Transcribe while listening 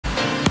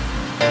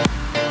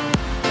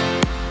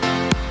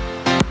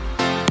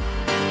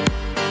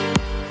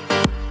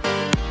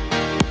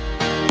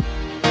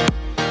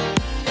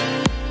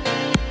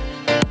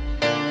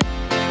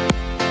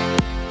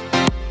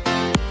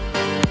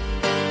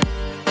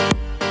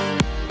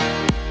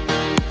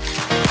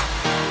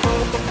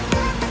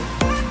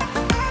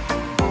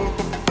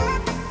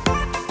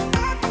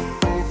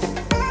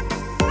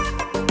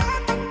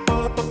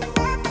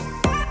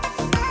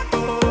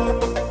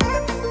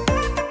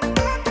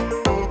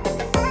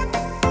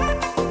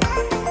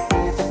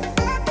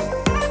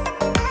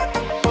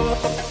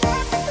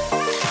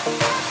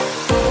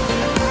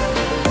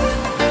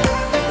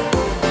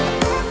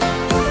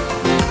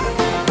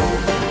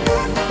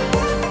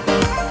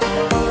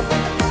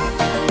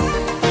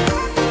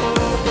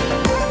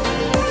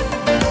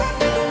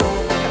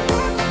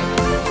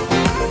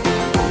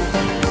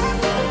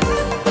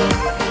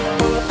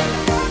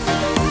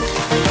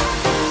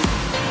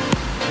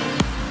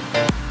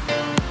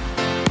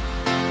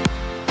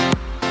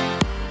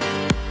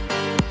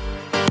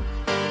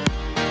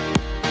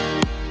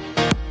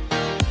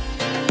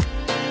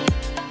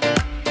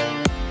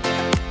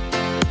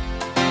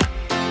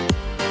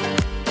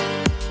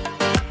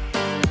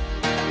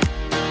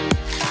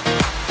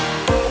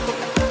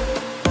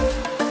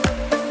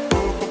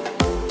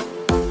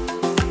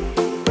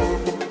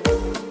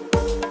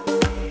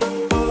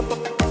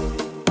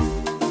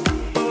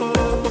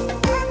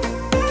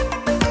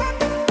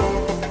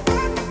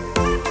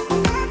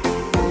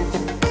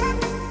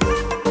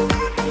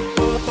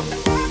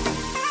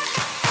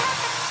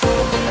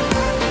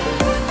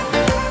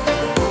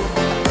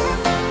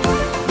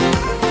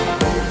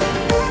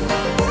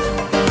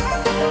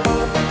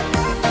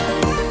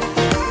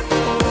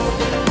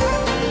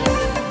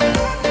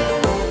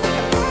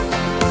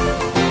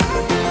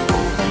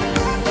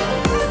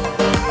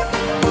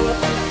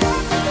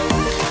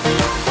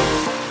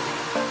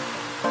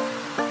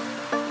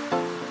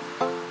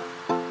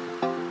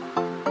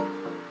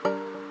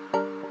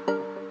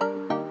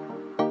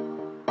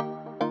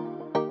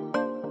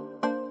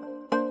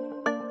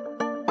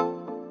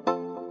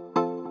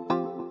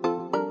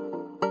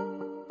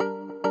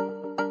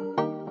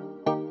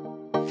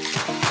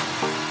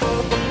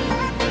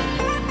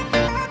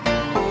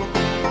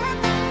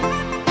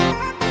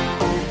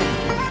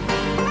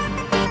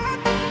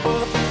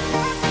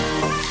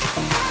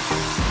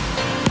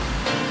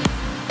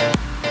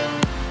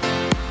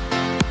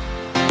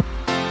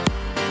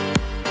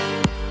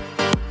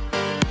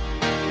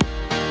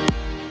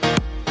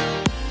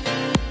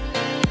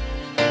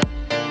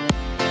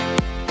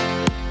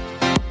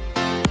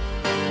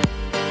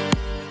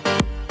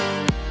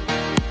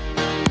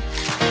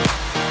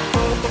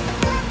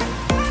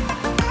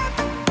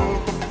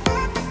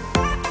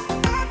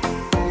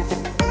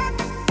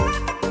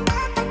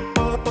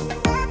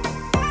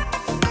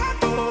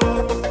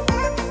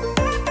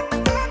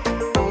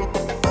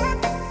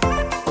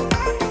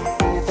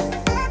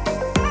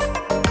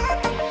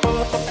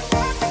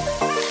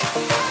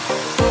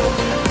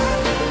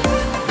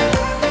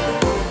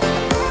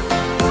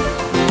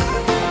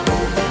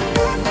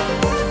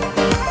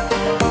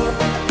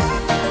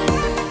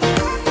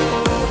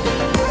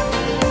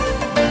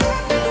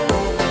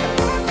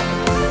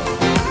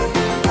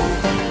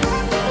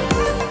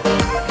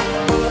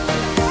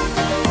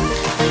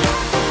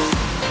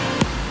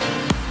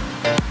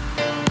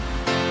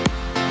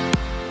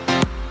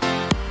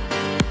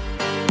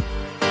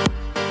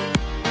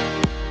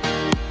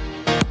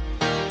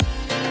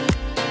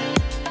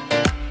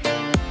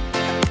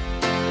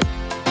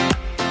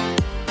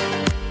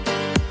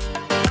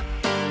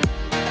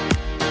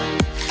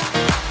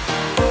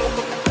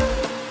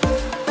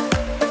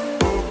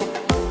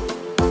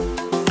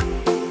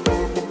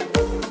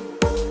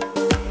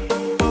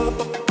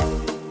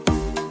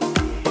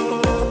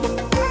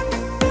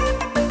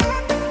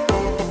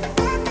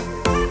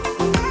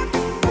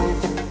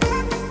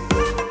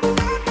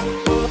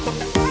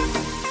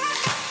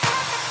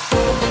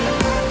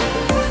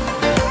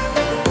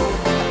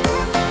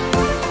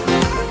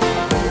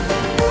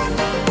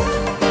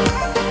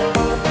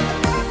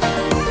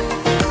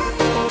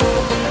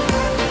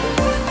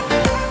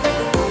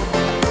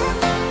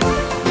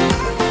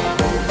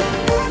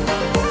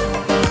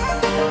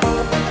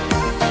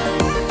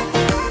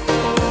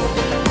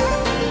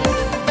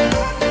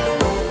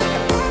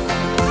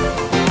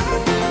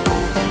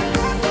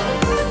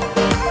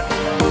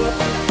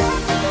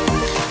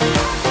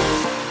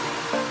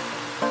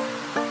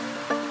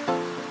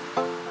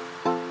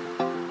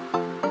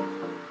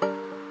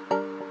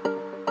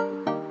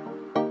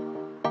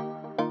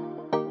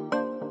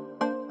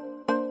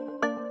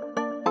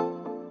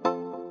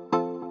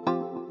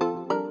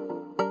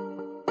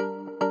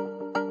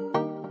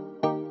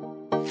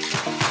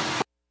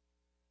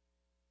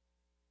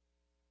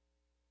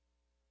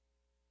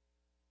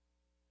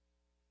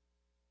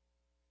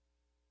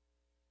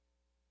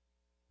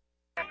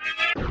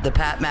The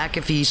Pat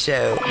McAfee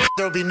Show.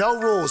 There'll be no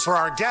rules for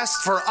our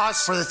guests, for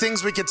us, for the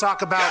things we can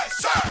talk about.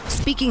 Yes,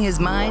 speaking his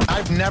mind.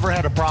 I've never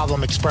had a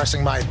problem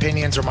expressing my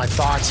opinions or my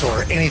thoughts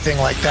or anything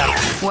like that.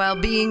 While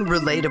being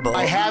relatable.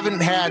 I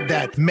haven't had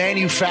that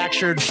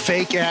manufactured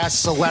fake-ass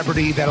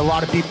celebrity that a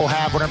lot of people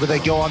have whenever they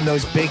go on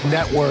those big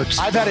networks.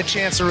 I've had a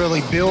chance to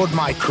really build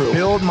my crew,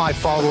 build my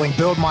following,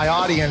 build my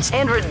audience.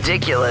 And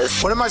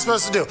ridiculous. What am I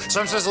supposed to do?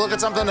 So I'm supposed to look at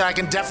something that I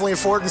can definitely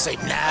afford and say,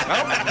 nah. Is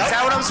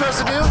that what I'm supposed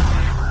to do?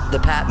 The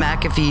Pat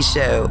McAfee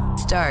Show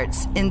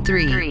starts in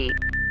 3,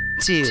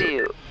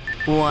 2,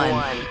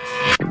 1.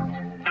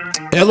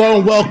 Hello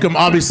and welcome.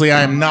 Obviously,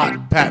 I am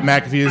not Pat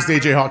McAfee. It's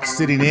AJ Hawk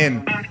sitting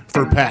in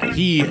for Pat.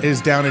 He is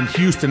down in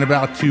Houston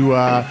about to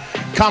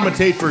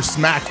commentate for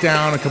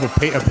SmackDown,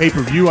 a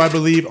pay-per-view, I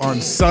believe,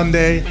 on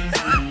Sunday.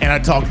 And I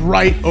talked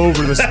right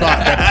over the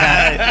spot that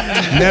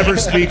Pat never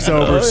speaks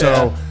over.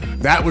 So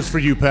that was for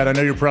you, Pat. I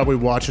know you're probably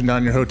watching down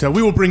in your hotel.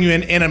 We will bring you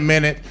in a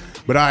minute.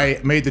 But I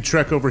made the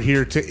trek over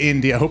here to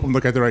Indy. I hope I'm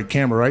looking at the right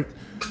camera, right?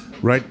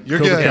 Right? You're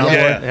COVID good. Cowboy.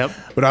 Yeah. Yep.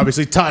 But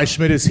obviously, Ty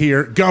Schmidt is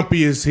here.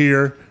 Gumpy is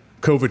here.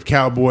 COVID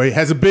Cowboy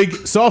has a big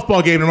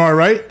softball game tomorrow,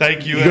 right?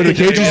 Thank you. You go to the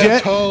cages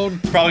yet? Probably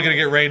going to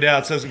get rained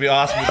out, so it's going to be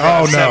awesome.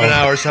 Oh, no. 7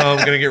 hours home,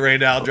 going to get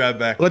rained out, drive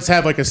back. Let's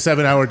have like a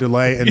 7-hour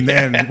delay, and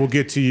then we'll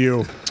get to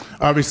you.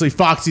 Obviously,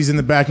 Foxy's in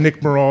the back.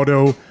 Nick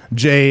Moraldo,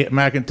 Jay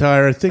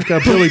McIntyre. I think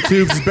Billy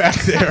Tubes is back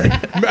there.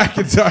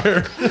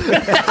 McIntyre.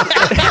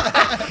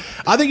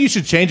 I think you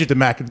should change it to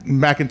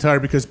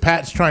McIntyre because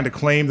Pat's trying to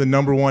claim the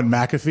 #1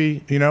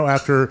 McAfee,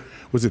 after,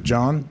 was it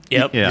John?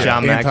 Yep, yeah.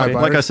 John McAfee.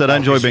 Like I said, I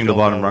enjoy being the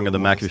bottom rung of the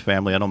McAfee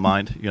family. I don't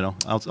mind.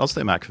 I'll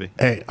stay McAfee.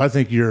 Hey, I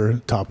think you're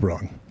top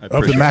rung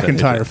of the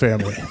McIntyre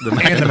family and the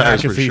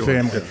McAfee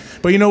family.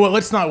 But you know what?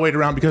 Let's not wait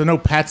around because I know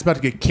Pat's about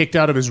to get kicked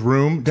out of his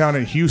room down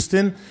in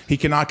Houston. He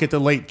cannot get the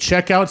late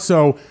checkout.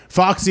 So,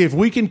 Foxy, if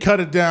we can cut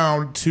it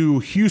down to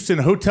Houston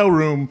hotel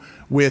room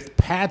with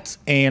Pat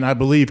and I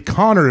believe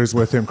Connor is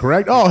with him,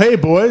 correct? Oh, hey,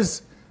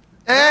 boys.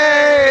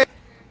 Hey!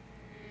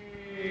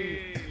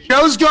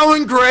 Show's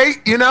going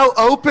great.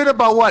 Open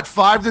about,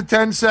 5 to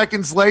 10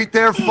 seconds late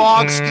there,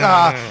 Fox.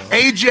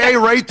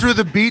 AJ right through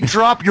the beat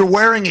drop. You're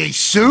wearing a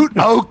suit.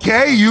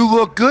 Okay, you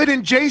look good.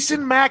 And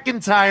Jason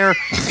McIntyre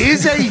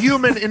is a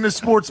human in the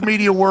sports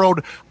media world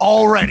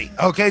already.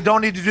 Okay,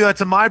 don't need to do that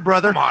to my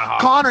brother. Come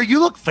on, Connor, you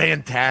look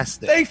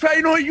fantastic. Thanks, Pat.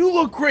 You know what? You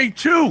look great,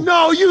 too.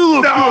 No, you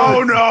look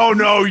good.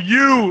 No.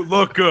 You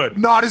look good.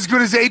 Not as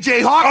good as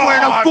AJ Hawk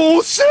wearing a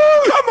full suit.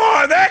 Come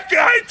on, that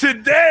guy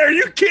today. Are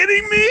you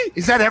kidding me?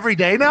 Is that every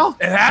day now?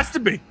 It has to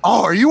be.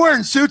 Oh, are you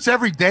wearing suits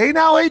every day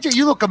now, AJ?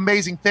 You look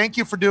amazing. Thank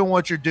you for doing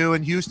what you're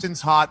doing. Houston's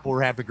hot.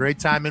 We're having a great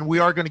time, and we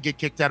are going to get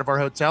kicked out of our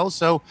hotel,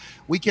 so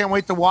we can't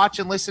wait to watch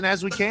and listen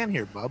as we can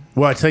here, bub.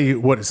 Well, I tell you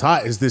what is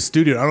hot is this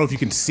studio. I don't know if you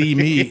can see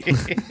me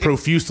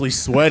profusely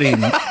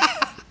sweating.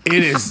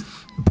 It is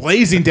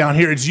blazing down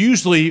here. It's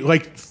usually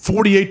like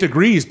 48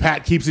 degrees.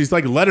 Pat keeps these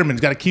like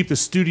Letterman's got to keep the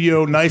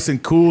studio nice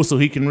and cool so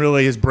he can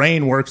really, his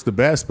brain works the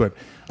best, but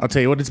I'll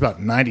tell you what, it's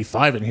about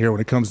 95 in here when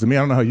it comes to me.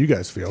 I don't know how you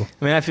guys feel.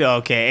 I mean, I feel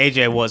okay.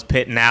 AJ was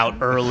pitting out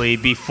early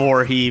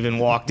before he even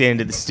walked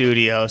into the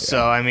studio.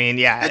 So, I mean,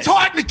 yeah. It's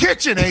hot in the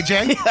kitchen,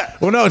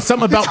 AJ. Well, no, it's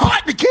something about. It's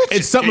hot in the kitchen.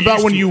 It's something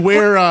about when you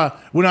wear,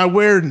 when I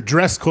wear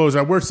dress clothes,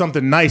 I wear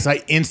something nice,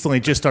 I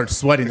instantly just start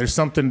sweating. There's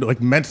something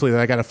like mentally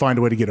that I got to find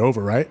a way to get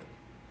over, right?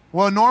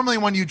 Well, normally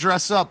when you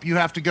dress up, you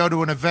have to go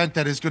to an event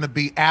that is going to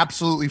be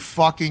absolutely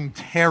fucking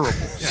terrible.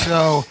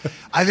 So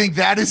I think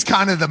that is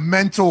kind of the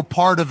mental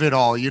part of it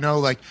all.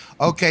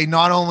 Okay,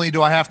 not only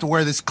do I have to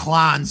wear this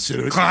clown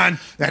suit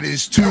that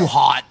is too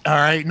hot, all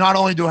right? Not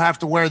only do I have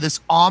to wear this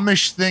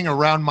Amish thing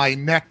around my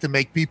neck to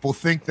make people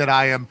think that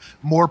I am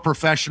more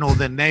professional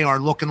than they are,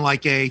 looking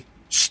like a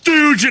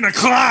stooge and a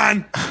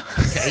clown.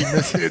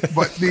 Okay,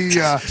 but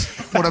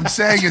what I'm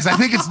saying is I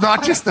think it's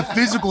not just the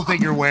physical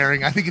thing you're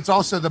wearing. I think it's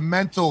also the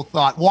mental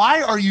thought.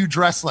 Why are you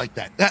dressed like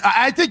that?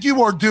 I think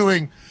you are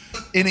doing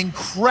an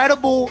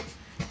incredible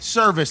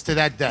service to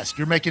that desk.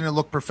 You're making it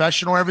look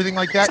professional, everything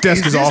like that. This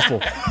desk is awful.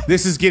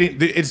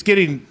 It's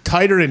getting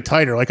tighter and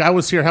tighter. Like I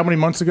was here how many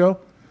months ago?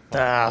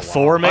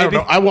 4 maybe. I don't know.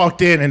 I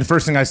walked in and the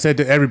first thing I said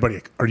to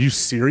everybody, "Are you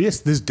serious?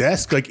 This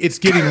desk? Like it's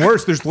getting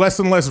worse. There's less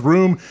and less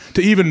room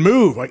to even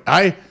move. Like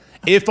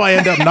if I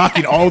end up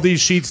knocking all these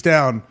sheets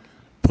down,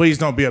 please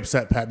don't be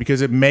upset, Pat,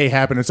 because it may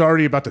happen. It's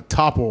already about to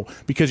topple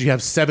because you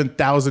have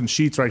 7,000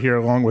 sheets right here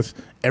along with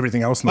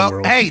everything else in the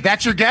world." Hey,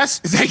 that's your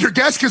guess? Is that your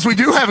guess? Because we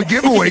do have a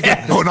giveaway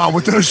going on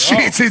with those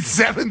sheets. It's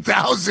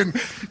 7,000.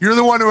 You're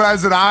the one who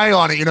has an eye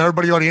on it.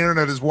 Everybody on the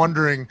internet is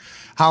wondering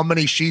how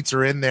many sheets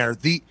are in there.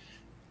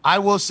 I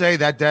will say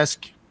that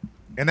desk,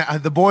 and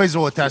the boys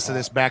will attest to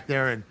this back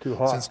there, and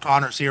since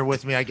Connor's here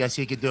with me, I guess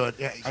he could do it.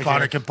 Yeah,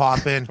 Connor can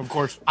pop in. Of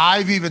course.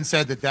 I've even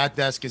said that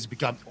desk has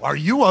become, are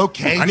you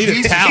okay? I need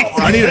a towel.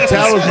 I need a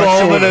towel with my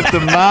shoulder. At the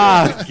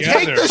mouth.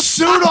 Take the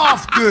suit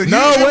off, dude.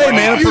 No way,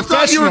 man. I'm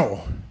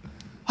professional.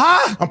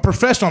 Huh? I'm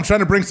professional. I'm trying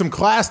to bring some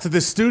class to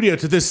this studio,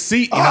 to this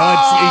seat. You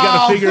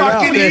got to figure it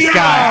out. This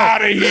guy.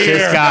 Out of here.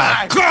 This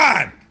guy. Come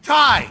on.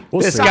 Ty,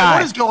 We'll this see. guy,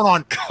 what is going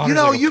on? Connor's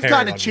like you've a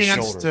gotten a parrot on your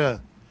chance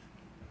shoulder.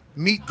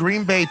 meet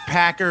Green Bay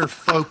Packer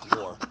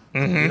folklore.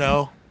 You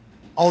know,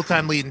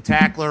 all-time leading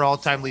tackler,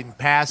 all-time leading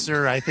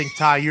passer. I think,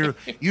 Ty,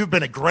 you've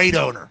been a great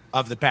owner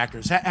of the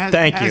Packers.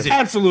 Thank you.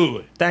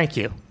 Absolutely. Thank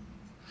you.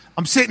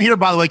 I'm sitting here,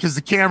 by the way, because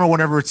the camera,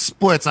 whenever it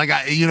splits, we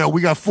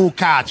got full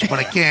couch, but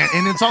I can't.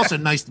 And it's also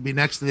nice to be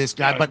next to this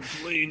guy. But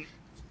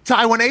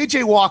Ty, when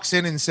AJ walks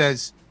in and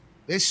says,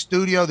 this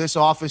studio, this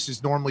office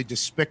is normally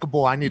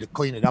despicable, I need to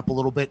clean it up a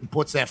little bit, and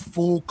puts that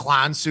full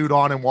clown suit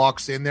on and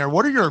walks in there,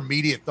 what are your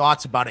immediate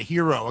thoughts about a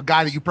hero, a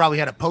guy that you probably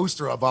had a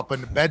poster of up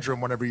in the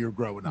bedroom whenever you were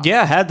growing up?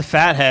 Yeah, I had the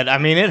fat head. I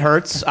mean, it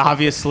hurts,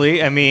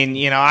 obviously. I mean,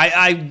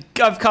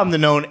 I've come to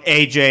know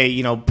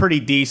AJ,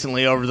 pretty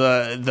decently over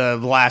the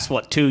last,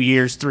 2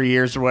 years, 3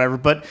 years or whatever.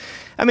 But,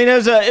 I mean, it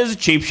was a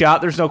cheap shot.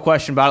 There's no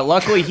question about it.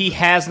 Luckily, he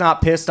has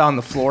not pissed on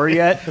the floor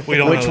yet,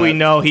 which we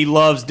know he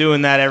loves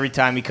doing that every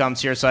time he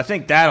comes here. So I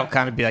think that'll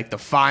kind of be like the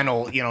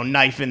final,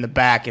 knife in the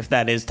back if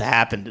that is to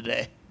happen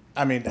today.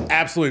 I mean,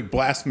 absolute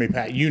blasphemy,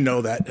 Pat. You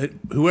know that.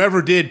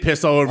 Whoever did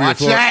piss all over your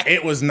floor,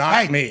 it was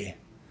not me.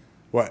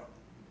 What?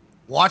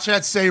 Watch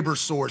that saber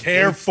sword.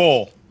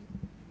 Careful.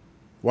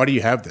 Why do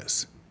you have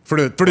this? For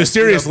the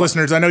serious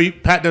listeners, I know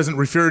Pat doesn't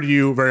refer to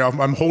you very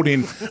often. I'm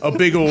holding a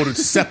big old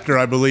scepter,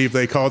 I believe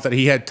they call it, that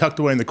he had tucked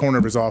away in the corner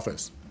of his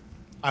office.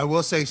 I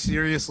will say,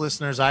 serious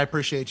listeners, I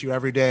appreciate you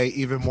every day,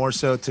 even more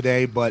so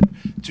today. But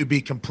to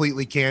be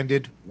completely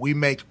candid, we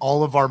make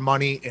all of our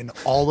money and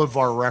all of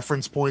our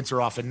reference points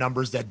are off of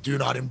numbers that do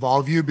not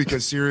involve you,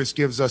 because Sirius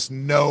gives us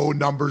no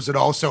numbers at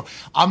all. So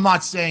I'm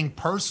not saying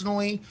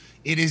personally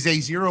it is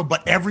a zero,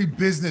 but every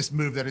business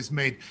move that is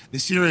made, the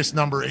Sirius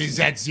number is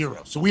at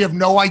zero. So we have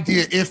no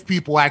idea if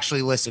people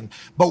actually listen.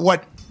 But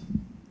what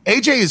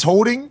AJ is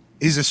holding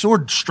is a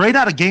sword straight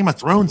out of Game of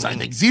Thrones, I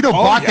think. Zito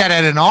bought that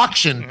at an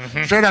auction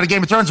straight out of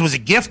Game of Thrones. It was a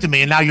gift to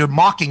me, and now you're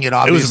mocking it,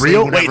 obviously. It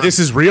was real? Wait, this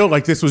is real?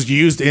 Like this was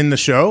used in the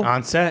show?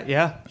 On set,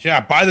 yeah. Yeah,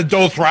 by the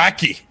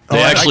Dothraki.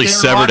 They actually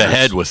severed a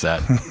head with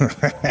that.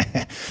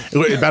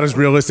 About as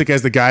realistic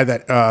as the guy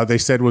that they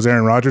said was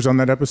Aaron Rodgers on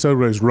that episode,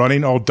 where he was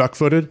running all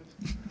duck-footed?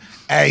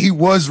 Hey, he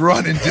was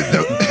running.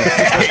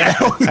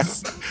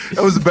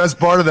 That was the best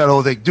part of that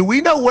whole thing. Do we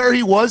know where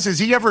he was? Has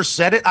he ever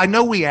said it? I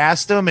know we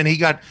asked him, and he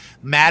got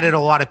mad at a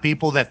lot of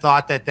people that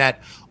thought that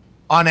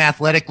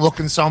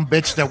unathletic-looking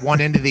sumbitch that went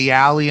into the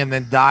alley and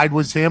then died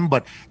was him.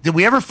 But did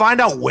we ever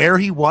find out where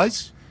he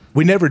was?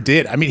 We never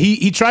did. I mean,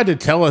 he tried to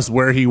tell us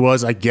where he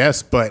was, I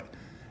guess, but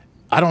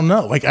I don't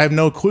know. Like, I have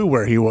no clue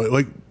where he was.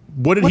 Like,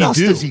 what did he do? What else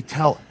does he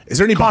tell? Is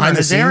there any behind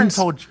the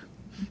scenes?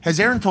 Has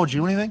Aaron told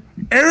you anything?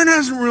 Aaron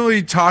hasn't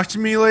really talked to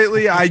me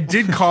lately. I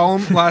did call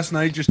him last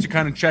night just to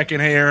kind of check in.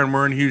 Hey, Aaron,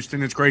 we're in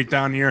Houston. It's great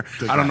down here.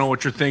 I don't know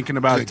what you're thinking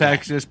about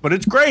Texas, but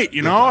it's great.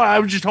 I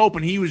was just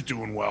hoping he was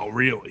doing well,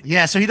 really.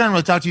 Yeah, so he doesn't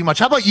really talk to you much.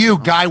 How about you,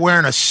 guy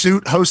wearing a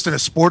suit, hosting a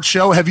sports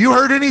show? Have you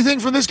heard anything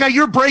from this guy?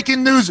 You're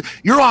breaking news.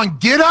 You're on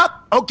Get Up?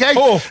 Okay.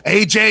 Oh.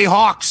 AJ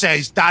Hawk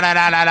says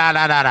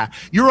da-da-da-da-da-da-da.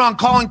 You were on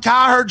Colin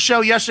Cowherd's show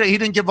yesterday. He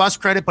didn't give us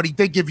credit, but he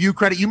did give you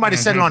credit. You might have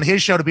said it on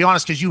his show, to be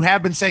honest, because you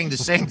have been saying the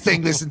same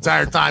thing this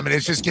entire time, and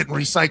it's just getting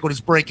recycled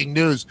as breaking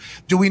news.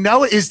 Do we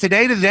know it? Is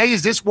today?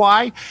 Is this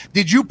why?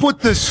 Did you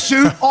put the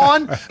suit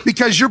on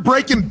because you're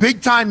breaking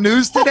big-time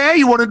news today?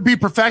 You wanted to be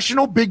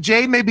professional? Big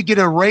J, maybe get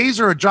a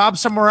raise or a job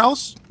somewhere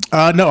else?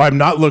 No, I'm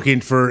not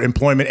looking for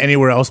employment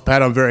anywhere else,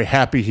 Pat. I'm very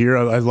happy here.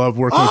 I love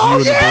working with you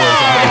and the boys.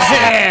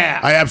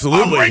 I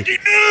absolutely. Breaking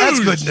news. That's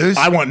good news.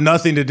 I want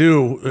nothing to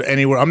do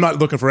anywhere. I'm not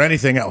looking for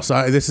anything else.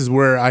 This is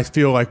where I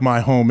feel like my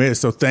home is.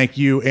 So thank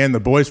you and the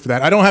boys for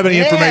that. I don't have any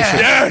information.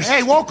 Yes.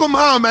 Hey, welcome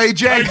home,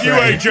 AJ. Thank you,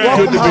 AJ.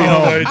 Welcome Good to be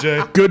home.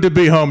 home. Good to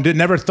be home.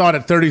 Never thought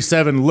at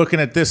 37,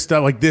 looking at this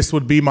stuff, like this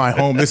would be my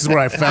home. This is where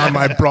I found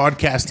my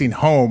broadcasting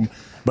home.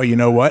 But you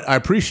know what? I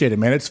appreciate it,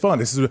 man. It's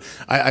fun.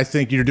 I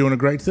think you're doing a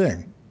great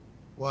thing.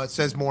 Well, it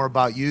says more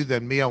about you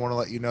than me. I want to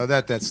let you know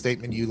that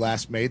statement you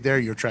last made there,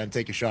 you're trying to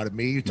take a shot at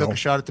me. You took a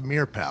shot at the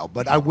mirror, pal.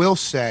 But I will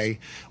say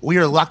we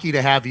are lucky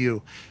to have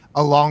you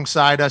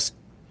alongside us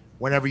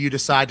whenever you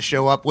decide to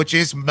show up, which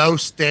is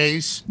most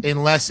days,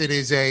 unless it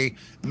is a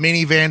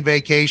minivan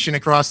vacation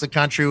across the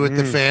country with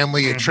the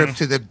family, a trip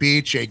to the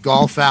beach, a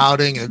golf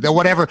outing,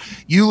 whatever.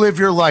 You live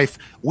your life.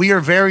 We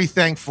are very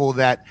thankful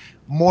that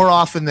more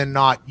often than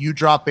not, you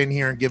drop in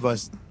here and give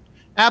us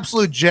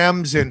absolute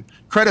gems and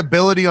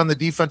credibility on the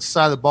defensive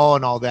side of the ball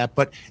and all that.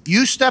 But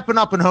you stepping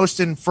up and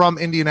hosting from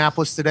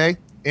Indianapolis today,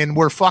 and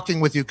we're fucking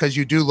with you because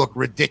you do look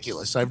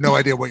ridiculous. I have no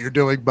idea what you're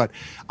doing, but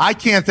I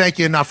can't thank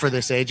you enough for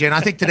this, AJ. And I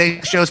think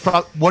today's show's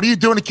probably, what are you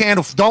doing to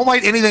candle? Don't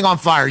light anything on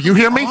fire. You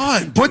hear me?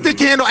 Put the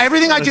candle.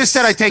 Everything I just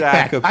said, I take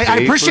back. I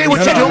appreciate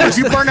what you're doing. If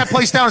you burn that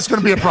place down, it's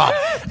going to be a problem.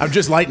 I'm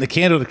just lighting the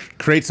candle to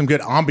create some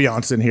good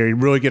ambiance in here. You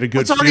really get a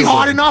good. It's already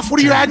hot enough. What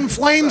are you adding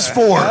flames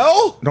for?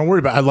 Don't worry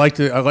about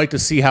it. I like to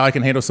see how I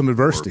can handle some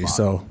adversity.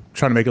 So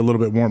trying to make it a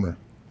little bit warmer.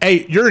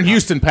 Hey, you're in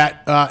Houston,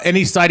 Pat.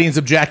 Any sightings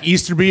of Jack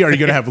Easterby? Are you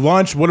going to have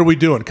lunch? What are we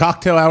doing?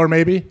 Cocktail hour,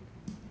 maybe?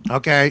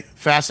 Okay,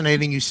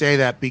 fascinating you say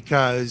that,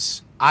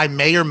 because I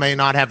may or may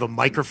not have a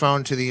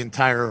microphone to the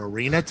entire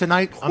arena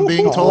tonight, I'm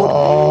being told.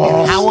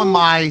 And how am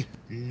I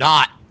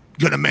not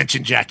going to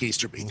mention Jack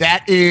Easterby.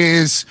 That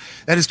is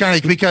kind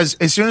of because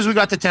as soon as we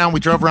got to town, we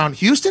drove around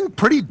Houston,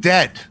 pretty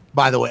dead.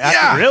 By the way,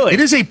 Yeah, really?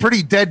 it is a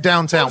pretty dead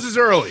downtown. This is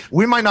early.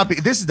 We might not be.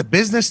 This is the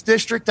business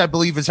district, I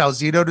believe, is how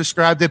Zito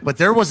described it. But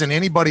there wasn't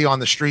anybody on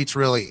the streets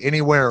really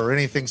anywhere or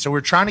anything. So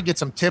we're trying to get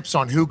some tips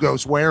on who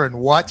goes where and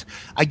what.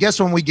 I guess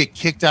when we get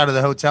kicked out of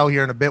the hotel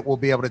here in a bit, we'll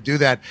be able to do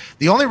that.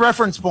 The only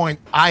reference point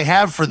I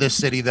have for this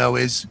city, though,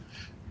 is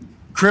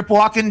Crip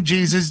Walking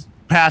Jesus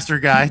pastor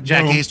guy,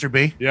 Jack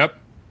Easterby. Yep.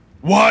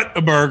 What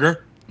a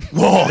burger.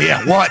 Whoa,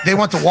 yeah, what? They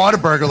went to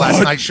Whataburger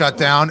last night, shut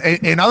down.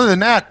 And other than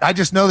that, I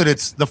just know that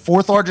it's the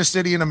 4th largest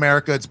city in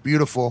America. It's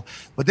beautiful.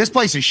 But this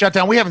place is shut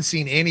down. We haven't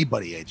seen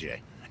anybody, AJ.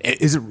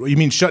 Is it? You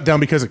mean shut down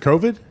because of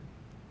COVID?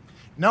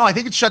 No, I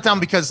think it's shut down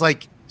because,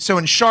 so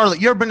in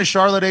Charlotte, you ever been to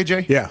Charlotte,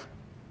 AJ? Yeah.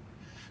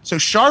 So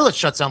Charlotte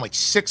shuts down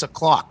 6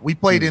 o'clock. We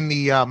played in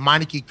the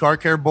Meineke Car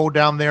Care Bowl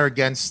down there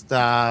against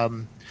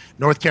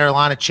North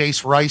Carolina,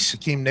 Chase Rice,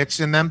 Hakeem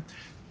Nixon, them.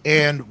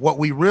 And what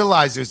we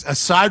realized is,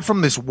 aside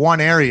from this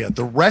one area,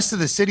 the rest of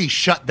the city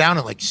shut down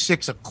at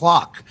 6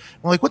 o'clock.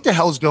 We're like, what the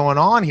hell's going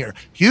on here?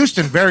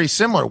 Houston, very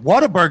similar.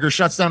 Whataburger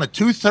shuts down at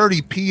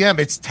 2:30 p.m.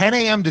 It's 10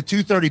 a.m. to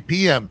 2:30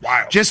 p.m.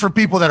 Wow. Just for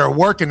people that are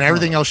working.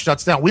 Everything else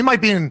shuts down. We might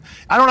be in,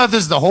 I don't know if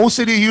this is the whole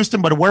city of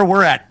Houston, but where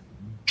we're at,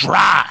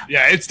 dry.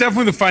 Yeah, it's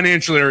definitely the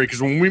financial area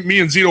because when me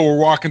and Zito were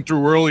walking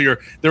through earlier,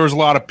 there was a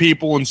lot of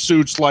people in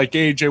suits like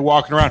AJ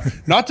walking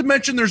around. Not to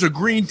mention there's a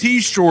green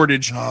tea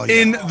shortage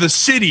in the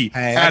city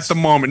at the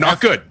moment. Not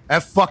good.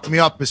 That fucked me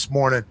up this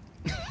morning.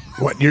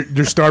 What, your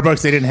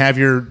Starbucks, they didn't have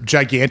your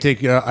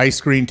gigantic ice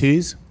green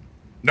teas?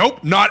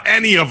 Nope, not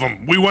any of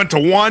them. We went to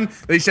one.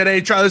 They said,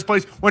 hey, try this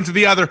place. Went to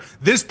the other.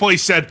 This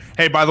place said,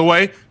 hey, by the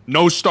way,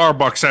 no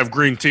Starbucks have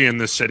green tea in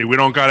this city. We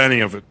don't got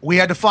any of it. We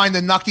had to find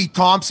the Nucky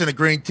Thompson of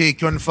green tea.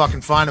 Couldn't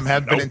fucking find him.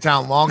 Haven't been in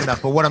town long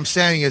enough. But what I'm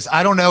saying is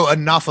I don't know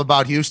enough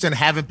about Houston.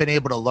 Haven't been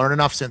able to learn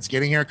enough since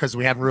getting here because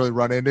we haven't really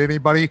run into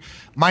anybody.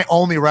 My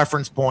only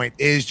reference point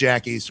is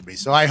Jack Easterby.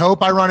 So I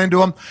hope I run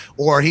into him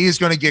or he's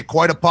going to get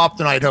quite a pop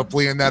tonight,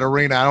 hopefully, in that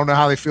arena. I don't know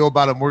how they feel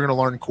about him. We're going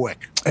to learn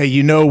quick.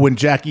 Hey, when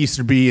Jack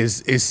Easterby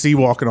is sea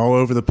walking all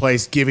over the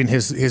place, giving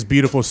his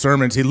beautiful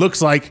sermons, he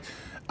looks like,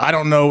 I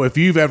don't know if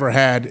you've ever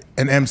had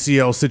an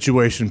MCL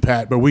situation,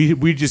 Pat, but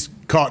we just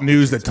caught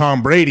news that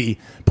Tom Brady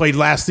played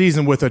last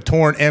season with a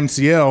torn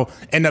MCL,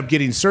 ended up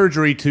getting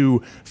surgery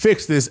to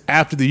fix this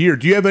after the year.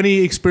 Do you have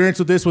any experience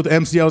with this with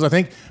MCLs? I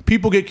think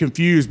people get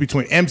confused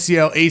between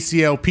MCL,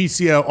 ACL,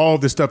 PCL, all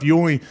of this stuff.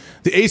 The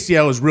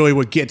ACL is really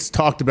what gets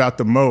talked about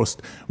the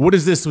most. What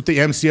is this with the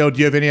MCL? Do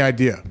you have any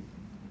idea?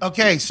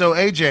 Okay, so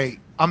AJ,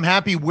 I'm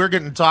happy we're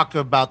getting to talk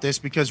about this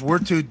because we're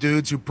two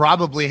dudes who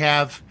probably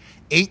have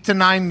 8 to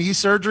 9 knee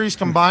surgeries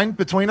combined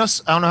between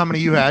us. I don't know how many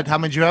you had. How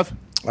many did you have?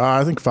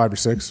 I think 5 or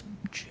 6.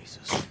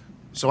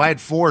 So I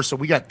had 4. So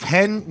we got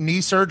 10 knee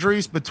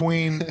surgeries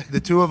between the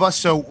two of us.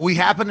 So we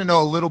happen to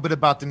know a little bit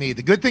about the knee.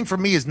 The good thing for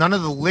me is none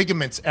of the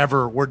ligaments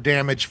ever were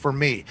damaged for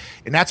me.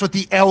 And that's what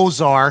the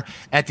L's are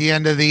at the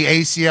end of the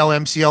ACL,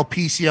 MCL,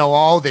 PCL,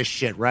 all this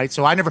shit, right?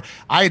 So I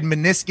had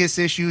meniscus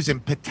issues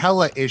and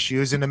patella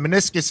issues. And the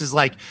meniscus is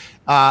like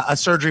a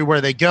surgery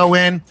where they go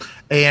in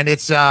and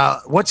it's,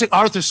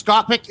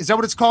 arthroscopic? Is that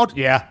what it's called?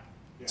 Yeah.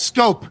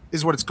 Scope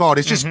is what it's called.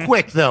 It's just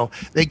quick, though.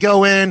 They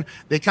go in,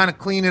 they kind of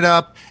clean it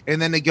up,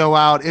 and then they go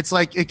out. It's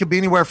like it could be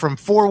anywhere from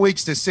 4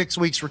 weeks to 6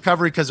 weeks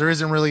recovery because there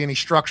isn't really any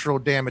structural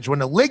damage. When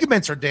the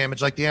ligaments are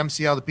damaged, like the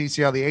MCL, the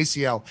PCL, the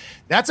ACL,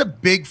 that's a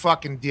big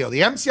fucking deal.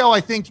 The MCL, I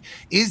think,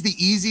 is the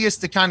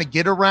easiest to kind of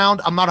get around.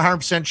 I'm not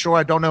 100% sure.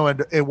 I don't know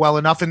it well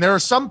enough. And there are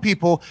some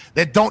people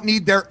that don't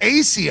need their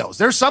ACLs.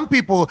 There's some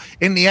people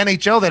in the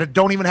NHL that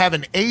don't even have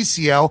an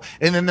ACL.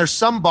 And then there's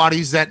some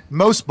bodies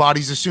most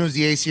bodies, as soon as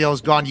the ACL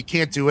is gone, you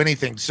can't do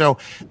anything. So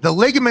the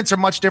ligaments are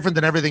much different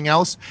than everything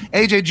else.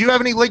 AJ, do you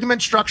have any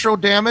ligament structural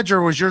damage,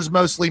 or was yours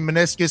mostly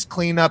meniscus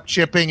cleanup,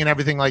 chipping, and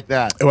everything like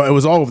that? Well, it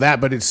was all of that,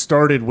 but it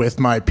started with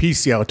my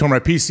PCL. I tore my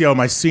PCL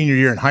my senior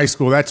year in high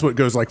school. That's what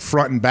goes like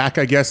front and back,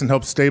 I guess, and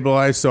helps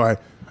stabilize. So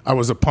I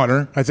was a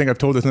punter. I think I've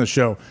told this in the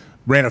show.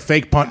 Ran a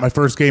fake punt my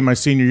first game my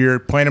senior year,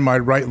 planted my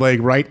right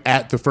leg right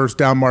at the first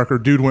down marker.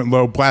 Dude went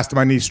low, blasted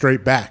my knee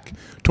straight back.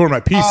 Tore my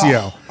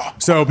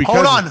PCL. So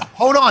because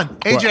Hold on,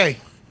 AJ.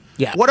 What?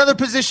 Yeah. What other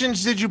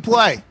positions did you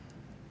play?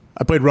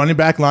 I played running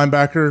back,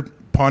 linebacker,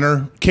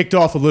 punter, kicked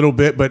off a little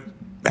bit, but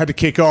had to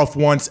kick off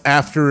once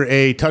after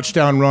a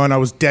touchdown run. I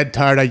was dead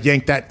tired. I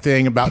yanked that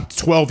thing about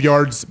 12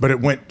 yards, but it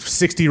went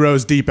 60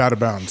 rows deep out of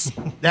bounds.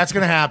 That's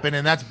going to happen,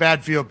 and that's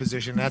bad field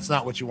position. That's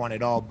not what you want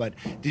at all. But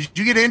did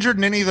you get injured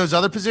in any of those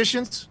other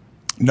positions?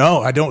 No,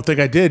 I don't think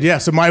I did. Yeah,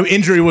 so my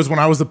injury was when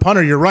I was the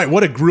punter. You're right.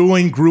 What a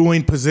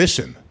grueling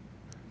position.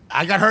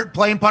 I got hurt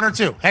playing punter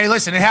too. Hey,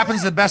 listen, it happens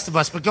to the best of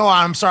us, but go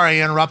on. I'm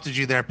sorry I interrupted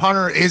you there.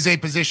 Punter is a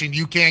position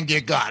you can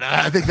get got.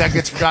 I think that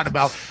gets forgotten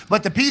about.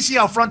 But the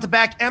PCL front to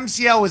back,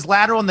 MCL is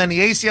lateral, and then the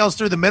ACL is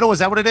through the middle. Is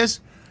that what it is?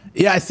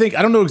 Yeah,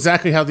 I don't know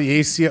exactly how the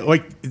ACL,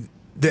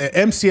 the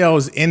MCL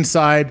is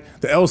inside,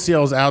 the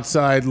LCL is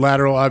outside,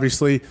 lateral,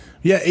 obviously.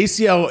 Yeah,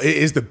 ACL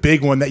is the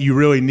big one that you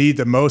really need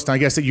the most. And I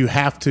guess that you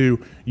have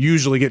to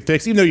usually get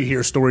fixed, even though you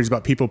hear stories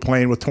about people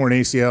playing with torn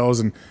ACLs.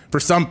 And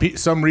for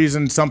some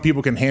reason, some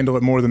people can handle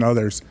it more than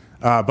others.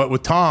 But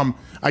with Tom,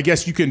 I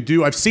guess you can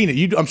do – I've seen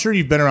it. I'm sure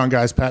you've been around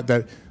guys, Pat,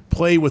 that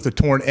play with a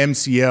torn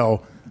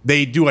MCL.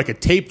 They do like a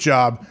tape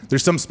job.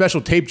 There's some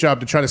special tape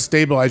job to try to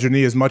stabilize your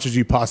knee as much as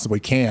you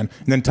possibly can.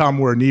 And then Tom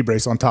wore a knee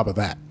brace on top of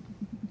that.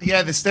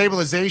 Yeah, the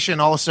stabilization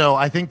also,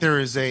 I think there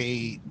is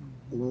I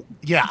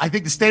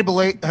think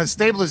the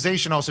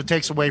stabilization also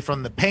takes away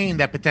from the pain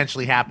that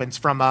potentially happens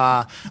from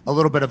a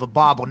little bit of a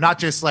bobble, not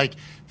just like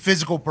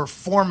physical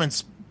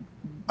performance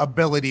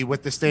ability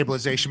with the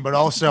stabilization, but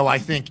also I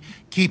think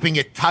keeping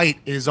it tight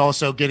is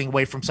also getting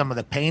away from some of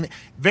the pain.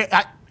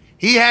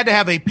 He had to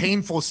have a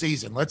painful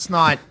season.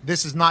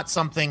 This is not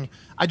something,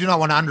 I do not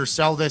want to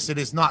undersell this. It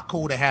is not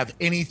cool to have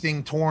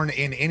anything torn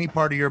in any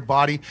part of your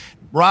body.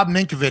 Rob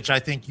Ninkovich, I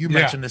think you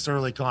mentioned this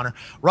early, Connor.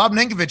 Rob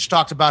Ninkovich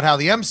talked about how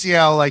the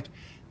MCL,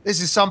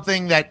 this is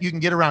something that you can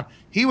get around.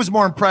 He was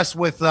more impressed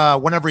with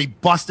whenever he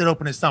busted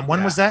open his thumb.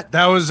 When was that?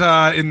 That was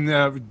in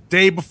the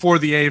day before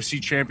the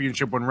AFC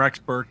Championship when Rex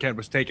Burkhead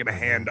was taking a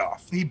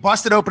handoff. He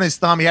busted open his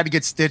thumb. He had to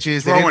get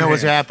stitches. They didn't know what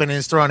was happening.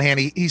 His throwing hand.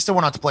 He still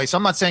went out to play. So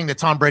I'm not saying that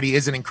Tom Brady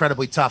isn't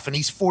incredibly tough, and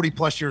he's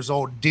 40-plus years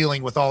old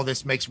dealing with all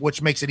this,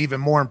 which makes it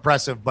even more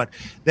impressive. But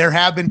there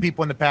have been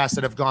people in the past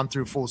that have gone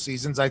through full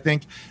seasons, I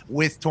think,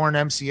 with torn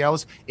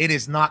MCLs. It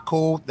is not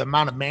cool, the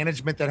amount of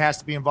management that has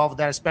to be involved with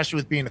that, especially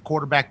with being a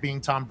quarterback,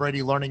 being Tom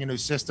Brady, learning a new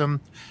system.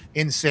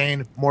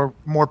 Insane.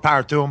 More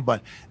power to him,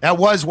 but that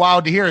was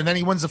wild to hear. And then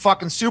he wins the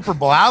fucking Super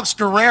Bowl. Alex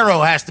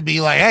Guerrero has to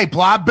be like, hey,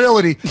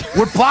 pliability.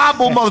 We're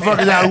pliable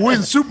motherfuckers out who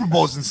win Super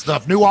Bowls and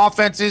stuff. New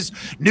offenses,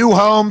 new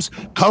homes,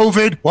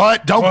 COVID.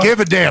 What? Don't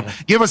give a damn.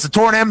 Give us a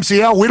torn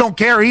MCL. We don't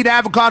care. Eat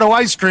avocado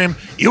ice cream.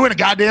 You win a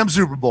goddamn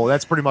Super Bowl.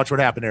 That's pretty much what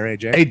happened there,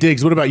 AJ. Hey,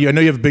 Diggs, what about you? I know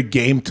you have a big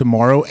game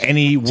tomorrow.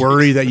 Any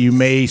worry that you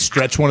may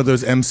stretch one of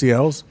those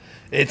MCLs?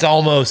 It's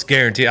almost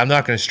guaranteed. I'm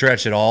not going to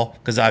stretch at all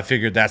because I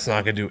figured that's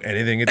not going to do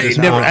anything at this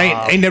point.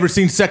 I ain't never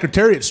seen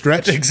Secretariat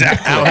stretch.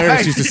 Exactly. Al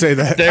Harris used to say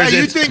that.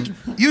 Hey,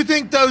 you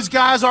think those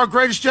guys, our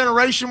greatest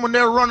generation, when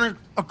they're running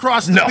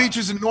across the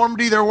beaches in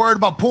Normandy, they're worried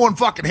about pulling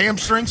fucking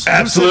hamstrings?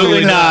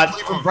 Absolutely not.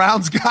 Cleveland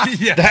Browns guy.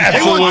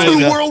 They won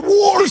 2 world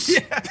wars.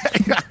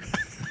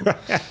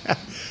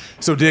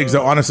 So, Diggs,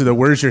 honestly, though,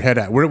 where's your head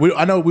at?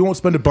 I know we won't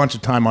spend a bunch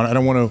of time on it. I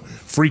don't want to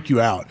freak you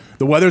out.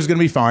 The weather's going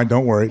to be fine.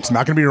 Don't worry. It's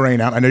not going to be rain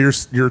out. I know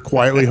you're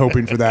quietly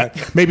hoping for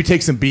that. Maybe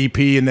take some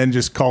BP and then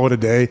just call it a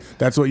day.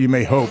 That's what you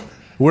may hope.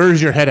 Where's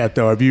your head at,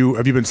 though? Have you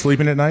been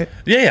sleeping at night?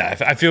 Yeah.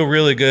 I feel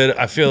really good.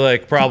 I feel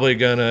like probably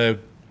going to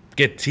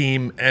get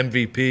team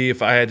MVP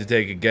if I had to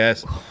take a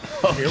guess.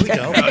 Here we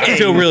go. I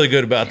feel really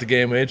good about the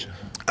game, Age.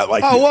 I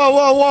like it.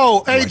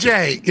 Whoa.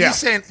 AJ, Yeah. he's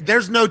saying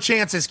there's no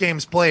chance this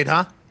game's played,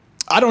 huh?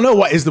 I don't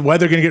know. Is the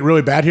weather going to get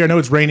really bad here? I know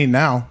it's raining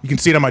now. You can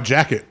see it on my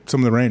jacket,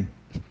 some of the rain.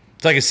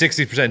 It's like a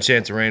 60%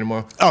 chance of rain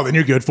tomorrow. Oh, then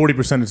you're good.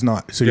 40% is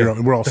not. So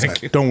we're all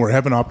set. you. Don't worry.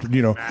 Have an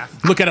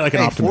look at it like an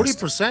optimist.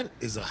 40%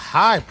 is a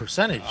high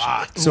percentage.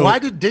 So- Why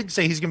did Diggs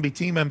say he's going to be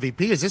team MVP?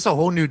 Is this a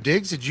whole new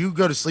Diggs? Did you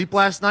go to sleep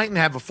last night and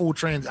have a full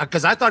train?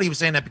 Because I thought he was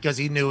saying that because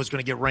he knew it was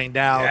going to get rained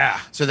out. Yeah.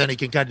 So then he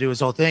can kind of do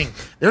his whole thing.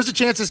 There's a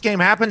chance this game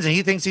happens and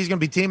he thinks he's going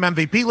to be team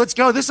MVP. Let's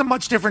go. This is a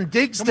much different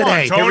Diggs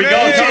today. Tony. Here we go.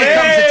 Tony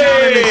comes to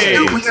town and it's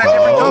new. We got a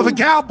different Nova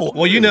Cowboy.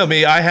 Well, you know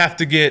me. I have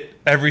to get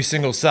every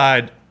single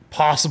side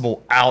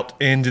possible out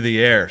into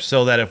the air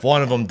so that if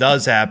one of them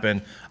does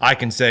happen, I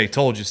can say,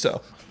 told you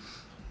so.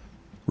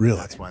 Really?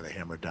 That's why the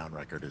hammer down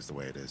record is the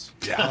way it is.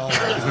 Makes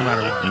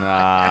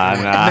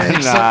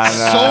Nah.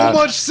 so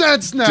much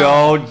sense now.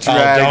 Don't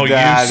drag don't you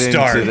that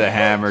start. into the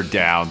hammer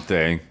down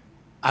thing.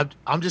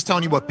 I'm just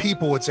telling you what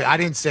people would say. I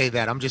didn't say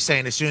that. I'm just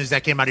saying as soon as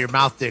that came out of your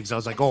mouth, Diggs, I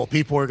was like, oh,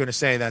 people are going to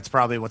say that's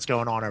probably what's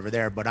going on over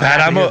there. But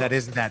that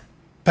isn't that.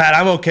 Pat,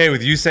 I'm okay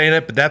with you saying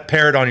it, but that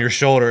parrot on your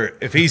shoulder,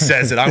 if he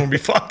says it, I'm going to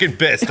be fucking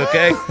pissed,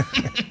 okay?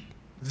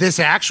 This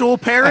actual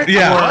parrot?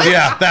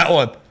 Yeah, that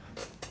one.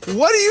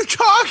 What are you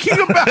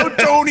talking about,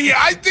 Tony?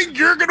 I think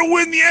you're going to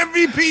win the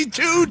MVP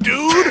too,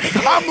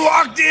 dude. I'm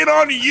locked in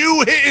on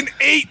you hitting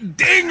 8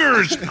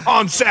 dingers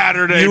on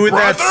Saturday,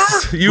 brother.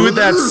 You with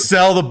that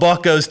Sell the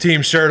Buccos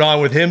team shirt on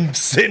with him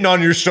sitting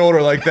on your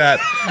shoulder like that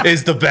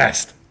is the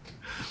best.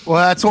 Well,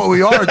 that's what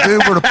we are,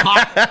 dude. We're the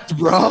Pops,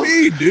 bro.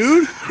 Hey,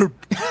 dude.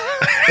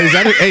 Is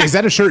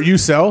that a shirt you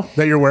sell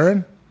that you're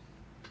wearing?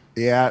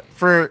 Yeah,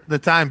 for the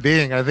time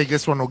being, I think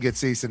this one will get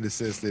cease and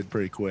desisted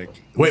pretty quick.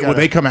 Wait, will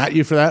they come at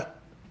you for that?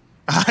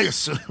 I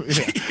assume,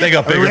 yeah. They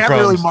got bigger we haven't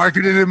really problems.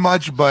 marketed it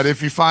much, but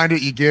if you find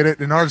it, you get it.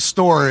 And our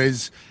store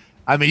is,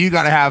 you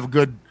got to have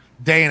good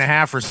day and a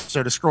half or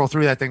so to scroll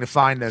through that thing to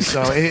find this.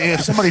 So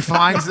if somebody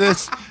finds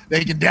this,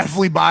 they can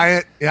definitely buy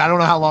it. I don't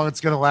know how long it's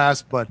going to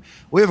last, but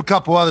we have a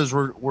couple others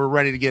we're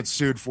ready to get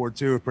sued for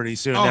too pretty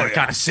soon. They're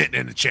kind of sitting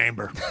in the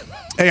chamber.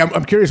 Hey,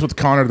 I'm curious with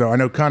Connor though. I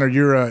know Connor,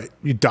 you're a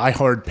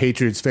diehard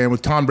Patriots fan.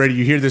 With Tom Brady,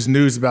 you hear this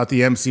news about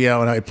the MCL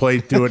and how he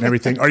played through it and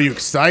everything. Are you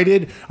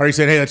excited? Are you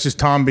saying, hey, that's just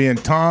Tom being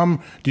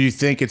Tom? Do you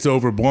think it's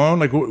overblown?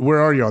 Like, where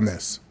are you on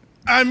this?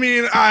 I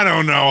mean, I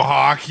don't know,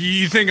 Hawk.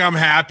 You think I'm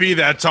happy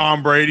that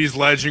Tom Brady's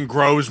legend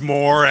grows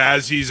more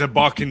as he's a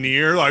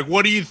Buccaneer? Like,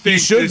 what do you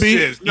think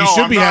Is? No, you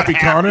should be happy,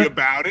 Connor.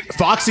 About it.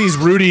 Foxy's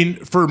rooting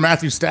for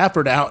Matthew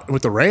Stafford out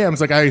with the Rams.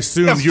 Like, I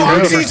assume you're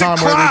rooting for Foxy's Tom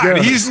a wherever clown.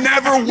 he goes. He's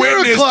never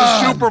witnessed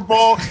the Super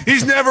Bowl.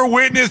 He's never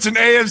witnessed an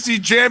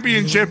AFC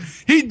championship.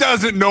 He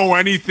doesn't know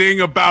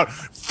anything about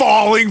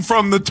falling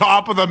from the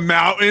top of the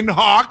mountain,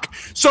 Hawk.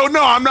 So,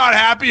 no, I'm not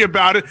happy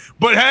about it.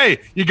 But,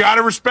 hey, you got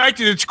to respect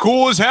it. It's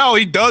cool as hell.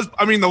 He does.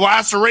 I mean, the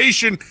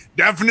laceration,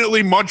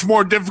 definitely much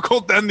more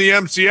difficult than the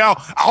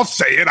MCL. I'll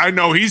say it. I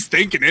know he's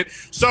thinking it.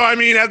 So, I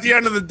mean, at the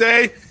end of the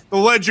day, the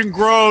legend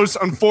grows.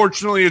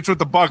 Unfortunately, it's with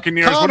the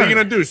Buccaneers. Connor. What are you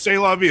going to do? Say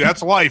la vie.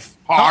 That's life,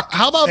 Hawk.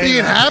 How about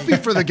being happy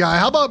for the guy?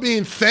 How about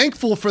being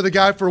thankful for the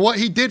guy for what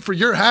he did for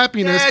your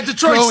happiness? Yeah,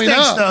 Detroit growing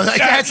stinks, up? though. Like,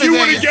 Yeah, you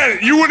wouldn't get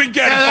it. You wouldn't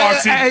get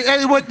it,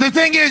 Foxy. What the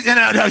thing is,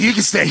 no, you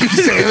can stay. You can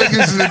stay.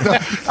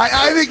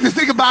 I think the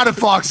thing about it,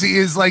 Foxy,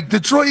 is like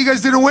Detroit. You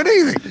guys didn't win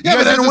anything. Yeah,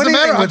 but that doesn't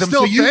matter. I'm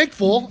still you,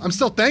 thankful. I'm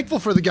still thankful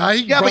for the guy.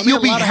 Yeah, but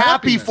you'll be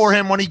happy for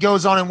him when he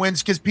goes on and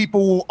wins because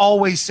people will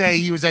always say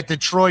he was at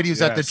Detroit. He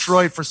was at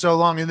Detroit for so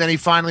long, and then he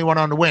finally went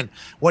on to win.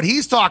 What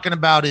he's talking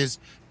about is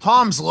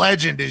Tom's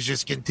legend is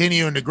just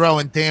continuing to grow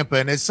in Tampa.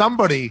 And as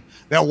somebody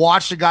that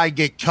watched a guy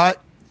get cut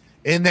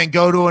and then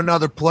go to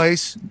another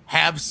place,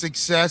 have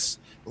success,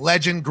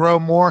 legend grow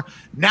more,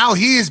 now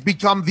he has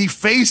become the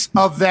face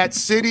of that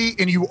city,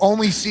 and you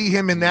only see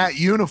him in that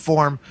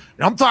uniform.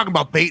 And I'm talking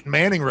about Peyton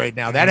Manning right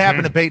now. That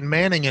happened to Peyton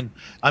Manning. And,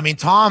 I mean,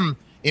 Tom,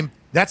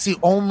 that's the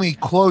only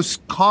close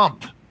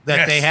comp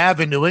that they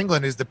have in New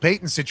England is the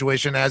Peyton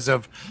situation as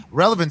of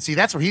relevancy.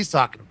 That's what he's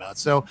talking about.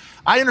 So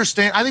I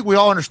understand. I think we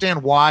all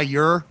understand why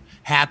you're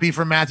happy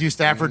for Matthew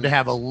Stafford to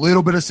have a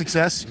little bit of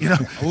success. You know,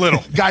 a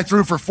little. Guy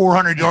threw for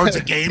 400 yards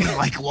a game and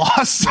like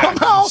lost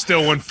somehow.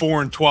 Still went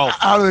 4-12.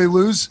 How do they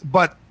lose?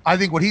 But I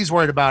think what he's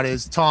worried about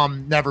is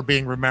Tom never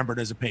being remembered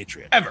as a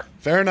Patriot. Ever.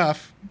 Fair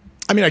enough.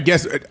 I mean,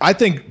 I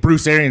think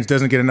Bruce Arians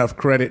doesn't get enough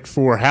credit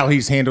for how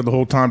he's handled the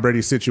whole Tom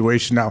Brady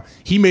situation. Now,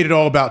 he made it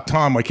all about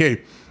Tom. Like,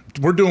 hey,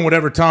 we're doing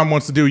whatever Tom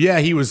wants to do. Yeah,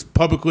 he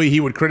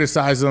would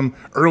criticize him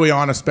early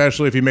on,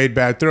 especially if he made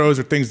bad throws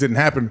or things didn't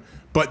happen.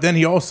 But then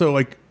he also,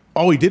 like,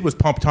 all he did was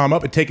pump Tom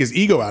up and take his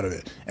ego out of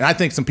it. And I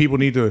think some people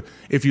need to,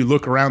 if you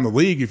look around the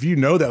league, if you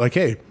know that, like,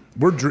 hey,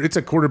 it's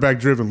a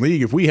quarterback-driven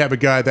league. If we have a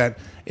guy that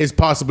is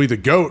possibly the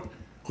GOAT,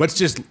 let's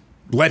just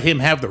let him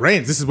have the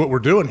reins. This is what we're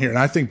doing here. And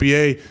I think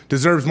BA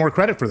deserves more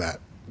credit for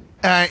that.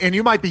 And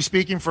you might be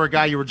speaking for a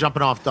guy you were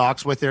jumping off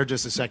docks with there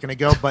just a second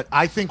ago, but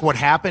I think what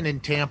happened in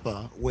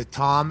Tampa with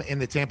Tom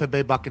and the Tampa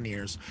Bay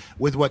Buccaneers,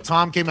 with what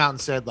Tom came out and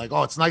said, like,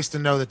 oh, it's nice to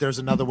know that there's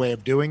another way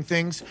of doing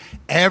things.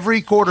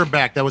 Every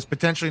quarterback that was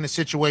potentially in a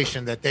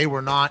situation that they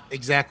were not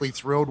exactly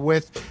thrilled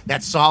with,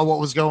 that saw what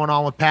was going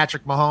on with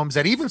Patrick Mahomes,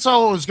 that even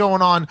saw what was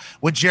going on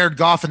with Jared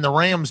Goff and the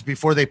Rams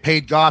before they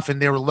paid Goff and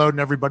they were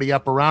loading everybody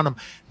up around him,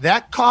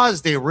 that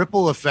caused a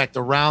ripple effect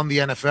around the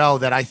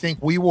NFL that I think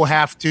we will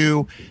have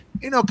to,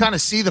 kind of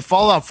see the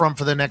fallout from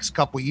for the next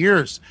couple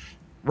years.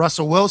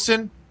 Russell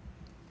Wilson,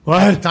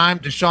 at the time,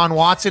 Deshaun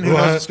Watson, who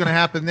knows what's going to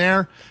happen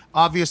there.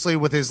 Obviously,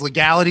 with his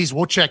legalities,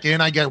 we'll check in.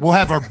 We'll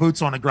have our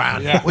boots on the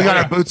ground. We got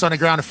our boots on the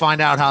ground to find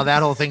out how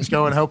that whole thing's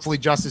going. Hopefully,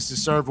 justice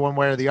is served one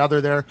way or the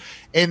other there.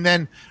 And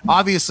then,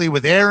 obviously,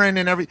 with Aaron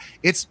and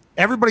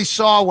everybody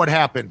saw what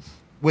happened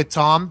with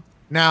Tom.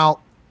 Now,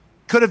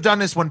 could have done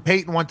this when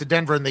Peyton went to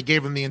Denver and they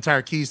gave him the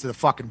entire keys to the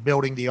fucking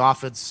building, the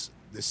offense,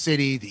 the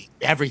city, the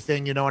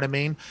everything, you know what I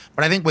mean?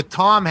 But I think with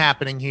Tom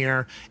happening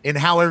here and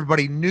how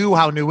everybody knew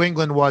how New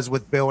England was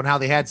with Bill and how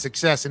they had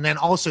success, and then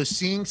also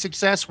seeing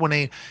success when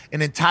an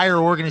entire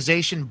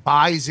organization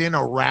buys in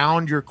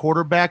around your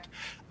quarterback,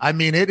 I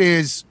mean,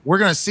 we're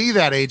going to see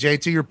that,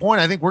 AJ. To your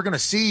point, I think we're going to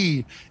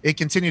see it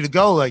continue to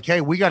go like, hey,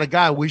 we got a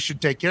guy, we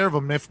should take care of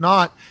him. If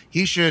not,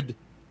 he should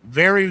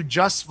very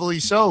justly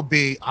so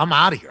I'm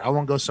out of here. I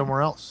want to go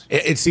somewhere else.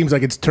 It seems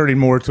like it's turning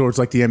more towards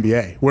like the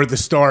NBA, where the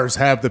stars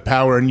have the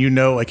power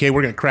and like, hey,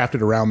 we're going to craft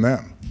it around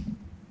them.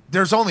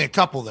 There's only a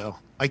couple, though.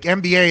 Like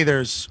NBA,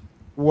 there's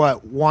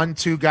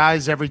 1-2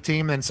 guys every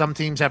team, and some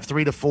teams have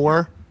 3 to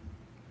 4.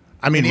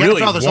 I mean, in the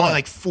really, NFL, there's only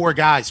like 4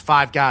 guys,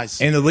 5 guys.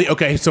 In the league,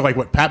 okay, so like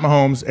what? Pat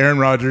Mahomes, Aaron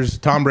Rodgers,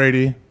 Tom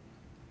Brady.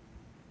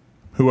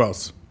 Who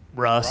else?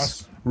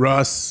 Russ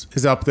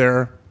is up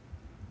there.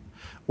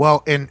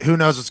 Well, and who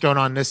knows what's going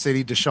on in this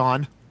city?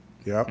 Deshaun.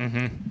 Yep.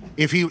 Mm-hmm.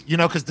 If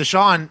because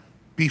Deshaun,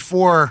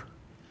 before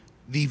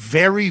the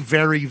very,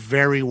 very,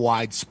 very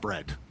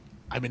widespread,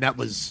 I mean, that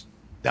was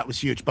That was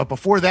huge. But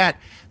before that,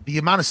 the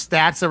amount of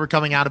stats that were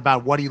coming out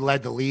about what he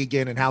led the league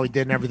in and how he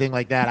did and everything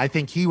like that, I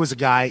think he was a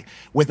guy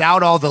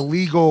without all the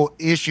legal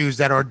issues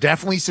that are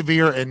definitely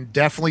severe and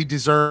definitely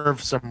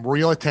deserve some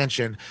real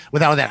attention.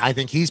 Without that, I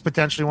think he's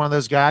potentially one of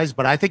those guys.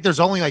 But I think there's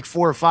only like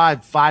 4 or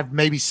 5,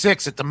 maybe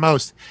 6 at the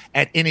most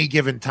at any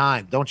given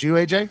time. Don't you,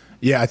 AJ?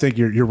 Yeah, I think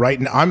you're right.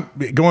 And I'm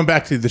going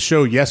back to the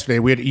show yesterday.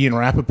 We had Ian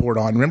Rappaport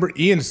on. Remember,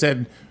 Ian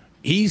said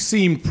he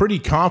seemed pretty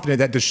confident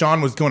that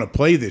Deshaun was going to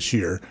play this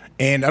year.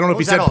 And I don't know if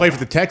he said play for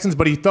the Texans,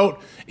 but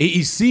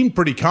he seemed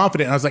pretty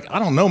confident. And I was like, I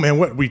don't know, man.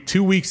 What, we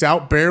 2 weeks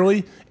out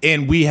barely,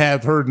 and we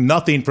have heard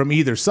nothing from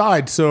either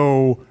side.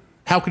 So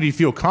how could he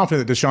feel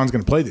confident that Deshaun's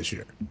going to play this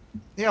year?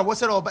 Yeah, what's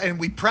that all about? And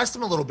we pressed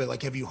him a little bit.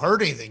 Like, have you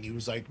heard anything? He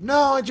was like, no,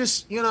 I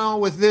just,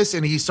 with this.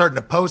 And he's starting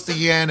to post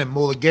again. And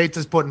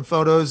Mulligata's putting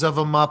photos of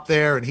him up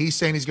there. And he's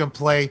saying he's going to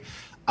play.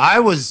 I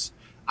was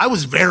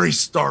very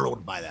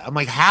startled by that. I'm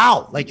like,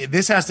 how? Like,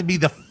 this has to be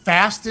the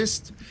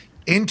fastest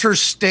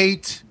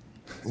interstate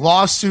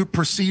lawsuit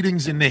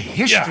proceedings in the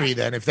history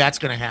then, if that's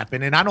going to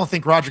happen. And I don't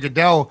think Roger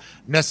Goodell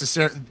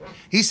necessarily,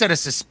 he said a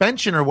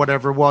suspension or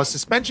whatever. Well, a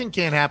suspension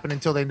can't happen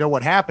until they know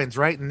what happens,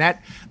 right? And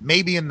that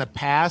maybe in the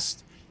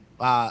past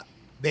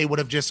they would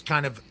have just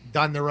kind of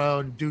done their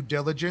own due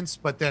diligence,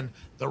 but then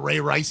the Ray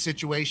Rice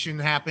situation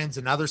happens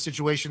and other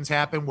situations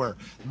happen where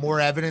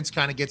more evidence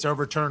kind of gets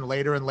overturned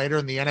later and later,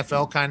 and the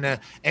NFL kind of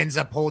ends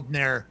up holding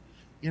their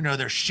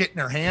shit in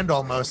their hand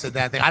almost at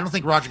that thing. I don't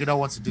think Roger Goodell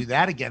wants to do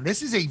that again.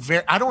 This is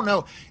I don't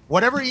know.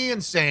 Whatever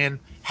Ian's saying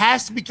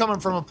has to be coming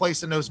from a place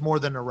that knows more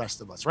than the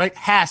rest of us, right?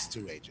 Has to,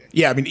 AJ.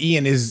 Yeah, I mean,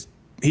 Ian is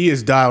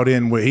dialed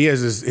in. He has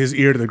his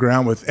ear to the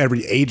ground with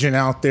every agent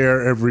out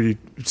there,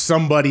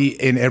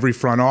 somebody in every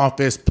front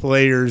office,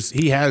 players.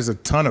 He has a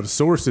ton of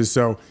sources.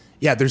 So,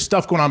 yeah, there's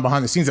stuff going on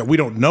behind the scenes that we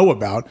don't know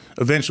about.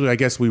 Eventually, I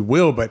guess we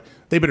will, but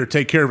they better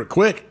take care of it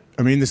quick.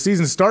 I mean, the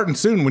season's starting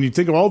soon. When you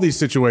think of all these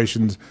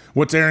situations,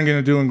 what's Aaron going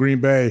to do in Green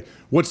Bay?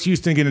 What's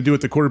Houston going to do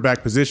at the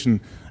quarterback position?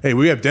 Hey,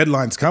 we have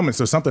deadlines coming,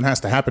 so something has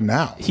to happen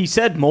now. He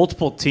said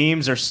multiple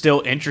teams are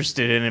still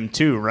interested in him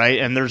too, right?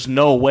 And there's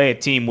no way a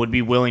team would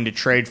be willing to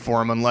trade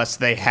for him unless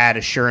they had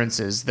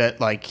assurances that,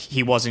 like,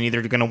 he wasn't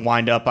either going to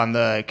wind up on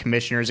the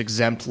commissioner's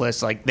exempt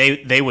list. Like,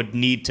 they would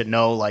need to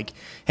know, like,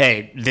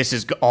 hey, this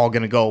is all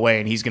going to go away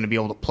and he's going to be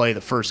able to play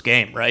the first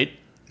game, right?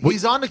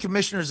 He's on the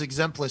commissioner's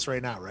exempt list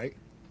right now, right?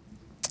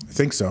 I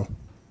think so.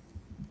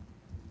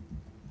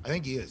 I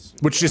think he is.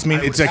 Which just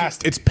means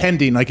it's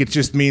pending. Like, it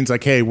just means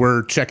like, hey,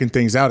 we're checking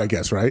things out, I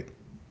guess, right?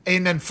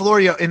 And then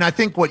Florio, and I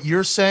think what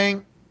you're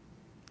saying,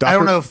 I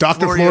don't know if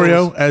Dr.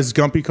 Florio, as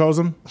Gumpy calls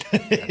him.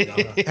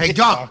 Hey,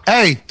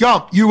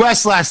 Gump,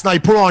 U.S. last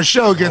night put on a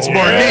show against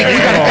Martinique. We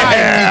got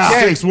a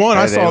guy in 6-1.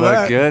 I saw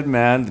that. Look good,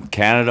 man.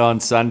 Canada on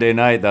Sunday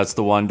night. That's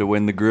the one to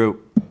win the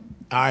group.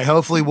 All right,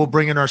 hopefully we'll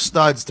bring in our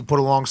studs to put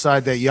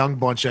alongside that young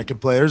bunch that can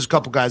play. There's a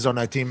couple guys on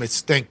that team that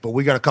stink, but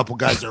we got a couple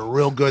guys that are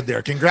real good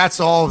there. Congrats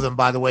to all of them,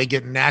 by the way,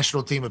 getting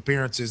national team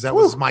appearances. That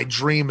was my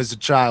dream as a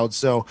child.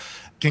 So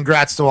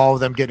congrats to all of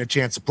them getting a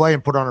chance to play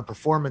and put on a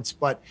performance.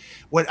 But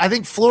what I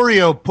think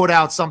Florio put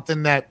out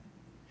something that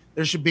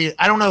there should be,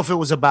 I don't know if it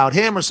was about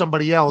him or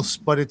somebody else,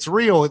 but it's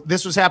real.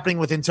 This was happening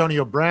with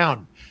Antonio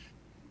Brown.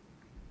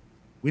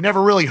 We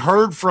never really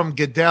heard from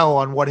Goodell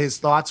on what his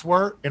thoughts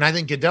were, and I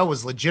think Goodell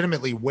was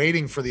legitimately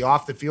waiting for the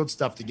off-the-field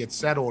stuff to get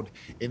settled,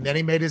 and then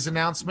he made his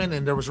announcement,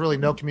 and there was really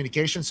no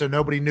communication, so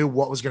nobody knew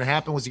what was going to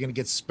happen. Was he going to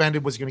get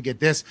suspended? Was he going to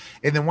get this?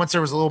 And then once there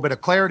was a little bit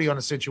of clarity on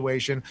the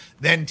situation,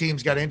 then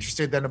teams got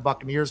interested, then the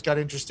Buccaneers got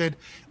interested.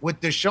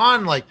 With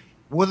Deshaun, like,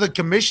 will the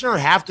commissioner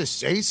have to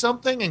say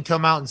something and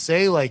come out and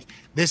say, like,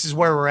 this is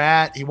where we're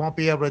at. He won't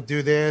be able to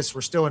do this.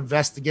 We're still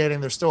investigating.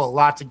 There's still a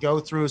lot to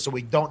go through, so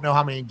we don't know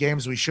how many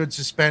games we should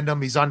suspend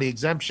him. He's on the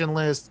exemption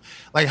list.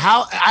 Like,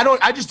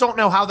 I just don't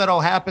know how that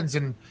all happens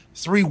in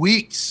 3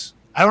 weeks.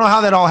 I don't know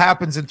how that all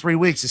happens in 3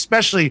 weeks,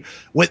 especially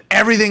with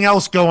everything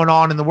else going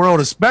on in the world,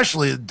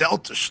 especially the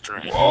Delta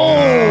strain.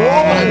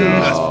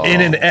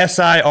 In an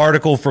SI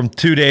article from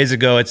 2 days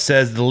ago, it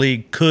says the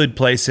league could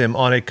place him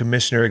on a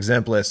commissioner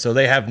exempt list, so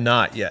they have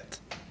not yet.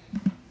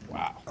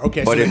 Wow.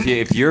 Okay. But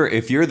if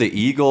you're the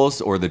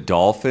Eagles or the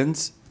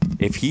Dolphins,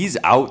 if he's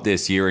out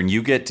this year and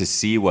you get to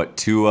see what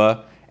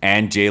Tua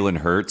and Jalen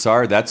Hurts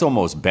are, that's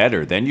almost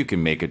better. Then you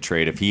can make a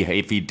trade if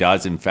he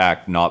does in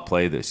fact not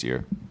play this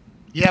year.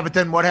 Yeah, but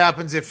then what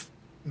happens if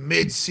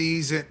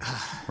mid-season?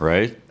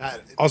 Right.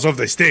 Also, if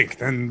they stink,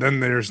 then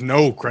there's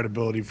no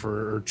credibility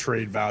for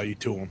trade value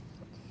to them.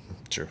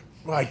 True.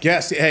 Well, I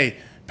guess. Hey,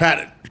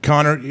 Pat,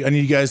 Connor, I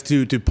need you guys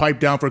to pipe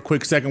down for a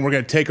quick second. We're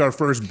going to take our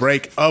first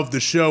break of the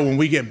show. When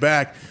we get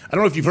back, I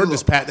don't know if you've heard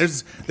this, Pat.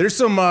 There's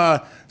some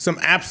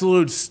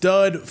absolute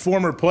stud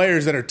former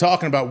players that are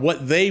talking about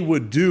what they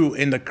would do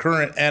in the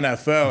current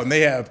NFL, and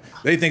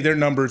they think their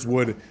numbers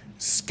would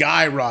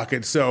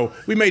skyrocket. So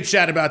we may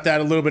chat about that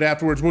a little bit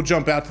afterwards. We'll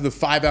jump out to the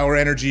 5-hour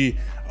energy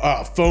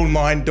phone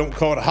line. Don't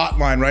call it a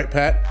hotline, right,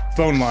 Pat?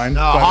 Phone line.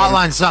 No,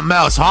 hotline's something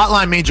else.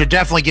 Hotline means you're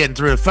definitely getting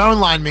through. Phone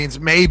line means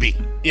maybe.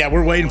 Yeah,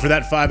 we're waiting for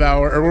that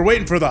 5-hour, or we're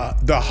waiting for the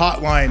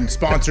hotline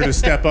sponsor to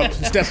step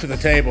to the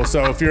table.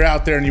 So if you're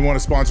out there and you want to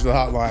sponsor the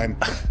hotline,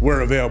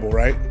 we're available,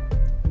 right?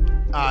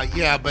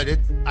 Yeah, but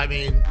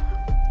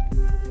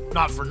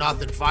not for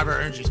nothing.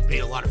 5-hour Energy's paid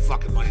a lot of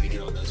fucking money to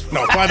get on this.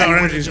 No, 5-hour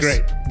Energy is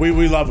great.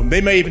 We love them.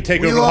 They may even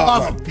take over the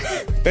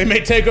hotline. They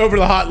may take over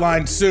the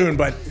hotline soon,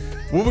 but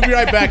we'll be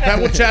right back, Pat.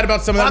 We'll chat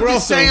about some of that. I'm We're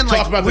just also saying,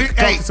 talk about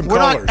some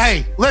callers.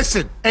 Hey,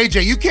 listen,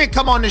 AJ, you can't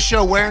come on this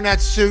show wearing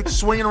that suit,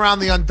 swinging around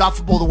the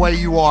unduffable the way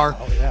you are,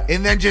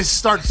 and then just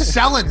start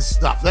selling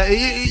stuff. That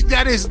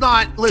is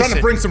not. Listen, trying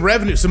to bring some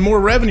revenue, some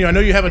more revenue. I know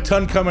you have a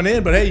ton coming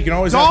in, but hey, you can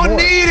always have more. Don't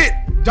need it.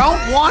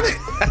 Don't want it.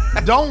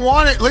 Don't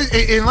want it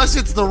unless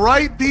it's the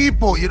right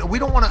people. You know, we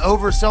don't want to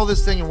oversell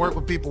this thing and work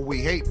with people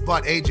we hate.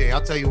 But AJ,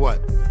 I'll tell you what.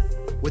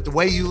 With the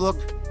way you look,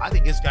 I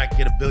think this guy can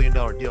get $1 billion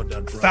deal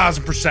done for us.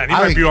 1,000%. He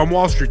might be on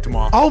Wall Street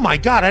tomorrow. Oh my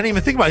God, I didn't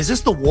even think about it. Is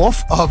this the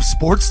wolf of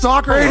sports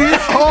talk right here?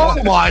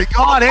 Oh my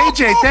God,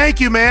 AJ, thank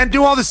you, man.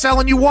 Do all the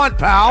selling you want,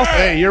 pal.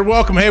 Hey, you're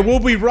welcome. Hey, we'll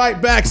be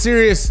right back.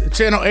 Sirius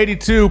Channel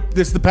 82.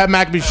 This is the Pat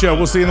McAfee Show.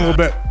 We'll see you in a little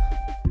bit.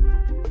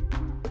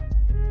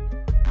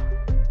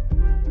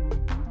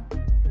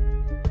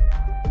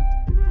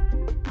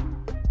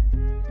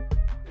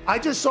 I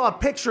just saw a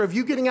picture of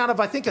you getting out of,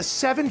 I think, a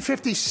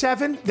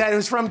 757 that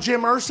was from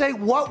Jim Irsay.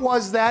 What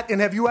was that,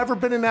 and have you ever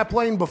been in that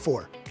plane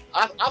before?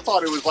 I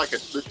thought it was like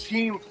the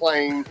team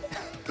plane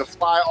to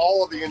fly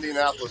all of the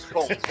Indianapolis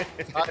Colts.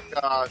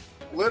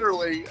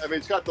 Literally, I mean,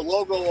 it's got the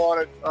logo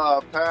on it,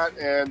 Pat,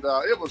 and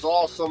it was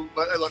awesome.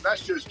 But hey, look,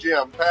 that's just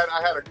Jim. Pat,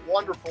 I had a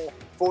wonderful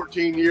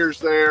 14 years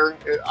there.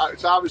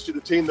 It's obviously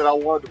the team that I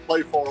wanted to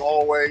play for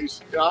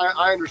always.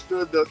 I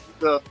understood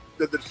the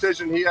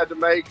decision he had to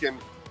make, and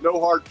no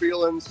hard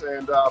feelings,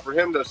 and for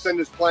him to send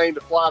his plane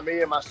to fly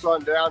me and my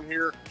son down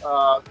here,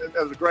 it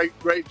was a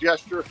great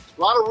gesture.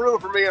 A lot of room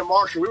for me and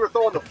Marshall. We were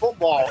throwing the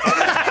football.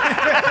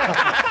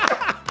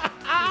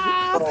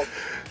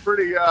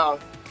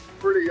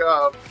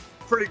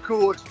 Pretty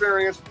cool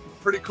experience.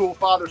 Pretty cool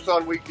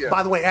father-son weekend.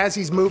 By the way, as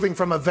he's moving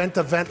from event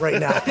to event right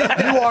now,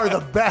 you are the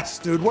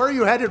best, dude. Where are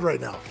you headed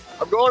right now?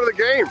 I'm going to the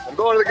game.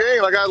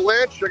 I got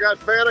Lynch. I got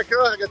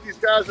Faneca. I got these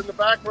guys in the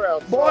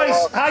background. Boys,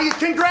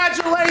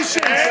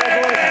 congratulations.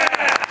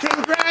 Yeah.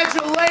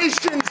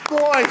 Congratulations,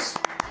 boys.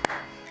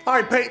 All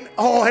right, Peyton.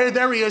 Oh, hey,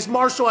 there he is.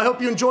 Marshall, I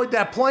hope you enjoyed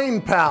that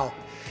plane, pal.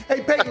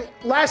 Hey, Peyton,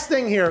 last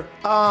thing here.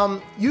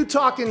 You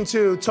talking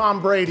to Tom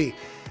Brady,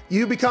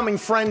 you becoming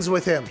friends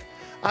with him.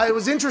 It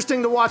was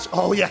interesting to watch.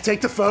 Oh, yeah,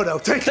 take the photo.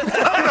 Take the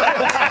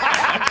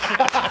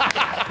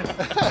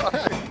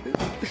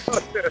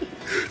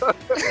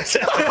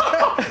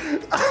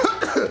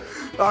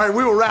All right,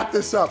 we will wrap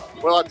this up.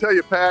 Well, I'll tell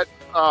you, Pat,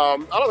 I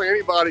don't think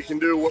anybody can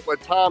do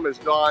what Tom has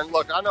done.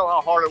 Look, I know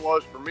how hard it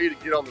was for me to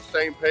get on the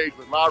same page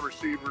with my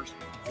receivers,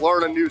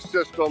 learn a new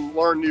system,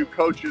 learn new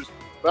coaches.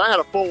 But I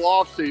had a full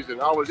off season.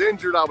 I was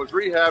injured. I was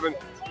rehabbing.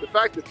 The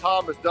fact that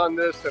Tom has done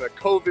this in a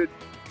COVID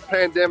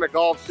pandemic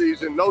off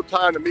season, no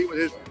time to meet with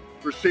his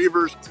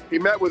receivers. He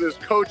met with his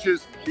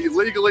coaches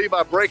illegally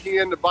by breaking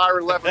into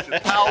Byron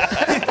Leftwich's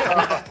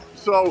house.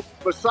 So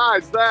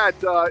besides that,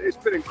 it's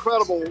been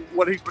incredible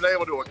what he's been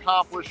able to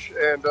accomplish,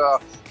 and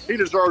he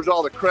deserves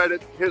all the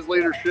credit. His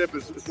leadership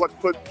is what's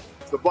put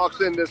the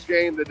Bucs in this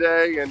game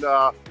today, and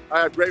I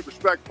have great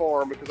respect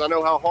for him because I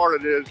know how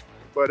hard it is,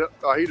 but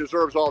he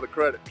deserves all the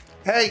credit.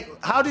 Hey,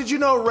 how did you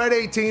know Red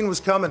 18 was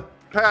coming?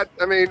 Pat,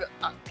 I mean,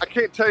 I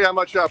can't tell you how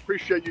much I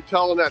appreciate you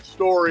telling that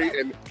story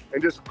and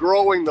just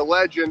growing the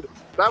legend.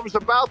 That was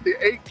about the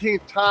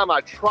 18th time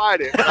I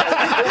tried it.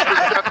 I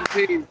was over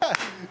 17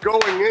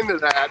 going into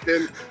that.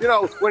 And, you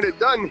know, when it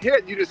doesn't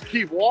hit, you just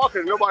keep walking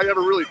and nobody ever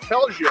really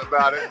tells you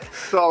about it.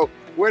 So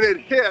when it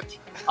hit,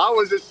 I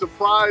was as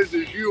surprised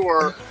as you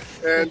were.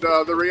 And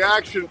the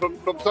reaction from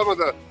some of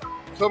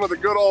the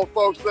good old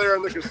folks there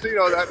in the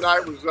casino that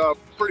night was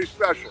pretty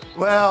special.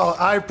 Well,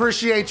 I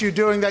appreciate you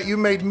doing that. You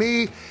made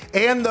me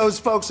and those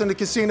folks in the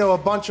casino a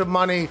bunch of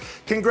money.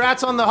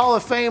 Congrats on the Hall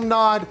of Fame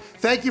nod.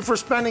 Thank you for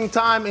spending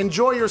time.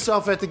 Enjoy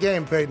yourself at the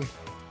game, Peyton.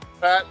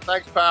 Pat,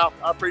 thanks, pal.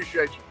 I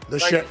appreciate you.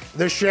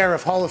 The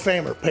Sheriff, Hall of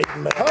Famer,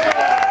 Peyton.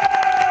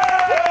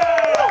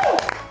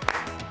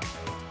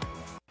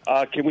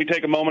 Can we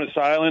take a moment of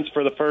silence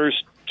for the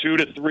first 2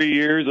 to 3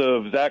 years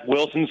of Zach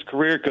Wilson's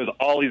career, because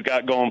all he's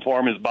got going for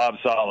him is Bob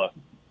Saleh.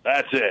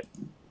 That's it.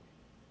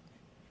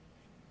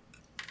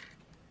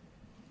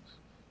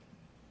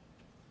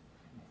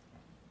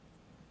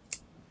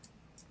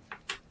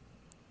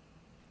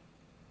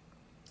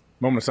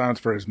 Moment of silence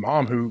for his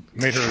mom, who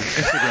made her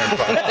Instagram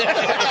post.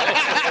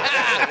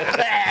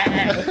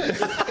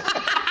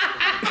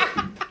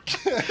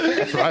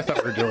 That's what I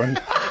thought we were doing.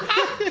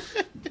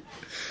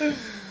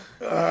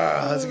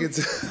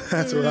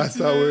 That's what I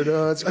thought we were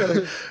doing. Let's go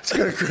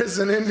to Chris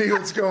and Indy.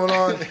 What's going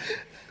on?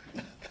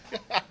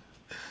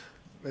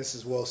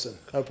 Mrs. Wilson,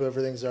 hope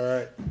everything's all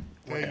right.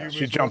 Exactly.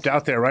 She jumped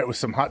out there right with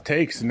some hot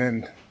takes, and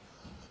then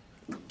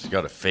She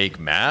got a fake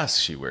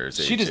mask she wears.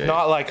 She AJ. does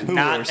not like hooers.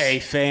 Not a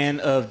fan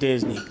of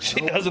Disney.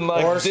 She doesn't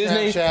like Or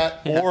Disney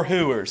Snapchat. or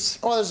hooers.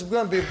 Oh, there's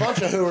going to be a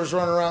bunch of hooers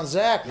running around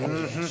Zach.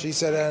 She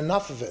said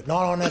enough of it.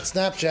 Not on that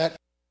Snapchat.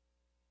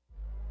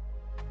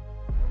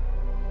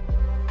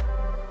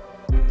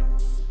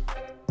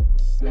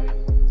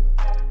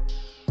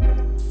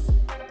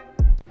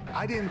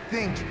 I didn't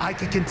think I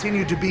could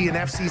continue to be an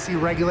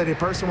FCC regulated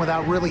person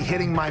without really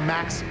hitting my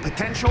max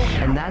potential.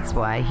 And that's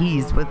why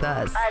he's with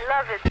us. I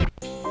love it.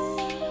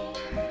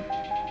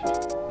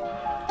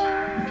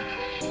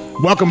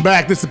 welcome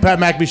back. This is the Pat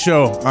McAfee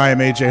Show. I am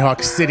AJ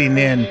Hawk sitting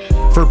in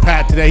for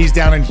Pat today. He's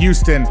down in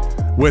Houston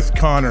with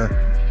Connor,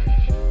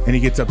 and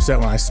he gets upset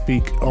when I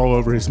speak all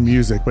over his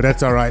music, but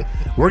that's all right.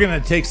 We're going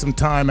to take some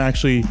time,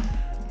 actually,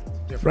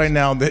 right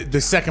now,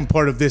 the second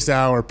part of this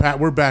hour. Pat,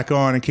 we're back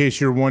on, in case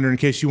you're wondering, in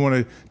case you want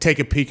to take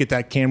a peek at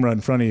that camera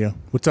in front of you.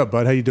 What's up,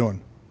 bud? How you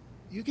doing?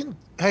 You can,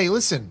 hey,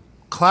 listen,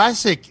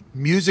 classic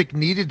music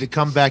needed to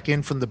come back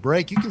in from the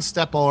break. You can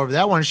step all over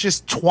that one. It's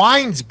just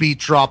Twine's beat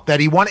drop that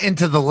he went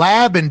into the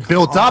lab and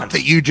built up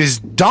that you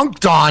just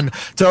dunked on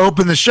to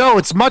open the show.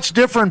 It's much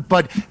different,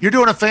 but you're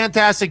doing a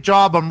fantastic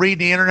job. I'm reading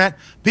the internet.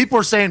 People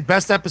are saying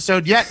best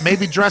episode yet.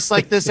 Maybe dress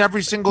like this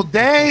every single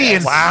day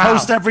and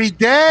post every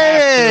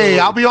day.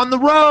 I'll be on the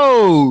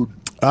road.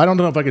 I don't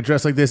know if I could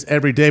dress like this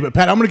every day, but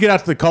Pat, I'm going to get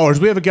out to the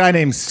callers. We have a guy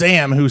named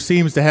Sam who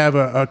seems to have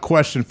a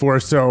question for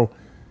us, so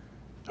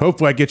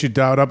hopefully I get you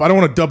dialed up. I don't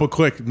want to double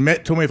click.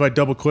 Met told me if I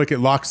double click, it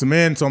locks him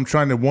in, so I'm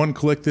trying to one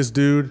click this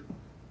dude.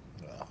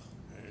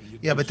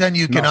 Yeah, but then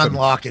you can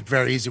unlock it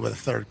very easy with a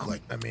third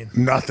click. I mean,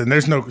 nothing.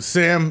 There's no.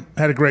 Sam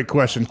had a great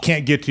question.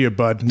 Can't get to you,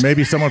 bud.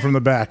 Maybe someone from the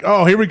back.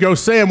 Oh, here we go.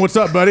 Sam, what's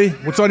up, buddy?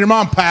 What's on your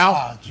mind, pal?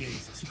 Oh,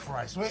 Jesus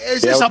Christ.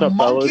 Is this a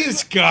monkey?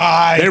 This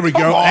guy. There we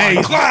go.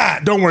 Hey,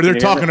 don't worry. They're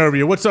talking over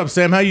you. What's up,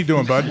 Sam? How you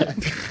doing, bud?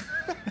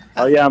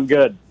 Oh, yeah, I'm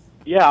good.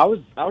 Yeah, I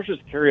was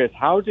just curious.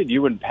 How did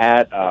you and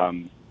Pat,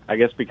 I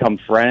guess, become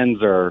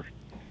friends, or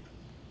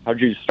how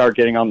did you start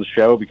getting on the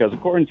show? Because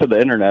according to the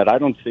internet, I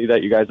don't see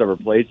that you guys ever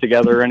played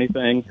together or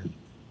anything.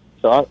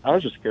 So I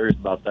was just curious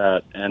about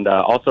that. And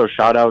also,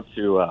 shout out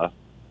to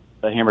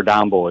the Hammer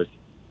Down boys.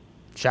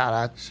 Shout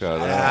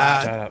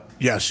out.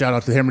 Yeah, shout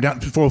out to Hammer Down.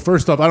 Well,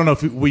 first off, I don't know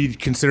if we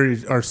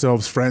consider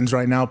ourselves friends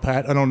right now,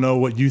 Pat. I don't know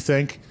what you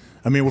think.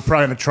 I mean, we're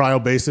probably on a trial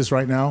basis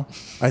right now,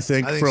 I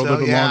think for a little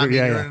bit longer. I mean,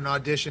 you're in an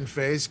audition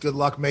phase. Good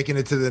luck making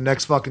it to the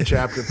next fucking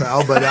chapter,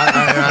 pal. But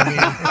I mean,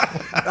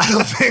 I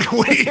don't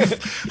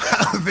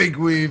think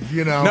we've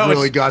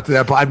really got to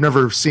that. But I've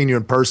never seen you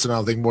in person, I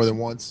don't think, more than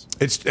once.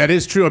 That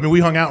is true. I mean, we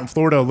hung out in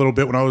Florida a little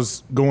bit when I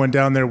was going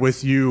down there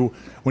with you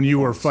when you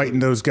were fighting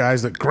those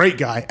guys. That great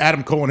guy,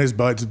 Adam Cole and his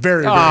buds.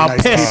 Very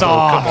nice piss people.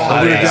 off. Come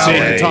on. We were down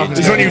there talking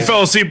This is when you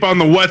fell asleep on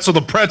the Wetzel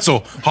the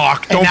pretzel,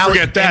 Hawk. Don't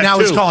forget that, And now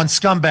too. he's calling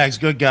scumbags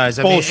good guys.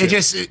 I Bullshit. mean, it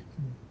just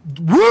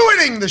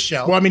ruining the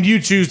show. Well, I mean, you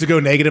choose to go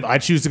negative. I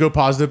choose to go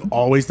positive.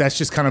 Always. That's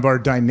just kind of our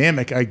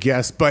dynamic, I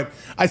guess. But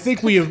I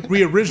think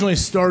we originally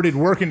started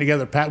working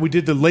together, Pat. We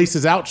did the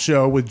Laces Out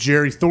show with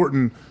Jerry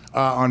Thornton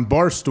on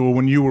Barstool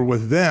when you were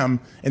with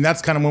them, and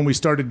that's kind of when we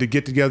started to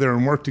get together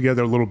and work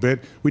together a little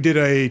bit. We did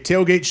a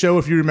tailgate show,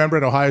 if you remember,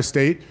 at Ohio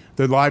State,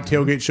 the live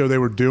tailgate show they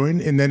were doing,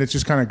 and then it's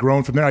just kind of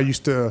grown from there. I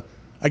used to,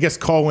 I guess,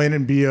 call in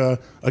and be a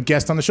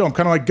guest on the show. I'm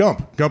kind of like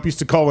Gump. Gump used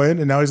to call in,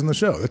 and now he's on the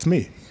show. That's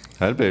me.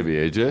 Hi, baby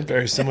AJ.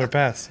 Very similar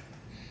paths.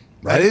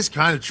 That is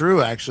kind of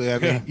true, actually. I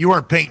mean, you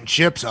weren't painting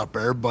chips up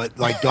there, but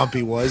like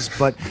Gumpy was.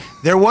 But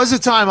there was a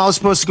time I was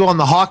supposed to go on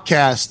the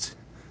Hawkcast.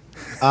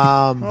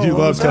 You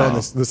love telling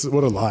this. This is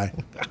what a lie.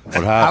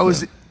 What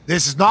happened?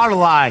 This is not a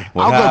lie.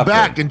 I'll go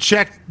back and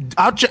check.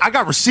 I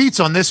got receipts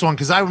on this one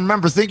because I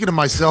remember thinking to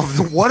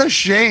myself, what a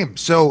shame.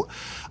 So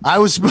I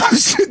was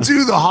supposed to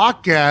do the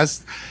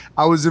Hawkcast.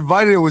 I was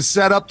invited. It was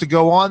set up to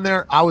go on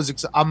there.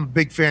 I'm a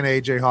big fan of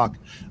AJ Hawk.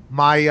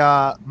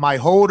 My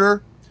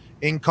holder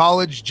in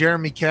college,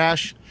 Jeremy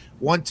Cash,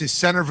 went to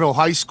Centerville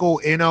High School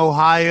in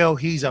Ohio.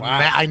 He's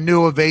I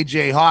knew of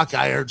AJ Hawk.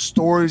 I heard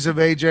stories of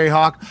AJ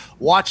Hawk.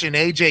 Watching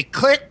AJ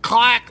click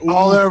clack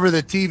all over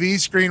the TV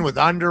screen with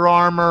Under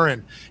Armour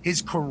and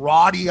his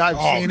karate. I've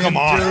seen him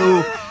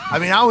do. I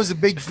mean, I was a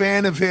big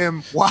fan of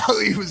him while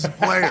he was a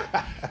player.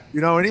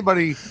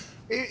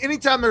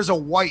 Anytime there's a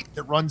white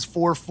that runs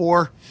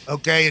 4.4,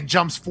 okay, and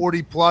jumps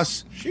 40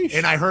 plus,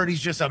 and I heard he's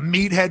just a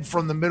meathead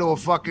from the middle of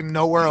fucking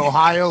nowhere,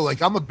 Ohio,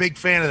 like I'm a big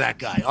fan of that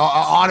guy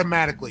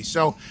automatically.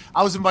 So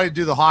I was invited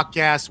to do the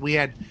Hawkcast. We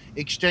had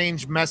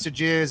exchanged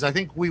messages. I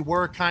think we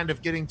were kind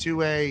of getting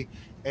to a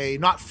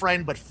not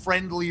friend but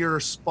friendlier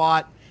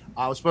spot.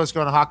 I was supposed to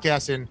go on a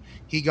Hawkcast, and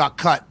he got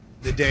cut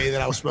the day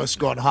that I was supposed to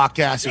go on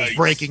Hawkcast. It was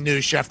breaking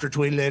news. Schefter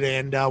tweeted it,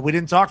 and we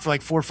didn't talk for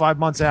like 4 or 5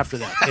 months after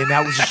that, and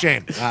that was a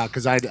shame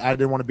because I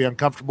didn't want to be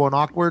uncomfortable and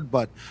awkward.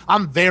 But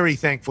I'm very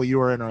thankful you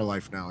are in our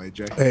life now,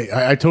 AJ. Hey,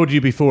 I told you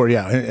before,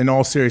 yeah, in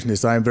all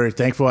seriousness, I am very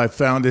thankful I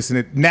found this, and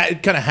it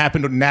kind of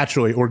happened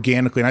naturally,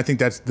 organically, and I think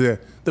that's the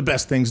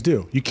best things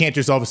do. You can't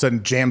just all of a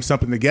sudden jam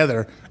something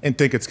together and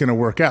think it's going to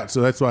work out.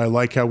 So that's why I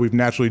like how we've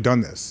naturally done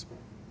this.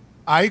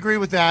 I agree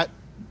with that.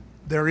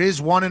 there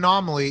is one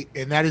anomaly,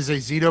 and that is a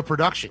Zito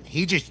production.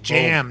 He just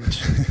jammed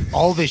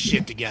all this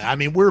shit together. I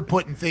mean, we're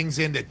putting things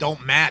in that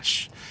don't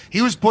match.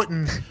 He was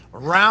putting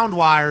round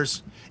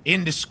wires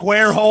into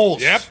square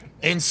holes. Yep.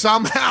 And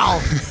somehow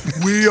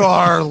we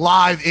are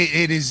live.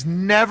 It is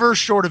never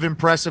short of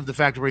impressive, the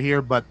fact that we're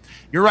here, but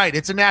you're right.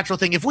 It's a natural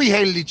thing. If we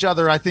hated each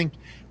other, I think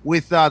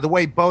with the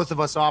way both of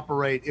us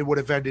operate, it would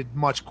have ended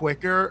much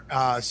quicker.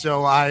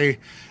 So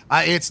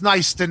it's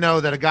nice to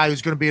know that a guy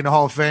who's going to be in the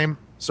Hall of Fame,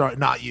 sorry,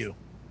 not you.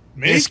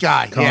 Me? This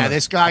guy. Connor. Yeah,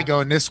 this guy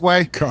going this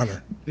way.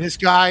 Connor. This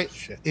guy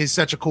is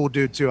such a cool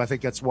dude, too. I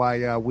think that's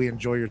why we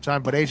enjoy your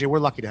time. But, AJ, we're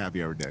lucky to have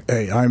you every day.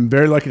 Hey, I'm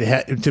very lucky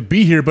to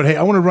be here. But, hey,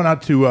 I want to run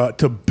out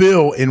to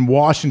Bill in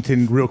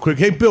Washington real quick.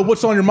 Hey, Bill,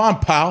 what's on your mind,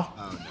 pal?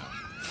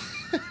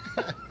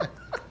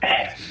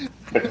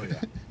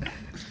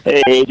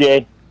 Hey,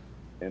 AJ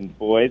and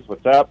boys,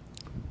 what's up?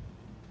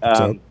 What's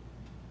up?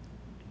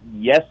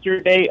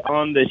 Yesterday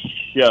on the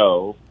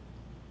show,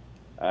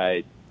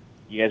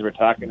 you guys were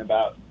talking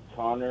about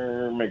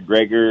Conor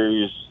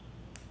McGregor's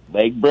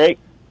leg break.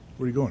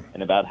 Where are you going?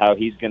 And about how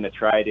he's going to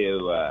try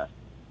to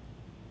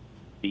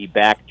be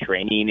back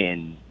training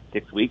in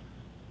 6 weeks.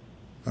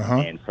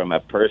 And from a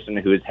person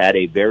who has had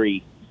a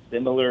very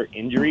similar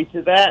injury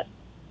to that,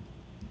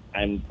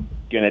 I'm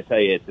going to tell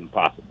you it's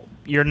impossible.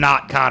 You're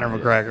not Conor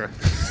McGregor.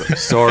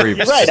 Sorry.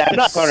 You're right, I'm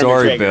not Conor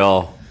Sorry, McGregor.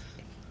 Bill.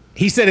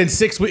 He said in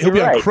 6 weeks he'll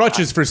be on right.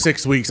 crutches for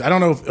 6 weeks. I don't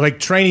know if like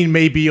training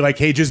may be like,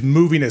 hey, just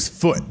moving his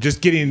foot,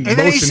 just getting And then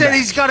he motion said back.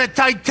 he's got a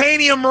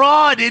titanium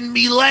rod in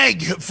me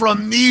leg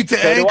from knee to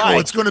So do ankle. I.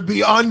 It's going to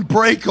be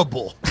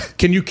unbreakable.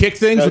 Can you kick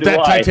things So with do that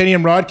I.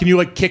 titanium rod? Can you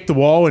like kick the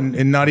wall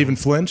and not even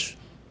flinch?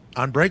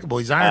 Unbreakable.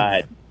 He's Iron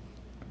Man.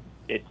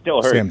 It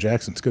still hurts. Sam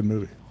Jackson, it's a good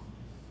movie.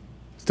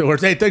 Still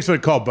hurts. Hey, thanks for the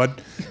call,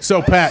 bud. So,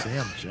 Pat,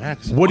 Sam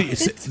Jackson. what do you?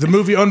 The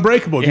movie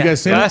Unbreakable? Have you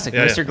guys seen Classic, it?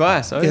 Mr.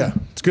 Glass. Oh, Yeah,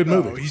 it's a good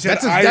movie. he said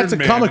That's a Iron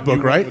Man, comic and book, you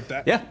went right? with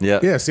that. Yeah. Yeah.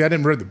 Yeah. See, I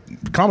didn't read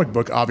the comic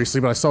book obviously,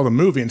 but I saw the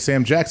movie, and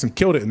Sam Jackson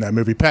killed it in that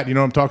movie. Pat, you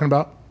know what I'm talking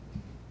about?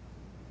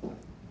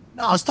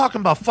 No, I was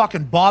talking about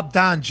fucking Bob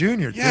Dahn Jr.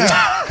 Dude.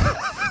 Yeah.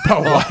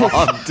 Oh, what?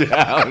 I'm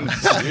down.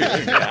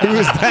 Who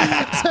is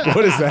that?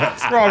 What is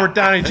that? Robert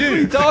Downey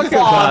Jr. Talking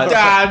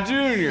about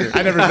Jr.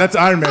 I never. That's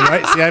Iron Man,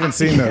 right? See, I haven't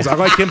seen those. I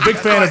like him. Big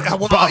fan of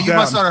Well, Bob you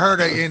must Down. not have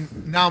heard it.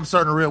 And now I'm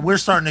starting to realize we're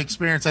starting to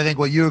experience, I think,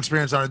 what you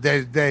experience on a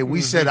day to day.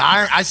 We said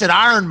I said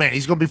Iron Man.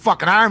 He's going to be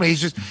fucking Iron Man.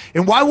 He's just.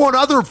 And why won't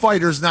other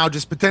fighters now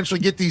just potentially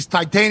get these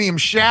titanium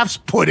shafts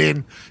put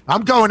in?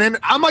 I'm going in.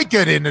 I might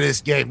get into this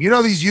game. You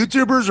know, these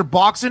YouTubers are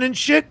boxing and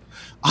shit.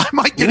 I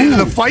might get into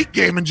the fight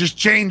game and just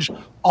change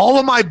all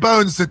of my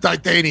bones to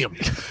titanium.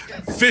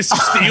 Fist of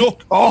steel.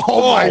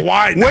 My!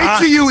 Why Wait not?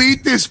 till you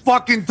eat this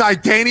fucking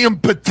titanium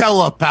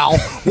patella, pal.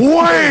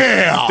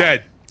 Wow!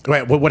 Dead.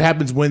 Wait, what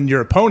happens when your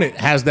opponent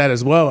has that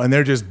as well, and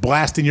they're just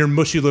blasting your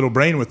mushy little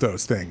brain with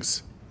those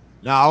things?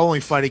 No, I'll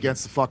only fight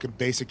against the fucking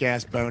basic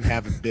ass bone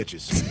having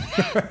bitches.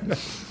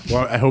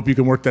 Well, I hope you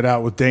can work that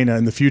out with Dana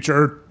in the future.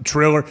 Or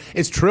Triller.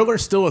 Is Triller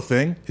still a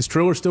thing? Is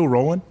Triller still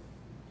rolling?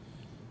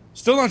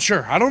 Still not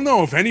sure. I don't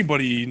know if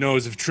anybody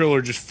knows if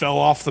Triller just fell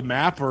off the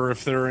map or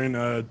if they're in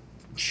a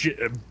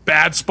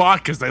bad spot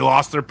because they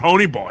lost their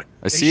pony boy.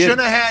 I They see should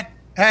it. have had.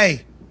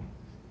 Hey,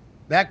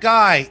 that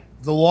guy,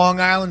 the Long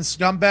Island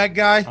scumbag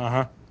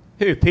guy.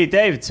 Who? Pete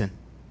Davidson.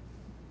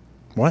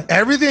 What?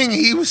 Everything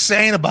he was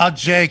saying about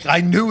Jake,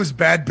 I knew was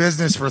bad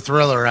business for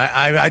Thriller.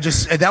 I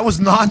just that was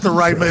not the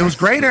right. It was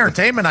great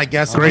entertainment, I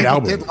guess. Great People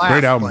album. did laugh,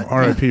 Great album. but-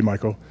 R.I.P.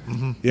 Michael.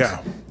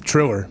 Yeah,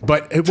 Triller.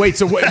 But wait,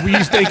 so what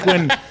you think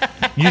when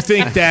you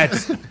think that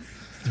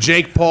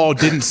Jake Paul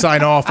didn't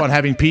sign off on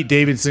having Pete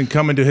Davidson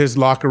come into his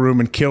locker room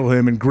and kill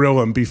him and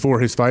grill him before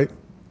his fight?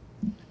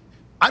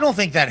 I don't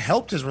think that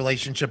helped his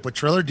relationship with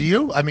Triller. Do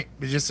you? I mean,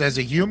 just as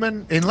a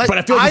human, But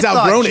I feel like he's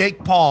outgrown it.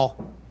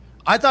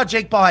 I thought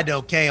Jake Paul had to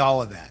okay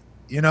all of that.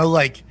 You know,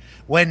 like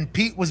when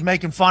Pete was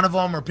making fun of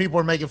him or people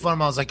were making fun of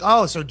him, I was like,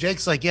 oh, so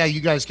Jake's like, yeah,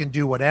 you guys can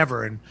do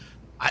whatever. And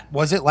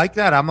was it like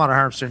that? I'm not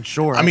 100%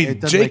 sure. I mean,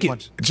 It doesn't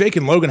make Jake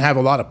and Logan have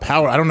a lot of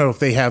power. I don't know if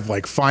they have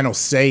like final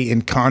say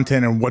in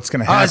content and what's going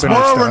to happen. Is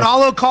Mauro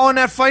Ronaldo calling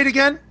that fight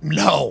again?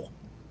 No.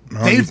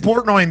 No, Dave he's-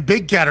 Portnoy and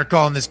Big Cat are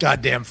calling this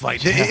goddamn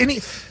fight.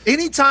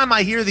 Anytime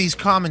I hear these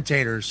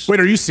commentators. Wait,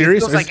 are you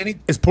serious? feels like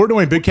Is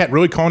Portnoy and Big Cat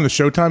really calling the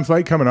Showtime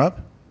fight coming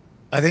up?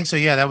 I think so.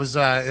 Yeah, that was.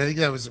 I think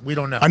that was. We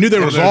don't know. I knew they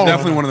were They're involved.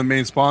 definitely one of the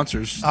main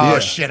sponsors. Oh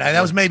shit! That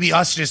was maybe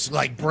us just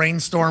like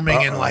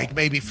brainstorming and like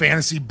maybe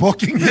fantasy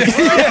booking.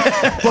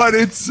 But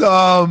it's.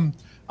 I'm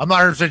not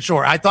 100%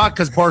 sure. I thought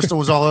because Barstool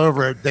was all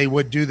over it, they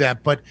would do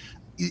that. But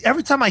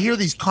every time I hear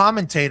these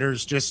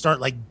commentators just start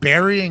like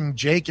burying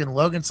Jake and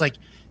Logan, it's like,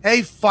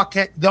 hey, fuck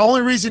it. The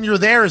only reason you're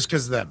there is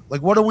because of them.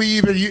 Like, what do we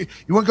even? You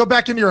want to go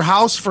back into your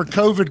house for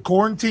COVID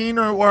quarantine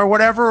or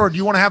whatever, or do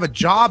you want to have a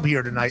job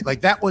here tonight?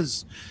 Like that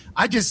was.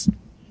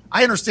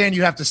 I understand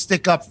you have to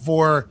stick up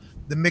for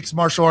the mixed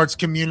martial arts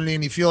community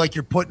and you feel like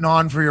you're putting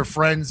on for your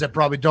friends that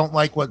probably don't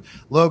like what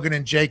Logan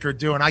and Jake are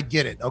doing. I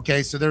get it.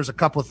 Okay. So there's a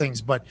couple of things,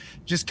 but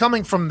just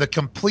coming from the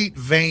complete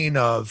vein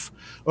of,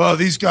 oh,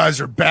 these guys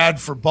are bad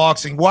for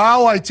boxing.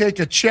 While I take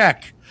a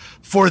check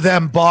for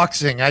them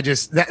boxing. I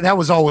just that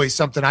was always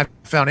something I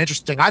found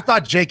interesting. I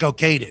thought Jake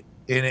okayed it,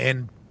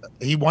 and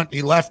he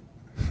left.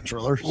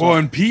 Triller, so. Well,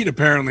 and Pete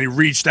apparently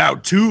reached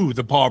out to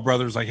the Paul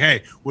brothers, like,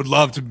 "Hey, would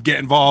love to get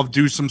involved,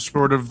 do some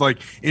sort of like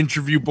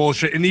interview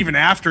bullshit." And even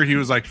after he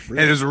was like, "Hey,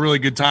 this is a really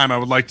good time. I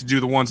would like to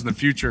do the ones in the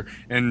future."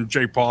 And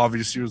Jake Paul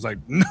obviously was like,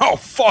 "No,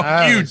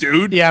 fuck you,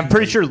 dude." Yeah, I'm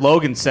pretty sure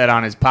Logan said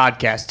on his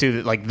podcast too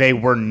that like they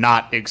were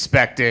not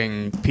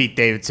expecting Pete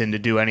Davidson to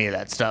do any of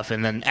that stuff,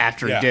 and then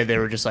after he did, they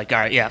were just like, "All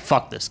right, yeah,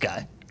 fuck this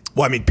guy."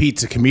 Well, I mean,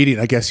 Pete's a comedian.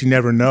 I guess you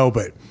never know,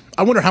 but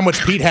I wonder how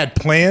much Pete had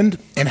planned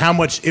and how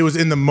much it was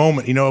in the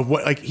moment. You know, of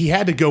what like he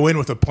had to go in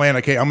with a plan.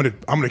 Like, hey, I'm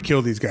gonna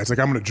kill these guys. Like,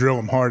 I'm gonna drill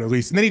them hard at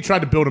least. And then he tried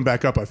to build them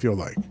back up. I feel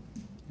like.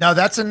 Now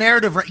that's a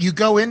narrative. Right? You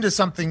go into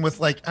something with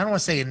like I don't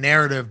want to say a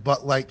narrative,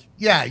 but like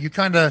yeah, you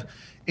kind of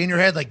in your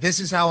head like this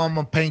is how I'm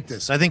gonna paint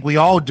this. I think we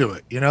all do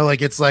it. You know,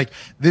 like it's like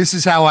this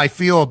is how I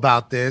feel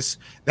about this.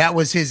 That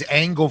was his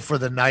angle for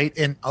the night,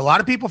 and a lot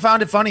of people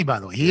found it funny.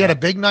 By the way, he had a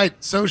big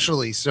night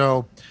socially,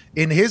 so.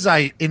 In his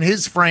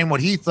frame,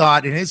 what he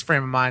thought in his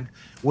frame of mind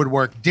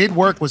did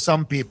work with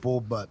some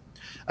people, but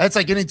it's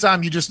like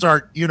anytime you just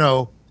start,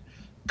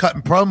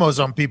 cutting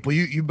promos on people,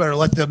 you better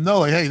let them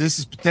know, like, hey, this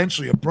is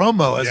potentially a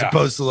promo as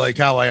opposed to like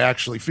how I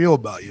actually feel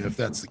about you, if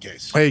that's the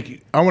case.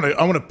 Hey, I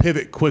want to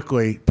pivot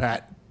quickly,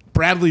 Pat.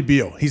 Bradley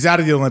Beal, he's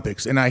out of the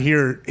Olympics, and I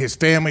hear his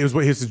family was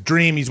his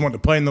dream. He's wanted to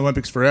play in the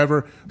Olympics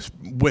forever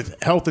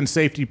with health and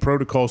safety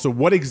protocol. So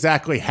what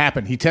exactly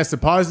happened? He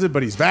tested positive,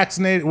 but he's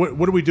vaccinated.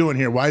 What are we doing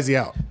here? Why is he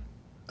out?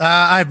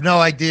 I have no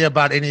idea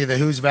about any of the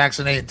who's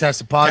vaccinated and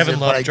tested positive. Kevin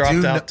Love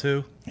dropped out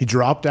too. He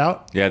dropped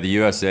out? Yeah, the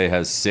USA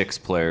has 6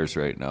 players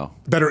right now.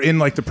 That are in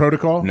like the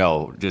protocol?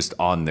 No, just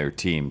on their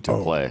team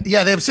to play.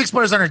 Yeah, they have 6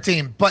 players on their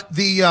team. But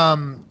the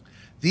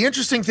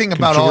interesting thing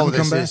about all of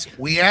this is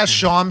we asked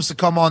Shams to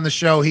come on the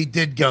show. He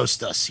did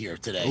ghost us here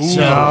today. He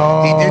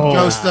did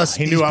ghost us.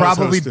 He's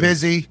probably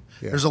busy.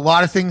 Yeah. There's a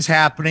lot of things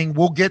happening.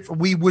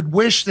 We would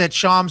wish that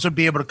Shams would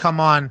be able to come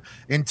on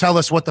and tell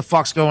us what the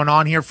fuck's going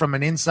on here from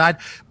an inside.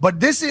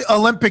 But this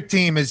Olympic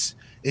team is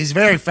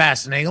very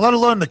fascinating, let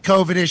alone the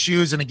COVID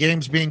issues and the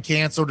games being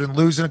canceled and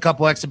losing a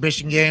couple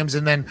exhibition games.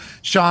 And then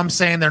Shams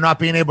saying they're not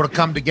being able to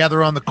come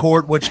together on the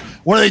court, which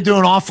what are they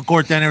doing off the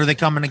court then? Are they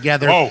coming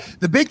together? Oh.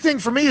 The big thing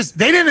for me is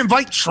they didn't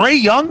invite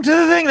Trae Young to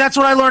the thing. That's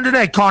what I learned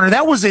today, Connor.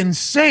 That was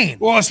insane.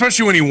 Well,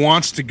 especially when he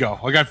wants to go.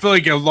 Like, I feel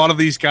like a lot of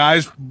these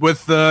guys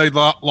with the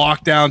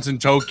lockdowns in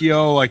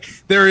Tokyo, like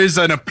there is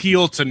an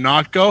appeal to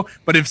not go.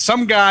 But if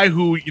some guy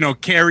who,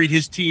 carried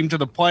his team to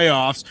the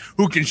playoffs,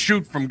 who can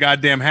shoot from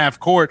goddamn half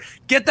court,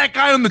 get that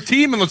guy on the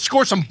team and let's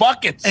score some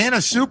buckets. And a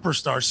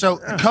superstar. So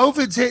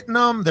COVID's hitting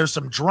them. There's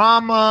some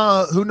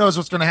drama. Who knows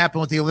what's going to happen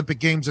with the Olympic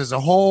Games as a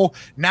whole.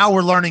 Now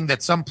we're learning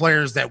that some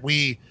players that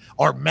we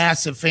are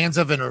massive fans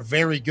of and are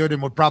very good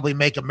and would probably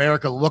make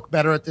America look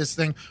better at this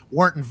thing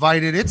weren't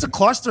invited. It's a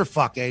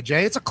clusterfuck,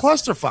 AJ. It's a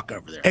clusterfuck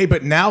over there. Hey,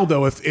 but now,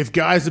 though, if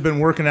guys have been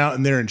working out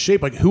and they're in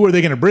shape, like who are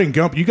they going to bring?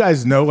 Gump, you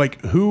guys know, like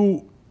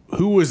who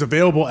is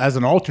available as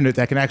an alternate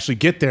that can actually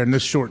get there in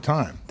this short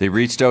time? They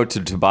reached out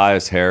to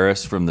Tobias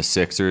Harris from the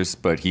Sixers,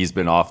 but he's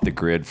been off the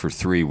grid for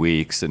 3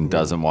 weeks and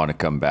doesn't want to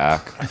come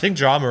back. I think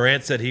Ja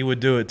Morant said he would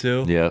do it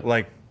too. Yeah.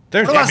 Like,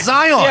 what about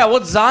Zion? Yeah,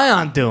 what's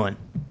Zion doing?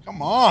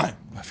 Come on.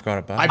 I forgot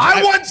about it.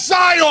 I want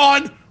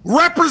Zion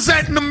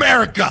representing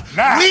America.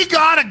 We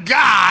got a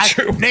guy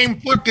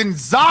named fucking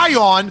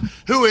Zion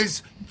who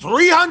is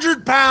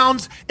 300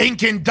 pounds and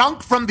can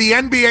dunk from the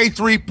NBA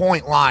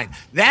three-point line.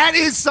 That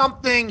is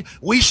something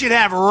we should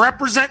have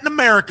representing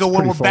America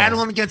when we're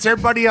battling against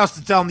everybody else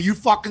to tell them you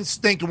fucking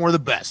stink and we're the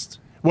best.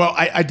 Well,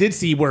 I did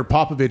see where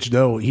Popovich,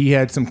 though, he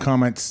had some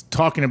comments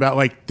talking about,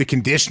 like, the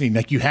conditioning.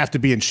 Like, you have to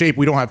be in shape.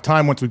 We don't have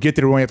time once we get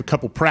there. We only have a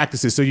couple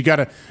practices. So you got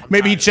to –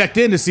 maybe he checked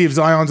in to see if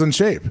Zion's in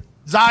shape.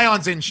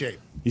 Zion's in shape.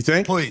 You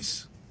think?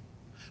 Please.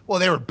 Well,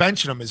 they were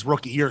benching him his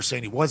rookie year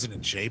saying he wasn't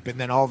in shape. And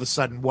then all of a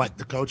sudden,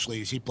 the coach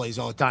leaves. He plays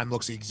all the time,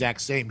 looks the exact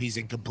same. He's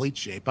in complete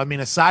shape. I mean,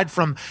 aside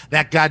from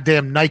that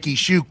goddamn Nike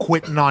shoe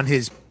quitting on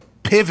his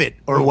pivot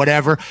or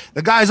whatever,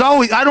 the guy's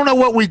always, I don't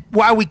know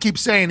why we keep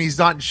saying he's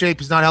not in shape,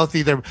 he's not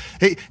healthy.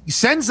 Hey,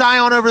 send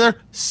Zion over there,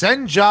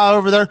 send Ja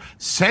over there,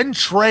 send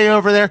Trae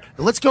over there.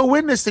 Let's go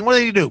win this thing. What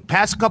do they do?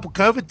 Pass a couple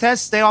COVID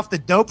tests, stay off the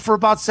dope for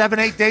about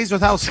 7-8 days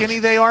with how skinny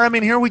they are? I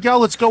mean, here we go.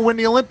 Let's go win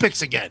the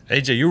Olympics again.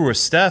 AJ, you were with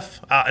Steph,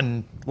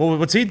 and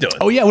what's he doing?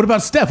 Oh, yeah. What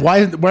about Steph?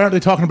 Why aren't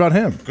they talking about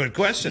him? Good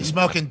question.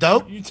 Smoking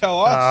dope? You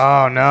tell us.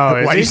 Oh,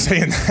 no. Why are you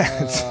saying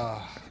that?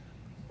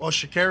 Well,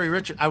 Sha'Carri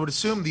Richard, I would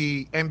assume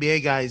the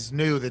NBA guys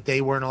knew that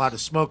they weren't allowed to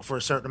smoke for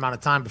a certain amount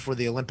of time before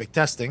the Olympic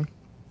testing,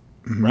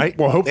 right?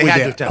 Well,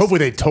 hopefully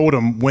they told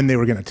them when they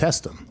were going to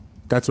test them.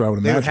 That's what I would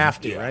imagine. They would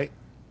have to, right?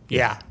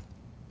 Yeah.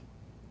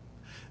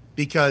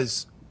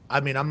 Because,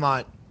 I'm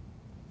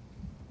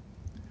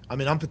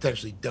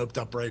potentially doped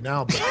up right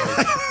now, but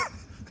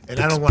and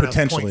I don't want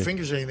to point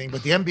fingers or anything,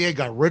 but the NBA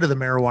got rid of the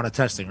marijuana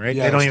testing, right?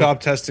 Yeah, they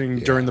stopped testing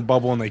during the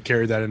bubble, and they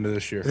carried that into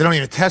this year. They don't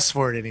even test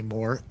for it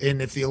anymore.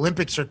 And if the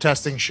Olympics are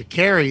testing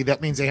Sha'Carri, that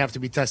means they have to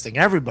be testing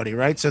everybody,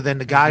 right? So then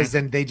the guys,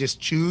 then they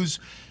just choose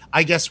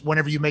I guess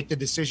whenever you make the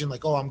decision,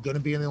 like, oh, I'm going to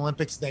be in the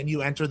Olympics, then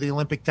you enter the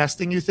Olympic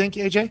testing, you think,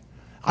 AJ?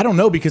 I don't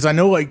know, because I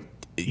know like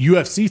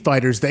UFC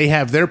fighters, they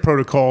have their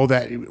protocol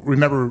that,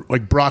 remember,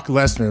 like Brock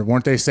Lesnar,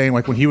 weren't they saying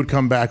like when he would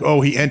come back,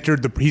 oh,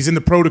 he's in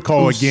the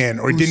protocol again,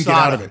 or he didn't get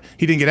out of it.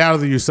 He didn't get out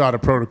of the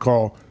USADA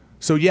protocol.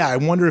 So yeah, I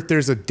wonder if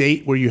there's a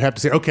date where you have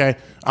to say, okay,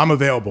 I'm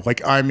available.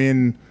 Like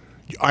I'm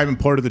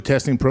part of the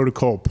testing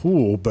protocol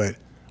pool, but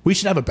we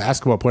should have a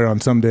basketball player on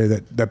someday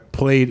that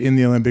played in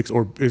the Olympics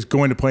or is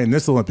going to play in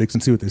this Olympics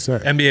and see what they say.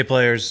 NBA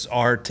players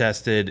are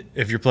tested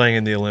if you're playing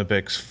in the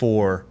Olympics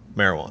for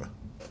marijuana.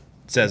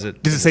 Says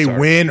it. Does it say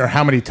when or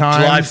how many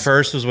times? July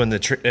 1st was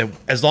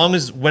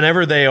when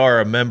whenever they are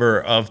a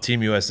member of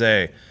Team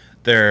USA,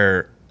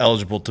 they're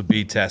eligible to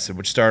be tested,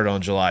 which started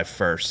on July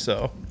 1st.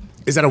 So,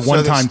 is that a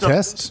one-time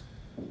test?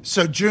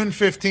 So June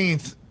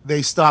 15th,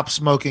 they stopped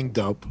smoking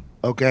dope.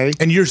 Okay.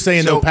 And you're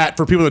saying, though, Pat,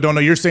 for people that don't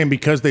know, you're saying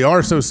because they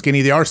are so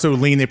skinny, they are so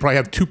lean, they probably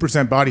have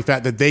 2% body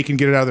fat, that they can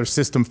get it out of their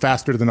system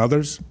faster than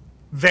others?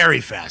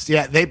 Very fast.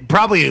 Yeah, they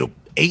probably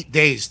 8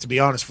 days, to be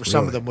honest, for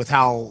some of them with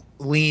how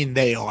lean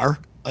they are.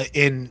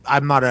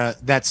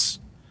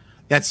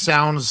 That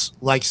sounds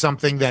like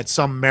something that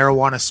some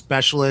marijuana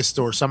specialist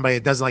or somebody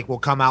that doesn't like will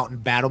come out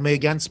and battle me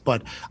against.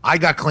 But I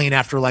got clean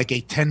after like a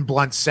 10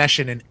 blunt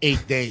session in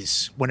 8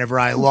 days. Whenever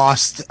I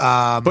lost,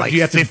 but like do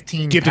you have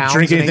 15 do you have pounds to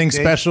drink in 8 anything days.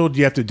 special? Do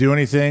you have to do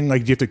anything?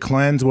 Like, do you have to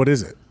cleanse? What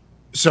is it?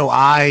 So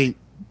I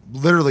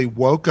literally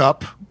woke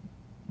up,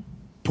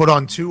 put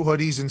on 2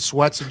 hoodies and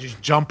sweats, and just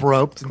jump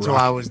roped until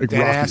I was like dead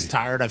Rocky. ass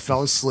tired. I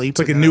fell asleep. It's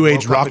like a and then new I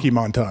age woke up Rocky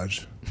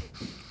montage.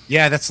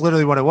 Yeah, that's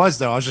literally what it was,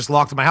 though. I was just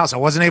locked in my house. I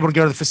wasn't able to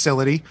go to the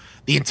facility.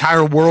 The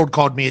entire world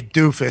called me a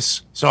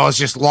doofus. So I was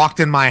just locked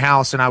in my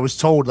house, and I was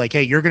told, like,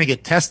 hey, you're going to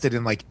get tested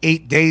in like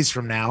 8 days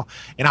from now.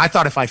 And I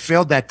thought if I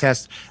failed that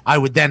test, I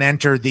would then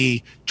enter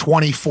the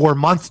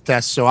 24-month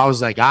test. So I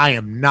was like, I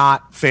am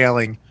not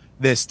failing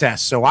this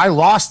test. So I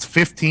lost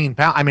 15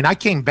 pounds. I mean, I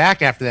came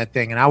back after that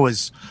thing, and I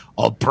was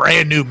a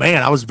brand new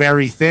man. I was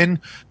very thin,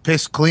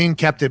 pissed clean,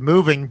 kept it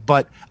moving,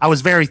 but I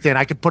was very thin.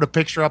 I could put a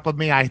picture up of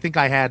me. I think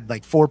I had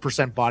like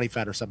 4% body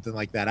fat or something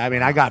like that. I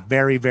mean, I got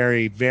very,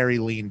 very, very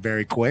lean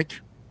very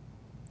quick.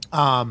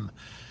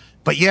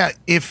 But yeah,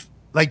 if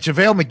like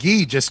JaVale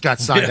McGee just got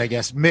signed, I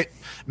guess.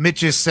 Mitch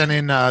just sent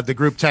in the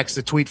group text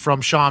a tweet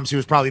from Shams. He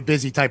was probably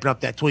busy typing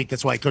up that tweet.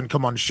 That's why he couldn't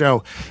come on the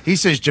show. He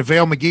says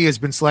JaVale McGee has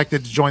been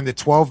selected to join the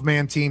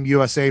 12-man team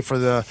USA for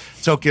the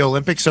Tokyo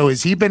Olympics. So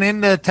has he been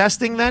in the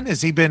testing then?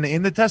 Has he been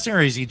in the testing,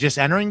 or is he just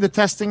entering the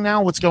testing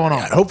now? What's going on?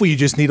 Yeah, hopefully you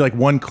just need like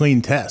one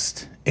clean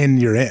test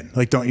and you're in.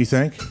 Like, don't you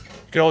think? You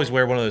could always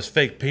wear one of those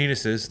fake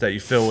penises that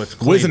you fill with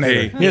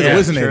Wizinator. clean Yeah,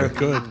 pee. the Wizinator.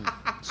 Sure. Good.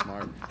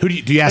 Smart. Who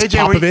do you ask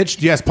AJ, Popovich?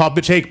 Do you ask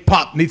Popovich, hey,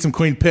 Pop, need some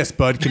clean piss,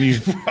 bud. Can you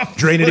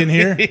drain it in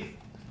here?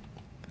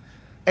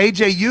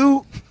 AJ,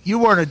 you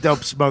weren't a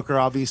dope smoker,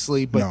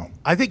 obviously, but No.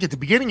 I think at the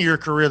beginning of your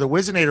career, the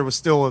Wizinator was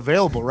still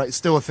available, right?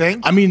 Still a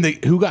thing? I mean, the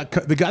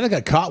guy that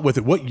got caught with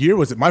it, what year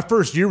was it? My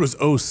first year was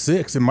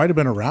 06. It might have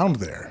been around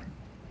there.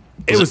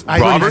 It was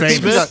Robert pretty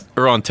famous. Smith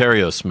or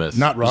Ontario Smith?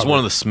 Not It was Robert. one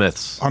of the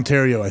Smiths.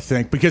 Ontario, I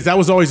think, because that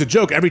was always a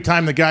joke. Every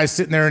time the guy's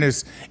sitting there in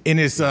his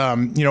he's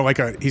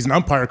an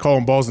umpire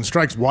calling balls and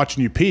strikes,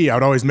 watching you pee, I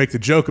would always make the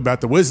joke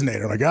about the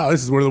Wizinator. Like, oh,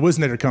 this is where the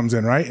Wizinator comes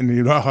in, right? And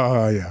you,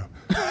 yeah.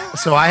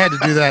 So I had to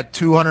do that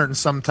 200 and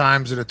some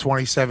times in a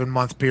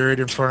 27-month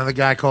period in front of the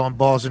guy calling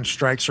balls and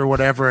strikes or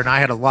whatever. And I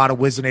had a lot of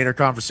Wizinator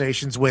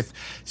conversations with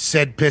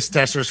said piss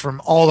testers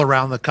from all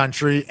around the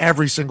country.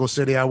 Every single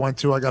city I went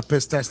to, I got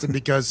piss tested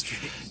because,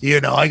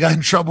 I got in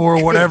trouble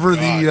or whatever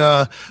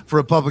for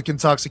a public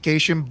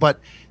intoxication. But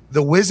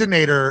the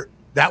Wizinator,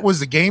 that was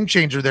the game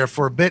changer there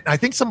for a bit. And I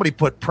think somebody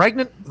put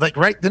pregnant,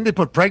 didn't they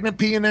put pregnant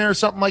pee in there or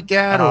something like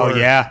that? Oh,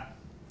 yeah.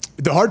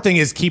 The hard thing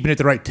is keeping it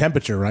the right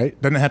temperature,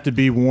 right? Doesn't have to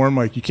be warm.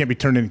 Like, you can't be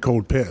turned in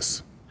cold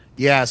piss.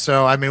 Yeah,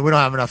 so, I mean, we don't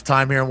have enough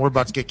time here, and we're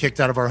about to get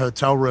kicked out of our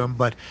hotel room,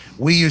 but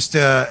we used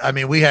to,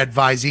 we had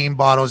Visine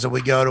bottles that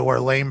we go to our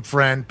lame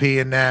friend pee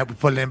in that. We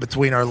put it in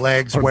between our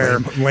legs, wear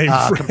lame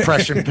friend.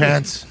 compression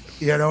pants.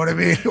 You know what I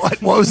mean?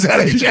 Like, what was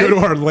that, AJ? Go to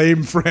our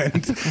lame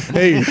friend.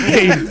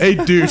 hey,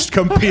 douche,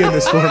 come pee in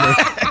this for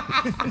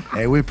me.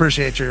 Hey, we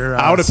appreciate your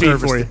I would have peed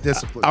service for you. to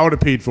discipline. I would have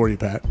peed for you,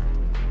 Pat.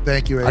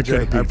 Thank you,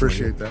 AJ. I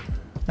appreciate that.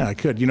 Yeah, I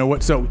could. You know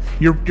what? So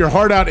your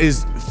hard out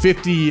is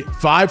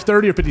 55:30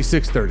 or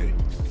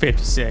 56:30?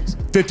 56.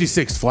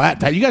 56 flat.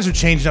 Pat, you guys are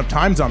changing up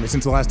times on me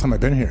since the last time I've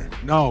been here.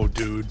 No,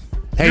 dude.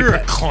 Hey, You're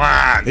Pat. a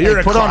clown. You're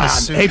a put on clown. a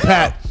suit. Hey,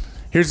 Pat.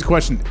 Here's the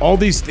question. All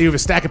these, you have a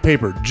stack of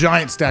paper,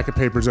 giant stack of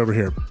papers over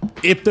here.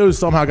 If those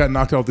somehow got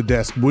knocked off the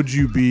desk, would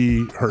you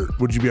be hurt?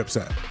 Would you be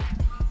upset?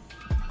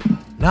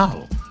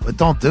 No, but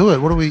don't do it.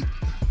 What do we...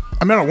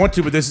 I mean, I don't want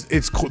to, but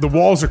the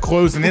walls are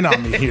closing in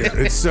on me here.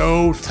 It's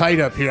so tight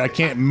up here. I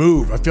can't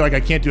move. I feel like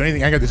I can't do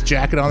anything. I got this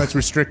jacket on that's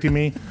restricting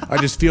me. I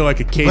just feel like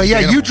a caged But yeah,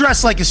 animal. you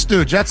dress like a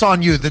stooge. That's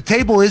on you. The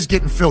table is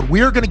getting filled.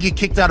 We are going to get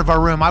kicked out of our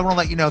room. I want to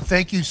let you know,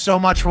 thank you so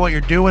much for what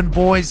you're doing,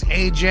 boys.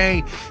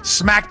 AJ,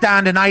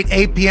 SmackDown tonight,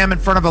 8 p.m. in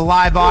front of a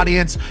live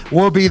audience.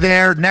 We'll be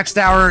there. Next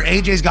hour,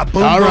 AJ's got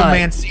Boom Boom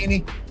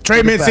Mancini.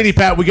 Trey Mancini,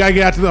 Pat, we got to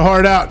get out to the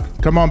hard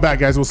out. Come on back,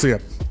 guys. We'll see you.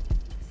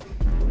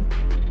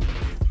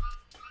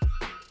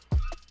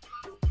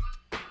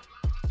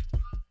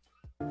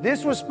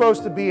 This was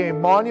supposed to be a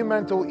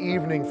monumental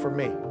evening for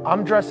me.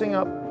 I'm dressing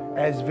up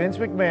as Vince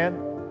McMahon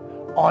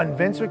on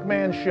Vince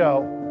McMahon's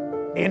show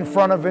in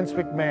front of Vince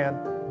McMahon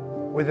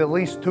with at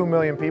least 2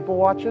 million people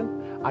watching.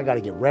 I got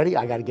to get ready.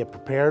 I got to get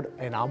prepared,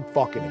 and I'm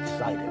fucking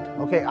excited.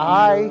 Okay,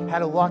 I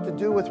had a lot to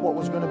do with what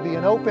was going to be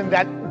an open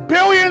that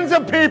billions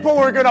of people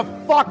were going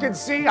to fucking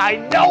see. I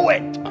know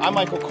it. I'm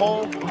Michael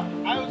Cole.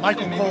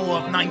 Michael Cole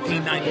of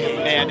 1998.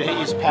 And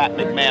he's Pat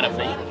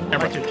McAfee.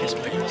 Never to kiss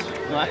my ass.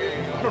 I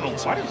don't know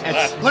why does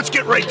that. Let's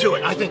get right to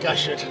it. I think I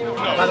should.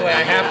 By the way,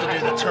 I have to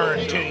do the turn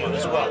to you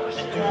as well.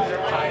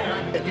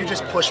 And you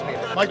just push me.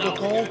 Michael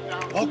Cole,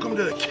 welcome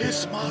to the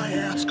Kiss My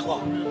Ass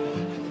Club.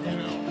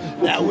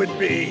 That would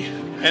be.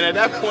 And at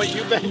that point,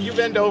 you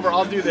bend over,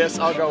 I'll do this,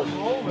 I'll go.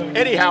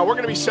 Anyhow, we're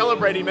going to be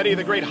celebrating many of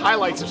the great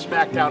highlights of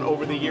SmackDown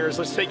over the years.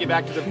 Let's take you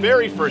back to the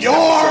very first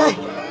episode.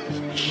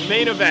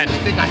 Main event. I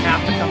think I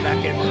have to come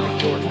back in with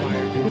your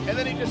fire. And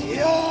then he just...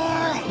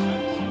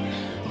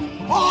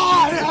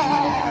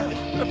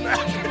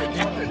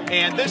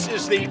 And this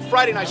is the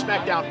Friday Night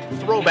SmackDown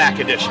Throwback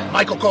Edition.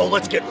 Michael Cole,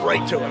 let's get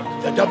right to it.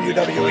 The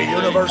WWE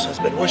Universe has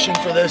been wishing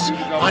for this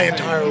my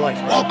entire life.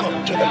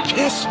 Welcome to the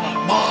Kiss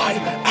My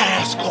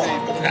Ass Club.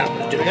 Now I'm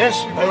going to do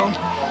this. Boom.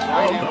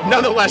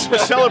 Nonetheless, we're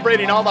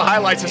celebrating all the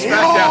highlights of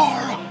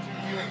SmackDown.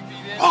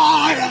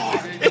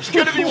 It's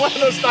going to be one of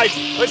those nights.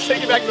 Let's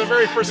take you back to the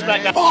very first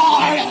SmackDown.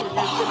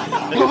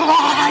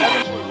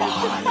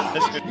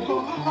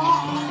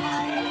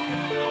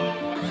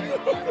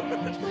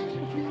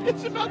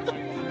 It's about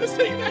let's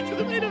take you back to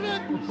the main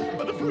event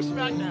of the first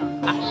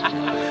SmackDown.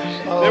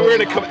 Then we're going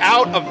to come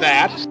out of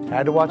that.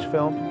 Had to watch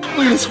film. Look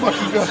at this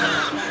fucking guy.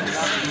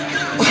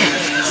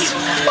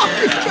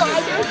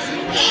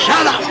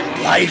 Shut up!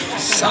 Life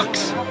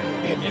sucks.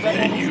 And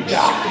then you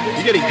die.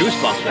 You're getting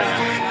goosebumps right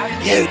now.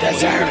 You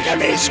deserve to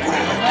be screwed.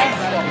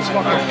 He's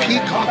fucking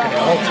peacocking at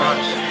all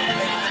times.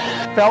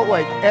 Felt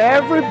like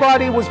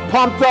everybody was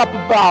pumped up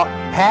about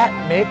Pat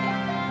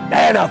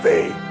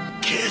McAfee.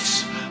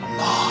 Kiss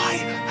my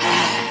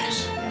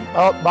ass.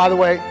 Oh, by the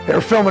way,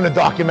 they're filming a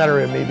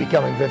documentary of me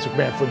becoming Vince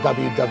McMahon for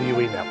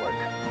WWE Network.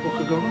 What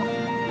could go wrong?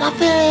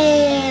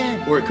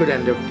 Nothing. Or it could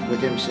end up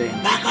with him saying,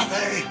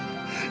 McAfee,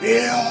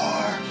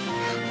 you're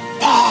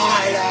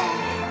fired.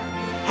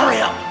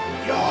 Hurry up.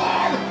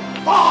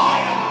 You're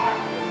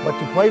fired. But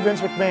to play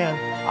Vince McMahon,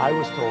 I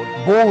was told,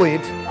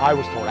 bullied, I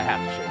was told I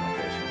have to shave my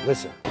face.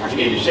 Listen.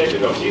 You shaved the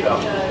goatee though.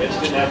 Vince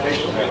didn't have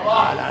facial hair.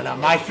 No.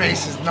 My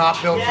face is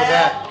not built for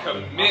that.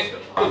 Commit.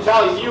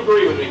 Natalia, you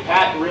agree with me.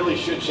 Pat really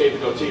should shave the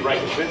goatee, right?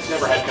 Because Vince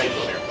never had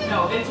facial hair.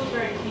 No, Vince was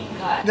very clean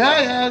cut.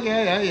 Yeah.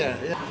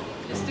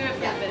 Just do it for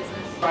the business.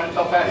 Trying to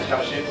tell Pat he's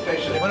got to shave the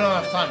facial hair. We don't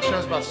have time. The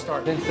show's about to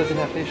start. Vince doesn't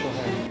have facial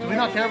hair. Do we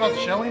not care about the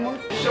show anymore?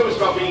 The show is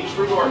about being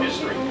true to our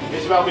history.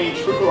 It's about being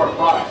true to our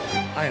product.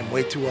 I am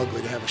way too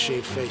ugly to have a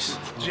shaved face.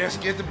 Just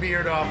get the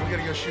beard off. We're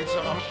gonna go shoot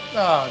something.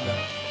 Oh no,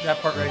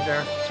 that part right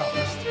there,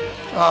 toughest.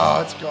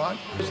 Oh, it's gone.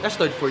 That's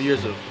 34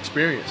 years of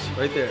experience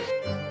right there.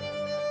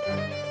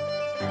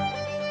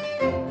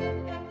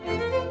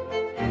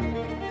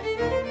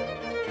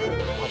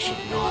 I should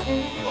not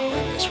look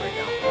like this right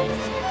now. Oh my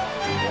God,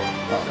 dude.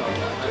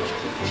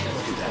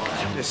 Look at that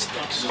guy. This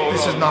stinks.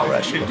 This is not what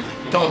I should.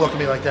 Don't look at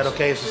me like that,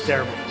 okay? This is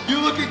terrible. You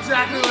look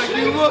exactly like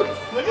you look.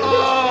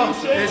 Oh,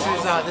 this is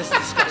disgusting. This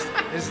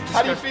is disgusting.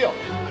 How do you feel?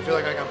 I feel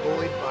like I got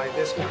bullied by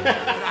this guy.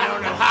 And I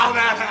don't know how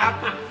that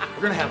happened.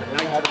 We're gonna have a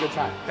night. Have a good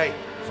time. Hey,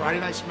 Friday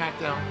Night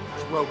SmackDown,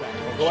 throwback.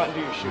 Well, go out and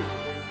do your shoot.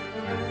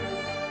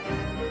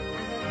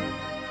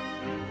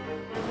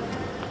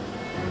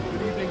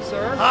 Good evening,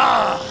 sir.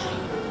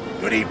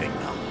 Good evening.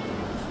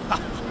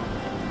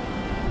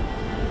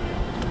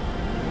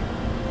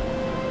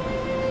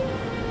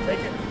 Take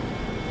it.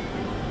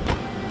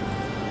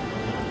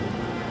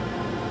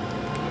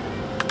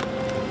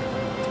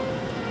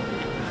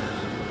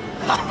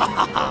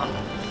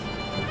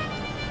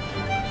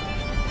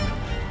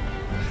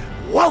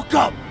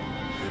 Welcome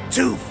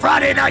to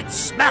Friday Night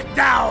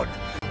SmackDown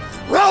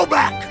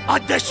Throwback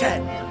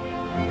Edition.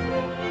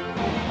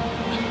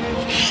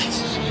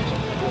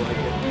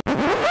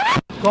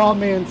 Called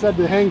me and said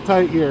to hang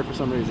tight here for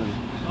some reason.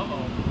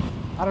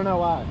 I don't know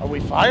why. Are we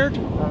fired? I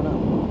don't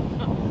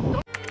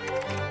know.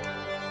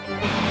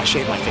 I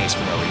shaved my face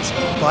for no reason.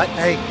 But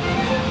hey,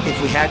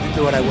 if we had to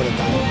do it, I would have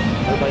done it.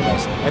 Everybody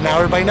knows it. And now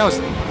everybody knows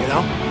it, you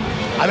know?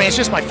 I mean, it's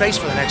just my face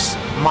for the next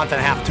month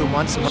and a half, 2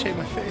 months. I shaved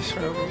my face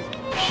for no reason.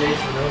 Shave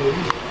for no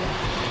reason.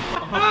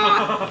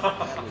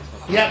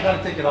 Yeah,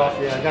 gotta take it off.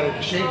 Yeah, I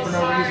gotta shave for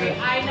no reason.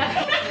 I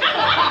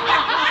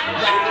know.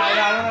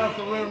 I don't know if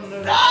the room.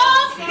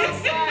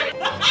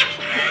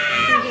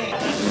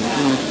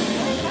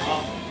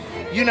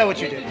 You know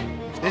what you did.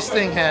 This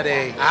thing had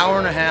a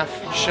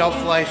hour-and-a-half shelf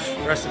life.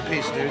 Rest in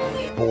peace, dude.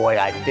 Boy,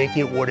 I think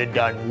it would have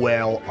done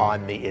well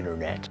on the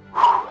internet.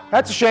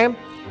 That's a shame.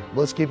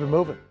 Let's keep it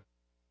moving.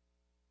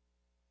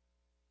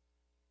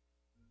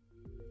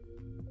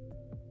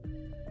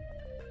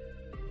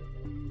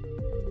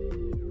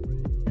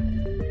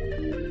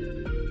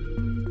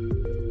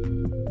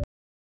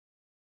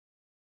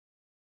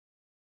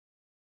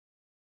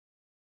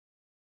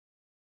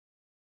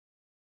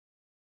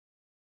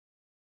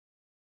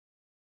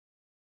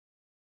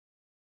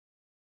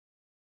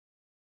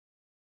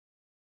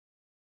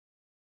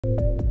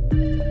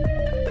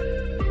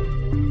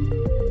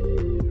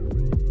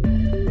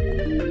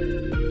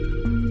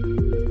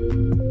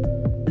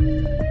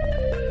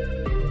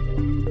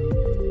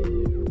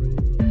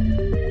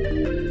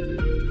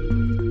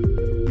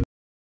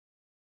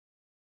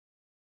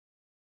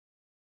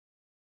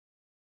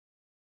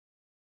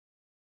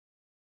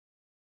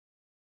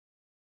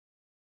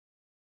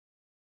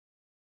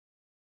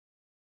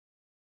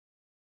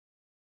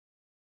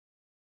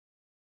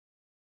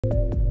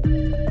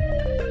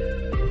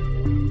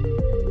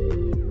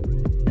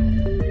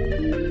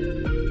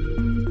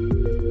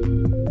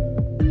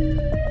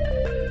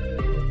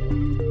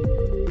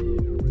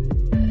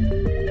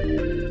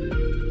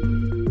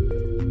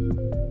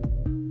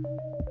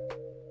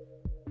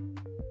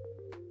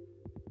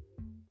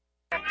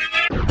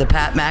 The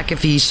Pat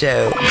McAfee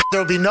Show.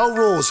 There'll be no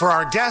rules for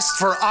our guests,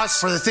 for us,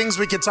 for the things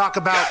we can talk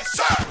about.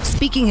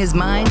 Speaking his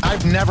mind.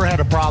 I've never had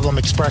a problem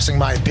expressing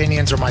my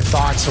opinions or my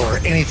thoughts or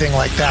anything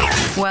like that.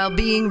 While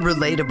being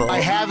relatable. I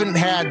haven't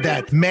had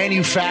that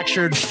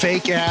manufactured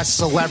fake-ass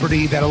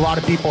celebrity that a lot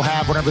of people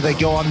have whenever they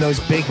go on those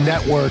big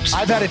networks.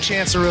 I've had a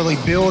chance to really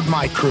build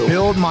my crew,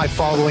 build my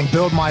following,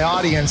 build my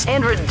audience.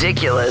 And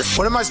ridiculous.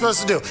 What am I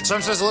supposed to do? So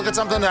I'm supposed to look at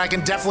something that I can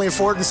definitely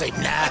afford and say,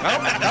 nah. Is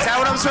that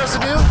what I'm supposed to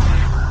do?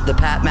 The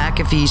Pat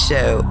McAfee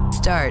Show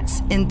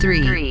starts in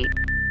 3,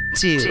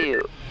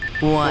 2,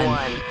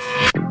 1.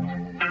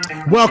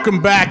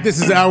 Welcome back.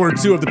 This is hour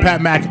 2 of the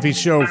Pat McAfee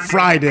Show,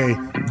 Friday,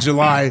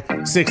 July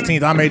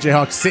 16th. I'm AJ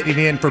Hawk sitting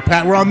in for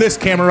Pat. We're on this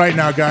camera right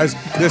now, guys.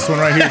 This one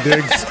right here,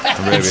 Diggs.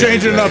 I'm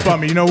changing it up on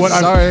me. You know what?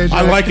 Sorry,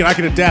 I like it. I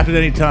can adapt at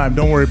any time.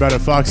 Don't worry about it,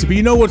 Foxy. But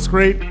you know what's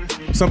great?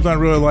 Something I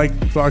really like,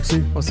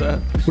 Foxy. What's that?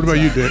 What about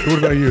you, Dick? What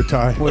about you,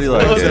 Ty? What do you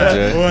like,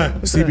 AJ?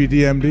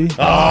 CBDMD.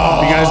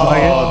 Oh, you guys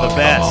like it? The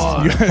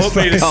best. You guys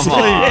like it? Come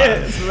on.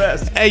 It's the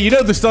best. Hey, you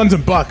know the Suns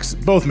and Bucks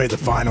both made the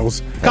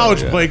finals.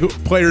 College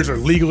players are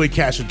legally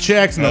cashing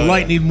checks, and the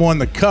Lightning won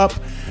the cup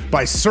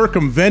by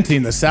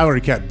circumventing the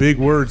salary cap. Big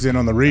words in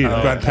on the read.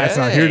 I'm glad Pat's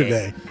not here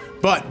today.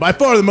 But by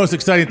far the most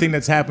exciting thing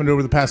that's happened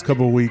over the past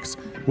couple of weeks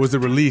was the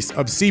release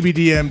of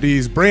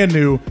CBDMD's brand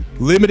new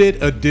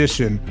limited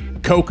edition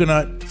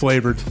coconut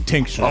flavored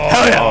tincture.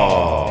 Hell yeah.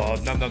 Oh,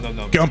 no.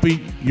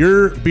 Gumpy,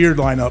 your beard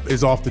lineup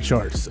is off the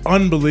charts.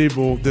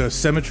 Unbelievable the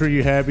symmetry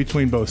you have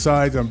between both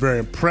sides. I'm very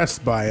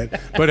impressed by it.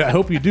 But I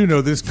hope you do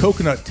know this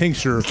coconut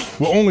tincture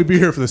will only be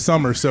here for the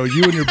summer, so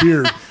you and your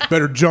beard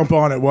better jump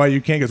on it while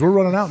you can, because we're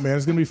running out, man.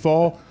 It's going to be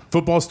fall.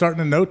 Football's starting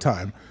in no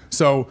time.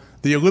 So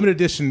the limited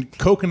edition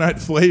coconut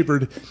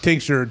flavored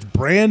tincture, it's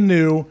brand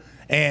new.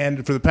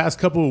 And for the past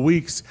couple of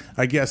weeks,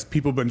 I guess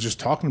people have been just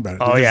talking about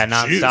it. Oh, yeah,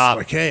 nonstop.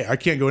 Like, hey, I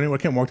can't go anywhere. I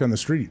can't walk down the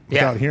street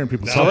without hearing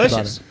people talk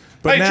about it.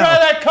 But hey, try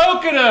that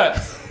coconut.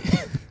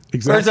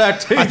 Exactly. Where's that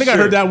t-shirt? I think I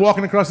heard that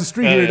walking across the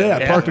street here today.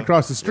 I parked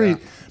across the street.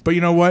 Yeah. But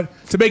you know what?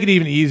 To make it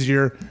even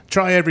easier,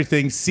 try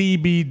everything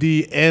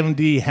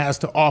CBDMD has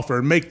to offer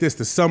and make this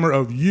the summer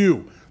of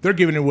you. They're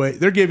giving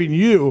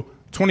you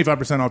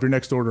 25% off your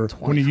next order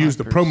when you use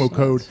the promo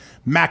code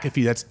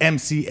McAfee. That's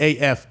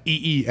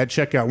MCAFEE at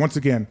checkout. Once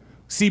again,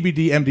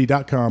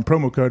 CBDMD.com,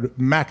 promo code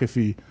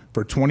McAfee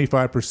for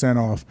 25%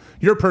 off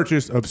your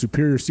purchase of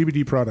superior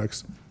CBD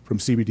products from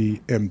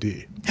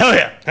CBDMD. Hell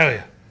yeah. Hell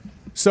yeah.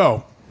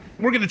 So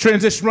we're going to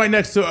transition right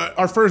next to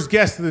our first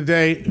guest of the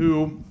day,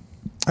 who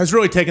has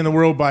really taken the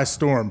world by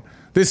storm.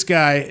 This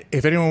guy,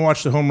 if anyone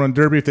watched the Home Run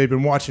Derby, if they've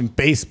been watching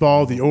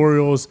baseball, the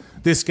Orioles,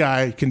 this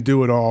guy can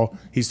do it all.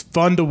 He's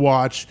fun to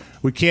watch.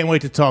 We can't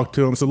wait to talk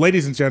to him. So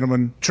ladies and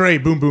gentlemen, Trey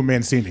Boom Boom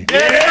Mancini.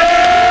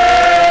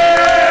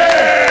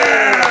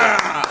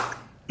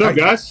 What's up,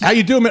 guys? How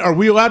you doing, man? Are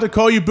we allowed to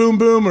call you Boom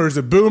Boom, or is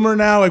it Boomer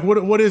now? Like,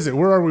 what is it?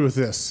 Where are we with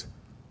this?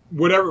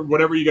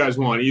 Whatever you guys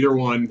want, either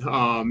one.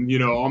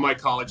 All my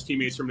college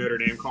teammates from Notre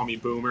Dame call me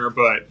Boomer,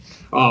 but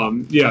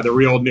the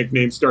real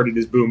nickname started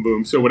as Boom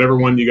Boom. So whatever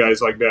one you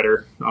guys like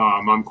better,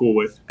 I'm cool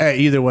with. Hey,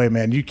 either way,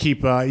 man, you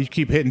keep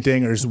hitting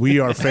dingers. We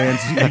are fans.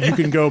 You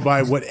can go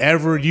by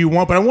whatever you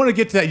want, but I want to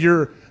get to that.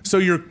 You're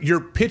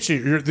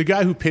pitching. You're the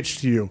guy who pitched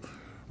to you,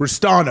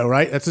 Ristano,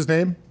 right? That's his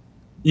name.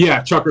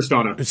 Yeah, Chuck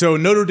Ristano. So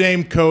Notre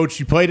Dame coach,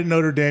 you played at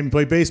Notre Dame, you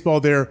played baseball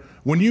there.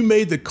 When you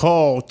made the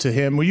call to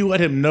him, will you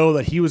let him know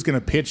that he was going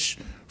to pitch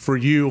for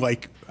you?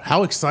 Like,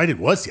 how excited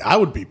was he? I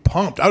would be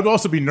pumped. I would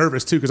also be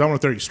nervous, too, because I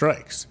want to throw you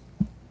strikes.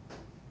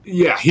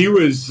 Yeah, he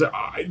was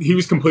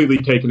completely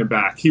taken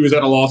aback. He was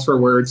at a loss for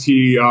words.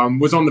 He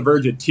was on the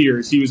verge of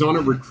tears. He was on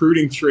a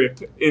recruiting trip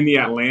in the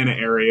Atlanta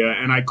area,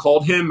 and I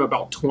called him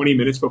about 20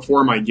 minutes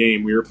before my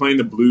game. We were playing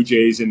the Blue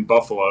Jays in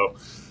Buffalo,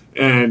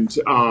 and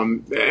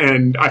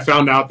I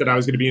found out that I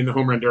was going to be in the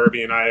home run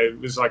derby, and I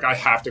was like, I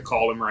have to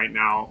call him right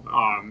now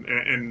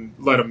and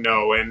let him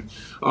know.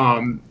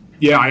 And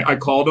yeah, I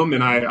called him,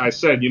 and I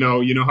said, you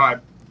know how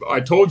I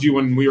told you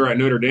when we were at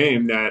Notre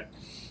Dame that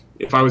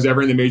if I was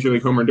ever in the Major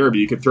League Home Run Derby,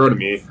 you could throw to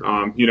me.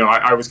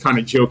 I was kind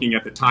of joking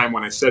at the time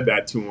when I said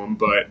that to him,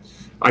 but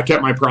I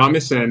kept my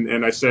promise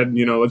and I said,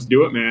 let's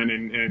do it, man.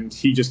 And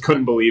he just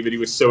couldn't believe it. He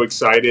was so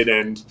excited,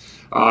 and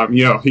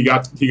he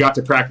got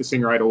to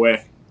practicing right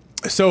away.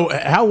 So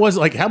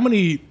how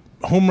many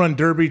home run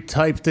derby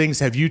type things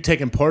have you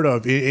taken part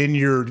of in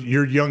your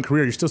young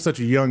career? You're still such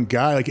a young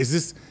guy. Like,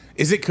 is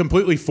it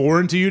completely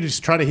foreign to you to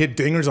just try to hit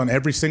dingers on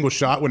every single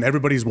shot when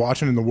everybody's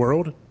watching in the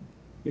world?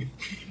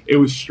 It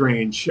was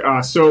strange.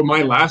 So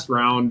my last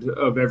round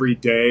of every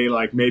day,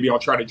 like maybe I'll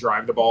try to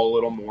drive the ball a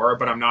little more,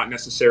 but I'm not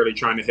necessarily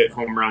trying to hit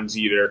home runs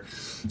either.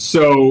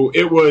 So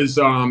it was,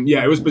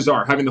 it was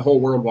bizarre having the whole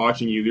world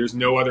watching you. There's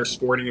no other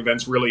sporting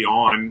events really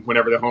on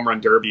whenever the home run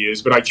derby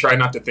is, but I try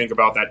not to think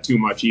about that too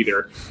much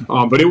either.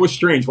 But it was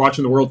strange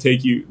watching the world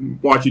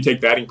watch you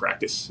take batting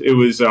practice. It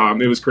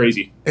was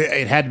crazy.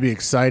 It had to be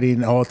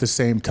exciting all at the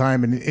same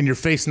time, and you're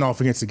facing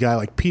off against a guy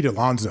like Pete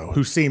Alonso,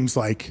 who seems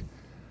like,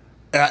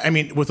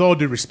 with all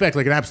due respect,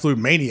 like an absolute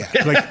maniac.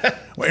 Like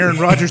Aaron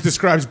Rodgers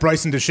describes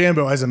Bryson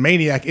DeChambeau as a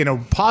maniac in a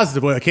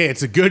positive way. Like, hey,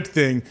 it's a good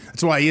thing.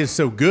 That's why he is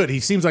so good. He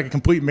seems like a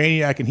complete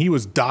maniac, and he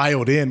was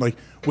dialed in. Like,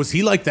 was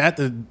he like that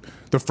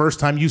the first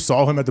time you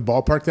saw him at the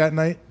ballpark that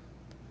night?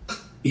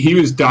 He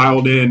was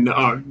dialed in.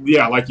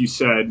 Like you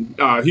said,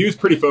 he was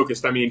pretty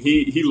focused. I mean,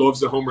 he loves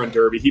the home run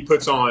derby. He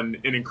puts on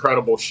an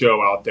incredible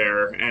show out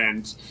there,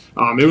 and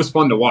it was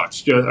fun to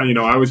watch.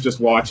 I was just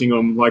watching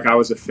him like I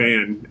was a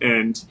fan,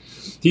 and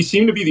he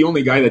seemed to be the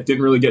only guy that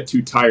didn't really get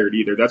too tired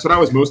either. That's what I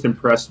was most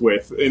impressed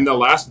with. In the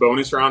last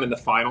bonus round in the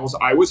finals,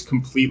 I was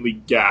completely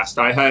gassed.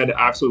 I had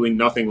absolutely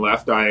nothing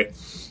left. I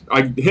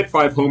hit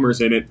 5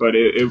 homers in it, but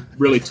it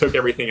really took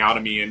everything out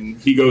of me. And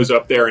he goes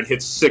up there and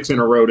hits 6 in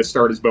a row to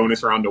start his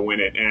bonus round to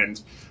win it.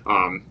 And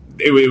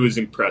it was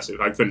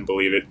impressive. I couldn't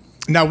believe it.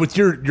 Now, with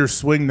your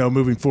swing, though,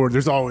 moving forward,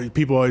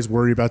 people always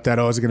worry about that.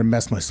 Oh, is it going to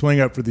mess my swing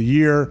up for the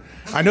year?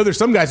 I know there's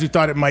some guys who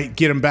thought it might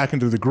get them back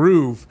into the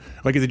groove,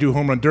 like if they do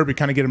home run derby,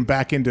 kind of get them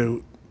back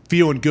into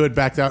feeling good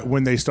back out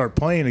when they start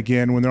playing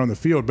again when they're on the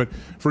field. But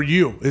for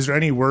you, is there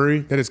any worry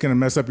that it's going to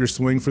mess up your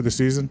swing for the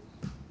season?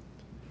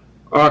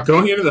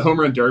 Going into the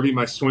home run derby,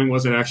 my swing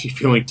wasn't actually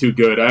feeling too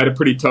good. I had a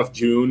pretty tough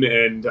June,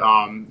 and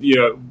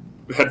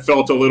had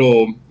felt a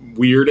little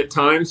weird at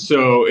times.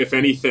 So if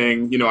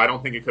anything, I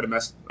don't think it could have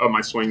messed up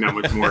my swing that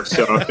much more.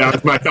 So that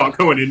was my thought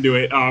going into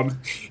it.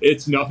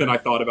 It's nothing I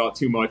thought about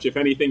too much. If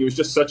anything, it was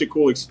just such a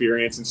cool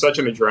experience and such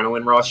an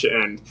adrenaline rush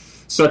and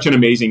such an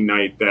amazing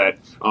night that,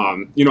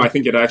 I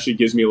think it actually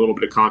gives me a little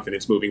bit of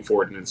confidence moving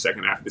forward in the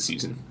second half of the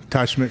season.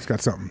 Ty Schmidt's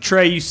got something.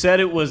 Trey, you said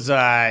it was,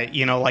 kind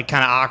of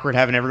awkward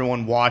having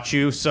everyone watch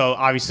you. So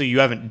obviously you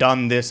haven't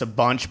done this a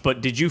bunch,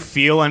 but did you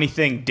feel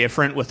anything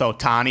different with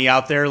Ohtani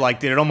out there? Like,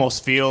 did it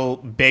almost feel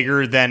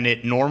bigger than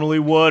it normally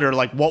would? Or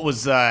like, what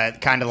was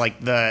kind of like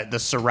the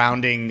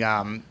surrounding,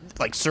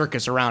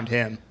 circus around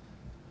him?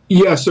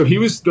 Yeah, so he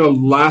was the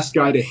last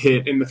guy to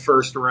hit in the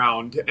first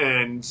round,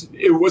 and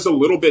it was a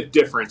little bit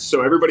different.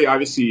 So everybody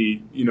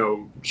obviously,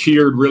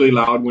 cheered really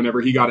loud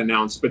whenever he got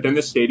announced, but then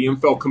the stadium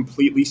fell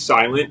completely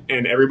silent,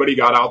 and everybody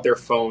got out their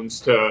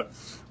phones to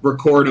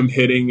record him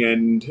hitting,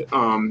 and,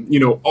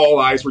 all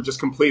eyes were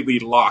just completely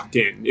locked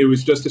in. It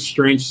was just a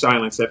strange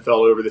silence that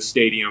fell over the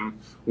stadium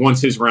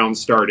once his round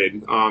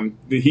started.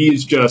 He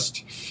is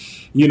just,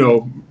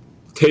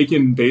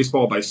 taken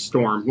baseball by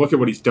storm. Look at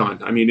what he's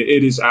done. I mean,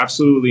 it is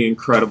absolutely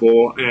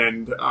incredible.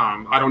 And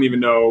I don't even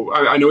know.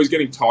 I know he's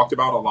getting talked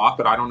about a lot,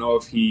 but I don't know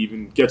if he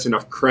even gets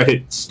enough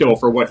credit still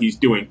for what he's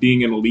doing.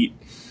 Being an elite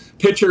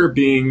pitcher,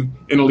 being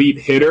an elite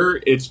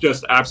hitter, it's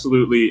just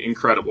absolutely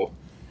incredible.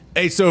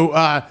 Hey,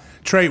 so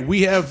Trey,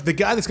 we have the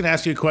guy that's going to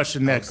ask you a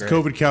question next,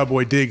 COVID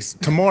Cowboy Diggs.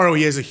 Tomorrow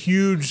he has a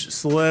huge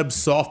celeb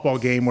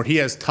softball game where he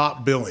has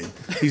top billing.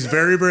 He's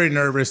very, very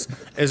nervous.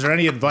 Is there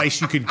any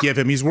advice you could give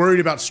him? He's worried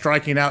about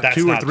striking out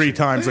 2 or 3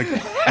 times. Like,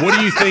 what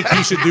do you think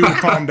he should do to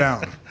calm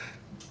down?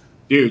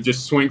 Dude,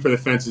 just swing for the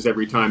fences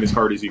every time as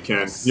hard as you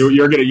can.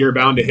 You're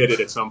bound to hit it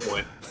at some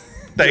point.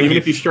 Even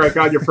if you strike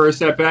out your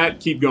first at bat,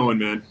 keep going,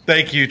 man.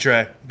 Thank you,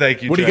 Trey.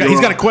 Thank you. What do you got?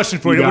 He's got a question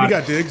for you. What do you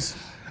got, Diggs?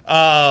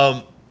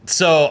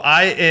 So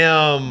I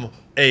am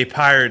a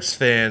Pirates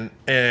fan,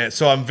 and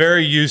so I'm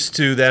very used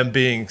to them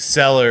being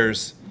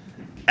sellers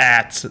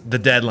at the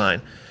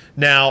deadline.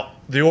 Now,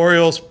 the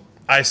Orioles,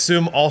 I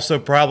assume, also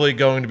probably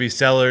going to be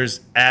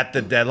sellers at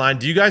the deadline.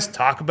 Do you guys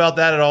talk about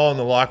that at all in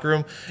the locker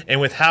room? And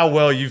with how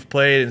well you've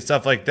played and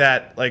stuff like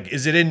that, like,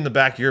 is it in the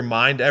back of your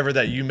mind ever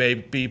that you may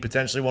be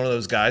potentially one of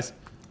those guys?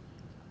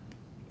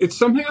 It's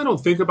something I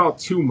don't think about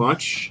too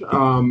much,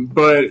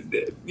 but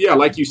yeah,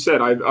 like you said,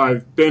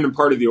 I've been a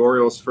part of the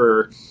Orioles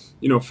for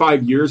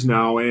 5 years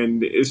now,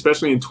 and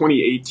especially in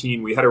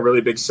 2018, we had a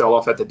really big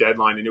sell-off at the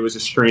deadline, and it was a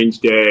strange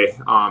day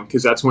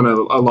because that's when a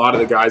lot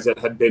of the guys that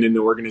had been in the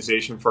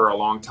organization for a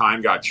long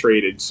time got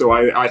traded. So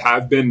I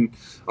have been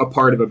a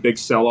part of a big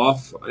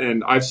sell-off,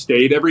 and I've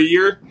stayed every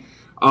year,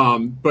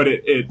 but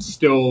it's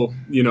still,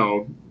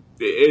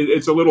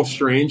 it's a little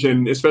strange,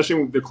 and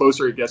especially the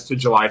closer it gets to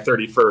July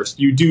 31st,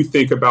 you do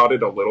think about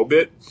it a little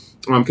bit.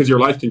 Because your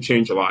life can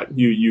change a lot.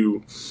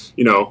 You're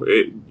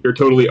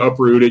totally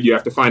uprooted. You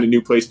have to find a new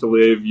place to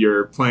live.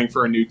 You're playing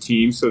for a new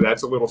team, so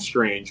that's a little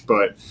strange.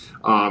 But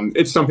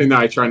it's something that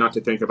I try not to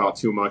think about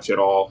too much at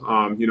all.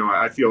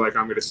 I feel like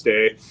I'm going to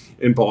stay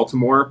in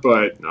Baltimore,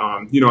 but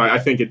I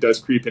think it does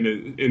creep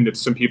into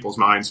some people's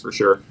minds for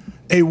sure.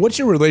 Hey, what's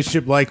your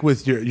relationship like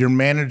with your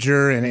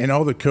manager and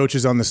all the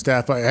coaches on the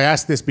staff? I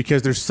ask this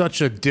because there's such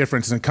a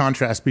difference and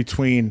contrast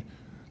between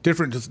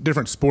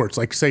different sports,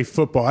 like say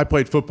football. I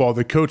played football.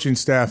 The coaching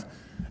staff,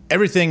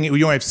 everything.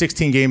 We only have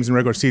 16 games in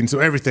regular season, so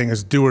everything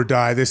is do or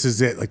die. This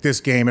is it. Like this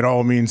game, it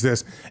all means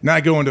this. And I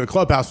go into the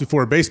clubhouse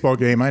before a baseball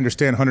game. I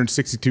understand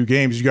 162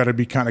 games. You got to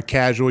be kind of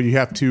casual. You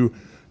have to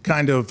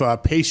kind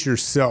of pace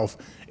yourself.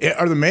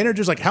 Are the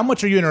managers like? How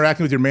much are you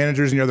interacting with your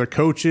managers and your other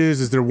coaches?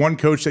 Is there one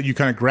coach that you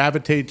kind of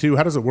gravitate to?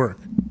 How does it work?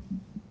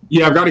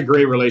 Yeah, I've got a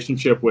great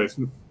relationship with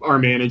our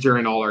manager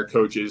and all our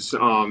coaches.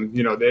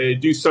 They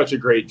do such a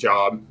great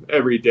job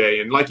every day.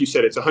 And like you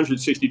said, it's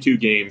 162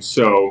 games.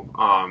 So,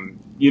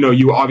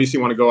 you obviously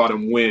want to go out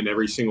and win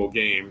every single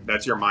game.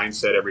 That's your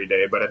mindset every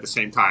day. But at the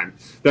same time,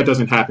 that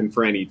doesn't happen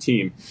for any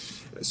team.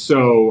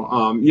 So,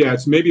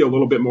 it's maybe a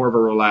little bit more of a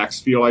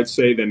relaxed feel, I'd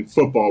say, than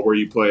football where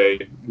you play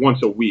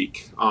once a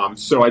week.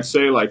 So I'd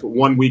say like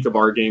 1 week of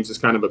our games is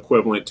kind of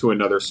equivalent to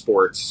another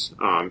sports,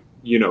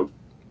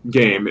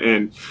 game.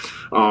 And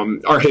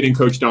our hitting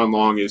coach Don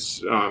Long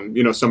is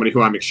somebody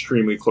who I'm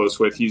extremely close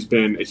with. He's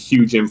been a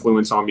huge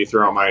influence on me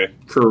throughout my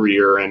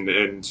career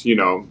and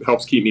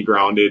helps keep me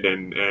grounded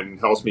and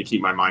helps me keep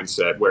my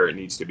mindset where it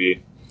needs to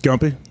be.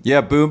 Gumpy?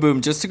 Yeah, Boom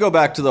Boom, just to go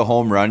back to the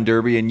home run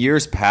derby, in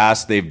years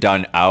past they've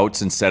done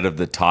outs instead of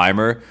the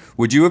timer.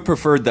 Would you have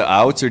preferred the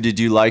outs, or did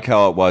you like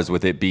how it was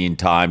with it being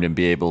timed and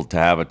be able to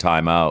have a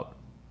timeout?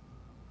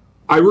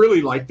 I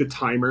really like the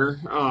timer.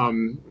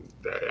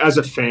 As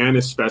a fan,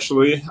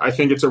 especially, I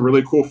think it's a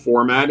really cool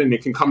format, and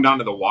it can come down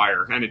to the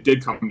wire. And it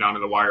did come down to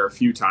the wire a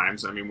few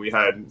times. I mean, we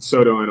had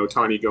Soto and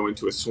Ohtani go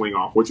into a swing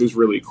off, which was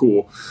really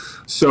cool.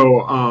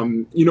 So,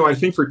 I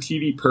think for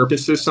TV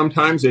purposes,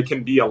 sometimes it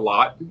can be a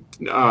lot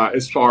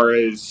as far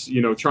as,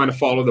 trying to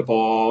follow the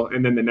ball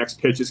and then the next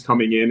pitch is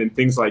coming in and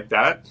things like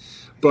that.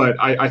 But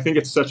I think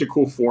it's such a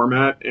cool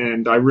format,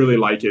 and I really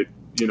like it,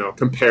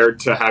 compared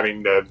to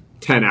having the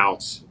 10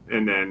 outs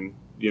and then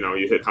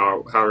you hit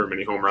however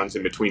many home runs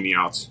in between the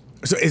outs.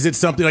 So is it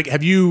something like,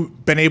 have you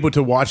been able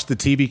to watch the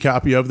TV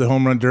copy of the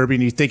home run derby, and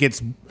do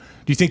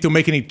you think they'll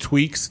make any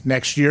tweaks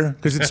next year?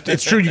 Because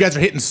it's true, you guys are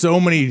hitting so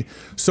many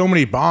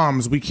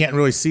bombs, we can't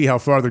really see how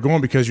far they're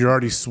going because you're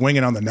already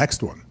swinging on the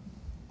next one.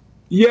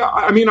 Yeah,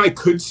 I mean, I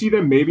could see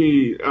them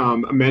maybe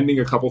amending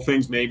a couple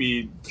things,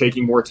 maybe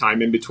taking more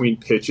time in between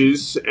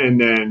pitches, and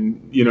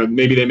then,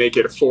 maybe they make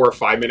it a 4 or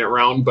 5 minute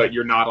round, but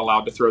you're not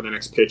allowed to throw the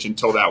next pitch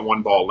until that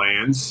one ball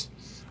lands.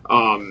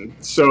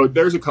 So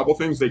there's a couple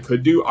things they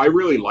could do. I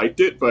really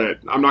liked it, but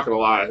I'm not going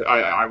to lie.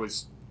 I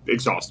was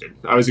exhausted.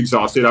 I was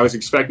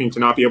expecting to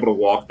not be able to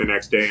walk the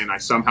next day, and I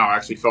somehow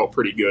actually felt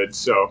pretty good.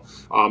 So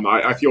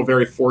I feel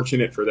very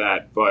fortunate for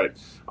that. But,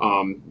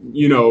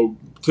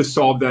 to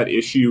solve that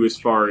issue as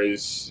far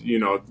as,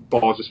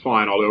 balls just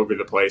flying all over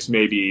the place,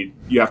 maybe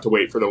you have to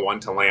wait for the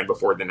one to land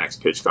before the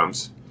next pitch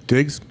comes.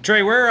 Diggs?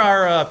 Trey, where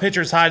are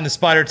pitchers hiding the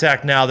spider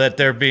tack now that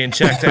they're being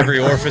checked every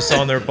orifice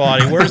on their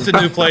body? Where's the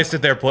new place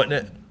that they're putting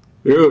it?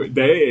 Dude,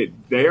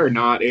 they are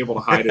not able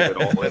to hide it at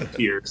all, it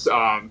appears.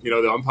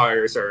 The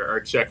umpires are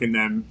checking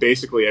them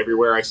basically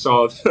everywhere. I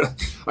saw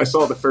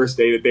the first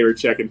day that they were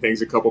checking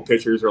things. A couple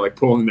pitchers were like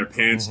pulling their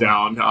pants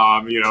down.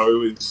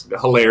 It was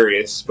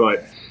hilarious,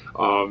 but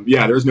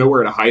there's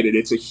nowhere to hide it.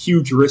 It's a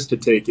huge risk to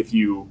take if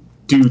you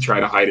do try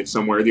to hide it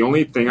somewhere. The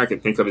only thing I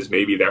can think of is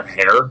maybe their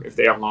hair, if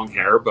they have long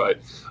hair, but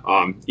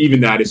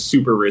even that is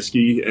super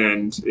risky,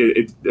 and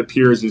it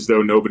appears as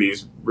though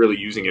nobody's really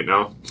using it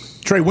now.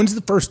 Trey, when's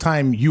the first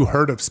time you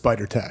heard of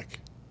spider tack?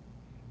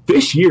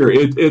 This year.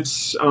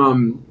 It's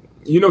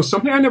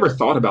something I never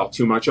thought about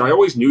too much. I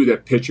always knew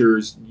that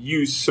pitchers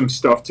use some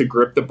stuff to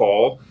grip the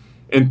ball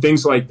and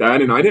things like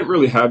that, and I didn't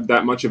really have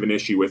that much of an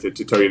issue with it,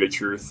 to tell you the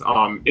truth,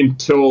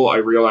 until I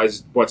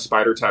realized what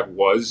spider tack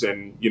was,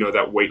 and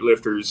that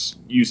weightlifters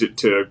use it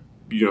to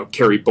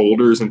carry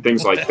boulders and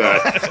things like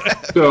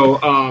that. So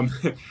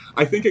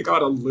I think it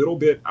got a little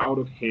bit out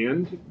of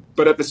hand,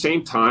 but at the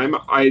same time,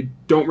 I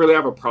don't really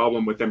have a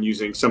problem with them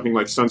using something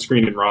like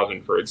sunscreen and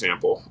rosin, for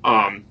example.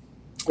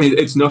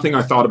 It's nothing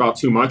I thought about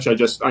too much.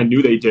 I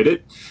knew they did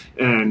it,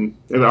 and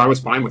I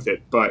was fine with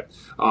it. But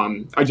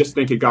I just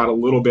think it got a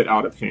little bit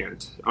out of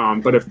hand.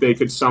 But if they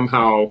could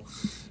somehow,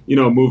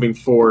 moving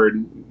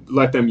forward,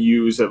 let them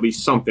use at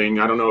least something.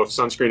 I don't know if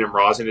sunscreen and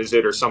rosin is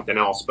it or something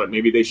else, but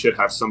maybe they should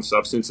have some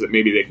substance that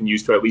maybe they can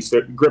use to at least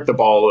grip the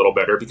ball a little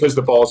better, because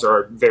the balls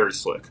are very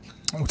slick.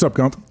 What's up,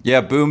 Gump? Yeah,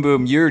 Boom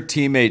Boom, your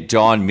teammate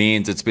John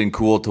Means, it's been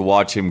cool to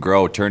watch him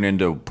grow, turn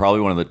into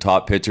probably one of the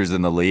top pitchers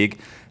in the league.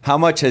 How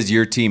much has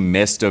your team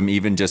missed him,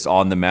 even just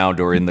on the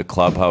mound or in the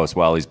clubhouse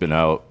while he's been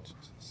out?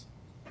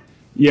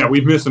 Yeah,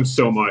 we've missed him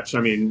so much.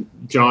 I mean,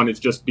 John has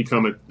just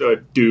become a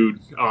dude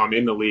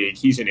in the league.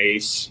 He's an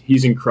ace.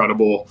 He's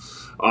incredible.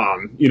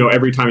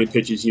 Every time he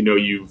pitches,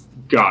 you've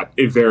got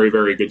a very,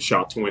 very good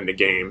shot to win the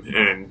game.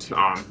 And,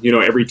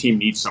 every team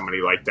needs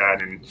somebody like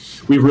that. And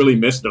we've really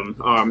missed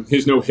him.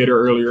 His no-hitter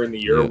earlier in the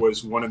year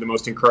was one of the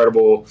most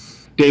incredible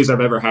days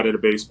I've ever had at a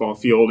baseball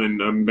field,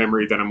 and a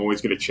memory that I'm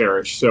always going to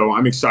cherish. So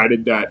I'm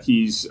excited that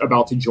he's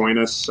about to join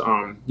us,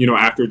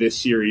 after this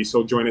series.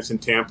 He'll join us in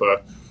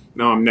Tampa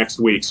next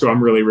week. So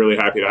I'm really, really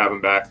happy to have him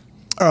back.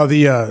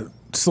 The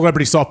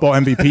celebrity softball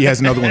MVP has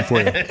another one for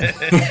you.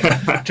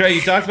 Trey,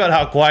 you talked about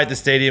how quiet the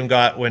stadium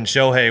got when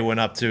Shohei went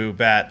up to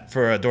bat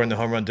during the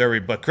home run derby,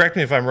 but correct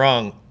me if I'm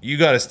wrong, you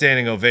got a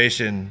standing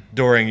ovation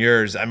during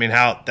yours. I mean,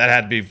 that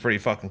had to be pretty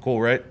fucking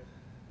cool, right?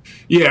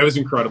 Yeah, it was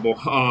incredible.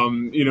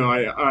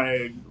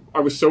 I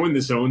was so in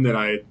the zone that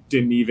I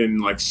didn't even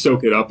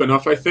soak it up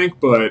enough, I think.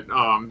 But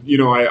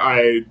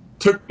I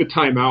took the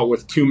timeout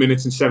with 2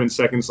 minutes and 7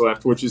 seconds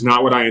left, which is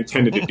not what I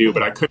intended to do,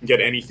 but I couldn't get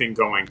anything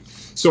going.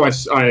 So I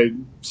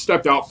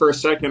stepped out for a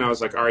second. I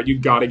was like, all right, you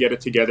got to get it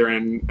together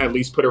and at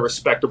least put a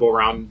respectable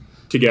round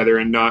together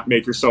and not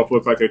make yourself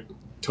look like a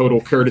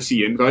total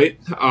courtesy invite.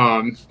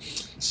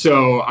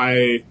 So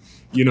I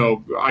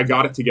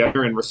got it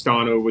together, and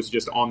Restano was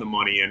just on the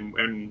money,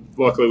 and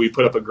luckily we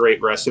put up a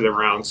great rest of the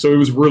round. So it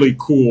was really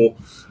cool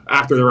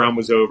after the round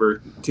was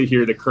over to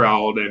hear the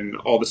crowd and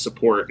all the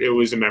support. It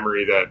was a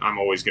memory that I'm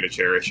always going to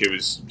cherish. It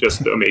was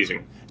just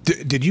amazing.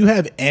 Did you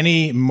have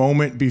any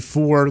moment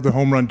before the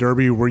home run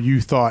derby where you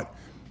thought,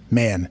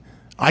 man,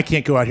 I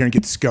can't go out here and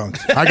get skunked.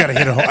 I got to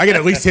hit I got to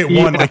at least hit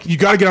one. You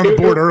got to get on the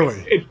board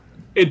early.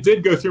 It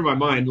did go through my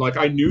mind.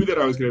 I knew that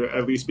I was going to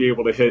at least be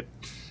able to hit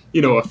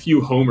a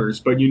few homers,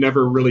 but you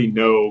never really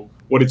know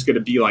what it's going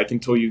to be like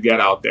until you get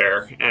out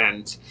there.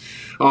 And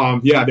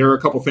there were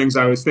a couple things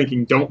I was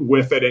thinking: don't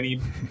whiff at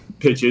any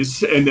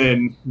pitches, and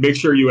then make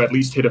sure you at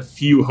least hit a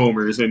few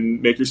homers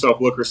and make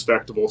yourself look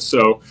respectable.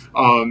 So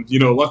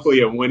luckily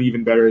it went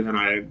even better than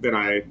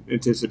I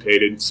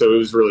anticipated. So it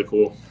was really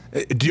cool.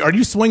 Are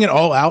you swinging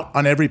all out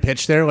on every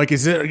pitch there? Are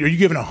you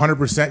giving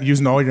 100%,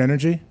 using all your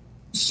energy?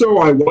 So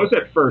I was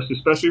at first,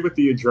 especially with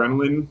the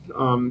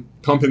adrenaline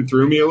pumping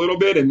through me a little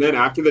bit. And then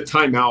after the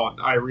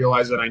timeout, I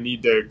realized that I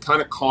need to kind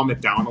of calm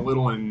it down a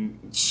little and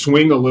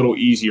swing a little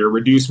easier,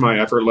 reduce my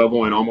effort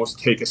level, and almost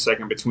take a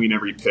second between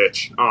every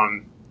pitch.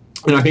 And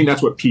I think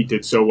that's what Pete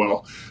did so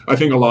well. I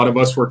think a lot of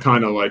us were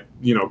kind of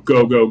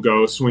go, go,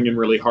 go, swinging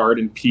really hard.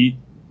 And Pete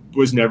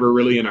was never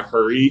really in a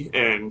hurry.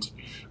 And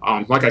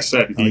like I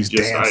said,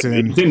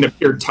 it didn't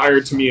appear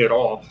tired to me at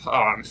all.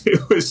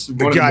 It was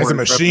the guy's a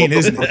machine,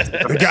 isn't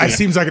it? The guy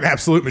seems like an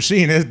absolute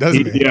machine,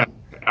 doesn't he? Yeah.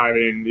 I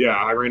mean,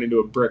 I ran into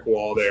a brick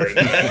wall there.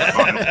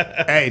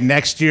 Hey,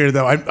 next year,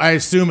 though, I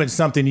assume it's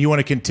something you want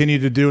to continue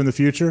to do in the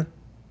future?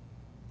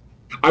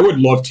 I would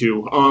love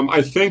to.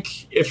 I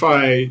think if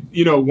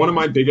one of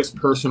my biggest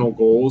personal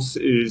goals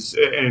is,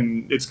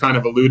 and it's kind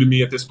of eluded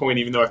me at this point,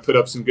 even though I've put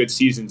up some good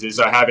seasons, is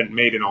I haven't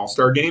made an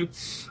All-Star game.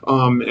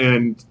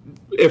 And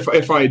if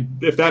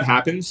that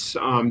happens,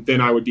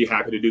 then I would be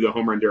happy to do the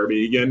home run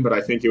derby again. But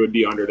I think it would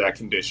be under that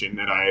condition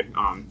that I,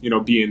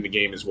 be in the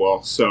game as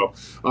well. So,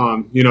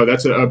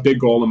 that's a big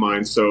goal of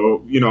mine.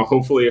 So,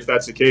 hopefully if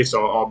that's the case,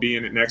 I'll be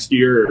in it next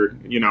year or,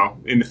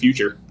 in the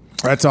future.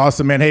 That's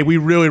awesome, man. Hey, we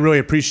really, really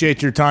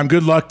appreciate your time.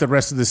 Good luck the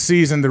rest of the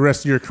season, the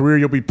rest of your career.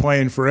 You'll be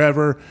playing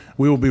forever.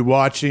 We will be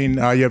watching.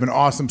 You have an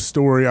awesome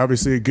story,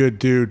 obviously a good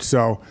dude.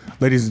 So,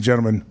 ladies and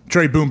gentlemen,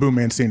 Trey Boom Boom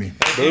Mancini.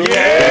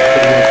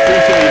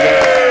 Yeah!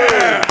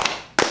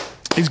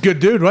 He's a good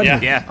dude, wasn't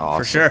he? Yeah,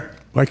 awesome. For sure.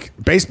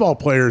 Baseball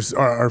players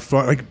are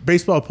fun.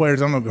 Baseball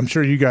players, I don't know, I'm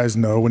sure you guys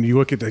know, when you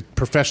look at the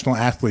professional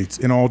athletes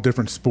in all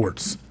different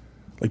sports,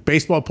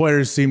 baseball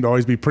players seem to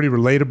always be pretty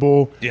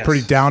relatable,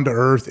 pretty down to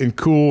earth and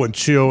cool and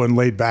chill and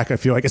laid back, I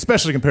feel like,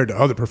 especially compared to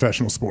other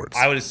professional sports.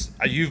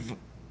 You've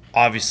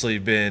obviously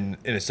been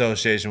in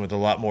association with a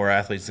lot more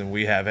athletes than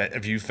we have.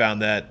 Have you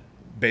found that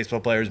baseball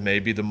players may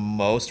be the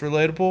most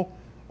relatable?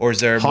 Or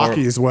is there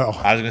hockey as well?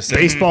 I was going to say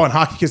baseball and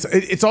hockey, because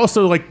it's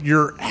also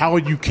how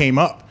you came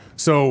up.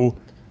 So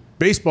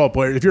baseball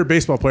player, if you're a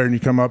baseball player and you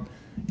come up,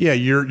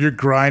 you're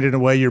grinding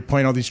away. You're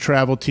playing all these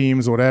travel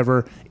teams,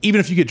 whatever. Even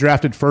if you get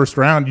drafted first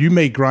round, you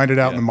may grind it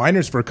out in the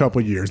minors for a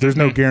couple of years. There's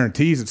no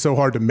guarantees. It's so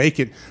hard to make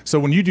it. So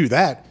when you do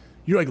that,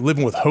 you're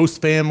living with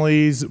host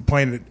families,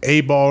 playing at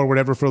A-ball or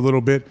whatever for a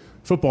little bit.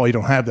 Football, you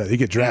don't have that. You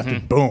get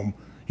drafted, boom.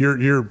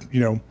 You're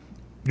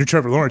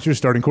Trevor Lawrence. You're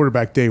starting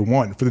quarterback day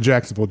one for the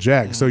Jacksonville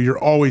Jags. So you're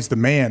always the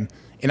man.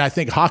 And I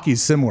think hockey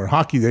is similar.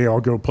 Hockey, they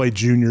all go play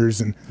juniors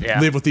and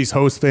live with these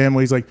host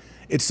families.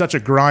 it's such a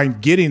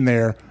grind getting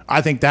there.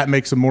 I think that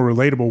makes them more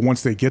relatable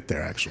once they get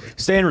there, actually.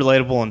 Staying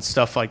relatable and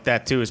stuff like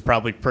that, too, is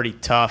probably pretty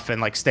tough,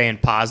 and, like, staying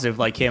positive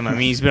like him. I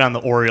mean, he's been on the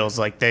Orioles.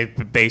 Like, they've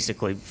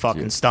basically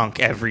fucking stunk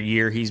every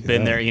year he's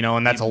been there, you know,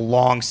 and that's a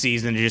long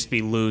season to just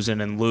be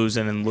losing and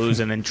losing and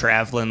losing and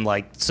traveling.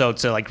 Like, so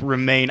to, like,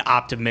 remain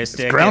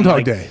optimistic. It's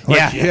Groundhog and, like, Day.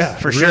 Like, yeah,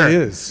 for it sure. really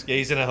is. Yeah,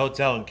 he's in a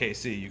hotel in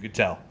KC. You could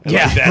tell.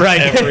 Yeah,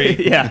 that's right.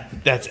 Yeah,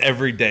 that's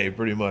every day,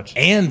 pretty much.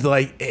 And,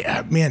 like,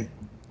 man,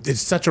 it's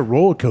such a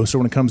roller coaster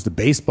when it comes to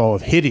baseball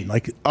of hitting,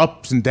 like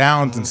ups and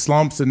downs and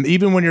slumps. And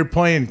even when you're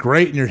playing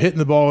great and you're hitting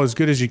the ball as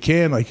good as you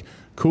can, like,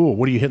 cool.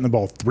 What are you hitting the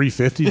ball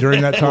 350 during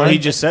that time? Well, he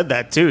just said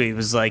that too. He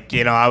was like,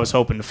 you know, I was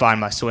hoping to find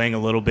my swing a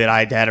little bit.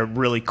 I had a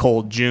really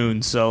cold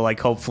June, so like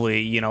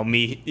hopefully, you know,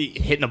 me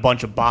hitting a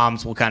bunch of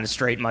bombs will kind of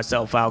straighten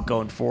myself out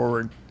going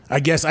forward.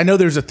 I guess I know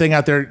there's a thing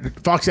out there,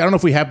 Foxy. I don't know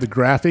if we have the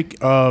graphic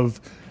of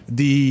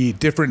the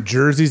different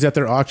jerseys that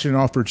they're auctioning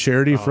off for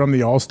charity from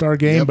the All-Star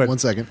game. But 1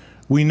 second.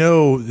 We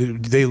know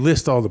they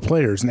list all the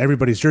players and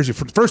everybody's jersey.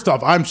 First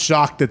off, I'm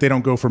shocked that they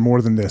don't go for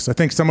more than this. I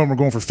think some of them are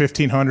going for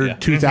 $1,500,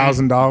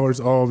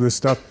 $2,000, all of this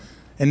stuff.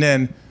 And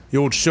then the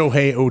old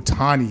Shohei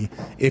Ohtani.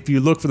 If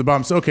you look for the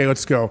bottom, so okay,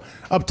 let's go.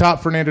 Up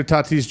top, Fernando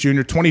Tatis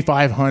Jr.,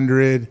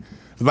 $2,500.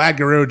 Vlad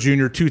Guerrero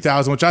Jr.,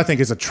 $2,000, which I think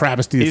is a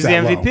travesty. He's the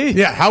MVP. Low.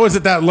 Yeah, how is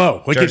it that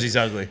low? Like Jersey's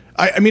ugly.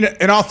 I mean,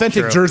 an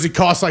authentic jersey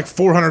costs like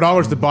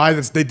 $400 to buy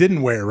that they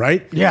didn't wear,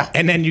 right? Yeah.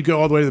 And then you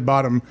go all the way to the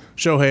bottom,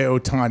 Shohei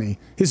Ohtani.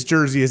 His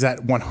jersey is at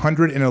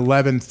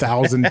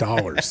 $111,000,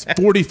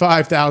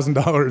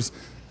 $45,000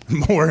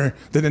 more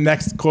than the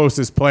next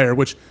closest player.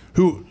 Which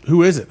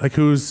who is it? Like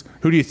who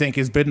do you think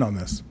is bidding on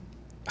this?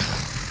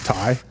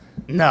 Ty.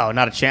 No,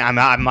 not a chance.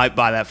 I might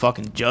buy that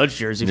fucking Judge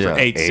jersey for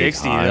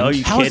 $860. Though,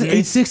 you How is kidding it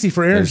me? $860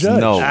 for Aaron There's Judge?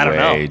 no I don't way,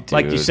 know. dude.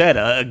 Like you said,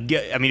 I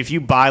mean, if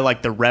you buy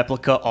like the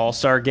replica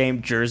All-Star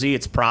Game jersey,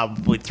 it's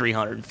probably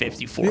 $350,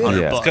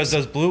 $400 bucks. Because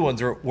those blue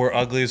ones were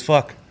ugly as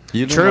fuck.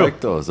 You didn't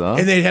like those, huh?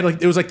 And they had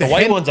like it was like the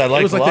white ones I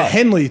liked It was like a the lot.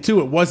 Henley too.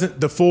 It wasn't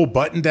the full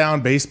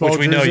button-down baseball Which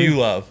we know jersey. you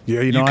love.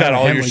 Yeah, You know got I'm a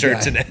all your Henley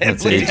shirts guy. in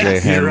That's Henley. AJ You're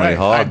Henley right.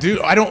 Hog. I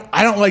do. I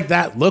don't like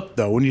that look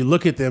though. When you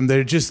look at them,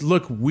 they just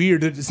look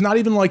weird. It's not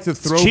even like the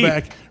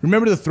throwback.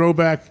 Remember the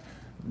throwback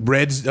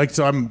Reds? Like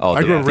so, I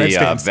grew up Reds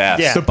fans.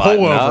 vest The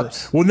button pullover.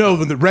 ups. Well, no,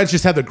 the Reds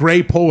just had the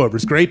gray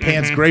pullovers, gray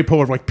pants, gray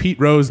pullover, like Pete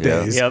Rose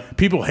days. Yep.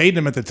 People hated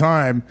them at the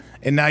time,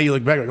 and now you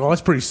look back like, oh,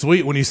 that's pretty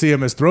sweet when you see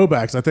them as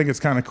throwbacks. I think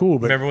it's kind of cool.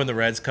 But Remember when the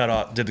Reds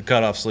did the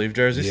cut off sleeve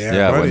jerseys?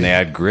 Yeah, when they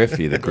had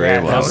Griffey, the gray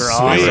Yeah, ones. those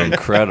are They were awesome.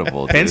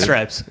 incredible. Dude.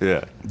 Pinstripes.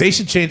 Yeah. they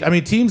should change. I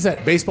mean,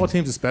 baseball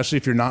teams, especially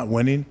if you're not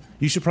winning,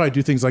 you should probably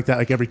do things like that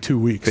like every 2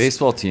 weeks.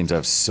 Baseball teams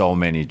have so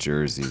many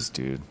jerseys,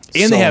 dude.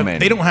 And so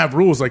they don't have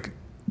rules like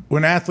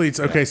when athletes.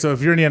 Okay, so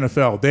if you're in the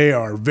NFL, they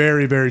are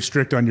very, very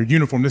strict on your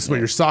uniform. This is what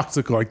your socks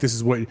look like. This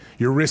is what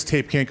your wrist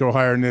tape can't go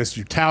higher than this.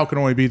 Your towel can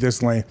only be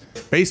this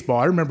length. Baseball,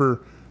 I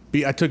remember.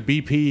 I took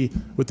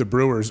BP with the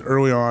Brewers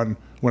early on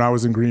when I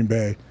was in Green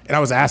Bay, and I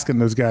was asking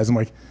those guys, I'm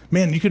like,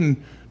 man, you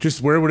can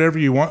just wear whatever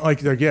you want.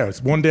 Like yeah,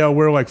 it's one day I'll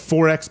wear like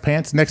 4X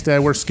pants, next day I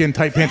wear skin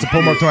tight pants and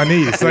pull them up to my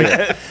knees.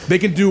 Like they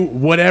can do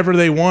whatever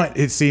they want,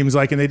 it seems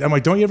like. And I'm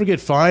like, don't you ever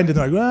get fined? And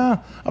they're like,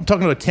 well, I'm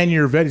talking to a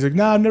 10-year vet. He's like,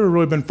 nah, I've never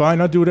really been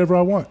fined. I'll do whatever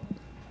I want.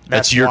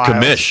 That's your wild.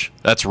 commish.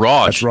 That's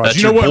Raj. Raj. That's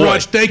You know your what, boy.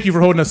 Raj? Thank you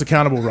for holding us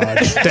accountable, Raj.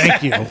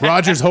 Thank you.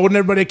 Roger's holding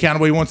everybody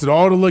accountable. He wants it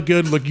all to look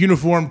good, look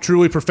uniform,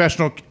 truly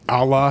professional,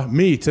 a la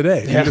me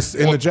today in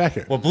the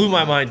jacket. What blew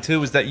my mind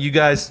too is that you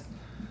guys,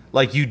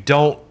 like, you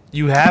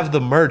have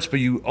the merch, but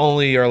you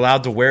only are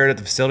allowed to wear it at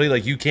the facility.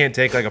 Like, you can't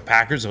take like a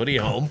Packers hoodie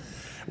home.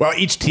 Well,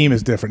 each team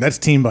is different. That's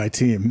team by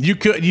team. You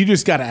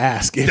just got to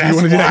ask if That's you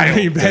want to do that in wild.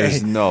 Green Bay.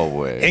 There's no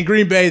way. In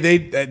Green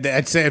Bay,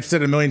 I'd say I've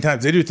said it a million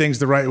times. They do things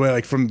the right way.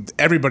 Like from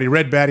everybody,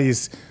 Red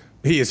Batty's.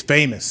 He is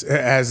famous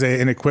as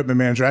an equipment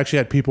manager. I actually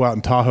had people out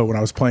in Tahoe when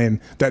I was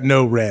playing that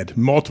know Red.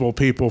 Multiple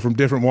people from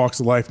different walks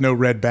of life know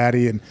Red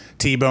Batty and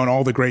T-Bone,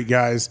 all the great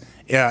guys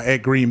at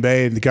Green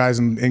Bay and the guys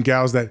and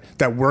gals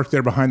that work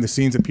there behind the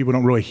scenes that people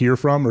don't really hear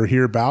from or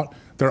hear about.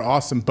 They're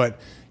awesome. But,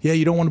 yeah,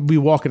 you don't want to be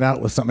walking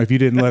out with something if you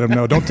didn't let them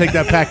know. Don't take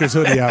that Packers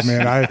hoodie out,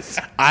 man.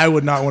 I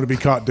would not want to be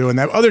caught doing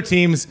that. Other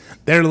teams,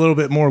 they're a little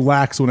bit more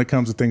lax when it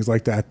comes to things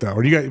like that, though.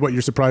 Are you guys,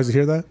 you're surprised to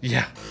hear that?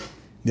 Yeah.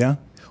 Yeah?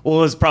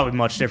 Well, it's probably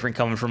much different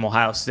coming from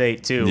Ohio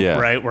State, too,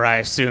 right? Where I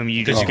assume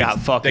you just got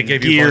fucking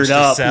gave you a bunch geared to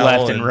up sell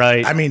left and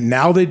right. I mean,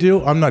 now they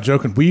do. I'm not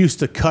joking. We used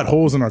to cut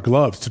holes in our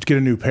gloves to get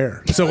a new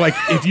pair. So, like,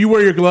 if you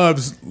wear your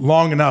gloves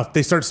long enough,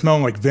 they start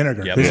smelling like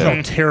vinegar. Yep. They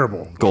smell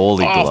terrible.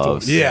 Goalie Awful.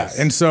 gloves. Yeah. Yes.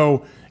 And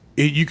so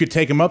you could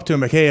take them up to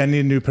him like, hey, I need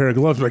a new pair of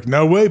gloves. Like,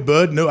 no way,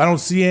 bud. No, I don't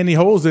see any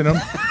holes in them.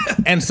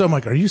 And so I'm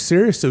like, are you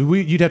serious? So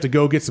you'd have to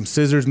go get some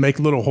scissors, make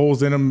little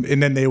holes in them,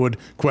 and then they would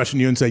question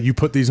you and say, you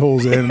put these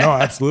holes in. No,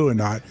 absolutely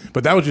not.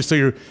 But that was just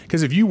so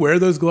because if you wear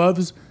those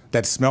gloves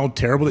that smelled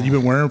terrible that you've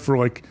been wearing for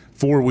like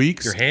 4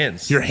 weeks.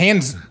 Your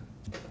hands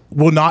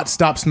will not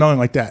stop smelling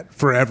like that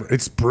forever.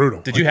 It's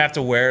brutal. Did you have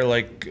to wear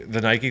like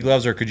the Nike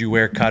gloves, or could you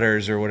wear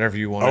cutters or whatever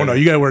you want? Oh no,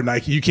 you got to wear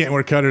Nike. You can't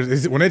wear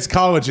cutters when it's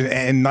college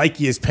and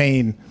Nike is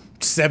paying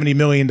 $70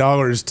 million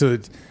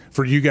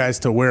for you guys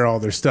to wear all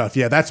their stuff.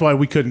 Yeah, that's why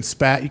we couldn't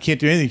spat. You can't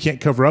do anything. You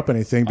can't cover up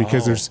anything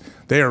because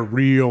they are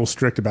real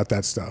strict about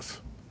that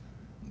stuff.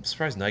 I'm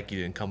surprised Nike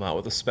didn't come out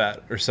with a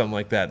spat or something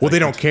like that. Well, like, they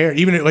don't care.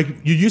 Even like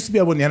you used to be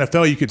able in the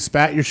NFL, you could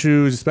spat your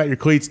shoes, spat your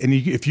cleats, and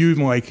if you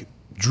even like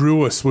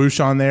drew a swoosh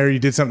on there, you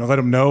did something to let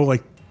them know.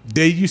 Like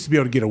they used to be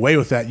able to get away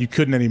with that. You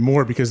couldn't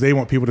anymore because they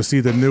want people to see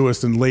the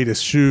newest and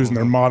latest shoes and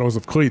their models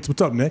of cleats.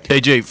 What's up, Nick?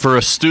 AJ, for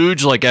a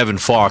stooge like Evan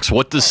Fox,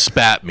 what does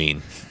spat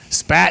mean?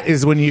 Spat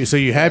is when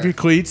you have your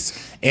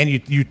cleats and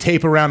you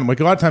tape around them. Like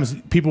a lot of times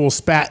people will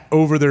spat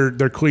over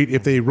their cleat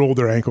if they roll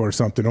their ankle or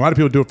something. A lot of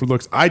people do it for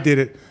looks. I did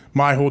it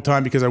my whole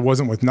time because I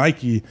wasn't with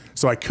Nike,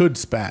 so I could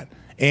spat.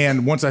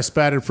 And once I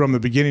spatted from the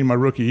beginning of my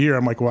rookie year,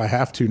 I'm like, well, I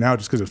have to now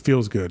just because it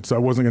feels good. So I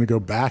wasn't going to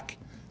go back.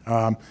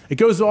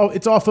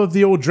 It's off of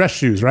the old dress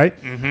shoes, right?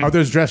 Mhm. Are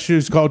those dress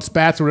shoes called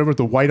spats or whatever with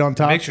the white on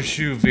top? Makes your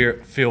shoe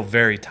feel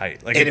very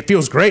tight. Like And it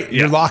feels great.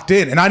 You're locked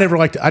in. And I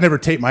never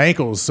taped my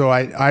ankles, so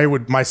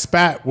my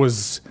spat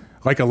was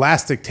like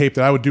elastic tape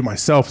that I would do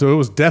myself. So it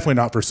was definitely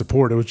not for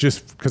support. It was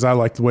just because I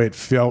liked the way it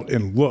felt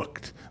and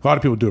looked. A lot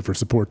of people do it for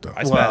support, though.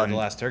 I spat at the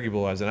last Turkey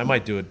Bowl I was in. I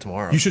might do it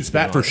tomorrow. You should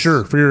spat for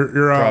sure for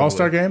your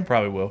All-Star game.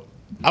 Probably will.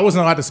 I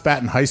wasn't allowed to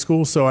spat in high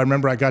school, so I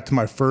remember I got to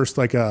my first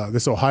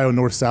this Ohio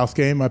North-South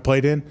game I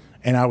played in,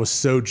 and I was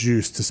so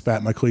juiced to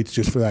spat my cleats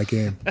just for that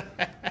game.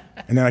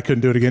 And then I couldn't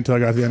do it again until I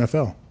got to the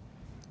NFL.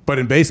 But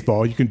in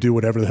baseball, you can do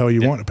whatever the hell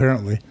you want,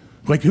 apparently.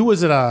 Like, who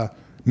was it?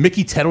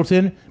 Mickey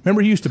Tettleton.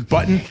 Remember he used to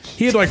button?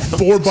 He had like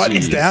 4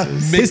 buttons down.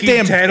 Mickey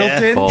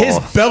Tettleton? His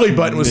belly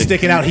button was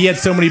sticking out. He had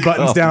so many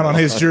buttons down on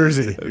his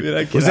jersey.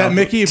 Was that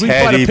Mickey? If we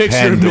find a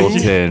picture of Mickey.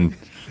 Pendleton.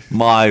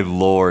 My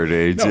Lord,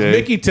 AJ. No,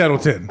 Mickey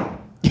Tettleton.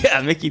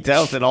 Yeah, Mickey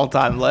Tettleton,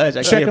 all-time ledge.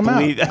 I Check can't him out.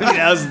 believe that. I mean,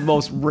 that was the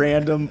most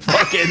random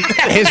fucking.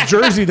 His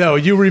jersey, though,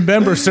 you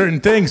remember certain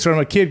things from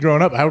a kid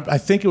growing up. I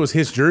think it was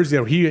his jersey.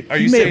 Are you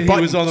saying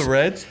he was on the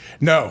Reds?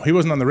 No, he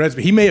wasn't on the Reds,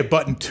 but he may have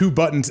buttoned 2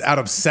 buttons out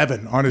of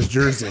 7 on his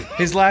jersey.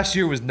 His last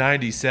year was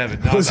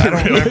 97. No, Was I it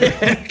don't really?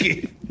 remember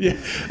Mickey. Yeah,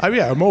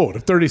 I'm old.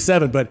 I'm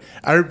 37, but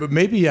he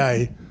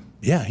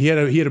had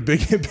a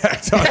big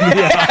impact on me.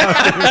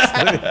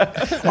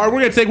 Obviously. All right,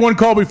 we're gonna take one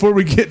call before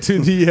we get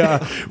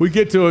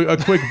to a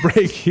quick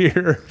break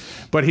here.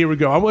 But here we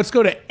go. Let's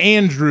go to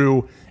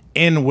Andrew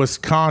in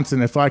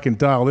Wisconsin. If I can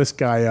dial this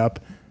guy up,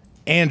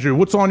 Andrew,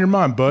 what's on your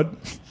mind, bud?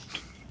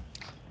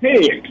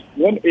 Hey,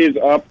 what is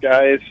up,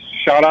 guys?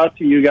 Shout out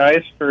to you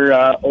guys for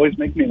always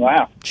making me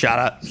laugh. Shout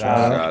out.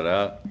 Shout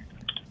out.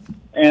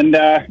 And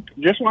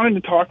just wanted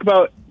to talk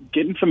about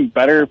getting some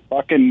better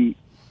fucking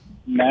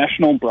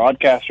national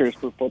broadcasters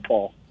for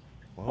football.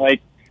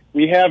 Like,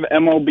 we have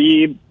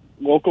MLB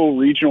local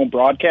regional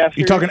broadcasters.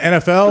 You talking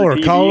NFL for or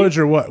TV. college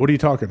or what? What are you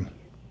talking?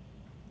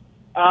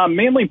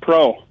 Mainly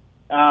pro.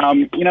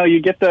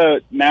 You get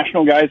the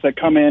national guys that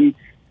come in.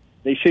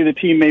 They see the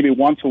team maybe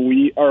once a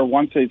week or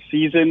once a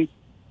season.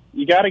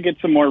 You got to get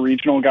some more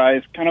regional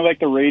guys, kind of like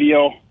the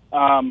radio.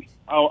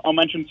 I'll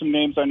mention some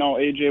names I know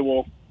AJ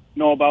will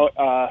know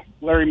about.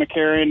 Larry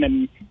McCarron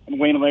and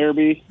Wayne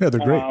Larrabee. Yeah, they're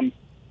great.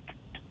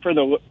 For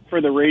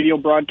the radio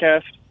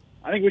broadcast.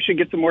 I think we should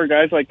get some more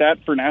guys like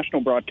that for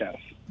national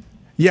broadcasts.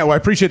 Yeah, well, I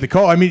appreciate the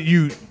call. I mean,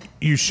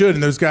 you should,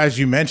 and those guys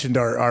you mentioned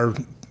are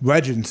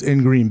legends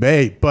in Green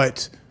Bay.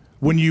 But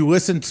when you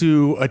listen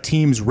to a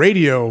team's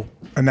radio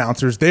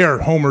announcers, they are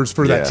homers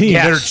for that team.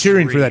 Yeah, They're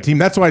cheering for that team.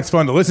 That's why it's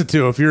fun to listen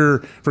to. If you're,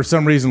 for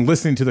some reason,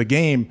 listening to the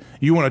game,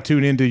 you want to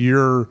tune into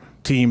your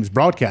team's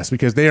broadcast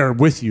because they are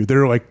with you.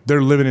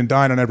 They're living and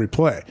dying on every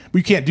play.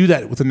 We can't do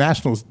that with the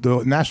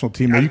national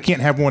team. You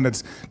can't have one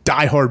that's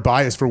diehard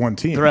biased for one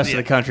team. The rest of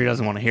the country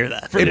doesn't want to hear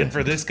that.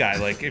 For this guy,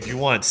 like, if you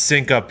want,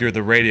 sync up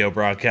the radio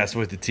broadcast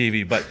with the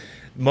TV. But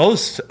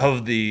most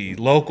of the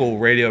local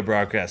radio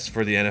broadcasts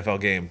for the NFL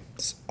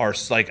games are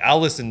like, I'll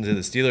listen to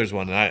the Steelers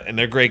one, and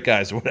they're great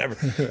guys or whatever,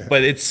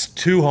 but it's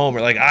too homer.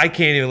 Like, I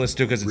can't even listen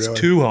to it because it's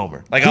too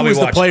homer. Like, Who is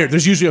the player?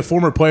 There's usually a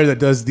former player that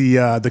does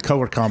the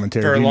color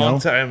commentary. For a long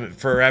time,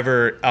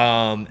 forever,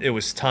 it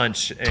was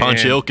Tunch.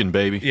 Tunch Ilkin,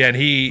 baby. Yeah, and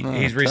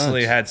he's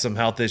recently had some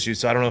health issues,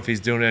 so I don't know if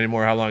he's doing it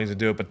anymore, how long he's going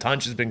to do it, but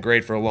Tunch has been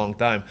great for a long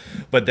time.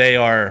 But they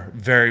are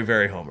very,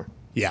 very homer.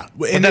 Yeah,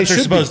 and that's what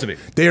they're supposed to be.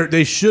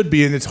 They should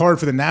be, and it's hard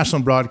for the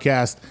national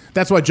broadcast.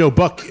 That's why Joe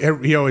Buck,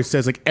 he always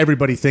says, like,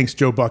 everybody thinks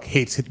Joe Buck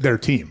hates their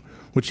team,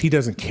 which he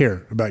doesn't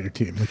care about your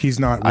team. Like, he's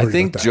not worried I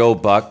think about that. Joe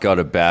Buck got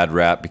a bad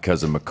rap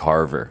because of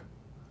McCarver.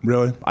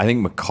 Really? I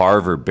think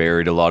McCarver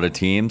buried a lot of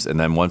teams, and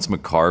then once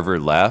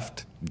McCarver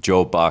left,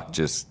 Joe Buck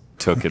just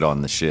took it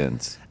on the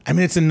shins. I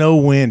mean, it's a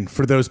no-win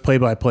for those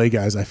play-by-play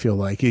guys, I feel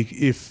like.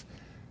 If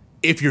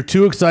you're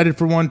too excited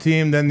for one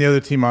team, then the other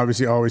team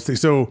obviously always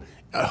thinks. So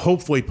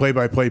hopefully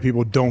play-by-play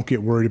people don't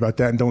get worried about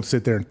that and don't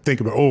sit there and think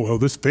about, oh,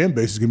 this fan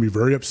base is going to be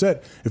very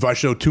upset if I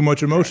show too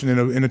much emotion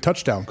in a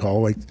touchdown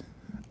call. Like,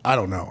 I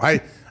don't know.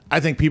 I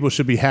think people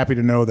should be happy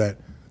to know that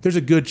there's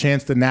a good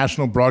chance the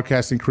national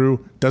broadcasting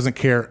crew doesn't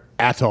care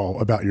at all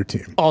about your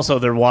team. Also,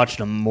 they're watching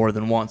them more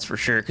than once for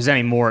sure. Because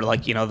anymore,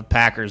 like the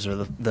Packers or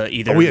the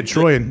either. We had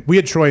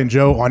Troy and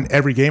Joe on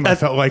every game. I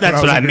felt like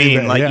that's what I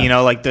mean. Like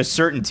like the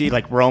certainty,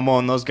 like Romo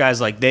and those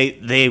guys, like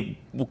they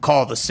will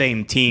call the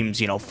same teams,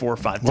 4 or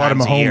 5 times a lot of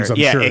Mahomes, a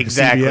year. I'm sure,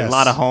 Exactly. CBS. A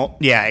lot of home.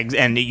 Yeah,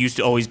 and it used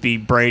to always be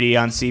Brady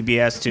on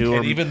CBS too.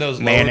 And or even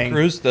those Manning.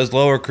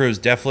 lower crews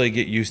definitely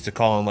get used to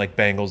calling like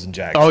Bengals and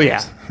Jags. Oh,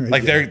 yeah.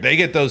 Like they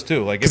get those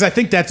too. Like because I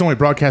think that's only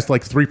broadcast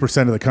like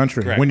 3% of the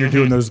country. Correct. When you're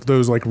doing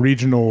those like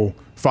regional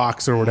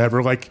Fox or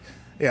whatever. Like,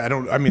 yeah,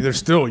 you're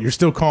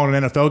still calling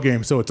an NFL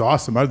game, so it's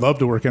awesome. I'd love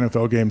to work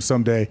NFL games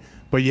someday.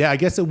 But yeah, I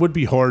guess it would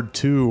be hard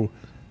to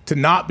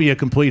not be a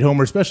complete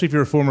homer, especially if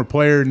you're a former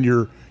player and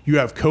you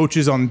have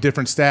coaches on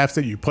different staffs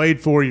that you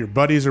played for, your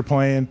buddies are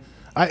playing.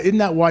 Isn't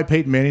that why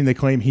Peyton Manning, they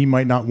claim he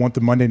might not want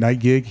the Monday night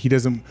gig? He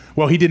didn't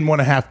want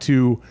to have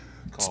to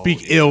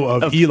speak ill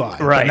of Eli.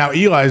 Right. But now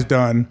Eli's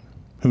done.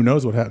 Who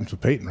knows what happens with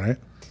Peyton, right?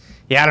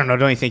 Yeah, I don't know.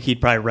 Don't you think he'd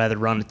probably rather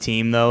run a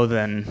team though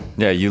than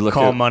you look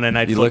call at Monday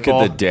Night you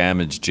Football? look at the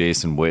damage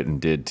Jason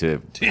Witten did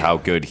to how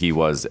good he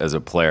was as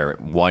a player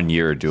 1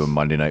 year doing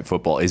Monday Night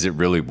Football. Is it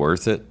really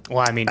worth it?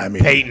 Well, I mean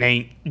Peyton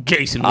ain't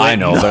Jason Witten. I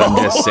know, but I'm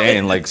just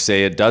saying, like,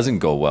 say it doesn't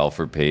go well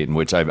for Peyton,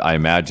 which I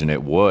imagine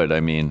it would.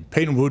 I mean,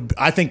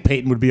 I think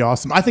Peyton would be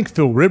awesome. I think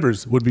Phil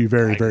Rivers would be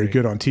very, very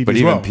good on TV but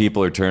as even well.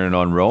 people are turning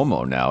on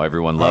Romo now.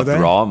 Everyone loved they?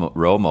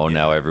 Romo.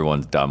 Now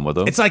everyone's done with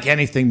him. It's like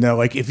anything, though.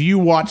 Like, if you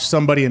watch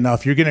somebody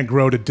enough, you're going to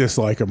grow to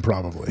dislike them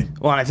probably.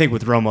 Well, and I think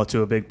with Romo,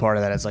 too, a big part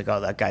of that is like, oh,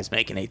 that guy's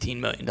making $18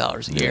 million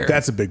a year.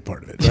 That's a big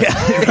part of it.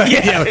 Right?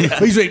 yeah.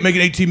 He's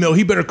making $18 million.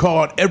 He better call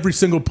out every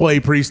single play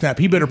pre-snap.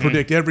 He better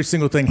predict every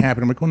single thing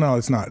happening. I'm like, well, no,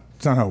 it's not.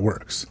 It's not how it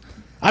works.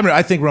 I mean,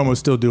 I think Romo's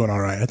still doing all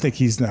right. I think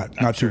he's not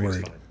too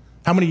worried.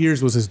 How many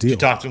years was his deal? Did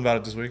you talk to him about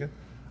it this weekend?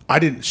 I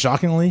didn't.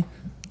 Shockingly,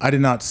 I did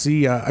not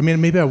see.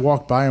 Maybe I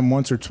walked by him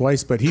once or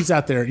twice, but he's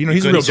out there.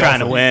 He's a real trying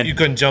to win. You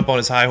couldn't jump on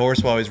his high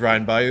horse while he's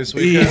riding by you this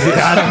weekend.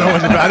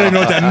 I don't know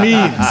what that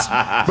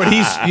means.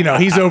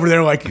 But he's over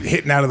there like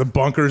hitting out of the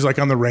bunkers, like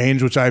on the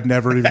range, which I've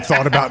never even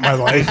thought about in my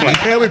life. Like,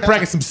 hey, we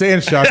practice some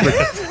sand shots, but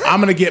I'm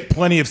gonna get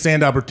plenty of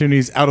sand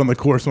opportunities out on the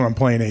course when I'm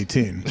playing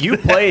 18. You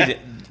played.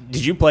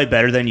 Did you play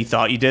better than you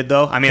thought you did,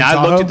 though? I mean,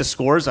 I looked at the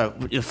scores.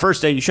 The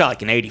first day you shot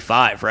like an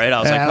 85, right?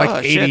 I was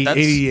like 80,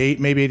 88,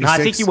 maybe 86. No,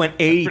 I think you went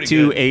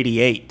 82,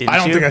 88, didn't you? I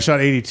don't think I shot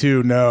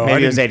 82, no.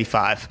 Maybe it was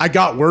 85. I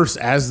got worse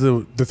as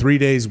the 3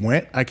 days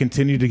went. I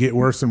continued to get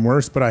worse and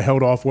worse, but I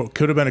held off what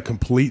could have been a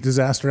complete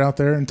disaster out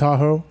there in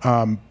Tahoe.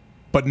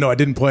 But no, I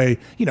didn't play.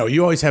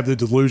 You always have the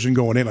delusion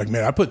going in, like,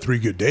 man, I put 3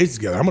 good days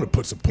together. I'm going to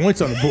put some points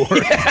on the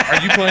board.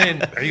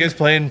 Are you guys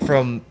playing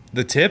from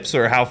the tips,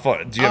 or how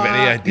far? Do you have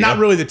any idea? Not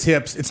really the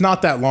tips. It's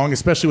not that long,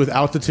 especially with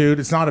altitude.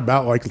 It's not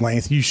about like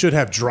length. You should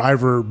have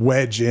driver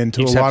wedge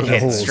into a lot of the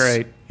holes.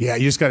 Straight. Yeah,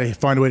 you just got to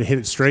find a way to hit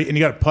it straight, and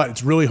you got to putt.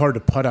 It's really hard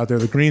to putt out there.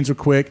 The greens are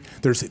quick.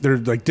 There's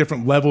like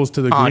different levels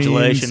to the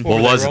greens.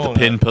 What was it?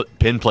 The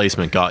pin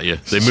placement got you.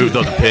 They moved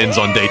up the pins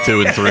on day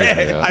 2 and 3.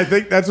 Yeah. I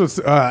think that's what's.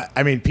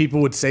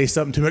 People would say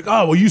something to me like,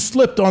 "Oh, well, you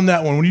slipped on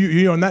that one. When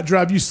you on that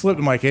drive, you slipped."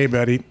 I'm like, "Hey,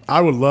 buddy,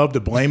 I would love to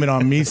blame it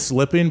on me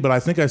slipping, but I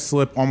think I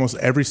slip almost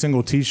every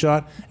single tee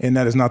shot, and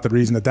that is not the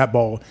reason that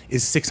ball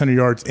is 600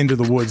 yards into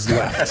the woods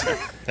left."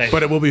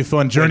 But it will be a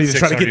fun journey to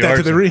try to get that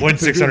to the green. Win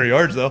 600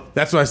 yards though.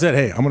 That's what I said.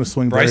 Hey, I'm going to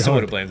swing. Bryson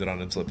would have blamed it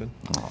on him slipping.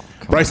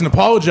 Bryson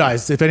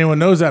apologized. If anyone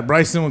knows that,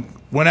 Bryson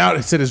went out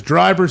and said his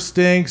driver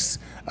stinks.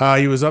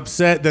 He was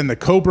upset. Then the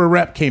Cobra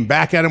rep came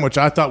back at him, which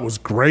I thought was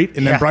great.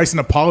 And then Bryson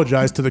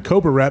apologized to the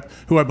Cobra rep,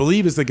 who I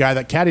believe is the guy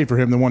that caddied for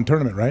him the one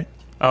tournament, right?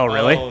 Oh,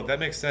 really? Oh, that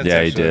makes sense. Yeah,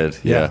 actually. he did.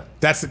 Yeah.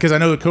 That's because I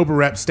know the Cobra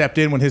rep stepped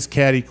in when his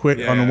caddy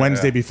quit on the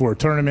Wednesday before a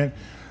tournament.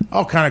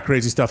 All kind of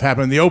crazy stuff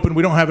happened. In the Open,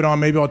 we don't have it on.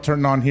 Maybe I'll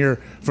turn it on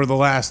here for the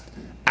last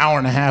hour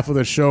and a half of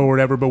the show or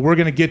whatever. But we're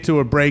going to get to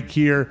a break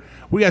here.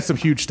 We got some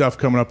huge stuff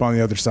coming up on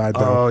the other side,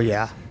 though. Oh,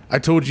 yeah. I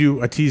told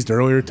you, I teased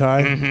earlier,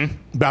 Ty,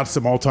 about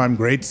some all-time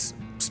greats.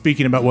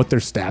 Speaking about what their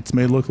stats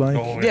may look like.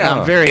 Yeah,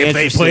 I'm very if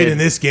interested. They played in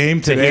this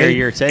game to today, hear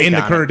your take in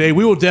the on current day,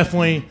 we will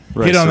definitely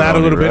hit on that a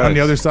little bit on the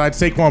other side.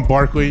 Saquon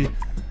Barkley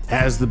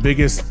has the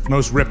biggest,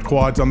 most ripped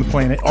quads on the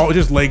planet. All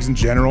just legs in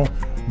general.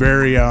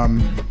 Very,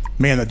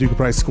 that dude could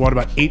probably squat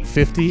about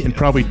 850 and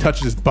probably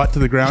touch his butt to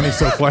the ground. He's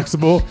so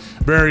flexible.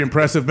 Very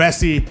impressive.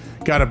 Messi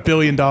got $1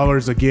 billion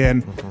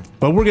again.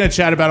 But we're going to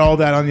chat about all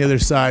that on the other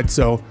side.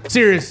 So,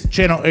 Sirius,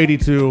 Channel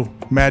 82,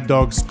 Mad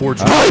Dog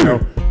Sports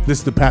Radio. This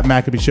is the Pat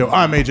McAfee Show.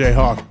 I'm AJ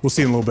Hawk. We'll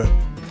see you in a little bit.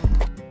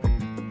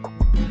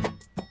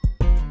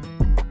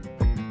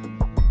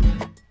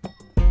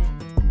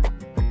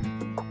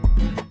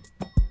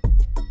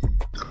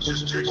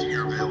 Just checking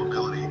your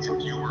availability. If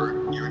you're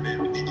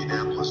in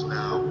Indianapolis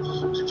now,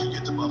 did you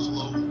get to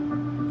Buffalo?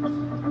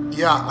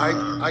 Yeah,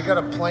 I got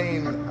a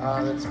plane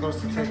that's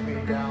supposed to take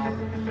me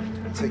down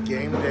to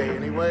game day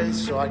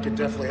anyways, so I could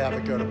definitely have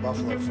it go to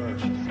Buffalo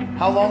first.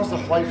 How long is the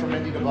flight from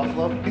Indy to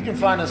Buffalo? You can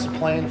find us a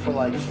plane for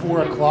like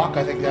 4 o'clock.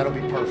 I think that'll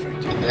be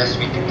perfect. The best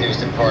we can do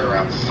is depart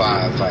around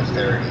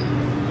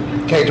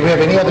 5:30. Okay, do we have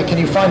any other, can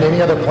you find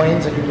any other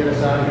planes that can get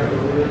us out of here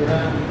earlier than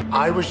that?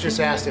 I was just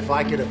asked if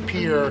I could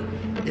appear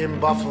in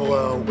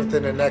Buffalo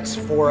within the next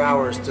 4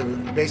 hours to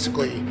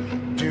basically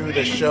do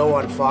the show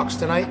on Fox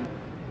tonight.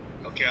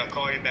 Okay, I'll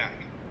call you back.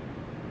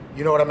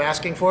 You know what I'm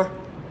asking for?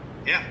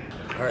 Yeah.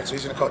 All right, so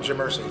he's going to call Jim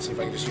Irsay and see if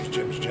I can just use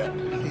Jim's jet.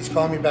 He's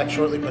calling me back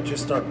shortly, but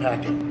just start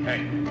packing. Hey.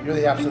 You're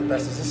the absolute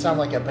best. Does this sound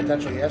like a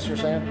potential yes, you're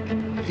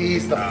saying?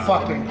 He's the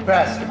fucking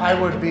best. I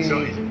would be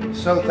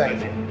so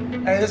thankful.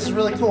 Hey, this is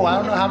really cool. I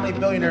don't know how many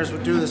billionaires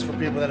would do this for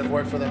people that have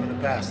worked for them in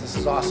the past. This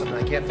is awesome, and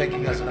I can't thank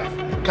you guys enough.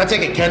 Can I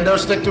take a kendo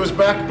stick to his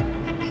back?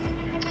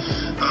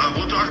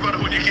 We'll talk about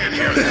it when you get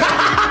here.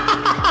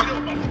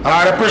 All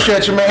right, I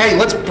appreciate you, man. Hey,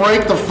 let's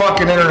break the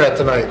fucking internet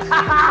tonight.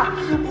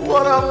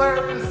 What a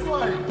hilarious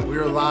life. We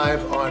are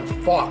live on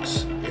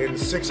Fox in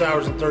 6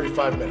 hours and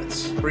 35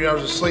 minutes. 3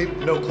 hours of sleep,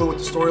 no clue what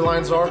the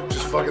storylines are.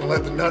 Just fucking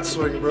let the nuts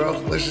swing, bro.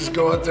 Let's just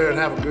go out there and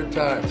have a good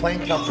time.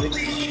 Plane company.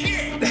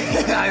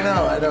 I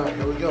know.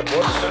 Here we go, boys.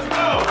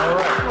 All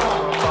right,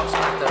 we'll talk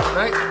SmackDown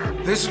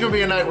tonight. This is going to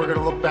be a night we're going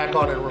to look back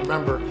on and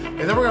remember. And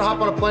then we're going to hop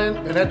on a plane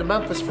and head to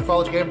Memphis for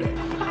College Game Day.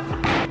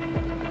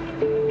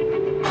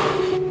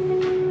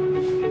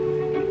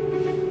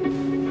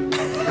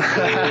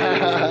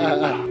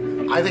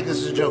 I think this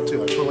is a joke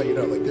too. I just want to let you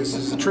know, like, this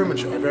is a Truman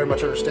Show. I very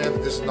much understand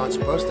that this is not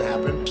supposed to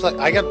happen.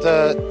 I got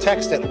the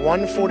text at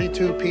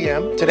 1:42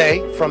 p.m.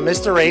 today from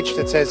Mr. H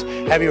that says,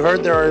 "Have you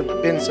heard there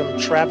have been some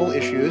travel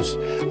issues?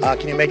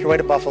 Can you make your way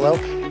to Buffalo?"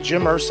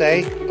 Jim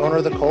Irsay, owner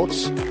of the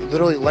Colts,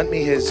 literally lent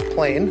me his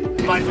plane.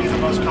 Might be the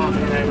most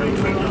confident I've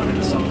ever been on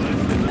in something.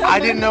 I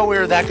didn't know we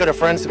were that good of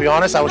friends, to be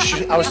honest. I was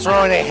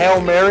throwing a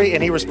Hail Mary,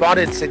 and he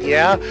responded and said,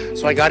 yeah.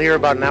 So I got here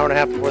about an hour and a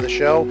half before the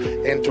show,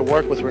 and to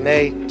work with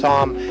Renee,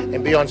 Tom,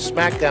 and be on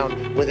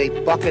SmackDown with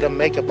a bucket of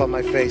makeup on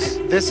my face.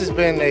 This has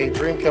been a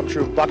dream come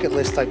true bucket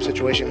list type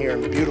situation here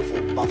in beautiful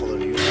Buffalo,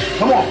 New York.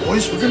 Come on,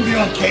 boys. We're going to be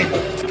on cable.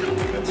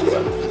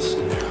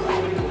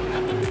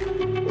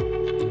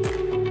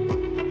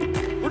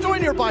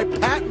 Joined here by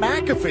Pat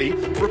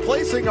McAfee,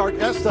 replacing our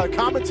guest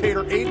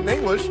commentator Aiden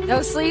English.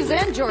 No sleeves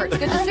in, George. Good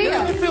to see you.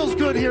 It feels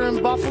good here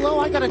in Buffalo.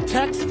 I got a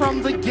text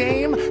from the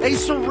game, a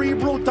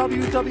cerebral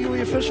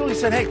WWE official. He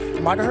said, hey, you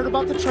might have heard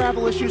about the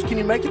travel issues. Can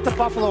you make it to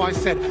Buffalo? I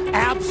said,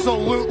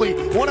 absolutely.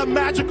 What a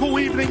magical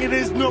evening it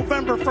is,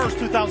 November 1st,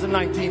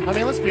 2019. I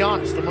mean, let's be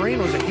honest. The Marine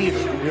was a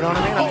heathen. You know what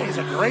I mean? He's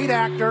a great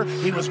actor.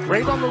 He was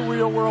great on The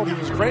Real World. He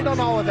was great on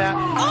all of that.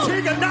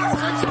 Tegan, no!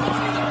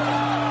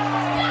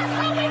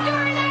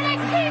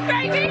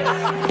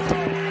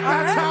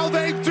 That's how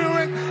they do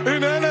it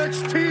in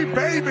NXT,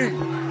 baby.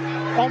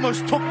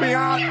 Almost took me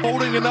out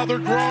holding another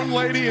grown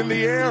lady in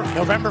the air.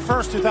 November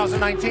 1st,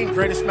 2019,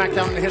 greatest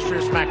SmackDown in the history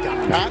of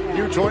SmackDown. Pat,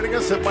 you joining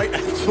us? It might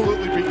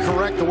absolutely be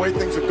correct the way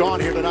things have gone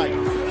here tonight.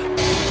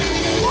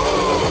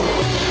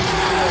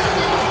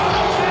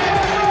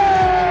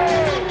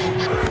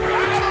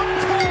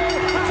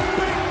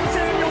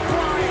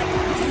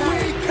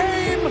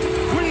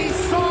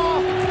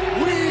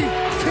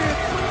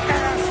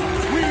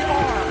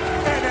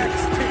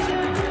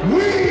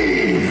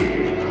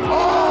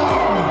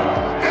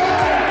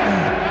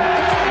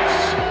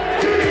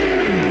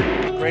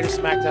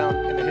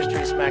 SmackDown in the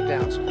history of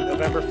SmackDowns,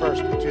 November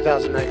 1st,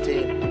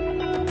 2019.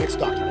 It's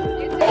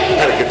documented. I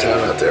had a good time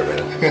out there,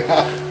 man.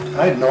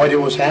 I had no idea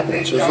what was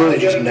happening, so it was really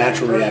just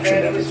natural reaction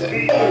to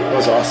everything. That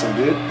was awesome,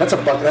 dude. That's a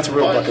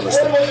real bucket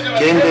list thing.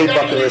 Game day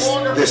bucket list.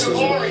 This is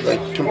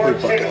like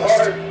complete bucket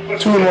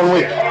list. 2 in 1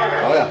 week.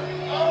 Oh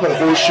yeah. Got a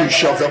horseshoe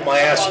shoved up my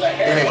ass,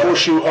 and a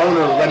horseshoe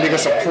owner lending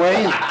us a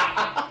plane.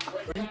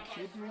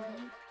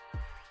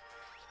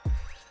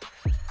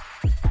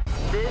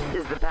 This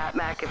is the Pat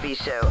McAfee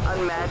Show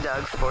on Mad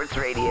Dog Sports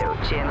Radio,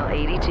 Channel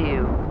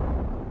 82.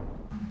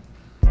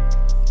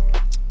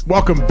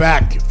 Welcome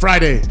back.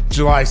 Friday,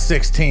 July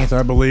 16th,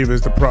 I believe,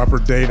 is the proper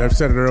date. I've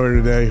said it earlier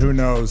today. Who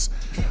knows?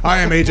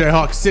 I am AJ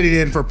Hawk, sitting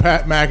in for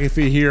Pat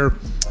McAfee here,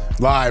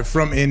 live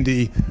from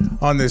Indy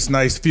on this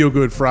nice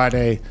feel-good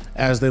Friday,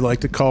 as they like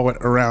to call it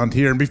around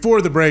here. And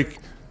before the break,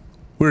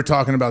 we were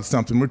talking about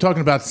something. We were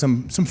talking about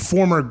some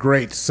former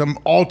greats, some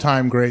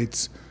all-time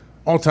greats,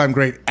 all-time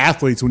great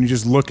athletes when you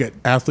just look at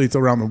athletes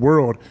around the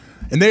world.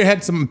 And they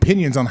had some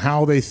opinions on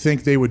how they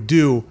think they would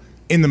do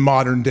in the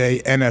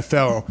modern-day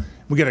NFL.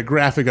 We got a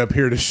graphic up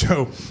here to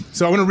show.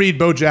 So I want to read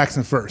Bo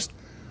Jackson first.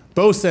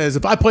 Bo says,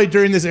 if I played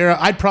during this era,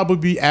 I'd probably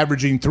be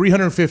averaging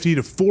 350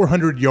 to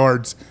 400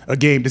 yards a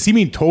game. Does he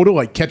mean total,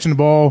 like catching the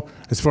ball,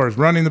 as far as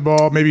running the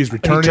ball? Maybe he's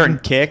returning. Return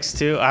kicks,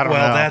 too? I don't know.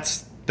 Well,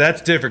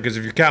 that's different, because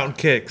if you're counting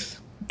kicks.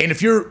 And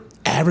if you're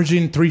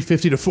averaging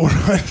 350 to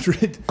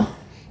 400...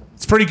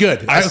 It's pretty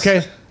good.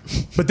 Okay.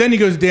 But then he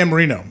goes to Dan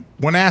Marino.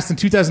 When asked in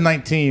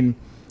 2019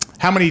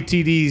 how many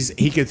TDs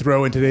he could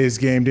throw in today's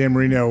game, Dan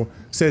Marino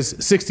says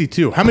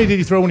 62. How many did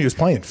he throw when he was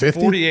playing? 50?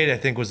 48, I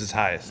think, was his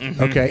highest.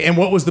 Mm-hmm. Okay. And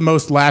what was the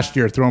most last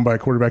year thrown by a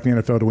quarterback in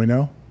the NFL? Do we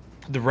know?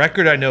 The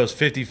record I know is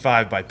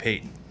 55 by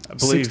Peyton. I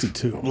believe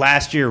 62.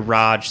 Last year,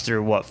 Raj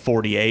threw,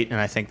 48? And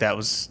I think that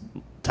was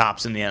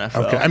tops in the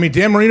NFL. Okay. I mean,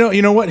 Dan Marino,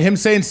 you know what? Him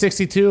saying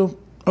 62,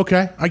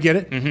 okay, I get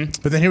it.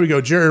 Mm-hmm. But then here we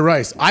go. Jerry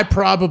Rice. I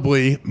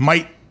probably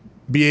might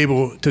be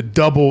able to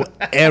double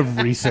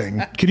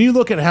everything. Can you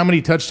look at how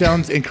many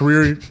touchdowns and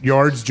career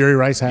yards Jerry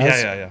Rice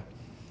has? Yeah.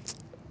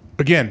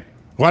 Again,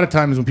 a lot of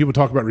times when people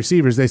talk about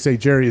receivers, they say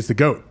Jerry is the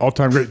GOAT,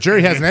 all-time great.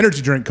 Jerry has an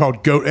energy drink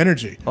called GOAT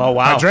Energy. Oh,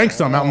 wow. I drank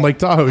some out in Lake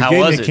Tahoe. He How gave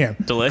was me a can.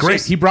 it? Delicious?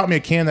 Great. He brought me a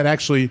can that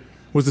actually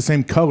was the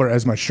same color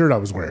as my shirt I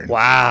was wearing.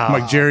 Wow.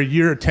 I'm like, Jerry,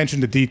 your attention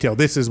to detail,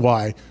 this is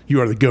why you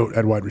are the GOAT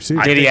at wide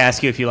receiver. Did he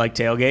ask you if you like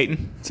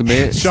tailgating? It's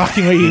amazing.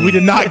 Shockingly, we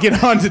did not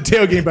get on to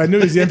tailgating, but I knew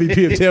he was the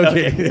MVP of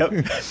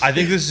tailgating. I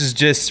think this is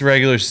just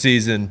regular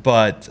season,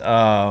 but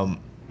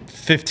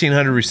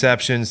 1,500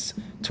 receptions,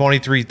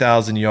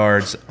 23,000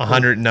 yards,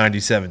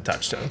 197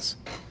 touchdowns.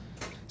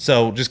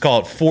 So just call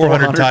it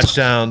 400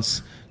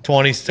 touchdowns,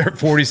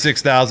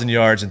 46,000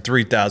 yards, and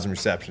 3,000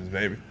 receptions,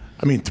 maybe.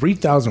 I mean,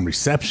 3,000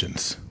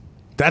 receptions.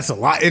 That's a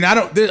lot. And I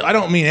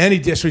don't mean any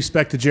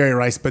disrespect to Jerry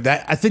Rice, but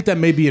I think that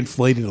may be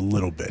inflated a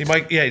little bit.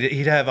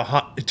 He'd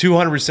have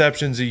 200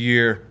 receptions a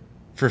year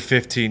for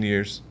 15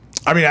 years.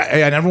 I mean,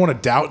 I never want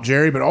to doubt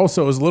Jerry, but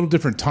also it was a little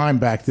different time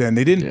back then.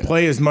 They didn't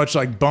play as much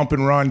like bump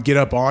and run, get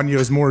up on you. It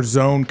was more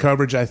zone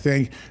coverage, I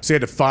think. So you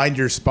had to find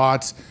your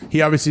spots.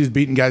 He obviously was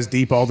beating guys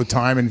deep all the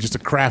time and just a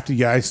crafty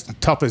guy,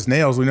 tough as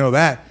nails. We know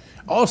that.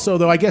 Also,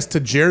 though, I guess to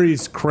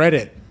Jerry's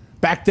credit,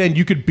 back then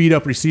you could beat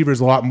up receivers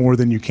a lot more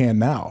than you can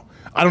now.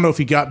 I don't know if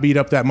he got beat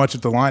up that much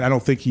at the line. I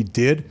don't think he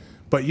did.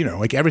 But,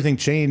 like everything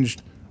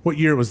changed. What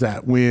year was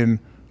that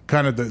when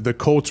kind of the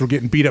Colts were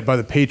getting beat up by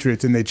the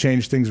Patriots and they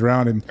changed things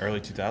around? And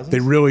early 2000s? They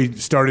really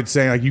started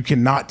saying, like, you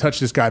cannot touch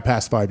this guy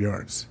past 5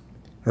 yards.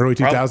 Early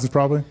 2000s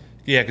probably?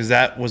 Yeah, because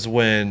that was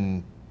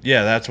when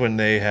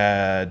they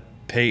had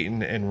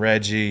Peyton and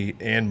Reggie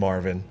and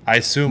Marvin. I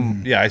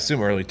assume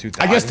early 2000s.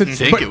 I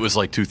think it was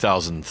like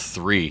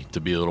 2003 to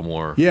be a little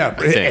more. Yeah,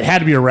 it had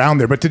to be around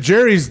there. But to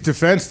Jerry's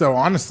defense, though,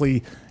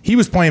 honestly, he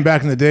was playing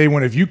back in the day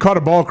when if you caught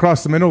a ball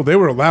across the middle, they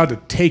were allowed to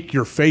take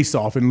your face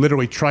off and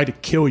literally try to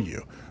kill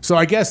you. So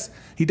I guess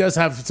he does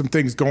have some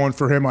things going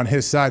for him on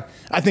his side.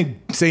 I think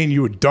saying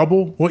you would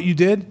double what you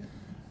did,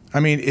 I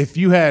mean, if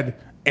you had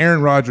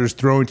Aaron Rodgers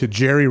throwing to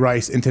Jerry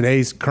Rice in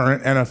today's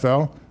current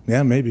NFL,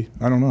 yeah, maybe.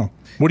 I don't know.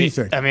 What do you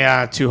think? I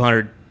mean,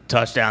 200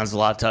 touchdowns, a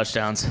lot of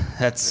touchdowns.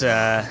 That's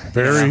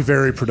very,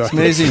 very productive.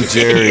 It's amazing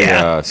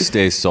Jerry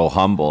stays so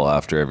humble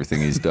after everything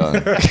he's done.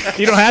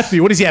 You don't have to.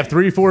 What does he have?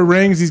 3 or 4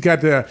 rings? He's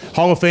got the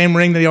Hall of Fame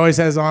ring that he always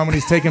has on when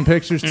he's taking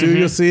pictures too.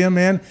 You'll see him,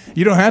 man.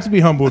 You don't have to be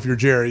humble if you're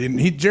Jerry.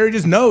 And Jerry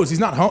just knows he's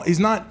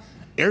not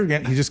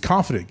arrogant. He's just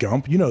confident,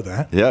 Gump. You know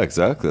that. Yeah,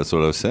 exactly. That's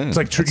what I was saying. It's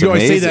like It's you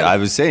always say amazing. that. I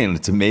was saying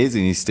it's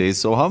amazing he stays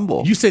so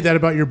humble. You say that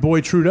about your boy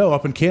Trudeau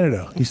up in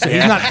Canada. You say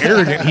he's not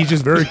arrogant. He's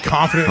just very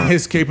confident in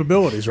his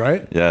capabilities,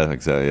 right? Yeah,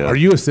 exactly. Yeah. Are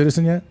you a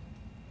citizen yet?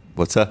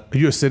 What's that? Are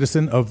you a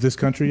citizen of this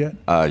country yet?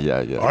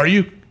 Yeah. Are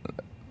you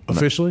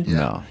officially?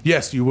 No.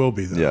 Yes, you will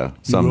be, though. Yeah, You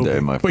someday, will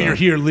be. my But you're friend.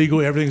 here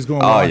legally. Everything's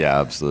going Oh, on. yeah,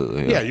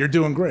 absolutely. Yeah, you're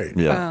doing great.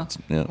 Yeah.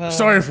 Yeah.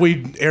 Sorry if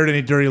we aired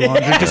any dirty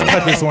laundry. Just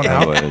cut this one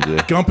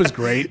out. Gump is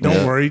great.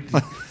 Don't worry.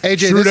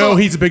 AJ, Trudeau,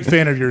 he's a big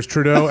fan of yours.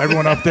 Trudeau,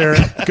 everyone up there.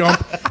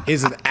 Gump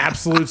is an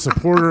absolute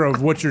supporter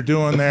of what you're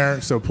doing there.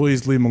 So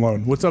please leave him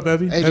alone. What's up,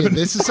 Evie? AJ, Evan?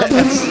 this is something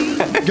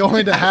that's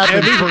going to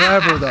happen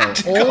forever, though.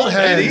 Old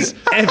heads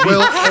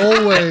will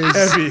always.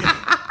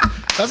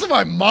 That's what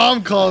my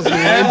mom calls me. Him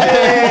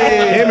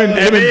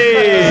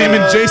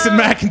and Jason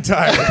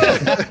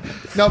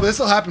McIntyre. No, but this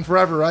will happen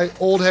forever, right?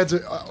 Old heads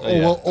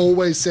will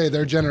always say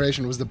their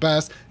generation was the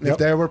best. And if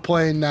they were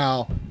playing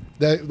now,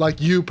 like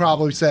you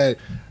probably say,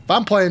 if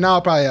I'm playing now,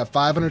 I'll probably have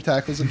 500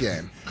 tackles a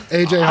game.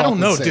 AJ, I don't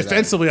know. say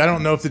Defensively, I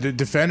don't know if the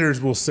defenders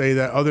will say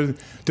that.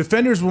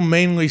 Defenders will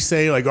mainly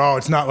say like, "Oh,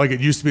 it's not like it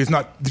used to be. It's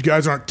not. The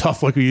guys aren't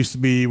tough like we used to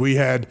be. We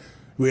had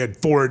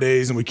 4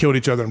 days and we killed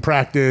each other in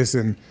practice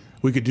and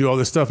we could do all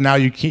this stuff. Now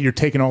you're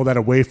taking all that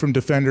away from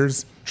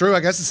defenders." True.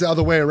 I guess it's the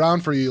other way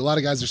around for you. A lot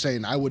of guys are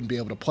saying I wouldn't be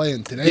able to play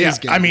in today's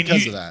game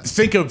because of that.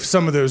 Think of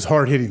some of those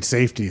hard-hitting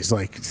safeties.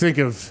 Like, think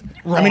of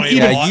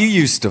you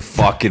used to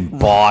fucking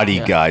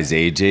body guys,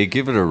 AJ.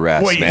 Give it a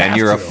rest, Well, you man. have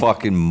You're a to.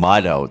 fucking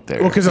mud out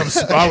there. Well, because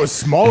I was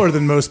smaller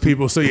than most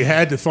people, so you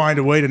had to find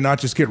a way to not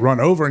just get run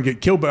over and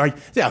get killed. But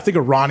think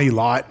of Ronnie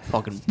Lott,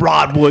 fucking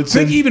Broadwood.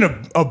 Think even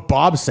of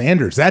Bob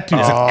Sanders. That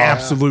dude's an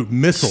absolute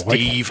missile.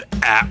 Steve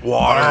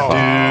Atwater,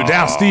 dude.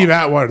 Now Steve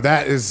Atwater,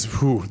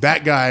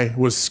 that guy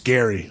was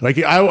scary. Like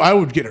I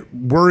would get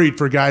worried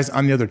for guys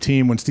on the other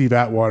team when Steve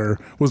Atwater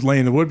was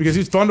laying the wood because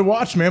he's fun to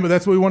watch, man. But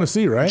that's what we want to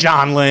see, right?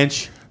 John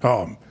Lynch.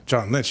 Oh,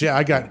 John Lynch. Yeah,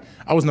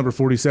 I was number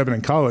 47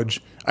 in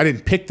college. I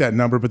didn't pick that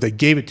number, but they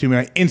gave it to me.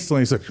 And I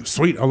instantly said,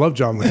 "Sweet, I love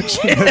John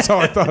Lynch." That's all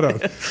I thought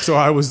of. So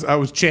I was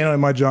channeling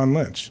my John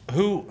Lynch.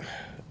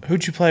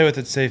 Who'd you play with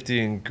at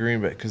safety in Green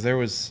Bay? Because there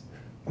was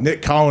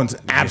Nick Collins,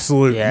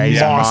 absolute he's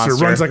a monster.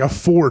 monster. Runs like a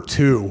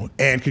 4.2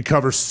 and could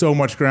cover so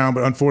much ground.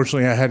 But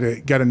unfortunately,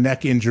 I got a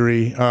neck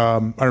injury.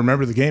 I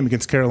remember the game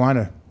against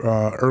Carolina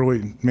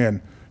early.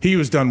 Man, he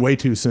was done way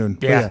too soon.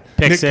 But Yeah,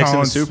 pick Nick 6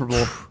 Collins, in the Super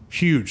Bowl.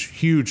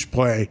 Huge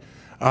play.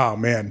 Oh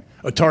man,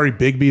 Atari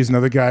Bigby is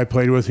another guy I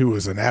played with who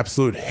was an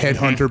absolute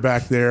headhunter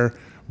back there.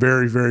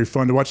 Very, very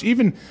fun to watch.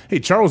 Even, hey,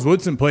 Charles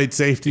Woodson played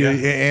safety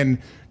and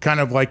kind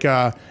of like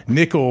a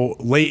nickel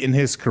late in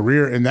his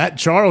career, and that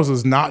Charles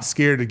was not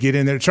scared to get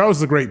in there. Charles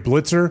is a great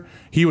blitzer.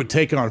 He would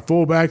take on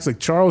fullbacks. Like,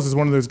 Charles is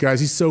one of those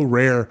guys. He's so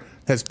rare,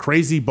 has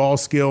crazy ball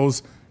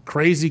skills,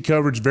 crazy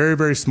coverage, very,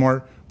 very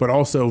smart, but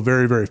also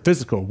very, very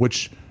physical,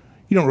 which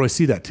you don't really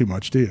see that too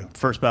much, do you?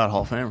 First ballot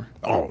Hall of Famer.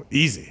 Oh,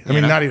 easy. I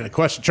mean, not even a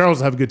question. Charles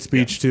will have a good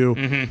speech, too.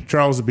 Mm-hmm.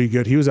 Charles would be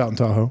good. He was out in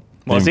Tahoe.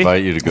 Was he?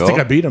 Invite you to go? I think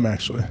I beat him,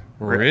 actually.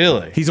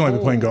 Really? He's only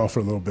been playing golf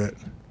for a little bit.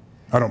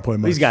 I don't play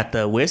much. He's got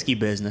the whiskey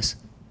business.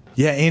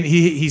 Yeah, and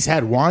he's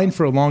had wine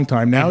for a long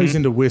time. Now he's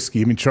into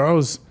whiskey. I mean,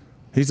 Charles,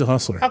 he's a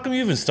hustler. How come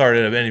you even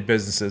started any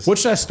businesses? What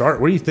should I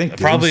start? What do you think?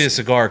 Probably James? a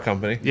cigar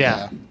company.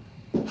 Yeah.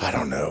 I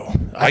don't know.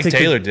 Mike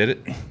Taylor did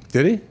it.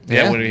 Did he?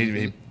 Yeah. When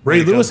he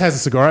Ray Lewis has a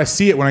cigar. I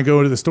see it when I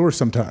go to the store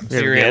sometimes.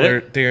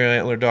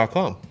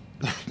 DeerAntler.com.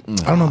 I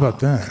don't know about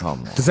that.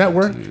 Does that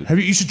work?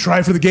 You should try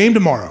it for the game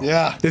tomorrow.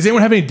 Yeah. Does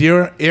anyone have any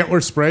deer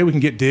antler spray we can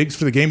get digs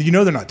for the game? You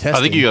know they're not testing.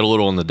 I think you got a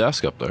little on the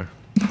desk up there.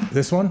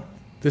 This one?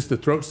 This the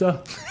throat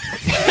stuff?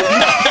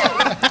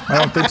 I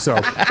don't think so.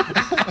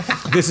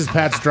 This is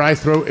Pat's dry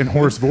throat and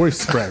hoarse voice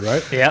spray,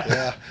 right?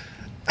 Yeah.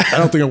 I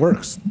don't think it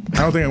works.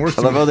 I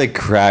love how they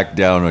cracked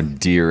down on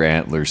deer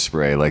antler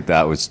spray. Like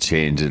that was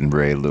changing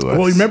Ray Lewis.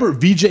 Well, remember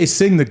Vijay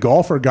Singh, the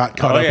golfer, got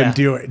caught up in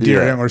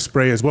deer antler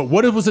spray as well.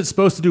 What was it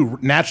supposed to do?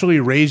 Naturally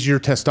raise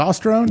your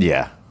testosterone?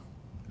 Yeah.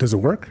 Does it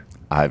work?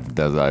 I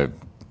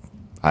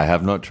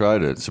have not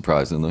tried it,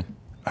 surprisingly.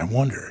 I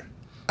wonder.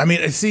 I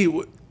mean,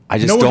 I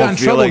just no one got don't in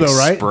feel trouble, like though,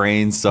 right?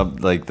 spraying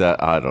something like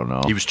that. I don't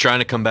know. He was trying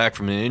to come back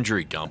from an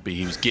injury, Gumpy.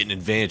 He was getting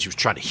advantage. He was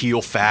trying to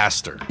heal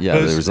faster. Yeah,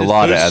 there was a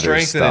lot of other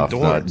stuff,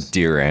 not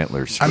deer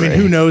antler spray. I mean,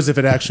 who knows if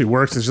it actually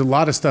works? There's a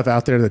lot of stuff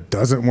out there that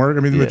doesn't work. I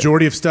mean, the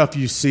majority of stuff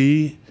you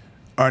see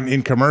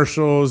in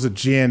commercials at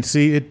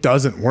GNC, it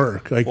doesn't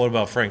work. Like, what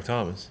about Frank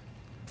Thomas?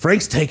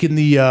 Frank's taking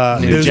the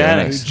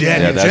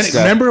Nugenics.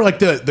 Remember, like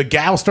the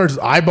gal starts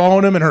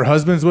eyeballing him, and her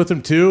husband's with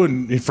him too,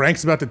 and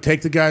Frank's about to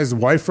take the guy's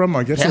wife from him.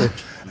 I guess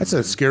that's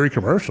a scary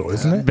commercial,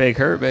 isn't it? Big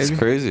hurt, baby. It's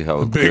crazy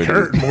how Big good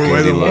hurt, more good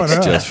way he than one. looks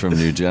Huh? just from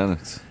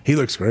Nugenics. He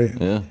looks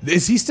great. Yeah.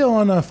 Is he still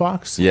on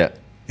Fox? Yeah.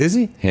 Is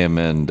he? Him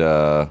and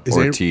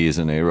Ortiz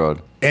and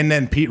A-Rod. And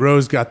then Pete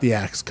Rose got the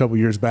axe a couple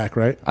years back,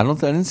 right? I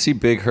didn't see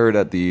Big Hurt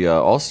at the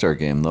All-Star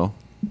game though.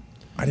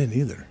 I didn't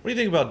either. What do you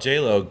think about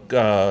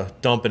J-Lo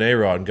dumping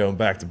A-Rod and going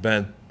back to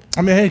Ben?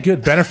 I mean, hey,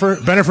 good.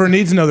 Bennifer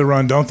needs another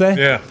run, don't they?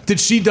 Yeah. Did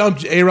she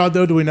dump A-Rod,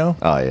 though? Do we know?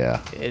 Oh,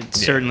 yeah. It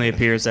certainly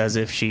appears as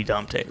if she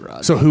dumped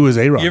A-Rod. So who is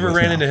A-Rod? You ever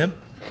ran into him?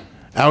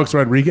 Alex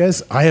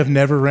Rodriguez? I have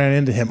never ran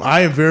into him.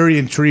 I am very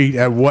intrigued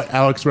at what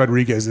Alex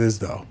Rodriguez is,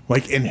 though.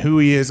 Like, and who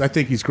he is. I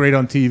think he's great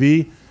on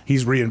TV.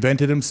 He's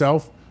reinvented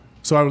himself.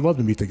 So I would love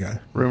to meet the guy.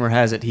 Rumor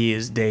has it he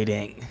is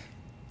dating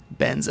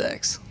Ben's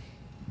ex.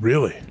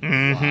 Really?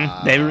 Mm-hmm.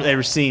 Wow. They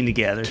were seen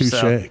together. Touche.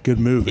 So. Good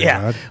move.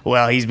 Yeah. Rod.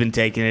 Well, he's been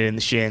taking it in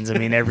the shins. I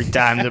mean, every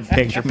time the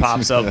picture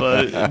pops up,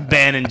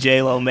 Ben and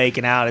J-Lo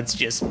making out, it's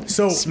just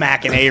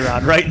smacking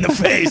A-Rod right in the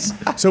face.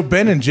 So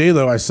Ben and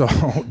J-Lo, I saw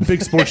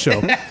big sports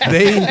show.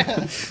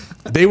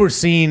 They were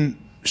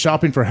seen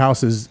shopping for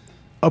houses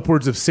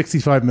upwards of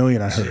 $65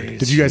 million. I heard.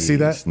 Did you guys see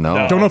that?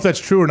 No. Don't know if that's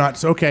true or not.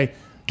 So okay.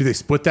 Do they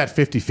split that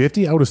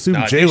 50-50? I would assume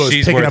No, J-Lo's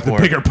picking up the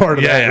bigger part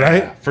of that,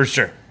 right? Yeah, for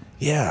sure.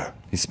 Yeah.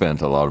 He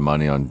spent a lot of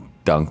money on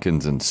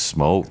Dunkins and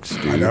smokes,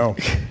 dude. I know.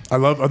 I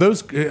love. Are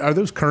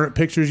those current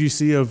pictures you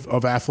see of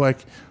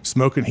Affleck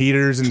smoking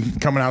heaters and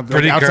coming out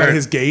outside current.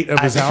 his gate of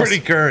his house? Pretty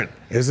current.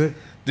 Is it?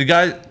 The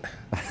guy.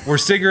 Were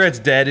cigarettes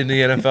dead in the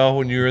NFL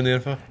when you were in the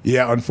NFL?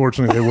 Yeah,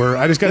 unfortunately they were.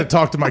 I just got to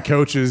talk to my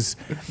coaches.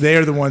 They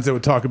are the ones that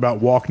would talk about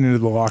walking into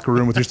the locker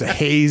room with just a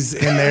haze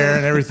in there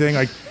and everything.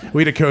 Like,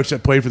 we had a coach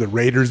that played for the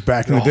Raiders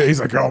back in the day.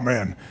 He's like, oh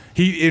man,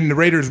 the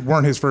Raiders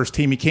weren't his first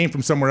team. He came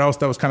from somewhere else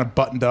that was kind of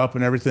buttoned up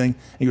and everything.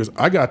 He goes,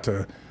 I went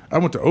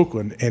to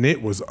Oakland and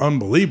it was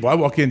unbelievable. I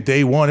walk in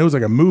day one, it was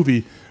like a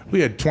movie. We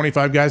had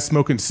 25 guys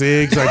smoking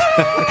cigs. Like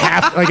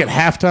at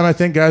halftime, I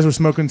think guys were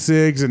smoking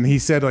cigs. And he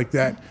said like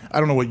that. I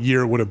don't know what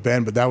year it would have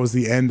been, but that was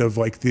the end of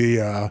like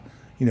the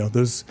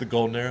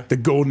golden era. The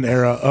golden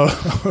era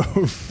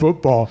of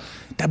football.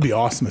 That'd be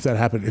awesome if that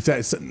happened.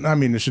 I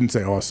shouldn't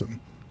say awesome.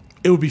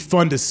 It would be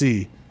fun to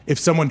see if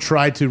someone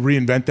tried to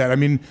reinvent that. I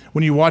mean,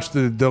 when you watch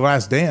the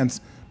Last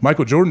Dance,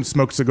 Michael Jordan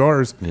smoked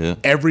cigars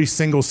every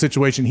single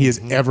situation he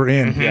is ever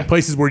in. Yeah.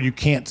 Places where you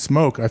can't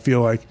smoke, I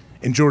feel like.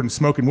 And Jordan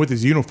smoking with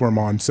his uniform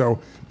on. So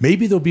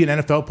maybe there'll be an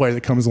NFL player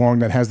that comes along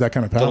that has that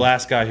kind of power. The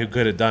last guy who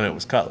could have done it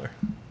was Cutler.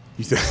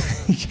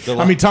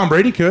 I mean, Tom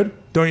Brady could,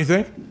 don't you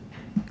think?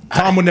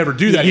 Tom would never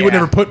do that. He would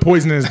never put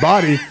poison in his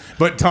body.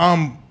 But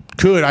Tom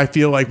could, I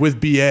feel like, with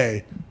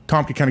BA,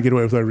 Tom could kind of get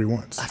away with whatever he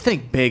wants. I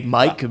think Big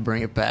Mike could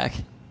bring it back.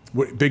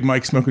 Big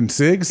Mike smoking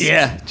cigs?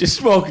 Yeah, just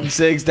smoking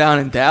cigs down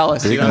in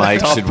Dallas. Big Mike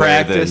should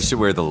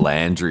wear the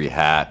Landry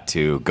hat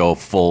to go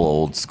full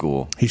old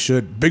school. He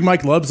should. Big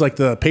Mike loves like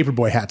the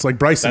paperboy hats, like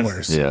Bryson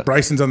wears. Yeah.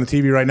 Bryson's on the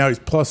TV right now. He's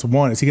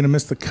 +1. Is he going to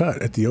miss the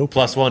cut at the Open?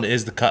 +1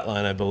 is the cut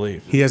line, I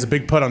believe. He has a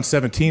big putt on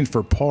 17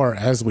 for par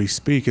as we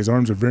speak. His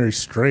arms are very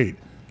straight.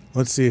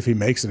 Let's see if he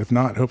makes it. If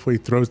not, hopefully he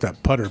throws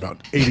that putter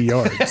about 80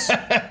 yards.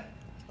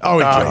 Oh,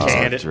 he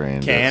canned it.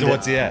 Drained So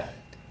what's he at?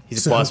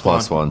 He's a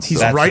 +1. He's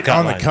That's right the cut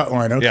on line. the cut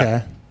line. Okay.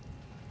 Yeah.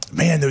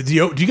 Man, do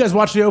you guys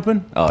watch the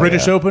Open? Oh,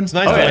 British yeah. Open? It's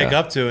nice to wake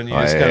up to, and you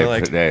just kind of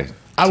like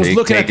I was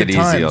looking at take the it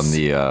easy times.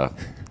 on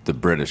the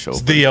British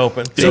Open. the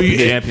Open. So Open you-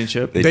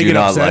 Championship. They They do get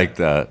not upset? like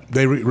that.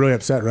 They really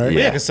upset, right?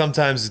 Yeah, because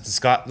sometimes it's in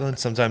Scotland,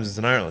 sometimes it's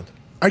in Ireland.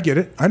 I get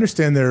it. I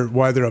understand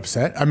why they're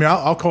upset. I mean,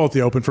 I'll call it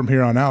the Open from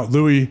here on out.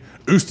 Louis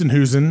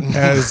Oosthuizen,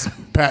 as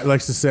Pat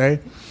likes to say,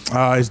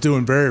 is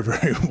doing very,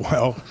 very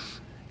well.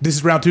 This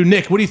is round 2.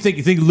 Nick, what do you think?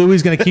 You think Louis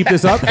is going to keep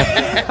this up?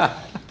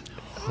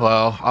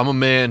 Well, I'm a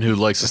man who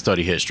likes to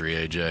study history,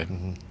 AJ.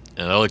 And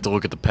I like to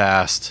look at the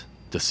past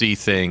to see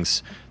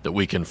things that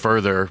we can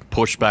further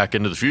push back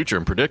into the future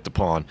and predict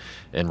upon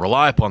and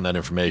rely upon that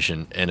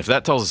information. And if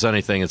that tells us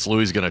anything, it's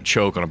Louis going to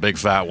choke on a big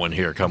fat one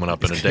here coming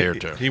up in a day or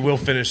two. He will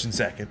finish in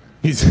second.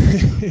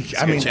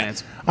 I mean,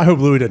 chance. I hope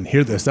Louis doesn't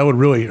hear this. That would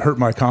really hurt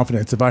my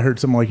confidence if I heard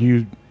someone like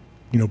you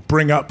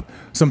bring up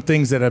some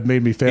things that have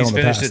made me fail He's in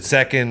the finished past. at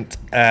second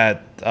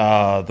at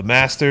the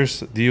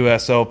Masters, the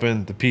U.S.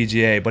 Open, the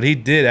PGA, but he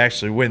did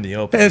actually win the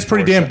Open. Hey, it's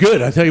pretty before, damn so-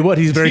 good. I tell you what,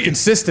 he's very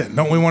consistent.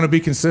 Don't we want to be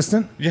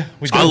consistent? Yeah,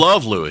 we I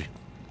love Louis.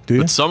 Do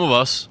you? But some of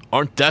us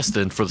aren't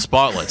destined for the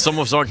spotlight. Some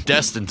of us aren't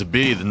destined to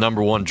be the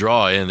number one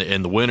draw and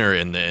the winner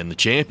and the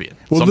champion.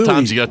 Well,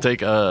 Sometimes Louis- you got to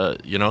take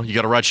you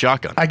got to ride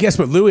shotgun. I guess,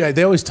 but Louis,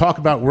 they always talk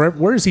about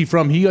where is he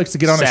from? He likes to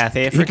get on South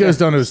he Africa. goes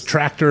down to his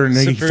tractor and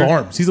he Super-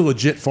 farms. He's a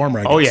legit farmer,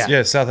 I guess. Oh, yeah.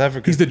 Yeah, South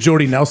Africa. He's the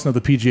Jordy Nelson of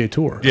the PGA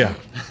Tour. Yeah,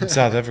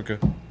 South Africa.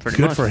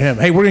 Good for him.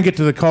 Hey, we're going to get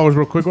to the callers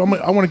real quick.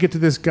 I want to get to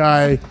this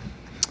guy.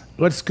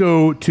 Let's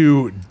go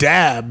to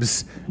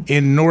Dabs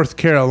in North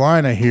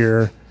Carolina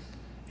here.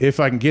 If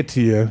I can get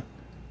to you.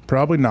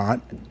 Probably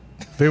not.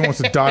 If anyone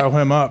wants to dial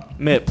him up.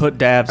 Mitt, put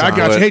Dabs I on.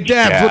 got you. Hey,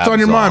 Dabs, what's on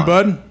your mind,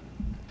 bud?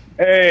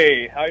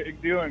 Hey, how you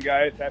doing,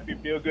 guys? Happy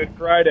Feel Good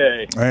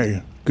Friday.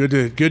 Hey, good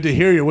to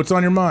hear you. What's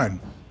on your mind?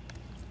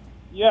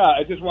 Yeah,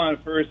 I just want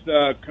to first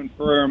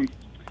confirm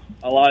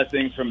a lot of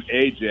things from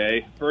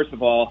AJ. First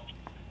of all,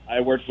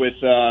 I worked with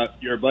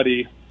your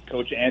buddy,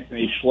 Coach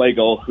Anthony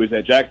Schlegel, who's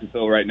at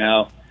Jacksonville right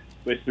now,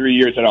 with 3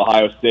 years at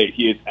Ohio State.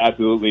 He is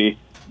absolutely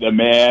the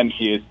man.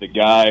 He is the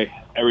guy.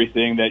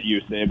 Everything that you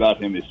say about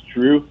him is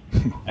true.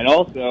 And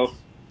also,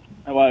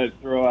 I wanted to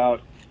throw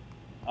out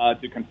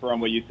to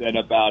confirm what you said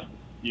about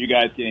you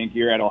guys getting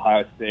gear at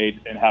Ohio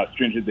State and how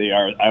stringent they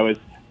are. I was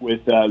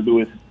with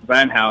Louis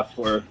Van House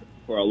for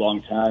a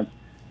long time,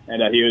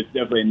 and he was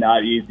definitely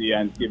not easy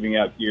on giving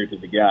out gear to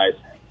the guys.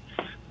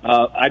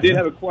 I did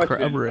have a question.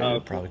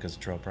 Probably because of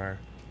Terrell Pryor.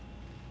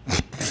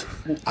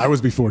 I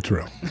was before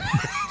Terrell.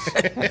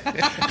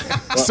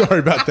 Sorry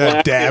about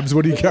that, Dabs.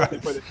 What do you got?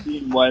 For the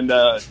team when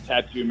the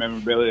tattoo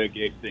memorabilia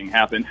gig thing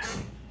happened.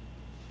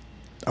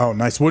 Oh,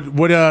 nice. What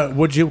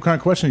kind of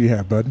question do you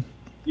have, bud?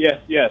 Yes.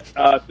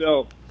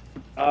 So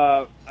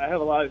I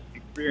have a lot of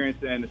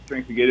experience in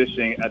strength and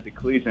conditioning at the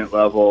collegiate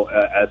level,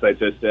 as I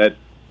just said.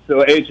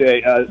 So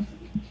AJ,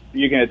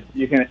 you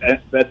can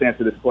best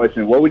answer this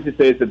question. What would you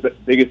say is the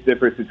biggest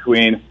difference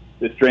between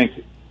the strength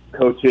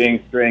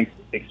coaching, strength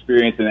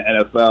experience in the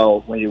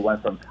NFL when you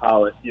went from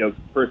college,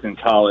 first in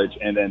college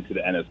and then to the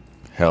NFL?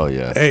 Hell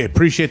yeah. Hey,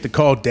 appreciate the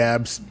call,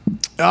 Dabs.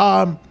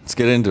 Let's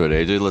get into it,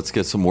 AJ. Let's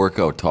get some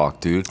workout talk,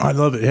 dude. I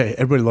love it. Hey,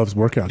 everybody loves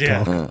workout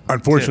Yeah. talk.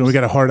 Unfortunately, we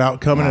got a hard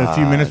out coming in a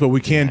few minutes, but we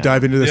can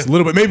dive into this a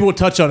little bit. Maybe we'll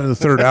touch on it in the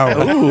third hour.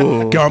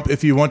 Ooh. Gump,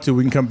 if you want to,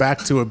 we can come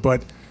back to it.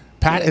 But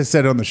Pat has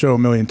said it on the show a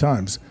million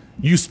times.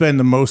 You spend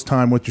the most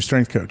time with your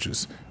strength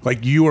coaches.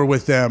 Like, you are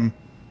with them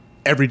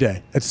every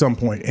day at some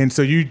point. And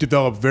so you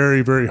develop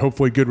very, very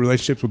hopefully good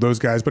relationships with those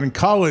guys. But in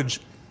college,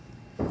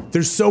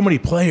 there's so many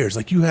players.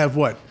 Like, you have,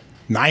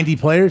 90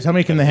 players? How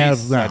many can they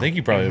have now? I think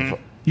you probably have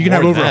You can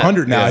have more over than that.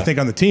 100 now, Yeah. I think,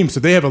 on the team. So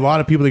they have a lot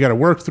of people they got to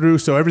work through.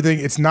 So everything,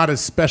 it's not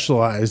as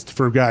specialized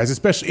for guys,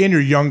 especially in you're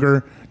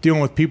younger,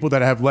 dealing with people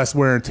that have less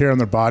wear and tear on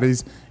their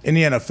bodies. In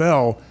the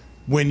NFL,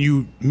 when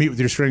you meet with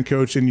your strength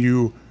coach and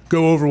you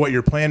go over what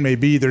your plan may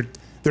be, there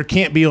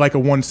can't be like a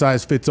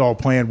one-size-fits-all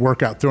plan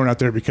workout thrown out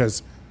there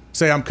because,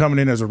 say I'm coming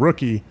in as a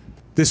rookie,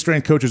 this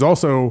strength coach is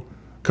also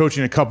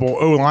coaching a couple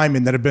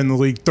O-linemen that have been in the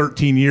league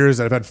 13 years,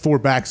 that have had 4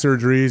 back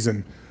surgeries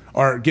and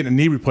are getting a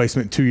knee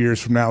replacement 2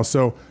 years from now.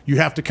 So you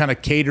have to kind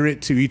of cater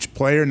it to each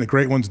player, and the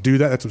great ones do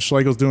that. That's what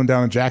Schlegel's doing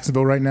down in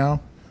Jacksonville right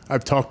now.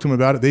 I've talked to him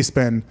about it. They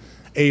spend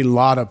a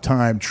lot of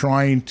time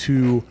trying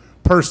to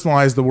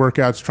personalize the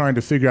workouts, trying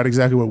to figure out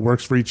exactly what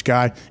works for each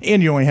guy.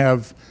 And you only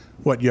have,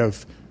 you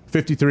have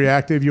 53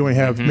 active. You only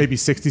have maybe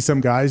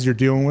 60-some guys you're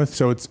dealing with.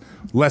 So it's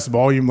less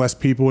volume, less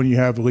people, and you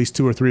have at least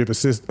 2 or 3 of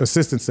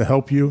assistants to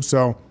help you.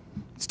 So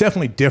it's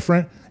definitely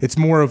different. It's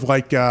more of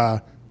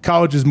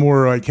college is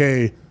more like,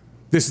 hey,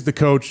 this is the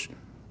coach.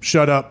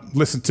 Shut up.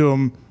 Listen to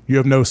him. you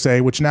have no say,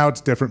 which now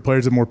it's different.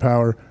 Players have more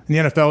power. In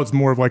the NFL, it's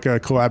more of like a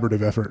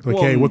collaborative effort. Like,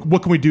 Well, hey,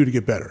 what can we do to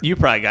get better? You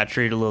probably got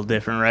treated a little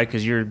different, right?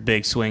 Because you're a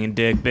big swinging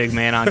dick, big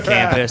man on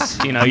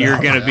campus. You know, you're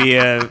going to be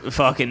a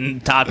fucking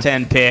top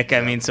 10 pick.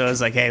 I mean, so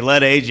it's like, hey,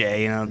 let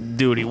AJ,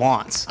 do what he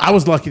wants. I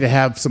was lucky to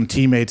have some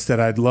teammates that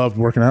I'd loved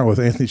working out with,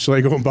 Anthony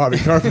Schlegel and Bobby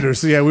Carpenter.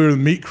 So, yeah, we were the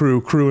meat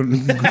crew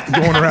and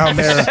going around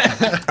there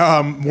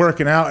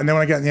working out. And then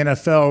when I got in the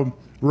NFL,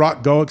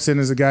 Rock Gullickson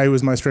is a guy who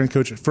was my strength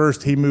coach at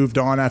first. He moved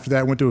on after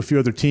that, went to a few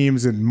other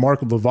teams, and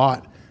Mark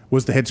Lavatt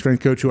was the head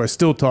strength coach who I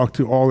still talk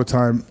to all the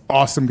time.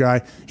 Awesome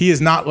guy. He is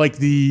not like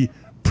the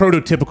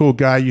prototypical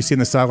guy you see in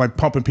the sideline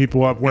pumping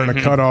people up, wearing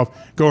a cutoff,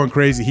 going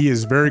crazy. He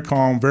is very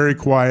calm, very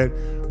quiet,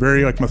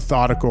 very like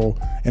methodical,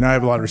 and I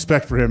have a lot of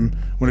respect for him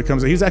when it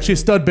comes to. He's actually a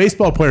stud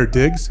baseball player,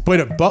 Diggs. He played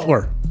at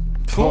Butler.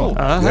 Cool.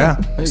 Yeah.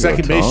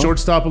 Second base,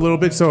 shortstop a little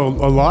bit. So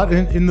a lot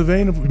in the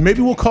vein of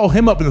maybe we'll call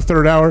him up in the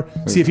third hour,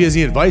 see if he has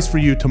any advice for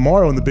you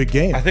tomorrow in the big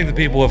game. I think the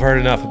people have heard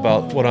enough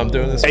about what I'm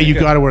doing this Hey, you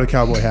weekend. got to wear the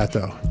cowboy hat,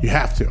 though. You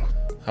have to.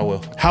 I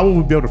will. How will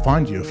we be able to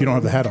find you if you don't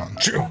have the hat on?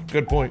 True.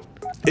 Good point.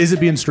 Is it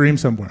being streamed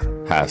somewhere?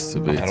 Has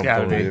to be. I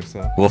don't believe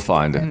so. We'll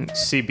find it.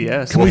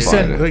 CBS. Can we We'll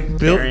send, find it. like,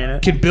 Bill?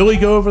 Can Billy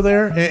go over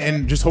there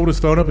and just hold his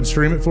phone up and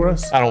stream it for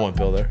us? I don't want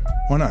Bill there.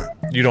 Why not?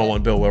 You don't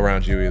want Bill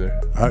around you either.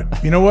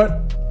 You know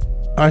what?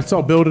 I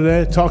saw Bill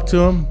today. Talked to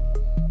him.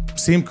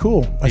 Seemed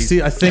cool. I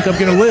think I'm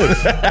gonna live.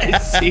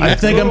 I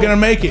think I'm gonna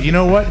make it. You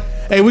know what?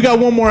 Hey, we got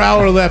one more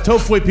hour left.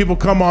 Hopefully, people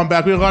come on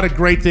back. We have a lot of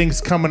great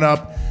things coming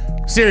up.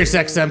 Sirius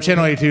XM,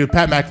 Channel 82,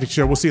 Pat McAfee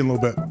Show. We'll see you in a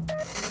little bit.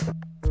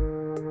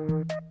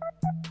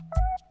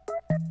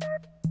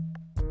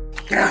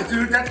 Yeah,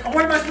 dude,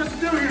 what am I supposed to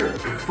do here?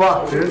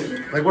 Fuck,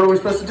 dude. Like, what are we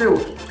supposed to do?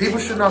 People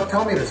should not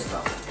tell me this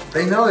stuff.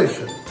 They know they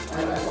should.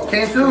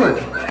 Can't do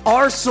it.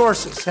 Our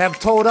sources have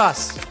told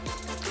us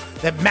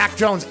that Mac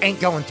Jones ain't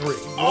going 3.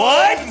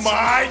 What?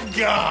 My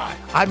God.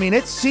 I mean,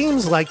 it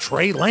seems like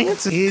Trey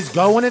Lance is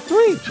going at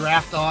 3.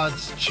 Draft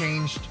odds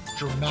changed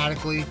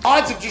dramatically.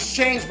 Odds have just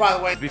changed, by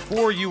the way.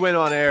 Before you went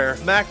on air,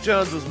 Mac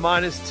Jones was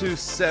minus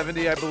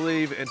 270, I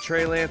believe, and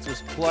Trey Lance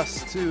was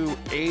plus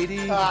 280.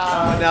 And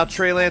now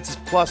Trey Lance is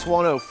plus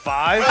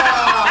 105.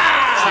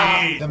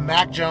 The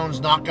Mac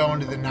Jones not going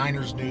to the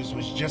Niners news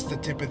was just the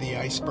tip of the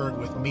iceberg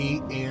with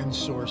me and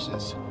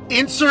sources.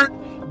 Insert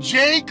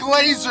Jay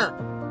Glazer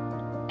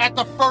at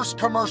the first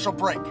commercial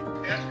break.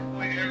 Ask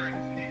Aaron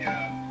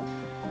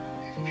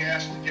if he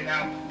asked to get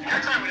out.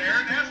 Airtime with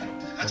Aaron,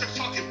 that's a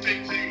fucking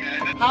big thing, man.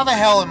 How the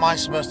hell am I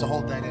supposed to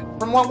hold that in?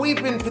 From what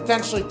we've been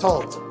potentially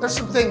told, there's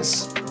some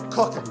things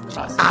cooking.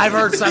 I've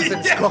heard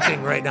something's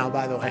cooking right now,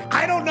 by the way.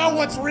 I don't know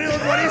what's real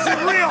and what isn't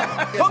real.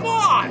 Come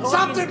on!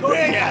 Something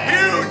big.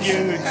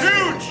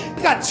 Huge.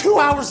 We got 2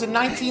 hours and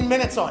 19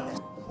 minutes on it.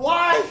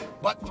 Why?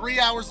 But 3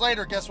 hours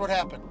later, guess what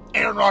happened?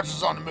 Aaron Rodgers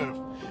is on the move.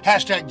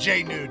 Hashtag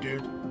JNew,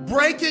 dude.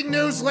 Breaking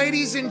news,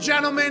 ladies and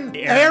gentlemen.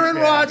 Aaron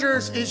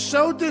Rodgers is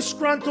so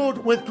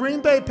disgruntled with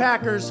Green Bay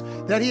Packers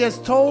that he has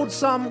told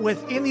some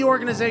within the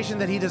organization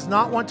that he does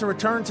not want to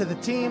return to the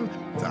team.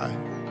 Ty.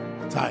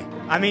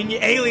 I mean, you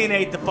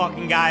alienate the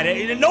fucking guy.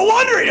 No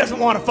wonder he doesn't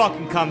want to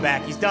fucking come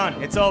back. He's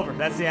done. It's over.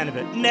 That's the end of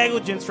it.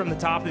 Negligence from the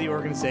top of the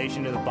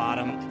organization to the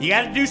bottom. You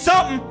got to do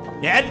something.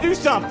 You had to do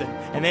something.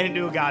 And they didn't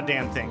do a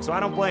goddamn thing. So I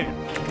don't blame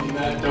him.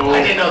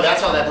 I didn't know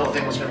that's how that whole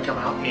thing was going to come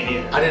out. Me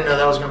neither. I didn't know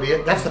that was going to be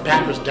it. That's the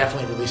Packers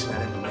definitely releasing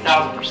that information.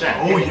 1,000%.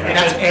 Oh, yeah. And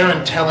that's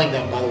Aaron telling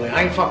them, by the way,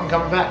 I ain't fucking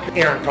coming back.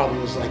 Aaron probably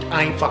was like,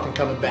 I ain't fucking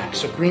coming back.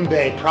 So Green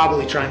Bay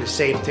probably trying to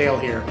save tail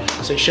here.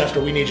 Say,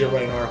 Schefter, we need you to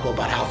write an article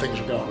about how things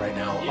are going right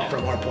now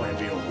from our point of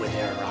view with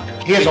Aaron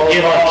Rodgers. He has all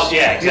the cards.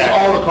 Yeah, exactly. He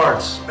has all the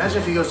cards. Imagine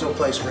if he goes to a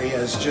place where he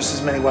has just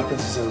as many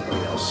weapons as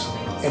everybody else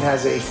and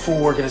has a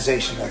full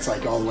organization that's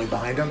like all the way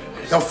behind him.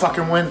 They'll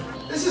fucking win.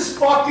 This is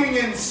fucking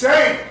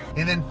insane.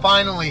 And then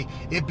finally,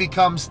 it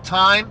becomes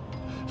time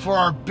for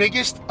our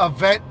biggest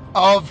event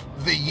of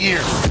the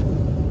year.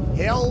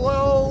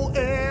 Hello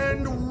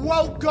and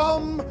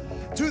welcome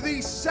to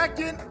the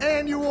second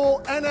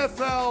annual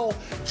NFL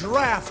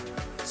Draft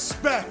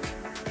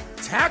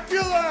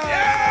Spectacular.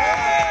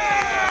 Yeah!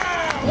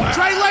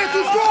 Trey Lance,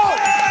 let's go!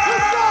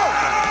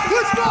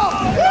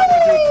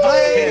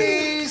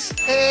 Ladies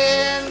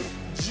and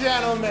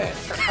gentlemen,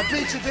 I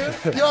beat you, dude.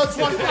 Yo, it's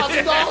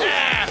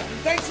 $1,000.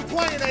 Thanks for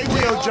playing, AJ.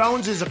 Julio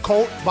Jones is a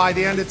Colt by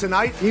the end of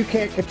tonight. You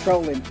can't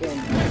control him, can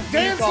you?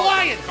 Dan's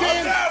lying.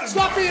 Dan,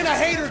 stop being a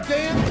hater,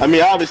 Dan. I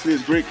mean, obviously,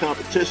 it's great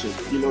competition.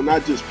 You know,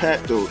 not just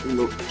Pat, though. You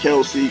know,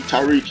 Kelsey,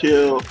 Tyreek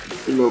Hill,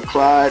 you know,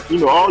 Clyde, you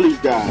know, all these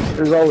guys.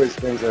 There's always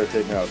things that are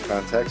taken out of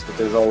context, but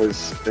there's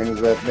always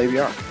things that maybe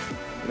aren't.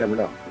 You never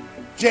know.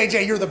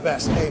 JJ, you're the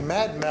best. Hey,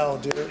 Mad Mel,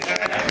 dude.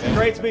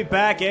 Great to be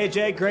back,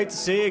 AJ. Great to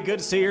see you. Good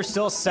to see you. You're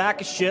still a sack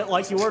of shit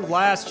like you were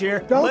last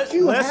year.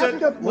 Listen,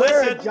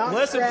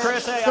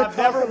 Chris. Hey, I've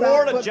never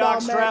worn a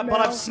jockstrap,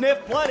 but I've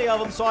sniffed plenty of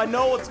them, so I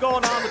know what's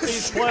going on with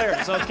these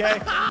players. Okay?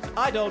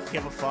 I don't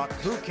give a fuck.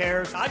 Who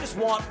cares? I just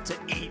want to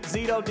eat.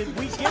 Zito, did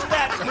we get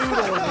that food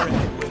order?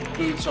 With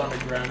boots on the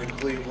ground in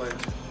Cleveland,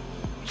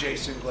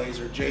 Jason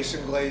Glazer.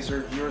 Jason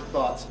Glazer, your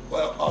thoughts?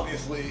 Well,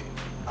 obviously,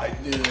 I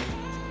knew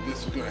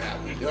this was going to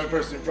happen. The only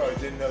person who probably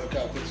didn't know the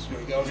how this was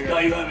going to go here. No,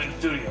 you have in the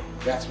studio.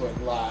 That's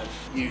when live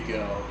you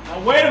go.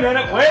 Now, wait a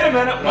minute. Wait a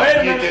minute.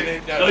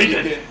 No, you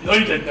didn't. No,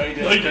 you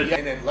didn't.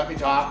 And then let me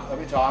talk. And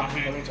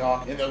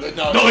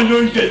no,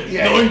 you didn't.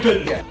 Yeah, no, you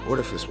didn't. Yeah. What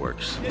if this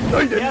works?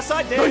 Yes,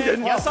 I did.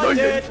 Yes, I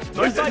did.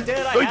 Yes, I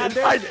did. I had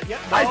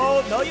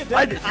this. No, you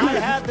didn't. I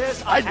had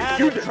this. I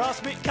had it.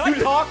 Trust me. Can I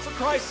talk, for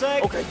Christ's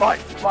sake? Okay, fine,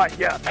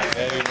 yeah.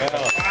 There you go.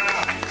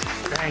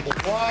 Thank you.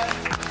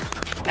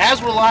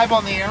 As we're live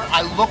on the air,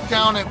 I look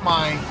down at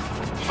my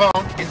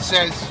phone. It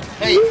says,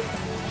 hey,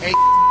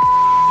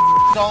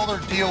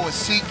 $8 deal with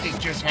SeatGeek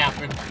just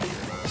happened.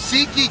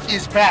 SeatGeek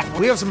is back.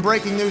 We have some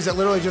breaking news that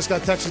literally just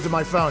got texted to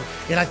my phone,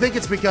 and I think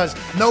it's because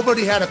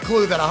nobody had a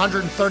clue that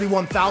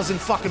 131,000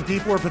 fucking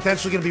people are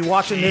potentially going to be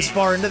watching this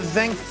far into the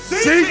thing.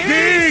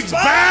 SeatGeek's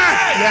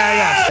back!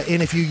 Yeah.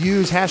 And if you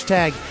use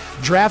hashtag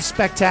Draft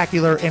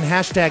Spectacular and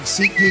hashtag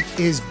SeatGeek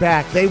is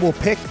back, they will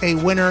pick a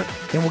winner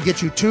and will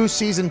get you 2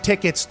 season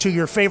tickets to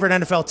your favorite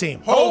NFL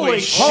team. Holy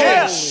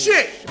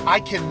shit! I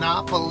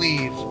cannot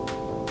believe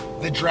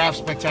the Draft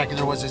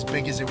Spectacular was as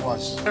big as it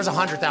was. There's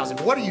 100,000.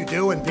 What are you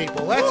doing,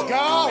 people? Let's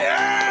go!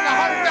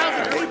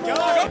 Yeah! 100,000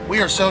 people! We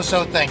are so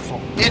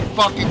thankful. It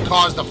fucking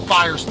caused a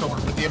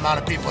firestorm with the amount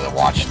of people that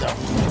watched them.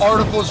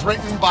 Articles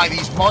written by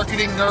these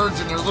marketing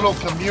nerds and their little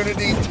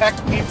community tech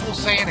people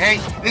saying, hey,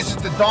 this is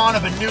the dawn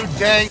of a new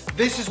day.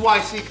 This is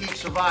why SeatGeek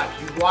survives.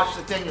 You watch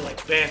the thing, you're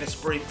like, man, this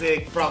is pretty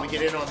big. Probably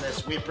get in on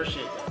this. We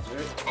appreciate that,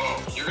 dude.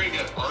 Oh, you're going to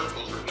get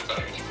articles written about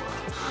you tomorrow.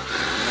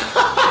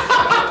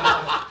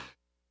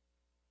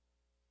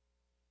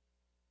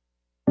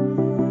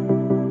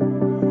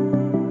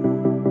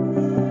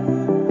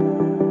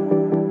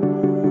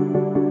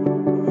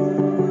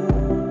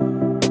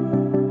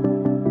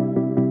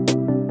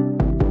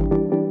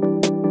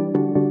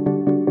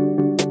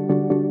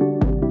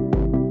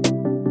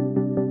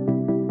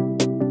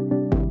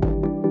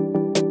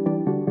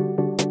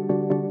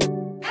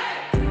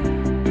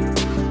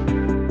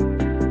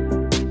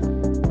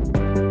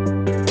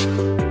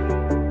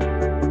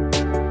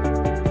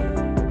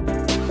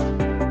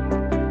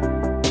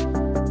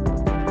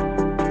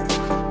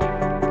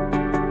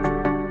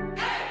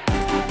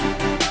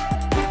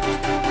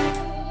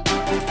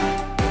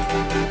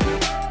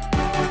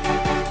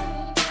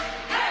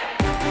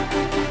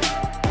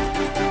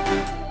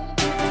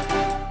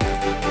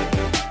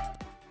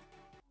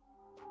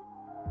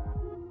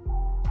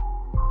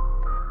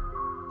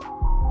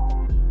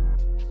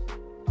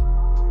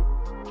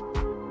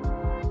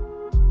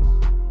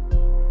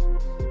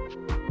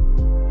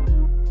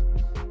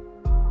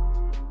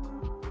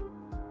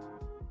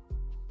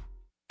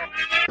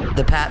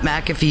 The Pat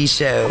McAfee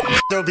Show.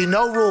 There'll be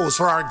no rules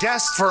for our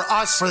guests, for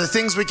us, for the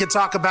things we can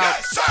talk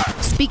about.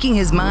 Speaking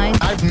his mind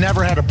I've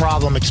never had a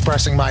problem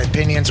expressing my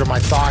opinions or my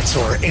thoughts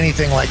or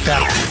anything like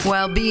that.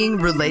 while being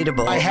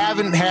relatable. I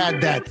haven't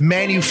had that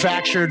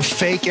manufactured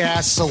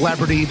fake-ass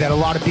celebrity that a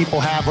lot of people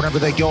have whenever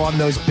they go on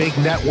those big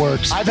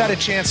networks. I've had a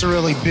chance to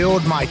really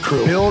build my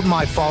crew, build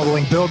my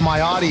following, build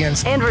my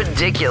audience. And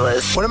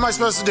ridiculous. What am I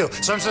supposed to do?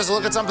 So I'm supposed to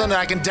look at something that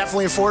I can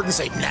definitely afford and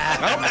say, nah. Is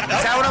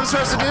that what I'm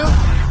supposed to do?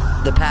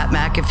 The Pat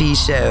McAfee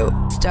Show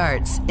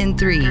starts in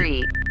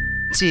 3,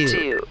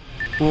 2,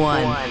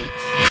 1.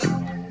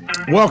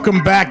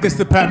 Welcome back. This is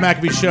the Pat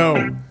McAfee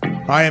Show.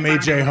 I am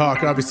AJ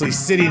Hawk, obviously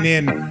sitting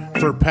in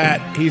for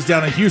Pat. He's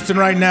down in Houston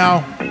right now.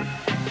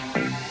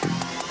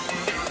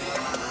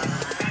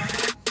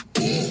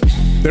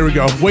 There we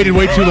go. Waited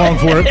way too long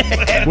for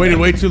it. Waited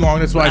way too long.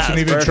 That's why I shouldn't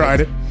even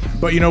tried it.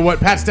 But you know what?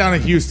 Pat's down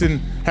in Houston,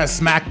 has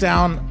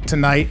SmackDown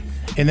tonight,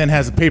 and then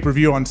has a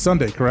pay-per-view on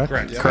Sunday, correct?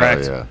 Correct.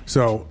 Correct. Oh, yeah.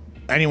 So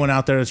anyone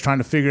out there that's trying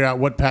to figure out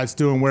what Pat's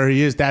doing, where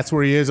he is, that's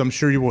where he is. I'm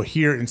sure you will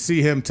hear and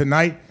see him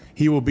tonight.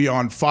 He will be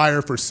on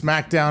fire for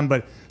SmackDown.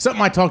 But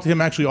something I talked to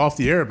him actually off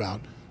the air about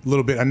a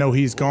little bit. I know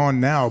he's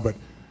gone now, but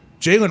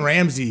Jalen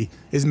Ramsey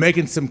is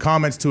making some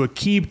comments to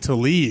Aqib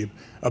Talib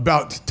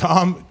about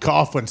Tom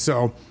Coughlin.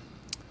 So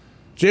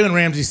Jalen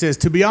Ramsey says,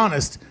 to be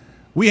honest,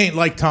 we ain't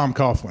like Tom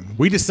Coughlin.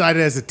 We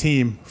decided as a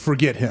team,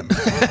 forget him.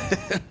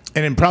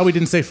 And it probably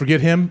didn't say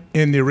forget him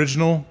in the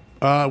original,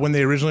 when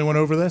they originally went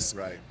over this.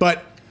 Right.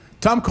 But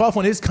Tom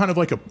Coughlin is kind of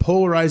like a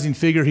polarizing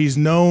figure. He's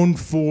known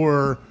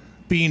for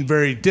being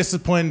very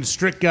disciplined,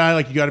 strict guy.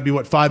 Like you got to be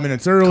 5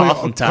 minutes early.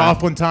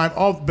 Coughlin time.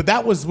 But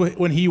that was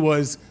when he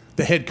was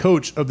the head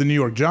coach of the New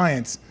York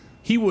Giants.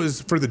 He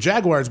was for the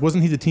Jaguars.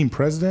 Wasn't he the team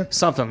president?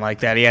 Something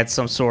like that. He had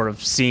some sort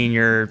of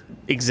senior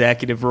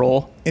executive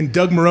role. And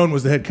Doug Marrone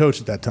was the head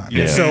coach at that time.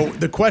 Yeah. So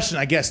the question,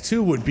 I guess,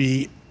 too, would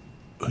be,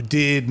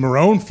 did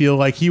Marrone feel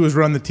like he was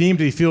running the team?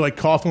 Did he feel like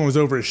Coughlin was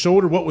over his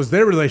shoulder? What was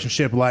their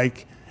relationship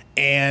like?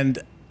 And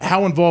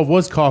how involved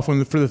was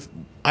Coughlin?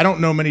 I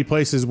don't know many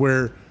places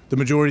where the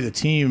majority of the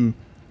team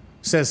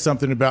says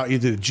something about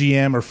either the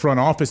GM or front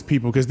office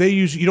people, because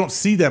you don't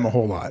see them a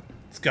whole lot.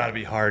 It's got to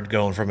be hard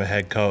going from a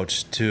head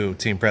coach to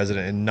team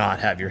president and not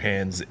have your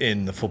hands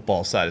in the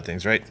football side of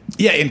things, right?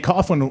 Yeah, and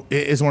Coughlin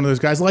is one of those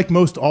guys. Like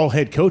most all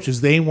head coaches,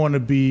 they want to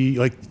be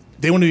like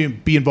they want to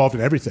be involved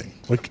in everything,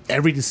 like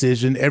every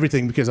decision,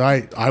 everything, because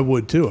I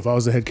would too. If I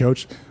was a head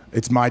coach,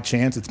 it's my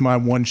chance. It's my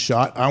one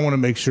shot. I want to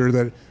make sure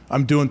that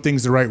I'm doing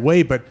things the right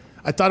way. But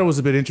I thought it was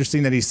a bit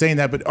interesting that he's saying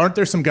that. But aren't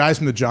there some guys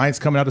from the Giants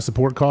coming out to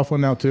support Coughlin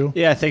now too?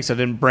 Yeah, I think so.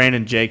 Then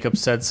Brandon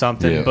Jacobs said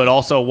something, Yeah. but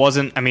also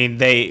wasn't. I mean,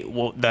 the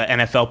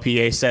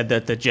NFLPA said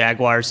that the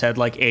Jaguars had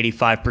like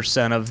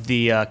 85% of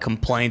the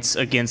complaints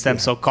against them.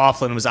 So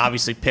Coughlin was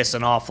obviously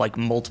pissing off like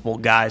multiple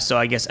guys. So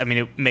I guess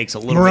it makes a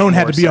little. Marone bit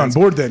had more to be sense.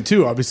 on board then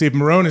too. Obviously, if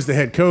Marone is the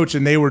head coach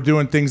and they were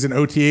doing things in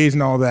OTAs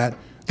and all that,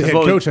 the head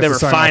coach has They to were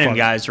sign off fining on it.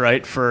 guys,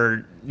 right,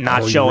 for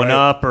not Oh, you're showing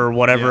right. up or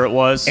whatever it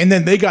was. And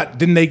then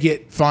didn't they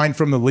get fined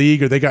from the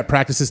league, or they got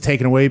practices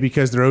taken away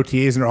because their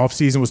OTAs and their off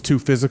season was too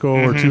physical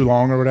or too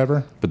long or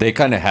whatever? But they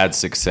kind of had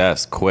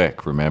success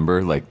quick,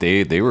 remember? Like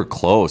they were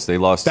close. They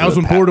lost That to was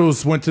the when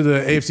Bortles went to the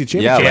AFC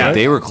Championship. Yeah, like right?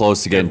 they were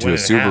close to getting to win a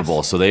it in Super half.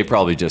 Bowl, so they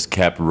probably just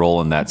kept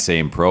rolling that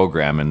same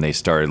program, and they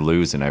started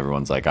losing.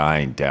 Everyone's like, I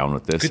ain't down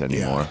with this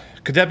anymore.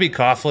 Could that be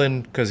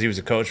Coughlin because he was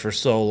a coach for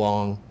so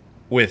long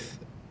with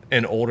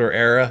an older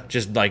era,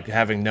 just like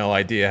having no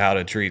idea how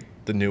to treat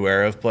the new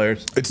era of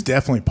players? It's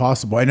definitely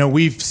possible. I know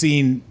we've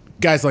seen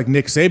guys like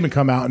Nick Saban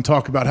come out and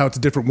talk about how it's a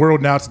different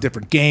world now. It's a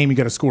different game. You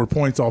got to score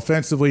points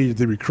offensively.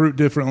 They recruit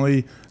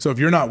differently. So if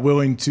you're not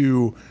willing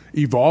to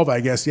evolve,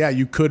 I guess, yeah,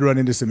 you could run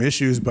into some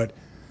issues. But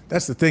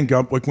that's the thing,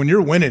 Gump. Like when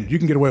you're winning, you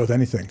can get away with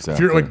anything. If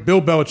you're like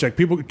Bill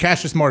Belichick,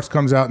 Cassius Marks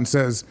comes out and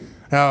says,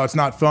 "Oh, it's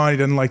not fun. He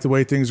doesn't like the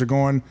way things are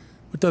going."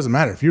 It doesn't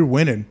matter. If you're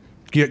winning,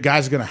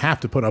 guys are going to have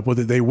to put up with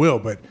it. They will,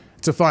 but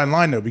it's a fine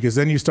line, though, because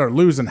then you start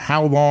losing.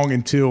 How long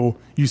until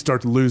you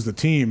start to lose the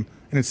team?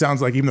 And it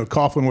sounds like even though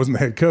Coughlin wasn't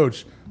the head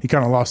coach, he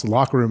kind of lost the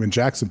locker room in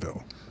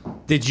Jacksonville.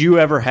 Did you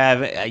ever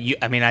have?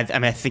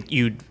 I think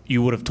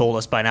you would have told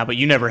us by now, but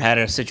you never had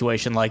a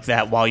situation like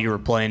that while you were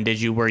playing,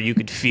 did you? Where you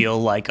could feel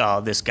like,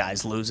 oh, this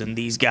guy's losing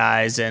these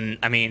guys, and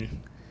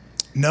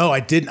No, I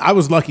didn't. I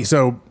was lucky.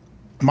 So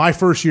my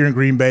first year in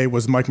Green Bay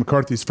was Mike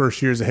McCarthy's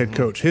first year as a head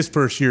coach. His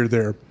first year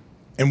there.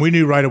 And we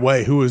knew right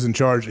away who was in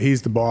charge.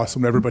 He's the boss,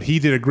 whatever. But he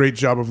did a great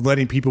job of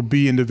letting people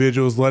be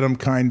individuals, let them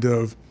kind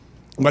of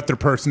let their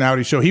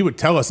personality show. He would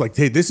tell us, like,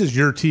 hey, this is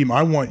your team.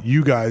 I want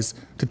you guys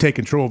to take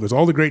control of this.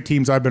 All the great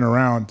teams I've been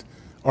around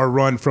are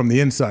run from the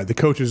inside. The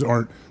coaches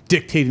aren't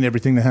dictating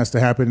everything that has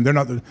to happen. They're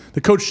not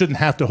the coach shouldn't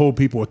have to hold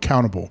people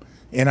accountable.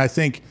 And I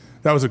think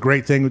that was a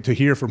great thing to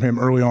hear from him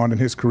early on in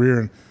his career.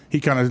 And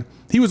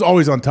he was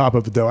always on top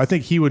of it, though. I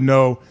think he would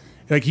know.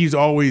 Like he's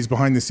always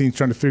behind the scenes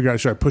trying to figure out,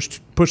 should I push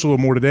a little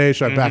more today?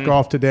 Should I back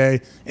off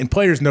today? And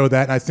players know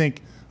that. And I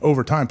think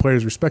over time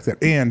players respect that.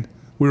 And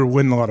we were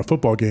winning a lot of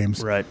football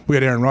games. Right. We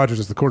had Aaron Rodgers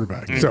as the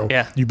quarterback. So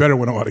you better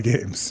win a lot of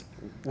games.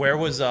 Where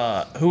was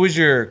who was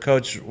your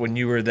coach when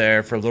you were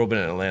there for a little bit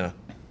in Atlanta?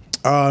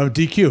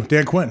 DQ,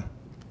 Dan Quinn.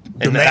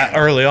 And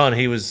early on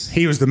he was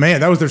the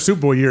man. That was their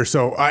Super Bowl year.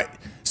 So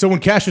when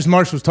Cassius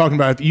Marsh was talking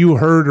about, if you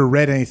heard or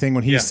read anything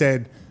when he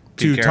said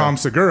to Tom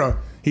Segura,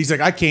 he's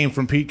like, I came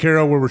from Pete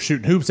Carroll where we're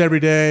shooting hoops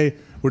every day.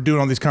 We're doing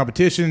all these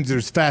competitions.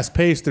 There's fast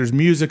paced. There's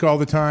music all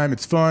the time.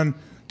 It's fun.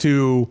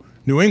 To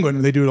New England,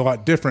 and they do it a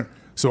lot different.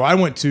 So I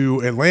went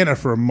to Atlanta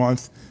for a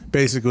month,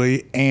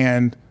 basically,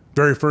 and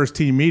very first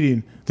team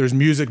meeting, there's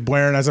music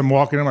blaring as I'm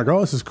walking. I'm like,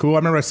 oh, this is cool. I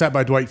remember I sat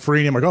by Dwight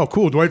Freeney. I'm like, oh,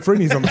 cool. Dwight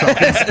Freeney's on the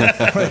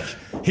Falcons.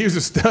 Like, he was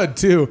a stud,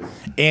 too.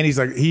 And he's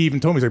like, he even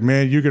told me, he's like,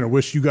 man, you're going to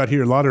wish you got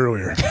here a lot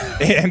earlier.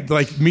 And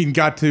like, meeting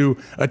got to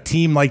a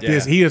team like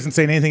this. He doesn't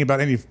say anything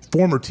about any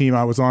former team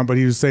I was on, but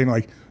he was saying,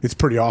 like, it's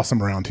pretty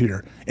awesome around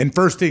here. And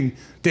first thing,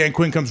 Dan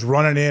Quinn comes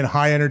running in,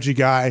 high energy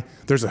guy.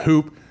 There's a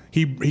hoop.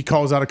 He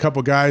calls out a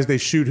couple guys. They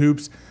shoot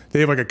hoops. They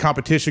have like a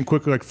competition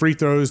quickly, like free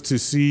throws, to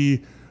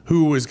see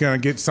who was going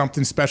to get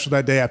something special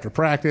that day after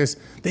practice.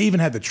 They even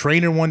had the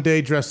trainer one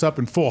day dressed up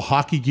in full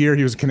hockey gear.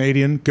 He was a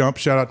Canadian. Gump,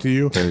 shout out to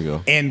you. There you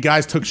go. And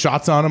guys took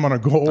shots on him on a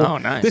goal. Oh,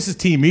 nice. This is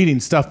team meeting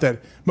stuff that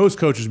most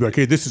coaches be like,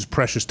 hey, this is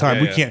precious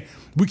time. We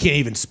can't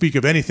even speak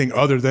of anything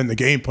other than the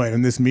game plan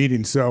in this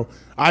meeting. So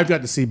I've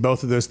got to see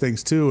both of those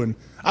things too. And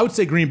I would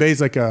say Green Bay is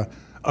like a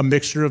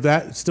mixture of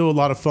that. It's still a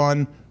lot of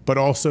fun, but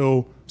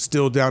also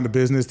still down to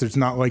business. There's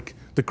not like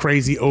the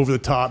crazy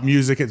over-the-top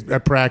music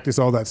at practice,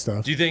 all that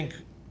stuff. Do you think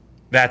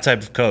that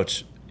type of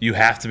coach, you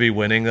have to be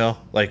winning, though?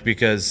 Like,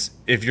 because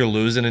if you're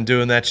losing and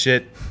doing that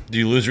shit, do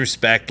you lose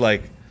respect?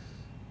 Like,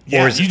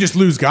 yeah, you just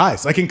lose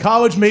guys. Like in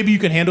college, maybe you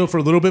can handle it for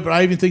a little bit, but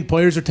I even think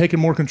players are taking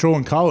more control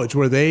in college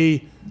where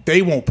they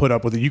won't put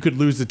up with it. You could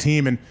lose the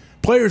team, and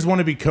players want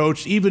to be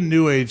coached, even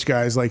new age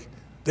guys. Like,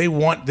 they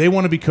want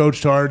to be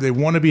coached hard. They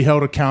want to be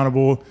held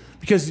accountable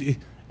because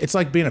it's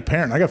like being a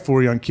parent. I got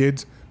 4 young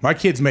kids. My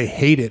kids may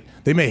hate it.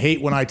 They may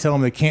hate when I tell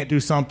them they can't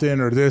do something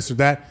or this or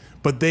that,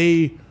 but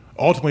they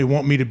ultimately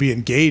want me to be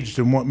engaged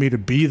and want me to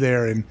be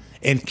there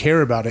and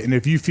care about it. And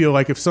if you feel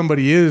like if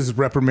somebody is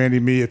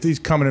reprimanding me, if he's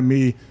coming to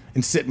me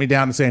and sitting me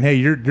down and saying, hey,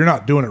 you're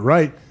not doing it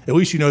right, at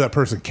least you know that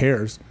person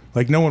cares.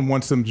 Like no one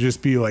wants them to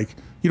just be like,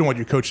 you don't want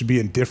your coach to be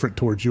indifferent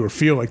towards you or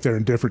feel like they're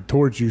indifferent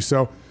towards you.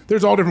 So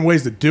there's all different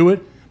ways to do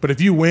it. But if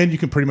you win, you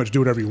can pretty much do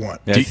whatever you want.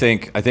 Yeah, I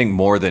think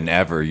more than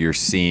ever, you're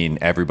seeing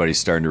everybody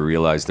starting to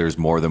realize there's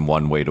more than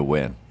one way to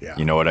win. Yeah.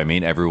 You know what I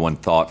mean? Everyone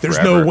thought There's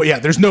forever.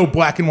 there's no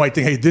black and white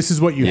thing. Hey, this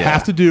is what you Yeah.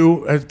 have to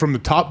do from the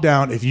top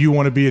down if you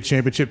want to be a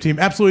championship team.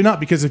 Absolutely not,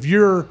 because if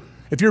you're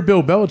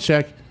Bill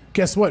Belichick,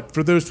 guess what?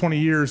 For those 20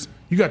 years,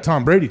 you got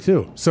Tom Brady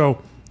too. So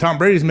Tom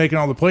Brady's making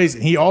all the plays,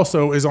 and he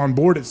also is on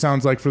board, it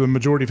sounds like, for the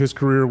majority of his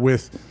career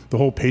with the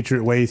whole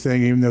Patriot Way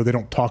thing, even though they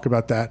don't talk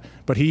about that.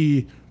 But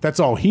that's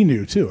all he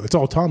knew too. That's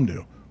all Tom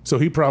knew. So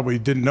he probably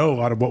didn't know a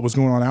lot of what was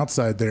going on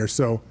outside there.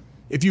 So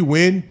if you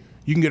win,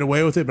 you can get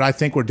away with it. But I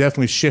think we're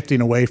definitely shifting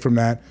away from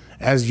that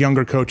as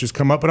younger coaches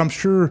come up. But I'm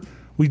sure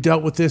we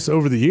dealt with this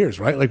over the years,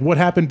 right? Like what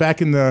happened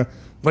back in the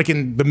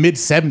mid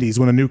 70s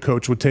when a new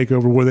coach would take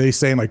over? Were they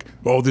saying like,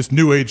 oh, this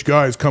new age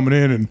guy is coming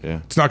in and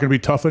it's not going to be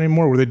tough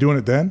anymore? Were they doing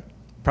it then?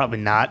 Probably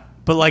not.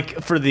 But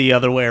like for the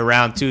other way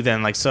around too,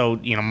 then like, so,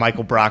 you know,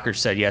 Michael Brocker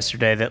said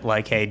yesterday that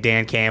like, hey,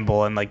 Dan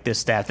Campbell and like this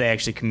staff, they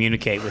actually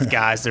communicate with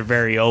guys. They're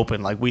very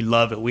open. Like, we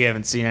love it. We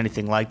haven't seen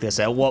anything like this.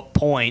 At what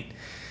point,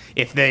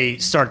 if they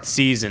start the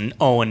season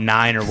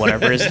 0-9 or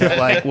whatever, is it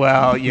like,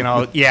 well, you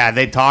know, yeah,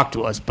 they talk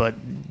to us, but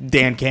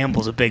Dan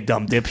Campbell's a big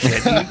dumb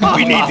dipshit.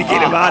 We need to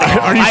get him out of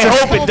here. I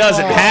hope it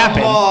doesn't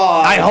happen.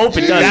 I hope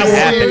it doesn't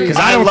happen because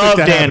I love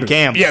Dan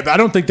Campbell. Yeah, I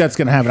don't think that's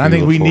going to happen. I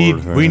think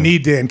we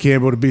need Dan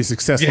Campbell to be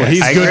successful. Yes,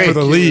 He's I good agree. for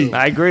the league.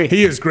 I agree.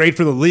 He is great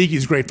for the league.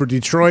 He's great for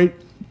Detroit,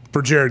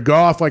 for Jared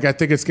Goff. Like, I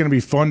think it's going to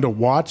be fun to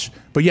watch.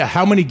 But yeah,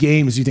 how many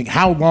games do you think?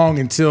 How long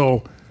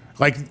until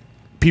like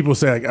people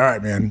say like, all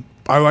right, man,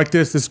 I like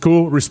this. This is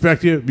cool.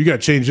 Respect you. You got to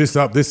change this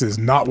up. This is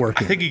not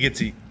working. I think he gets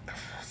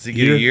does he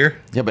get a year?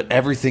 Yeah, but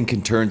everything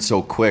can turn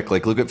so quick.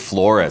 Like, look at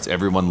Flores.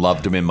 Everyone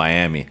loved him in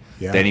Miami.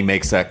 Yeah. Then he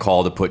makes that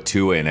call to put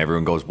Tua in.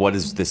 Everyone goes, what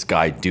is this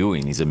guy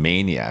doing? He's a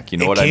maniac. You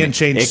know It what I can mean?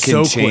 change It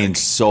can so change quick.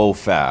 so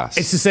fast.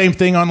 It's the same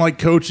thing on like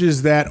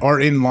coaches that are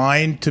in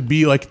line to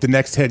be like the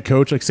next head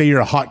coach. Like, say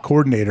you're a hot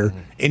coordinator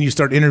and you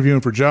start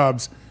interviewing for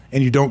jobs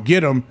and you don't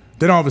get them.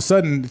 Then all of a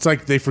sudden, it's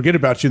like they forget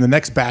about you. And the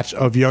next batch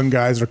of young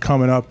guys are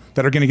coming up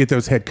that are going to get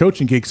those head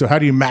coaching gigs. So how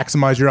do you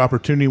maximize your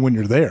opportunity when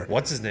you're there?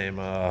 What's his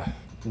name?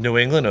 New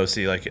England OC.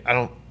 Like, I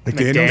don't.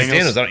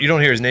 McDaniels? You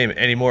don't hear his name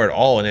anymore at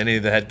all in any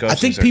of the head coaches. I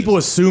think people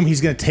assume he's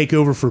going to take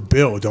over for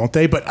Bill, don't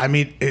they? But I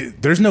mean,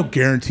 there's no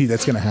guarantee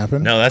that's going to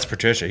happen. No, that's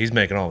Patricia. He's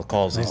making all the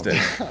calls these days.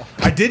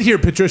 I did hear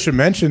Patricia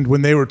mentioned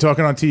when they were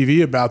talking on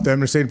TV about them.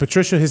 They're saying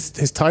Patricia, his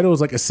title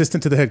is like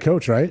assistant to the head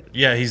coach, right?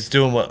 Yeah, he's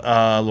doing what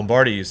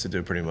Lombardi used to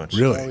do, pretty much.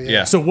 Really?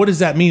 Yeah. So what does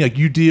that mean? Like,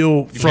 you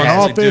deal front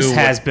office?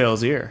 Has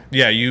Bill's ear.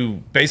 Yeah,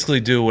 you basically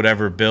do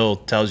whatever Bill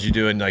tells you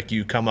to, and like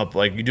you come up,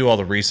 like you do all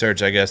the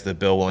research, I guess, that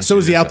Bill wants. So you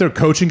is to he do. out there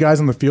coaching guys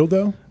on the field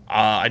though?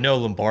 I know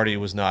Lombardi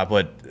was not,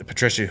 but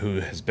Patricia, who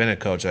has been a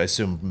coach, I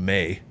assume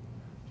may.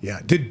 Yeah.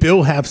 Did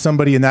Bill have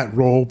somebody in that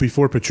role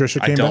before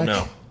Patricia came I don't back?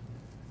 know.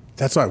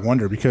 That's what I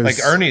wonder, because Like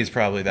Ernie is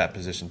probably that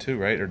position too,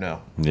 right? Or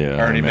no?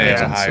 Yeah, Ernie may have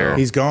to hire.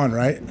 He's gone,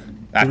 right?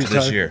 After He this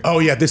retired? year. Oh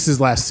yeah, this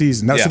is last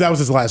season. Yeah. So that was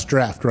his last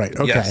draft, right?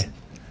 Okay. Yes.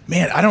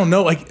 Man, I don't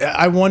know. Like,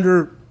 I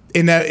wonder.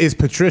 In that, is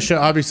Patricia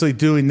obviously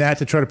doing that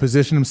to try to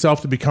position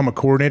himself to become a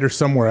coordinator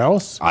somewhere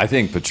else? I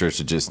think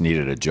Patricia just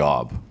needed a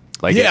job.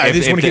 Like, Yeah, I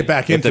just wanna get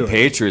back into If it. the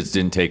Patriots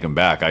didn't take him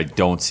back, I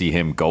don't see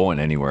him going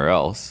anywhere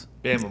else.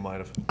 Bama might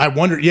have. I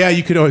wonder. Yeah,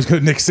 you could always go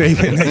to Nick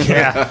Saban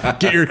and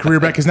get your career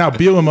back. Because now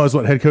Bielema is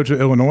what, head coach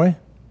of Illinois?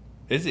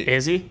 Is he?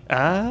 Is he?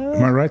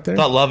 Am I right there? I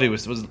thought Lovey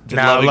was. Did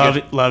No,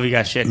 Lovey Lovey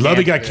got shit.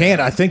 Lovey got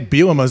canned. I think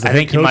Bielema is the I head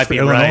think you coach might for be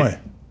Illinois. right.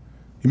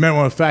 You might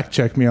want to fact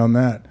check me on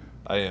that.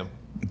 I am.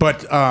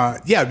 But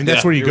yeah, I mean, that's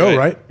Yeah, where you you're go, right.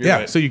 right? You're Yeah.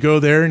 right. So you go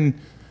there, and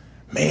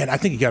man, I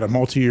think you got a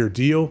multi-year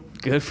deal.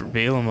 Good for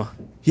Bielema.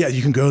 Yeah,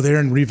 you can go there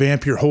and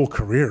revamp your whole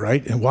career,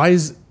 right? And why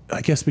is,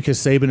 I guess because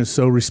Saban is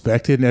so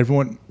respected and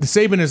everyone, the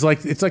Saban is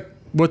like, it's like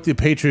what the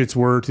Patriots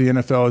were to the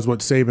NFL is what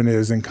Saban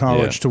is in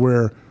college, Yeah. to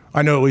where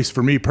I know, at least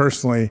for me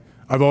personally,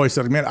 I've always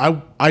said, man,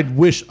 I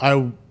wish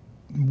I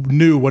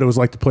knew what it was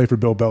like to play for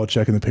Bill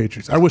Belichick and the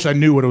Patriots. I wish I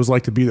knew what it was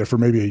like to be there for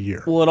maybe a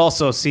year. Well, it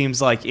also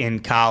seems like in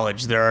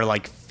college there are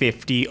like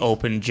 50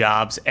 open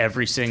jobs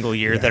every single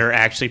year that are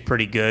actually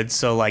pretty good.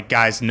 So like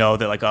guys know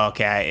that like,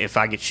 okay, if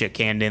I get shit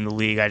canned in the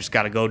league, I just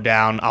got to go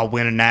down. I'll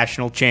win a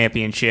national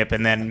championship,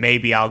 and then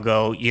maybe I'll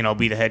go,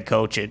 be the head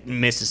coach at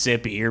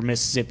Mississippi or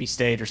Mississippi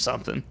State or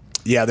something.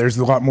 Yeah, there's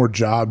a lot more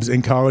jobs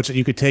in college that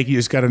you could take. You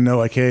just got to know,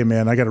 like, hey,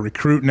 man, I got to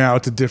recruit now.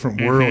 It's a different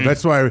world.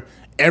 That's why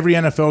every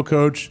NFL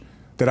coach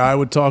that I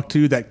would talk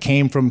to that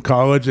came from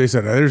college, they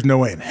said, there's no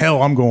way in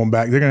hell I'm going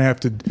back. They're gonna have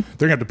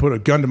to put a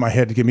gun to my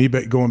head to get me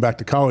going back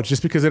to college,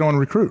 just because they don't want to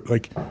recruit.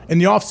 Like in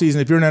the off season,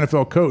 if you're an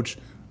NFL coach,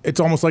 it's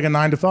almost like a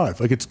 9 to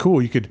 5. Like, it's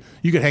cool. You could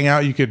hang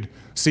out. You could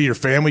see your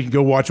family. You can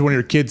go watch one of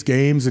your kids'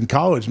 games. In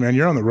college, man,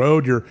 you're on the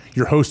road.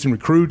 You're hosting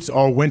recruits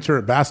all winter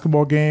at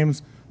basketball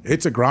games.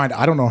 It's a grind.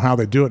 I don't know how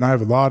they do it, and I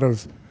have a lot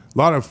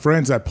of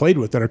friends I played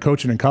with that are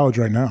coaching in college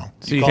right now.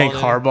 So you think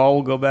Harbaugh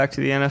will go back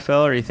to the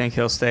NFL, or you think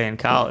he'll stay in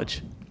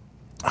college?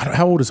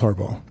 How old is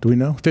Harbaugh? Do we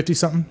know?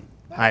 50-something?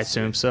 I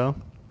assume so.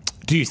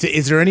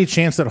 Is there any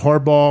chance that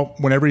Harbaugh,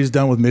 whenever he's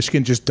done with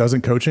Michigan, just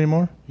doesn't coach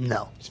anymore?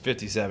 No. He's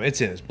 57.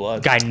 It's in his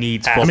blood. Guy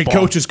needs football. I mean,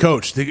 coach is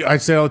coach. I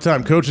say all the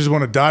time, coaches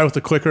want to die with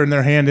the clicker in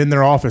their hand in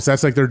their office.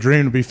 That's like their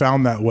dream to be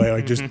found that way,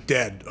 like just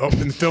dead. Oh,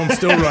 and the film's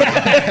still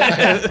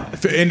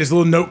running. In his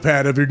little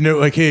notepad of your note,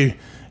 like, hey,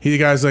 the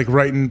guy's like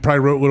probably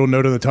wrote a little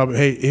note on the top.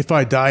 Hey, if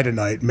I die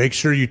tonight, make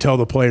sure you tell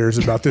the players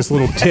about this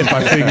little tip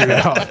I figured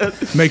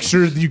out. Make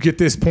sure you get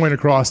this point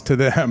across to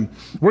them.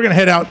 We're gonna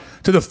head out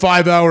to the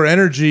 5-hour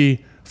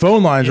energy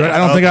phone lines, right? I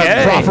don't think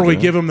I properly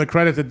give them the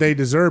credit that they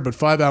deserve, but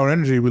 5-hour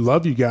energy, we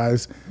love you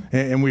guys,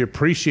 and we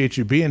appreciate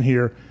you being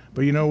here.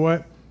 But you know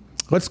what?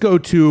 Let's go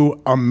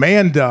to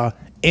Amanda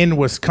in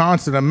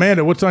Wisconsin.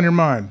 Amanda, what's on your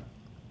mind?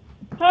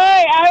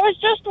 Hi, I was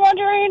just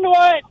wondering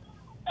what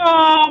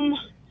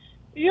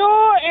you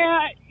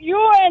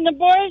and the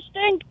boys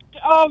think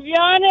of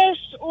Giannis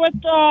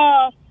with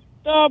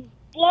the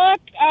block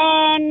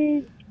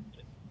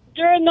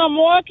during the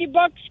Milwaukee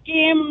Bucks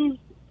game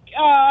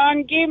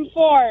on Game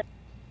 4.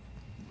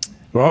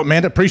 Well,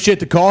 Amanda, appreciate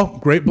the call.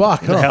 Great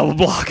block. Huh? A hell of a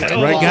block.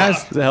 Right,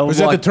 guys? Was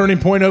that the turning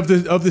point of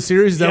the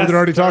series? Is that what they're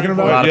already talking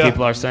about? A lot of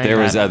people are saying there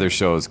that. was other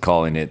shows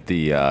calling it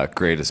the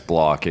greatest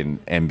block in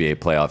NBA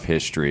playoff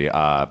history.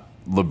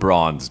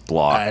 LeBron's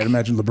block. I'd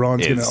imagine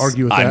LeBron's going to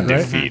argue with that, right?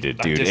 Undefeated,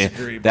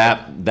 dude.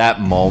 That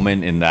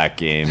moment in that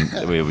game,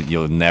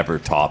 you'll never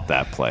top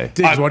that play.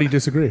 Diggs, why do you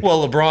disagree?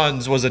 Well,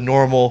 LeBron's was a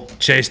normal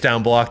chase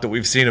down block that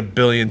we've seen a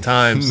billion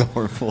times.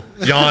 Normal.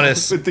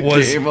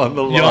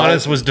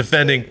 Giannis was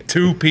defending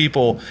two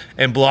people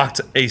and blocked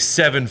a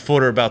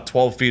 7-footer about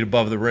 12 feet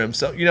above the rim.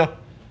 So,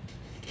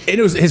 And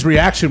his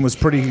reaction was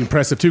pretty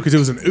impressive, too, because it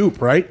was an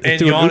oop, right?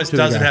 And Giannis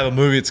doesn't have a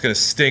movie that's going to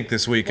stink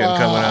this weekend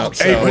coming out.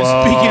 So. Hey, speaking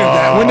of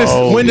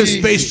that, when does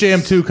Space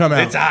Jam 2 come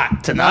out? It's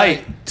hot.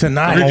 Tonight.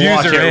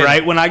 Reviews are in.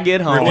 Right when I get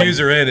home. Reviews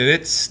are in, and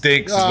it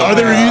stinks. Are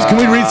there reviews? Can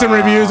we read some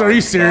reviews? Are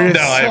you serious?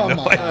 No, I have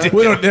no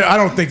idea. I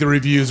don't think the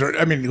reviews are.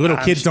 I mean, little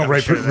kids don't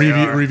write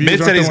reviews.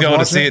 Mitt said he's going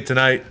to see it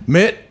tonight.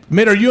 Mitt,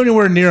 are you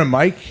anywhere near a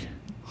mic?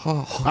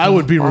 I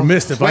would be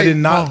remiss if I did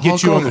not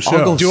get you on the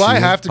show. Do I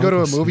have to go to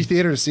a movie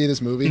theater to see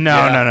this movie?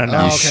 No.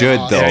 You should,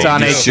 though. It's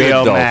on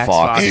HBO Max,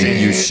 Foxy.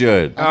 You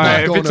should.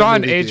 If it's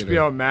on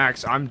HBO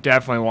Max, I'm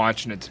definitely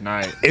watching it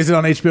tonight. Is it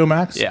on HBO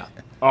Max? Yeah.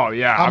 Oh,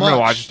 yeah. I'm going to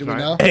watch it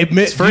tonight. Hey,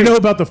 Mitt, do you know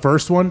about the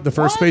first one? The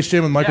first Space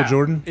Jam with Michael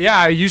Jordan? Yeah,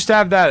 I used to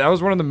have that. That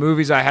was one of the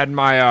movies I had in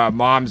my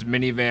mom's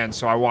minivan,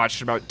 so I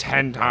watched it about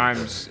 10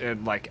 times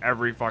in,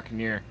 every fucking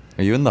year.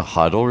 Are you in the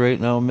huddle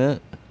right now,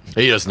 Mitt?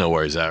 He doesn't know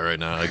where he's at right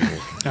now.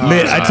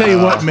 Mitt, I tell you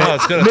what, Mitt,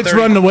 Mitt's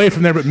running away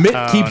from there, but Mitt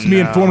keeps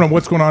me informed on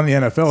what's going on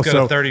in the NFL. It's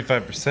got a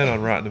 35%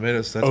 on Rotten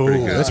Tomatoes. So that's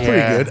pretty good. That's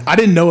pretty good. I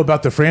didn't know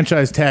about the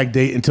franchise tag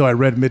date until I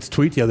read Mitt's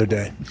tweet the other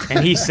day.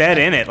 And he said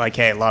in it,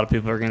 hey, a lot of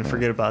people are going to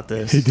forget about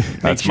this.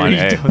 That's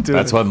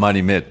that's what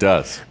Money Mitt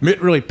does. Mitt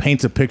really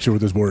paints a picture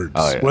with his words,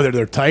 whether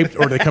they're typed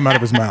or they come out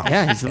of his mouth.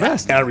 Yeah, he's the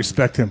best. I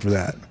respect him for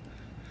that.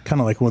 Kind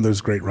of like one of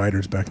those great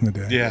writers back in the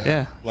day.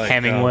 Yeah. Like,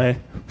 Hemingway.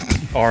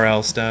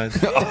 R.L. Stein.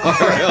 Bill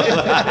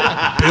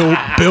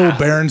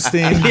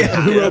Berenstein.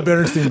 Who wrote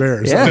Berenstein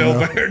Bears? Yeah. Bill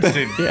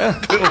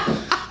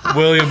Berenstein.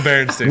 William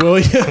Berenstein.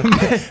 William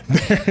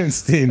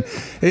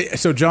Berenstein.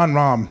 So John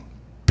Rahm,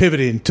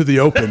 pivoting to the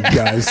Open,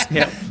 guys.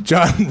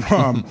 John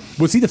Rahm,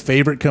 was he the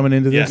favorite coming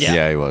into this?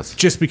 Yeah, he was.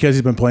 Just because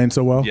he's been playing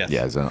so well? Yeah,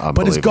 it's unbelievable.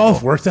 But does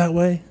golf work that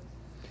way?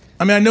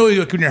 I mean, I know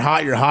when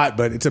you're hot,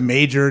 but it's a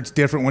major. It's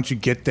different once you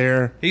get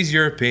there. He's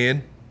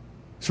European.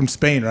 He's from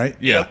Spain, right?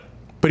 Yeah.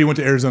 But he went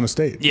to Arizona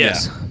State.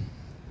 Yes.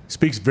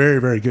 Speaks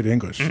very, very good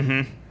English.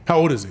 Mm-hmm. How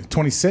old is he?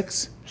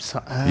 26?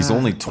 He's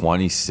only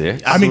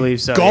 26? I mean, believe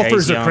so.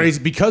 golfers Yeah, are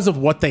crazy. Because of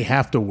what they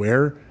have to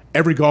wear,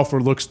 every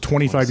golfer looks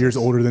 25 years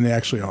older than they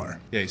actually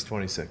are. Yeah, he's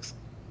 26.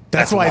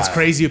 That's why it's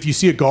crazy. If you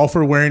see a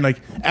golfer wearing,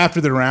 after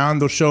the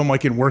round, they'll show him,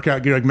 in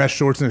workout gear, mesh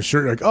shorts and a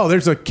shirt. You're like, oh,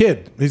 there's a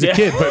kid. He's a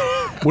kid.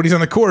 But when he's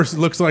on the course, it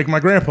looks like my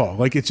grandpa.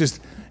 It's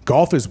just,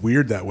 golf is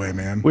weird that way,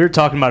 man. We were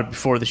talking about it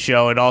before the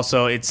show.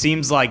 It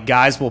seems like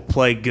guys will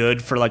play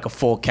good for a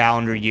full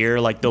calendar year.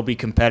 They'll be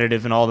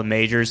competitive in all the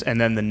majors, and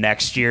then the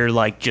next year,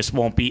 just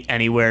won't be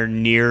anywhere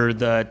near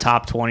the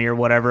top 20 or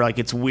whatever.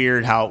 It's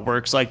weird how it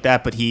works like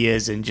that, but he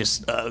is in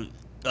just a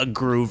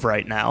groove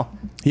right now.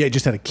 Yeah, he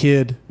just had a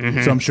kid,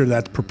 so I'm sure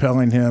that's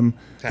propelling him.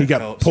 He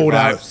got pulled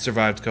out.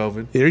 Survived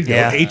COVID. There you go.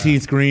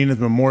 18th green at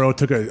the Memorial.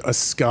 Took a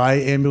Sky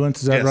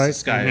ambulance. Is that right?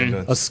 Sky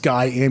ambulance. A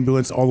Sky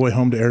ambulance all the way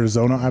home to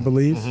Arizona, I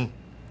believe.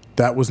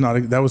 That was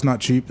not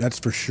cheap. That's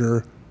for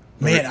sure.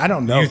 Man, I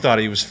don't know. You thought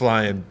he was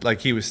flying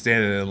he was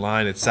standing in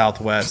line at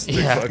Southwest.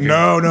 Yeah.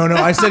 No.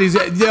 I said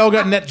they all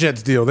got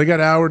NetJets deal. They got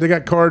hours. They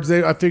got cards.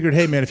 I figured,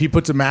 hey man, if he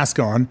puts a mask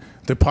on,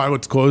 the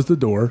pilots close the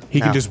door.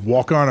 He can just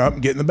walk on up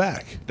and get in the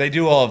back. They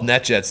do all of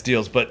NetJets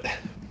deals, but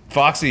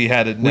Foxy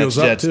had a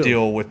NetJets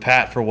deal with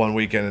Pat for one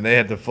weekend, and they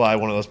had to fly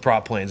one of those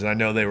prop planes, and I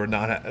know they were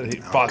not.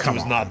 Foxy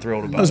was not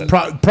thrilled about it.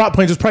 Prop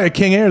planes was probably a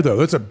King Air though.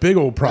 That's a big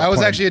old prop. That was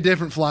plane. actually a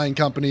different flying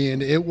company,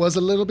 and it was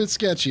a little bit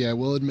sketchy. I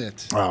will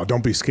admit. Oh,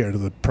 don't be scared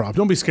of the prop.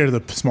 Don't be scared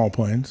of the small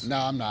planes. No,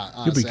 I'm not.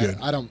 Honestly, You'll be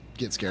good. I don't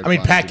get scared. I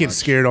mean, Pat gets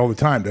scared all the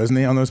time, doesn't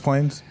he, on those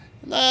planes?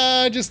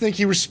 I just think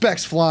he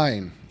respects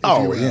flying.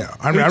 Oh, yeah.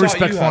 I mean, I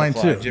respect flying,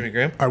 too. Jimmy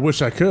Graham? I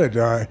wish I could.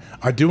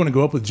 I do want to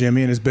go up with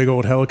Jimmy and his big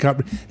old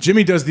helicopter.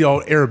 Jimmy does the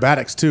old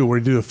aerobatics, too, where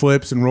he do the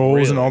flips and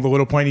rolls and all the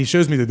little plane. He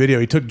shows me the video.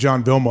 He took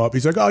John Vilma up.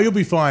 He's like, oh, you'll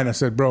be fine. I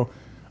said, bro,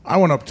 I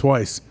went up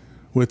twice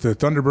with the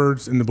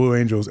Thunderbirds and the Blue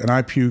Angels, and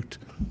I puked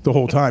the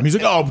whole time. He's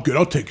like, oh, good.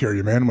 I'll take care of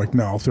you, man. I'm like,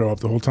 no, I'll throw up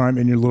the whole time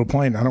in your little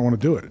plane. I don't want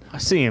to do it. I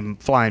see him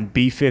flying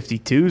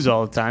B-52s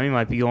all the time. He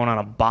might be going on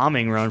a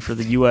bombing run for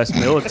the U.S.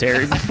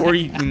 military before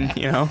you can,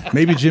 you know.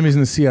 Maybe Jimmy's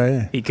in the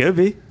CIA. He could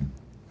be.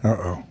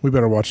 Uh-oh. We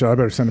better watch out. I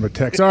better send him a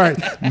text. All right.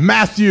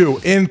 Matthew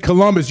in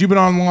Columbus. You've been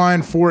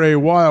online for a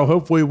while.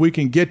 Hopefully we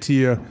can get to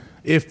you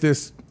if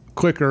this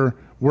clicker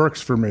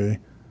works for me.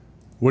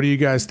 What do you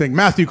guys think?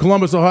 Matthew,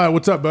 Columbus, Ohio.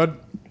 What's up, bud?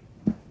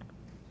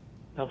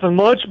 Nothing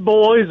much,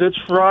 boys. It's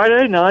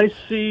Friday. Nice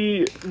to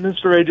see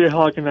Mr. AJ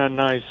Hawk in that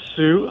nice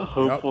suit.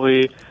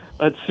 Hopefully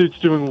that suit's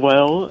doing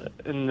well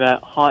in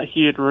that hot,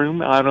 heated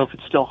room. I don't know if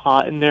it's still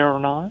hot in there or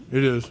not.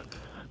 It is.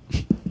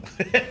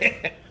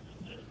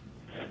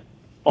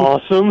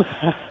 Awesome.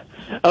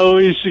 At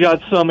least you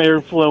got some air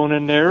flowing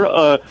in there.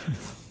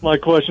 My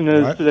question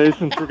is today,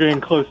 since we're getting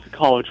close to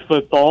college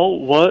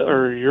football, what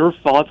are your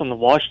thoughts on the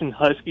Washington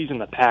Huskies and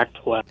the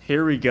Pac-12?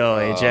 Here we go,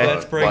 AJ.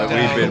 Let's break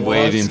down we've been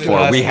waiting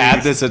for. We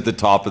had this at the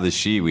top of the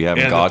sheet. We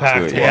haven't got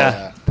to it yet.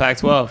 Yeah,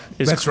 Pac-12.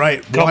 That's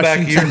right. Come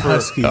back here for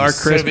Huskies. Our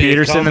Chris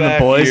Peterson and the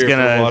boys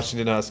gonna.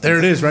 Washington Huskies. There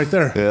it is, right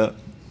there. Yeah.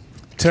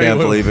 Tell Can't you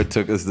what, believe it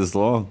took us this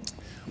long.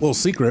 little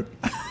secret.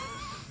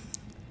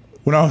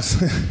 When I was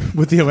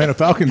with the Atlanta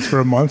Falcons for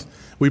a month,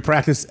 we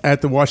practiced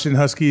at the Washington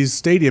Huskies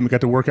stadium. We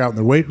got to work out in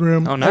their weight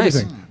room. Oh, nice.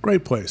 Everything.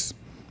 Great place.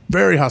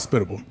 Very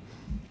hospitable.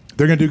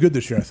 They're going to do good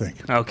this year, I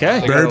think.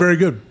 Okay. Very, very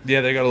good.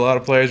 Yeah, they got a lot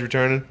of players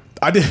returning.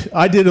 I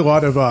did a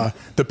lot of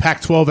the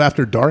Pac-12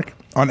 After Dark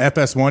on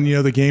FS1. You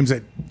know, the games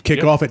that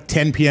kick off at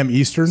 10 p.m.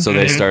 Eastern. So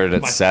they started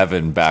at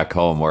 7 back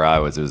home where I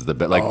was. It was the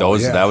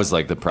that was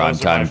like the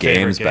primetime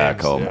games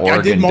back home. Yeah. Oregon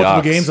I did multiple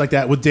Ducks. games like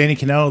that with Danny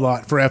Cannell a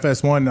lot for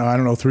FS1. I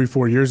don't know,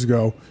 3-4 years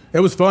ago. It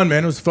was fun,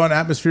 man. It was a fun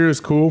atmosphere. It was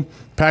cool.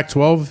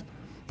 Pac-12.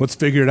 Let's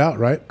figure it out,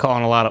 right?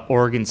 Calling a lot of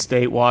Oregon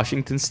State,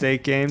 Washington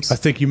State games. I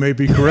think you may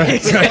be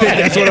correct. I think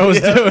that's what I was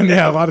doing.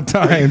 Yeah, a lot of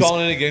times. Are you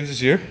calling any games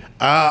this year?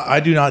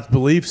 I do not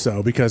believe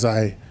so because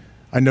I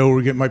know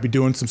we might be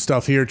doing some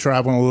stuff here,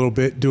 traveling a little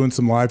bit, doing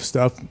some live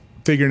stuff,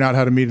 figuring out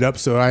how to meet it up.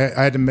 So I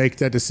had to make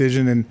that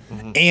decision,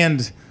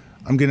 and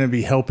I'm going to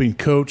be helping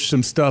coach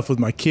some stuff with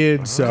my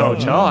kids. So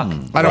Coach Hawk.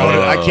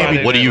 I can't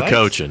be. What are you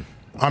coaching?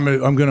 I'm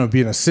going to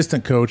be an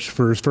assistant coach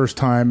for his first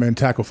time in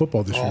tackle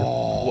football this year.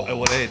 At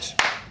what age?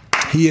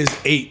 He is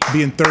 8,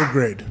 being 3rd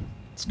grade.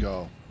 Let's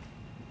go.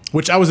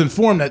 Which I was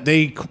informed that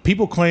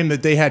people claim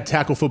that they had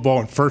tackle football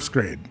in 1st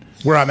grade.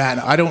 Where I'm at,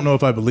 I don't know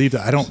if I believe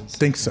that. I don't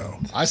think so.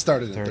 I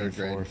started in 3rd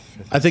grade.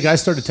 I think I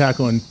started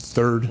tackling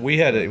 3rd. We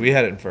had it in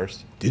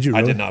 1st. Did you?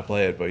 Really? I did not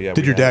play it, but yeah.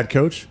 Did your dad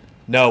coach?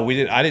 No, we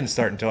did. I didn't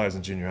start until I was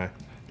in junior high.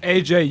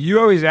 AJ, you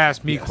always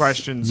ask me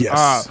questions.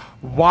 Yes.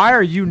 Why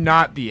are you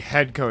not the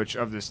head coach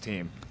of this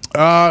team?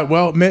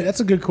 Well, man,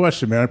 that's a good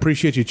question, man. I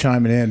appreciate you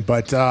chiming in,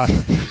 but I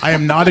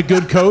am not a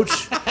good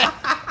coach.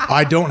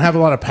 I don't have a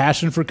lot of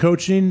passion for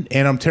coaching,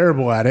 and I'm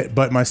terrible at it,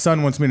 but my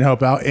son wants me to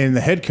help out, and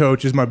the head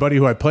coach is my buddy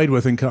who I played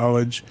with in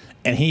college,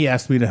 and he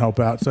asked me to help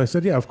out. So I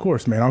said, yeah, of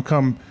course, man. I'll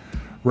come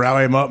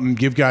rally him up and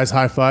give guys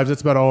high fives.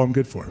 That's about all I'm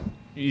good for.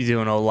 You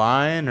doing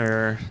O-line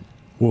or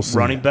we'll see.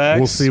 running backs?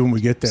 We'll see when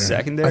we get there.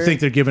 Secondary? I think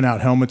they're giving out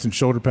helmets and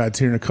shoulder pads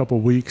here in a couple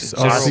weeks.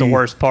 That's the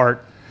worst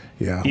part.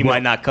 Yeah. He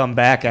might not come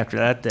back after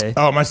that day.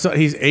 Oh, my son,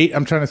 he's 8.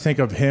 I'm trying to think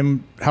of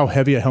him, how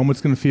heavy a helmet's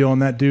going to feel on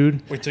that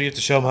dude. Wait till you have to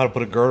show him how to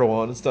put a girdle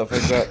on and stuff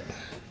like that.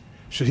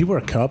 Should he wear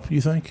a cup,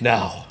 you think?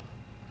 No.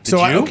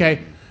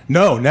 Okay.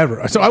 No,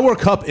 never. So I wore a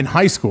cup in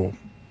high school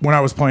when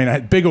I was playing. I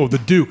had big old the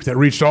Duke that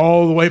reached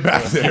all the way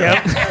back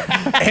there.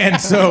 And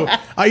so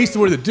I used to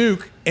wear the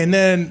Duke, and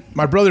then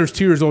my brother is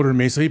 2 years older than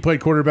me, so he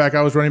played quarterback.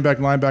 I was running back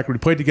and linebacker. We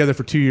played together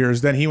for 2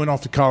 years. Then he went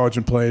off to college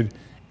and played.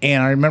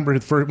 And I remember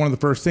one of the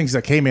first things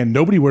that came in,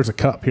 nobody wears a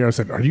cup here. I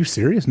said, are you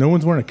serious? No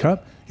one's wearing a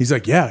cup? He's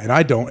like, yeah, and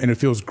I don't, and it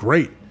feels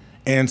great.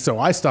 And so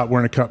I stopped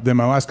wearing a cup then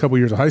my last couple of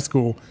years of high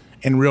school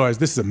and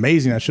realized this is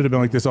amazing. I should have been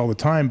like this all the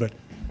time. But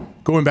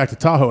going back to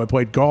Tahoe, I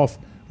played golf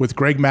with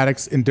Greg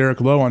Maddox and Derek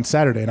Lowe on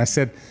Saturday. And I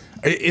said,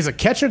 is a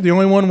catcher the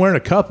only one wearing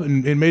a cup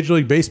in Major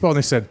League Baseball? And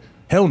they said,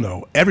 hell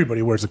no.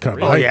 Everybody wears a cup.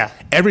 Really? Oh, yeah.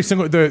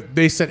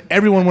 They said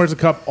everyone wears a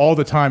cup all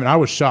the time. And I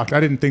was shocked.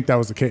 I didn't think that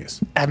was the case.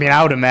 I mean,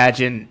 I would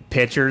imagine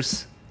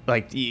pitchers,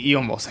 like you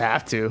almost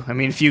have to. I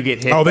mean, if you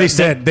get hit. Oh,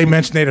 they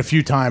mentioned it a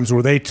few times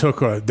where they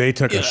took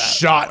a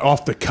shot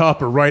off the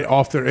cup or right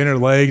off their inner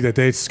leg that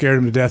they scared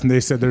him to death, and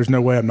they said, "There's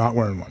no way I'm not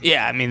wearing one."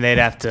 Yeah, I mean, they'd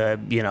have to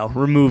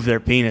remove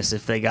their penis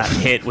if they got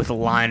hit with a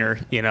liner,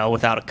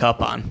 without a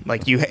cup on.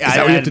 Like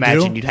I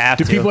imagine you'd have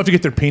to. Do people have to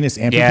get their penis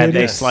amputated?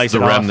 Yeah, they slice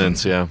it off. The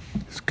remnants, yeah.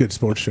 It's a good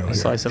sports show.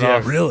 Slice it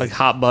off, really, like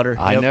hot butter.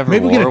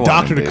 Maybe we get a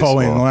doctor to call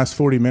in the last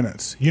 40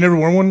 minutes. You never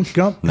wore one,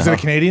 Gump? Is that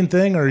a Canadian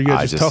thing, or are you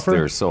guys just tougher?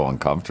 They're so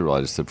uncomfortable.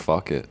 I just said,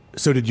 fuck it.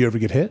 So did you ever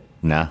get hit?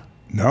 Nah.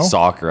 No?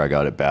 Soccer, I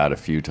got it bad a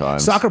few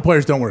times. Soccer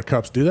players don't wear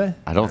cups, do they?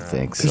 I don't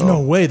think so. There's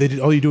no way.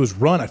 All you do is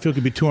run. I feel it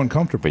could be too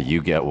uncomfortable. But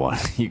you get one.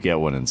 You get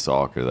one in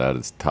soccer. That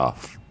is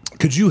tough.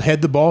 Could you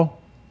head the ball?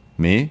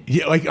 Me?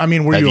 Yeah, were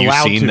you allowed to?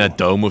 Have you seen that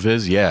dome of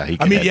his? Yeah, he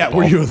can head the ball.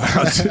 Were you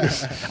allowed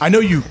to? I know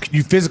you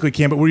physically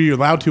can, but were you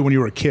allowed to when you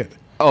were a kid?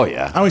 Oh,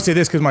 yeah. I only say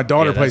this because my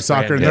daughter plays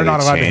soccer, and they're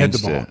not allowed to head the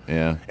ball. It,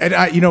 yeah.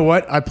 And you know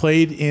what? I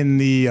played in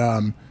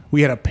the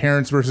we had a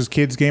parents versus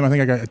kids game. I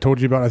think I told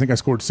you about it. I think I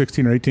scored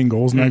 16 or 18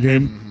 goals in that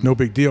game. No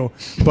big deal.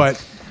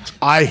 But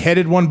I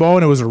headed one ball,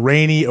 and it was a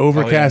rainy,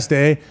 overcast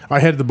day. I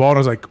headed the ball, and I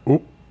was like,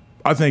 oh,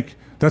 I think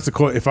that's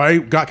the if I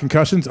got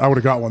concussions, I would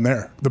have got one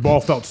there. The ball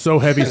felt so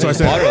heavy. So I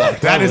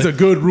said, that is a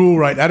good rule,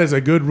 right? That is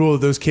a good rule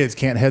that those kids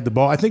can't head the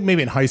ball. I think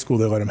maybe in high school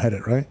they let them head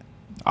it, right?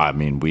 I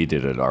mean, we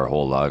did it our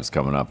whole lives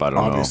coming up. I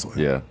don't know.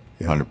 Yeah,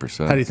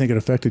 100%. How do you think it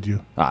affected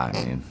you? I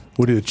mean,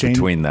 what did it change?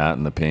 Between that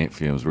and the paint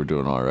fumes, we're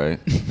doing all right.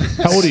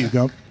 How old are you,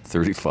 Gump?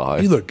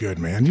 35. You look good,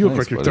 man. You look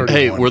like you're 31.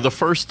 Hey, were the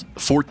first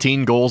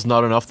 14 goals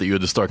not enough that you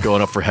had to start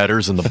going up for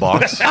headers in the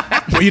box?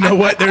 Well, you know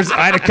what?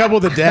 I had a couple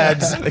of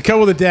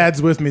the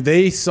dads with me.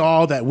 They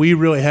saw that we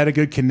really had a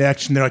good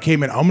connection. They're like, "Hey,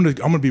 man, I'm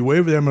gonna be way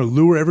over there. I'm gonna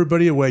lure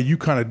everybody away. You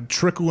kind of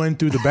trickle in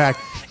through the back,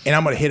 and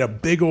I'm gonna hit a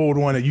big old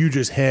one that you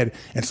just had."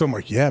 And so I'm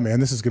like, "Yeah, man,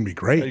 this is gonna be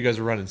great." You guys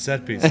are running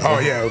set pieces. Oh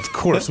yeah, of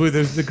course.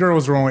 The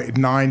girls were only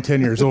 9,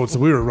 10 years old, so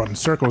we were running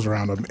circles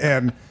around them.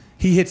 And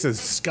he hits a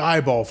sky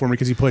ball for me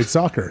because he played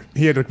soccer.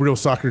 He had real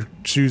soccer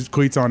shoes,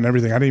 cleats on and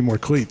everything. I didn't need more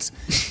cleats.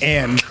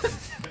 And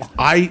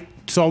I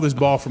saw this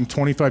ball from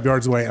 25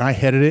 yards away, and I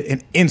headed it,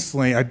 and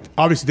instantly, I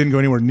obviously didn't go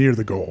anywhere near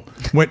the goal.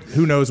 Went,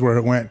 who knows where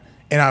it went.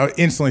 And I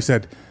instantly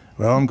said,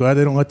 well, I'm glad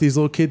they don't let these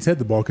little kids head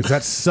the ball because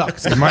that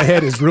sucks. And my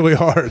head is really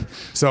hard.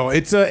 So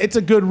it's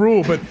a good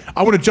rule. But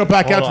I want to jump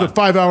back out to the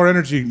 5-hour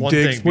energy.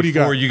 Diggs, what do you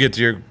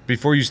got?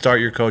 Before you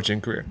start your coaching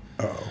career,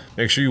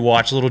 make sure you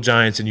watch Little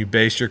Giants and you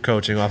base your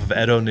coaching off of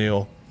Ed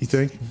O'Neill. You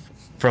think?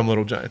 From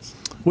Little Giants.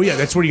 Well, yeah,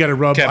 that's where you got to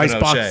rub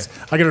Icebox.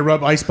 I got to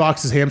rub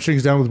Icebox's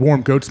hamstrings down with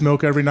warm goat's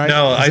milk every night.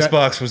 No,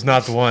 Icebox was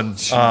not the one.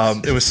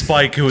 It was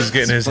Spike who was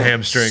getting his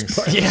hamstrings.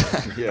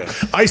 Yeah.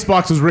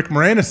 Icebox was Rick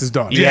Moranis'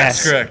 daughter.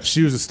 Yes, correct.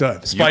 She was a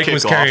stud. Spike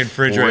was carrying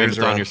refrigerators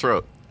down your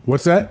throat.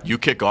 What's that? You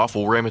kick off,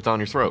 we'll ram it down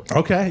your throat.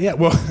 Okay, yeah.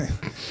 Well,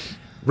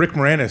 Rick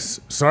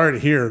Moranis, sorry to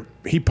hear,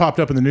 he popped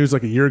up in the news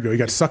like a year ago. He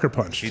got sucker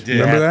punched. He did.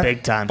 Remember that?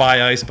 Big time.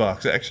 By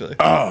Icebox, actually.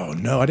 Oh,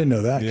 no, I didn't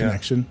know that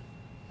connection.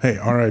 Hey,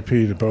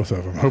 R.I.P. to both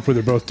of them. Hopefully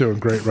they're both doing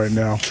great right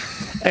now.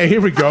 Hey, here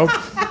we go.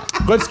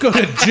 Let's go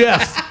to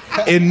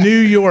Jeff in New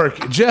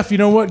York. Jeff, you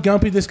know what,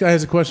 Gumpy? This guy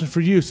has a question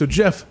for you. So,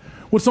 Jeff,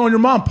 what's on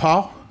your mind,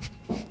 pal?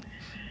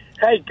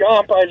 Hey,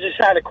 Gump, I just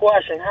had a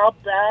question. How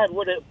bad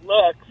would it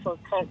look for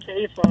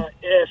Concaifa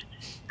if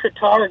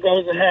Qatar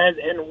goes ahead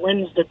and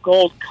wins the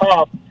Gold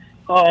Cup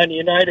on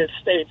United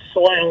States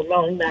soil,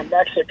 knowing that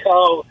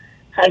Mexico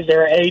has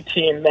their A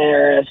team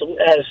there, as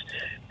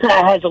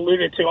Pat has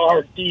alluded to,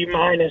 our D-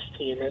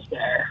 team is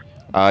there?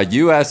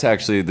 U.S.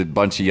 actually, the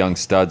bunch of young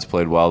studs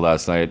played well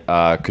last night.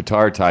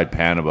 Qatar tied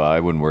Panama. I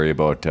wouldn't worry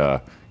about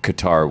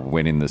Qatar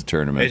winning this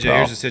tournament. AJ,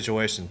 here's the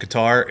situation.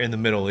 Qatar in the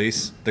Middle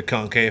East, the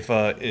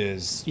CONCACAF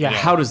is... Yeah,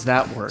 how does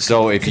that work?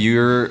 So if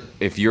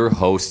you're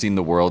hosting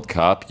the World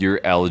Cup,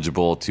 you're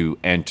eligible to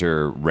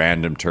enter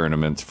random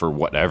tournaments for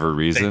whatever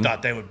reason. They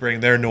thought they would bring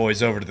their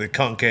noise over to the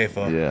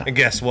CONCACAF. Yeah. And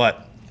guess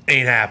what?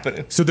 Ain't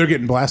happening. So they're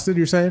getting blasted,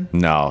 you're saying?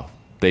 No.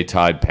 They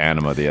tied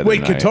Panama the other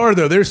night. Wait, Qatar,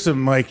 though, there's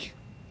some,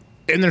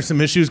 there's some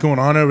issues going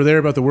on over there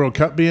about the World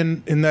Cup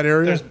being in that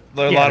area? There's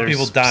a lot of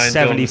people dying.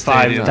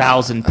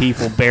 75,000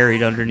 people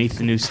buried underneath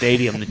the new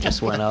stadium that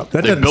just went up.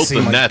 They built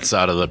the nets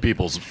out of the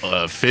people's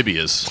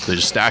phibias. They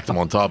just stacked them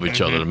on top of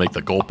each other to make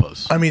the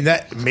goalposts. I mean,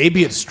 that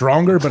maybe it's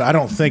stronger, but I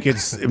don't think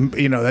it's,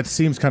 that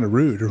seems kind of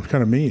rude or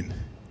kind of mean.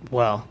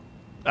 Well,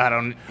 I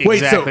don't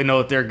exactly know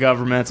what their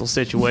governmental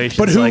situation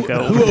but is who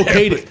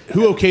okayed it?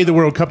 Who okayed the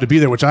World Cup to be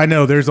there? Which I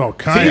know there's all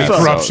kinds of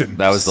corruption. So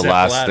that was the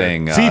last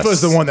thing.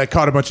 FIFA's the one that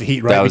caught a bunch of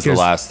heat, right? That was the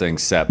last thing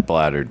Sepp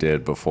Blatter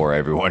did before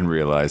everyone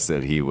realized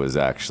that he was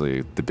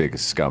actually the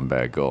biggest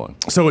scumbag going.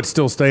 So it's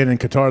still staying in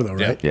Qatar, though,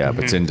 right? Yeah,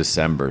 but it's in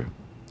December.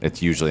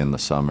 It's usually in the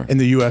summer.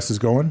 And the U.S. is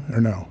going, or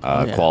no?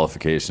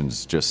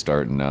 Qualifications just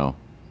starting now.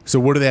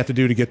 So what do they have to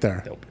do to get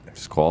there?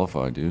 Just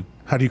qualify, dude.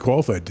 How do you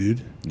qualify, dude?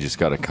 You just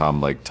got to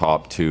come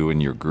top 2 in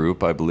your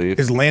group, I believe.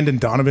 Is Landon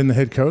Donovan the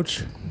head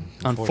coach?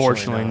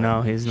 Unfortunately,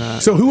 no, he's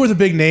not. So who are the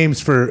big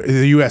names for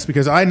the U.S.?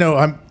 Because I know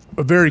I'm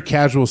a very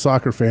casual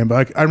soccer fan,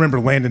 but I remember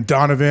Landon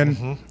Donovan.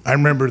 Mm-hmm. I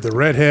remember the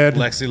redhead.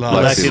 Lexi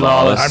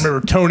Lawless. I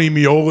remember Tony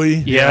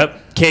Meoli.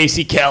 Yep.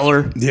 Casey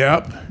Keller.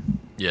 Yep.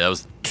 Yeah, that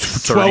was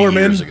 30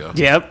 years ago.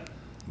 Yep.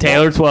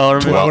 Taylor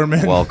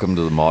Twellerman. Welcome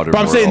to the modern world.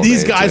 But I'm saying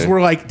these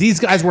AJ.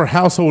 guys were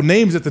household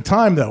names at the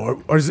time,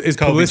 though. Or is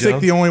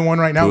Pulisic the only one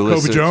right now?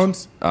 Pulisic, Kobe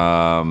Jones?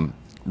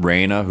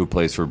 Reyna, who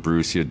plays for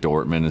Borussia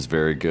Dortmund, is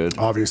very good.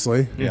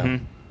 Obviously. Yeah.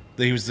 Mm-hmm.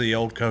 He was the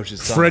old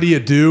coach's son. Freddie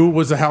Adu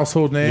was a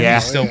household name. Yeah.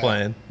 He's still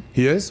playing.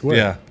 He is? Where?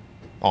 Yeah.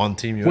 on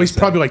Team USA. Well, he's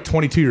probably like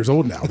 22 years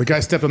old now. The guy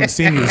stepped on the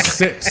scene when he was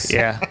 6.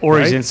 Yeah, or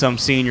he's Right? in some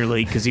senior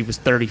league because he was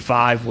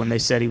 35 when they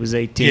said he was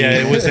 18. Yeah,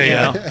 it was You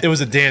know? it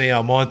was a Danny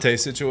Almonte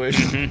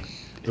situation.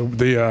 The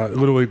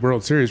Little League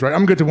World Series, right?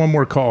 I'm going to get to one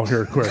more call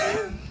here quick.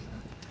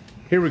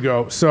 Here we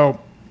go. So,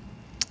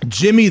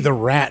 Jimmy the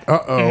Rat.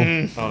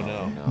 Uh-oh. Oh,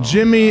 no.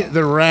 Jimmy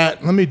the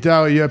Rat. Let me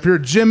dial you up here.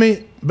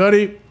 Jimmy,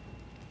 buddy,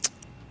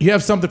 you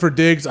have something for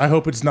Diggs. I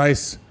hope it's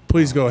nice.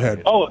 Please go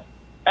ahead. Oh,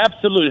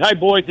 absolutely. Hi,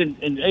 boys. And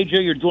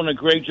AJ, you're doing a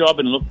great job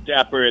and look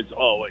dapper as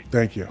always.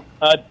 Thank you.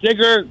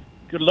 Digger,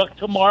 good luck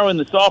tomorrow in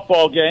the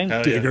softball game.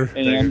 Hell yeah. Digger.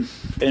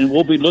 And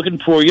we'll be looking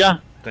for you.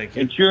 Thank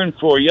you. And cheering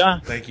for you.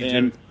 Thank you,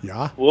 and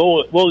yeah.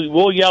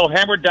 We'll yell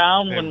hammer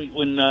down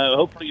when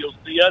hopefully you'll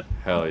see us.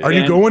 Hell yeah. Are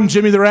you going,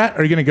 Jimmy the Rat?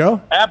 Are you going to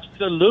go?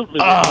 Absolutely.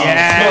 Oh,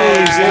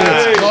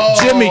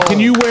 Yes. Jimmy, can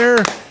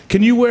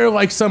you wear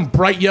like some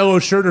bright yellow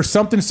shirt or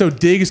something so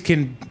Diggs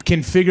can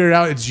figure it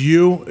out it's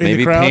you in Maybe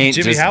the crowd? paint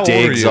just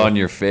Diggs on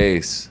your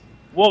face.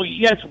 Well,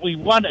 yes, we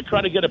want to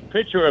try to get a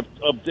picture of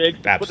Diggs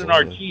to put in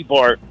our T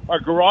bar, our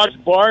garage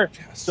bar,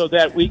 so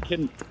that we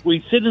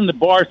sit in the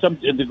bar,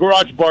 in the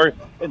garage bar,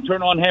 and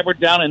turn on Hammer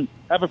Down and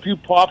have a few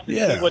pops and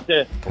see what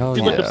the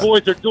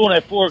boys are doing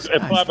at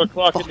 5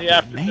 o'clock in the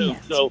afternoon.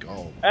 So,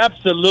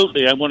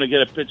 absolutely, I want to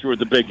get a picture with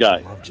the big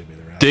guy.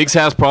 Diggs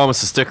has promised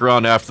to stick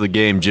around after the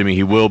game, Jimmy.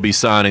 He will be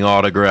signing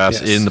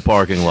autographs in the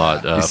parking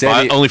lot.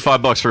 Only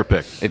 $5 for a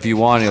pick. If you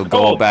want, he'll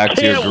go back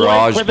to your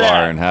garage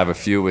bar and have a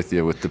few with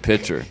you with the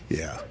pitcher.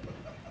 Yeah.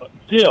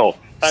 Deal.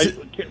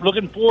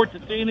 Looking forward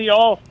to seeing you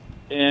all.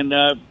 And,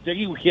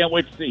 Diggy, we can't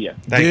wait to see you.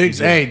 Diggs,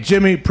 hey,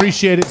 Jimmy,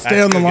 appreciate it.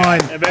 Stay on the line.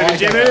 Hey, baby,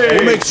 Jimmy.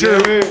 We'll make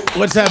sure.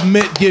 Let's have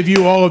Mitt give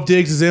you all of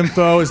Diggs'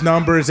 info, his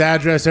number, his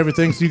address,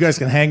 everything, so you guys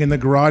can hang in the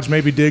garage.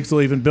 Maybe Diggs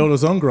will even build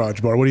his own garage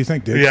bar. What do you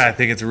think, Diggs? Yeah, I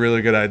think it's a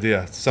really good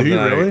idea. Something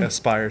I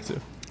aspire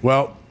to.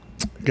 Well,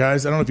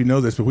 guys, I don't know if you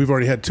know this, but we've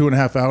already had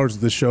 2.5 hours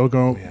of this show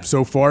going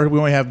so far. We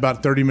only have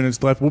about 30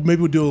 minutes left. Well, maybe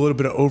we'll do a little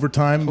bit of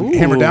overtime. Ooh.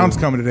 Hammer Down's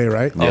coming today,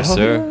 right? Yes,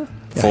 sir.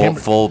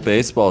 Full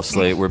baseball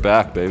slate. We're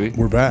back, baby.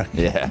 We're back.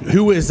 Yeah.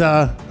 Who's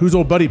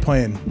old buddy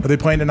playing? Are they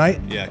playing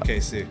tonight? Yeah,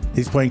 KC.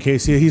 He's playing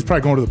KC. He's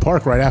probably going to the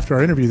park right after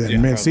our interview then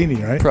in Mancini,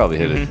 right? Probably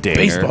hit a dinger.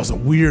 Baseball's a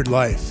weird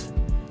life.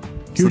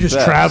 You the just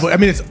best. travel. I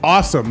mean, it's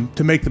awesome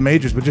to make the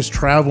majors, but just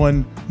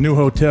traveling, new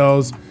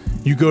hotels.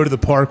 You go to the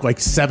park like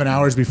 7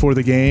 hours before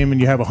the game,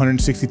 and you have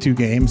 162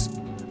 games.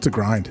 It's a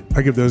grind.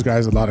 I give those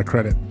guys a lot of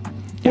credit.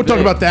 We'll talk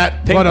about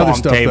that. A lot of other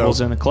stuff, tables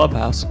though. in a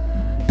clubhouse.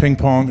 Ping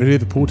pong. Do they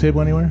have a pool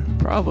table anywhere?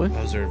 Probably.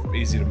 Those are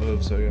easy to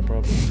move, so yeah,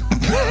 probably.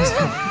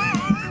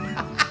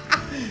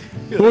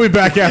 We'll be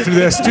back after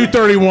this.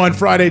 2:31,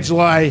 Friday,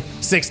 July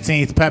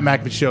 16th. Pat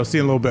McAfee Show. See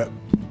you in a little bit.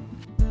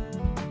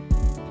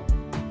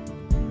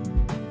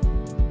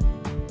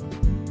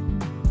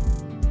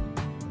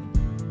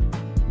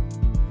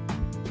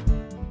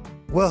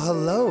 Well,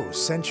 hello,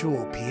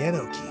 sensual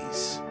piano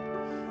keys.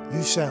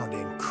 You sound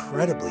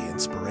incredibly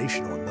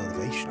inspirational and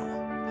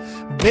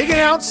motivational. Big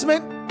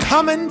announcement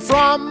coming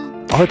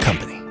from our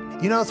company.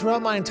 You know,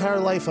 throughout my entire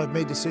life, I've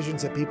made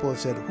decisions that people have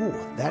said, "Ooh,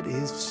 that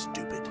is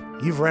stupid."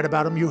 You've read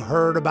about them, you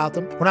heard about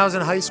them. When I was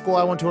in high school,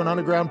 I went to an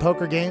underground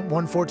poker game,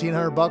 won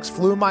 $1,400,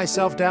 flew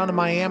myself down to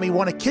Miami,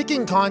 won a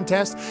kicking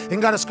contest,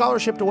 and got a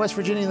scholarship to West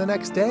Virginia the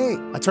next day.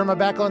 I turned my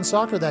back on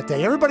soccer that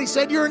day. Everybody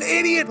said, "You're an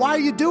idiot. Why are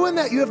you doing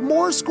that? You have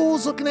more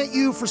schools looking at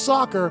you for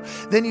soccer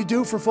than you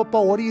do for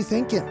football. What are you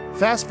thinking?"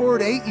 Fast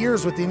forward 8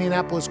 years with the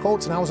Indianapolis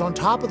Colts, and I was on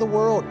top of the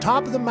world,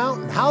 top of the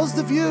mountain. How's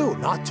the view?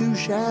 Not too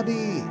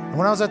shabby. And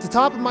when I was at the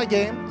top of my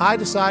game, I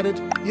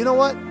decided, you know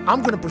what?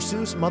 I'm going to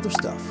pursue some other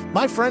stuff.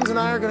 My friends and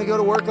I are going to go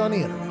to work on the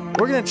internet.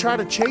 We're going to try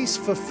to chase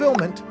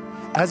fulfillment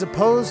as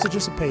opposed to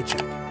just a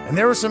paycheck. And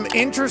there were some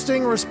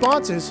interesting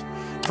responses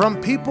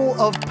from people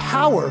of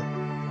power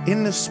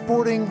in the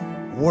sporting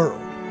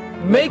world.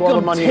 Make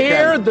them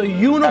tear the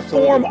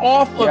uniform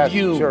off of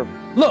you. Sure.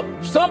 Look,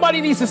 somebody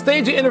needs to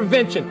stage an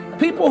intervention.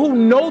 People who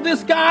know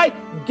this guy,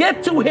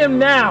 get to him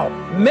now.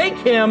 Make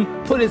him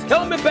put his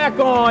helmet back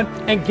on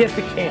and get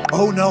to camp.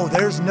 Oh no,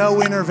 there's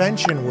no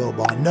intervention,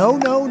 Wilbon. No,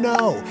 no,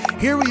 no.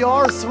 Here we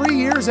are 3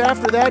 years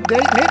after that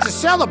date, and it's a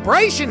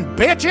celebration,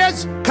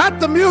 bitches! Cut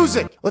the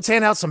music! Let's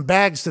hand out some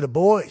bags to the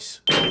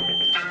boys.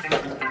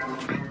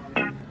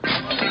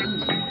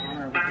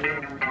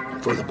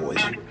 For the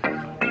boys.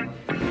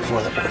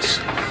 For the boys.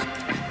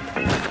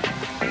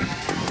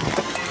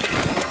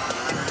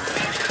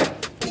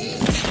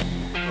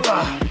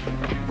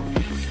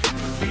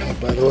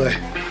 By the way,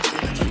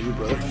 that's for you,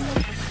 brother.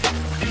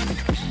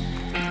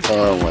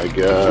 Oh my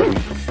God.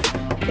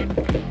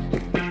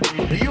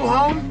 Are you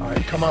home? All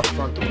right, come out the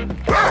front door.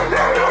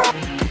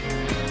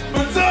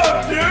 What's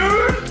up,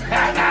 dude?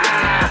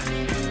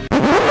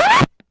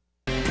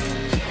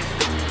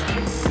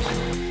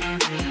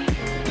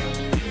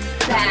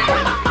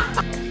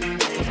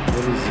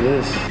 What is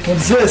this?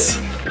 What's this?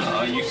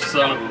 Oh, you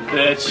son of a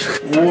bitch.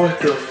 What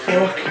the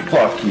fuck?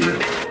 Fuck you.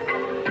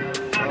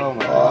 Oh,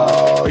 my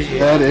God. Oh, yeah.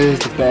 That is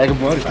the bag of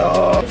money.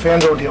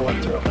 FanDuel deal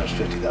went through. There's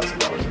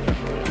 $50,000 in there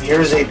for you.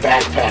 Here's a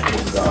backpack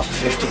with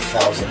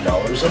 $50,000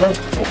 in it.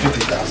 Oh,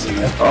 50,000.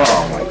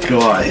 Oh my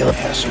god.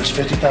 Yeah, so there's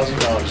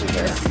 $50,000 in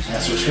there. Yeah,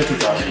 so there's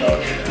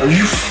 $50,000. Are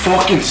you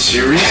fucking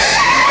serious?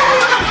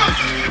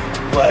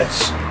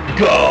 Let's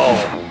go.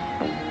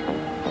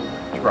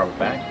 Did you rob a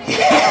bank?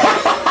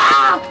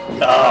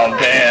 Oh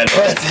man.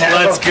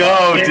 Let's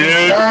go,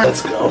 dude.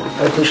 Let's go.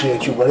 I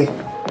appreciate you, buddy.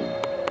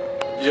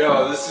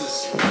 Yo, this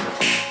is.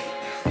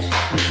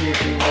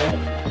 Appreciate you,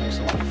 man.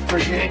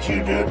 Appreciate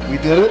you, dude. We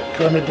did it.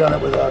 Couldn't have done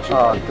it without you.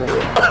 Oh, thank you.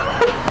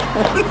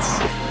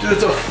 Dude,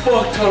 it's a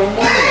fuck ton of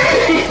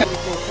money.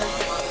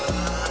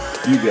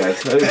 You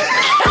guys.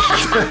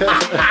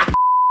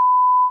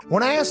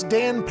 When I asked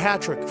Dan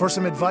Patrick for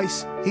some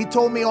advice, he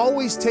told me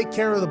always take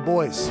care of the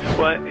boys.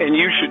 Well, and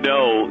you should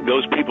know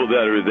those people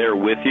that are there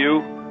with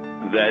you,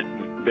 that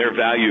their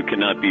value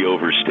cannot be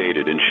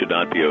overstated and should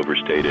not be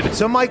overstated.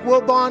 So, Mike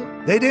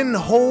Wilbon, they didn't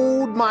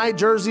hold my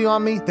jersey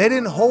on me. They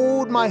didn't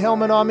hold my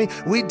helmet on me.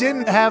 We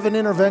didn't have an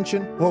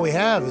intervention. What we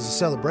have is a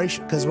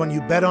celebration. Because when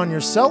you bet on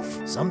yourself,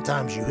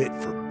 sometimes you hit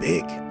for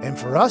big. And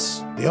for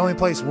us, the only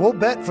place we'll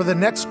bet for the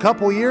next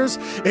couple years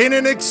in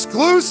an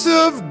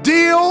exclusive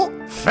deal,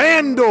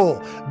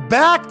 FanDuel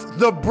backed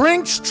the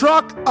Brinks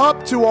truck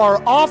up to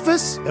our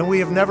office, and we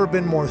have never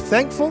been more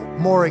thankful,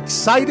 more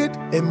excited,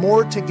 and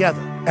more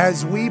together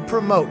as we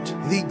promote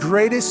the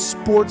greatest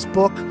sports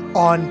book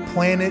on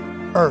planet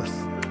Earth.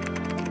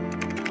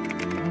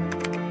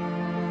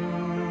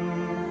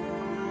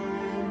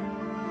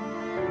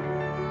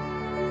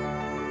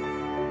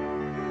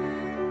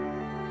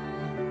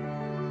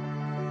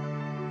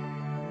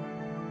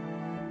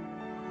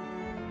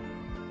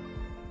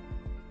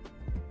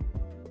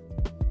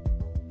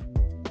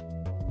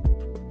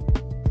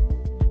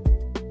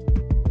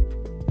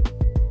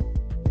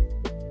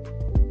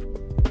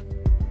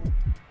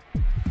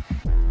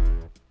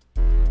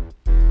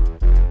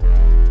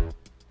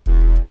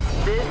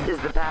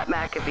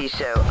 McAfee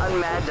Show on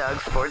Mad Dog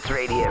Sports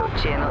Radio,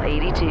 Channel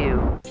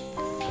 82.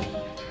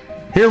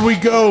 Here we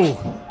go.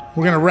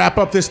 We're going to wrap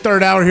up this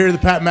third hour here of the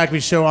Pat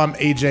McAfee Show. I'm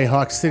AJ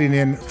Hawk sitting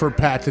in for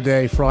Pat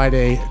today,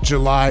 Friday,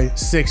 July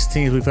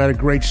 16th. We've had a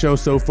great show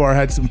so far,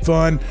 had some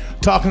fun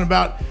talking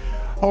about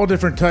all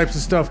different types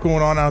of stuff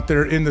going on out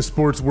there in the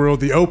sports world.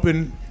 The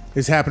Open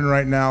is happening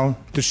right now.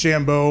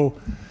 DeChambeau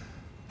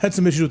had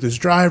some issues with his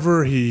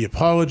driver. He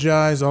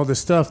apologized, all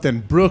this stuff. Then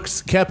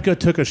Brooks Koepka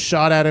took a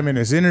shot at him in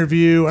his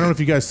interview. I don't know if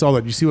you guys saw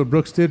that. You see what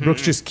Brooks did?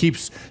 Brooks just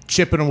keeps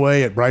chipping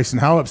away at Bryson.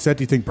 How upset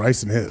do you think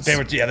Bryson is? They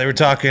were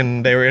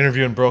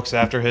interviewing Brooks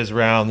after his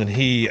round, and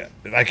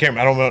I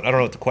don't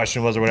know what the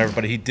question was or whatever,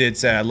 but he did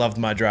say, I loved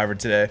my driver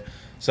today.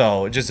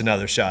 So just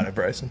another shot at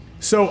Bryson.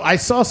 So I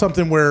saw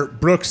something where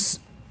Brooks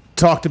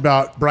talked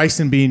about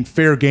Bryson being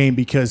fair game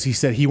because he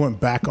said he went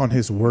back on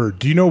his word.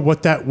 Do you know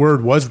what that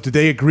word was? Did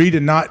they agree to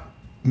not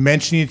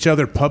mention each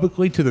other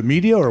publicly to the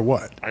media or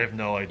what? I have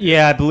no idea.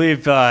 Yeah, I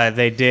believe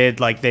they did.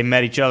 Like, they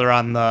met each other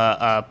on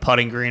the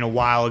putting green a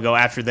while ago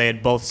after they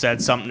had both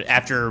said something.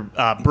 After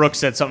Brooks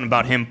said something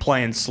about him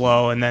playing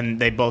slow, and then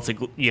they both,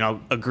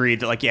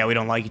 agreed that, like, yeah, we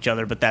don't like each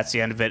other, but that's the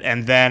end of it.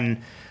 And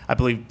then I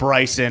believe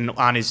Bryson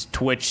on his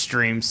Twitch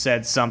stream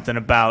said something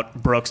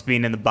about Brooks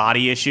being in the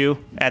body issue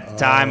at the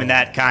time, and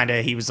that kind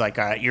of, he was like,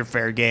 all right, you're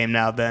fair game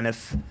now then.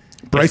 If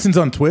Bryson's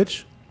on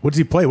Twitch? What does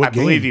he play? What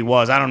game? I believe he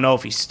was. I don't know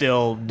if he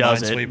still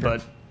does it,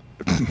 but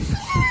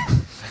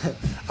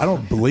I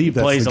don't believe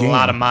that's plays the a game.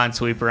 lot of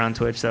Minesweeper on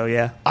Twitch, though.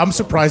 Yeah, I'm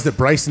surprised that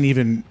Bryson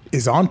even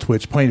is on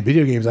Twitch playing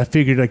video games. I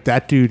figured like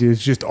that dude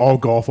is just all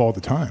golf all the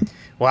time.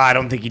 Well, I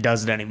don't think he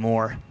does it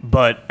anymore.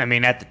 But I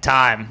mean, at the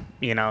time,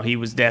 he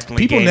was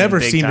definitely people never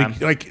big seem time.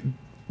 to like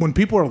when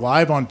people are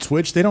live on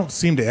Twitch. They don't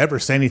seem to ever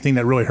say anything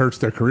that really hurts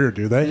their career,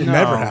 do they? It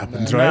never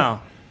happens, right? No.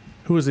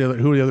 Who are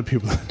the other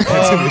people that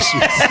had some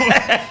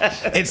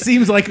issues? It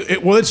seems like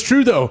it's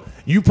true though.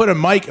 You put a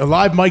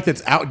live mic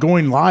that's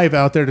going live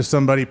out there to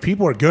somebody,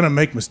 people are gonna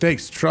make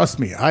mistakes. Trust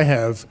me, I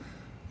have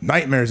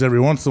nightmares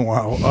every once in a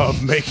while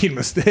of making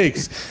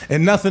mistakes,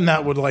 and nothing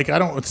that would I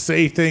don't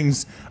say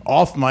things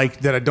off mic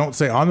that I don't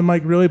say on the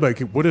mic really. But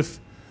what if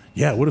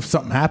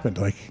something happened?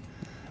 Like,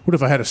 what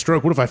if I had a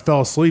stroke? What if I fell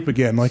asleep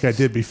again like I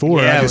did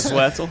before? Yeah, I with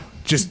Wetzel.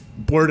 Just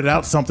blurted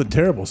out something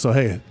terrible. So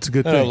hey, it's a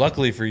good thing.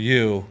 Luckily for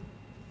you,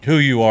 who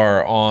you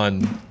are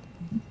on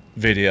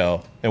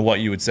video and what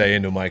you would say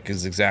into a mic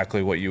is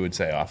exactly what you would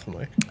say off the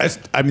mic.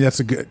 That's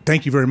a good.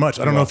 Thank you very much.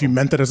 I don't know if you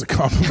meant that as a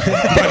compliment, but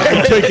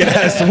I take it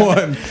as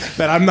one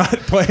that I'm not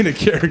playing a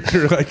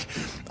character. Like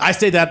I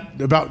say that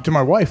to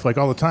my wife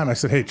all the time. I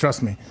said, "Hey,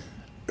 trust me.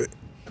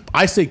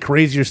 I say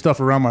crazier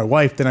stuff around my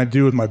wife than I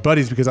do with my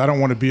buddies because I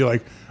don't want to be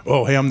like,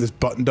 oh, hey, I'm this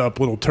buttoned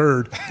up little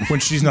turd when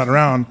she's not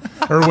around,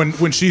 or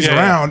when she's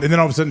around, and then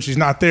all of a sudden she's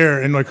not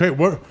there, and hey,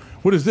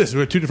 what is this?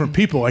 We're two different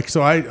people.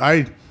 So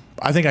I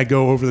think I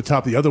go over the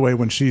top the other way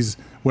when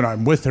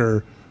I'm with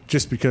her,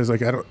 just because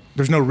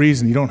there's no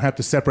reason. You don't have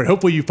to separate.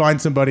 Hopefully you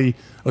find somebody,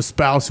 a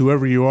spouse,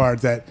 whoever you are,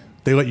 that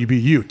they let you be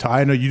you.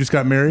 Ty, I know you just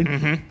got married.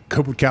 Mm-hmm.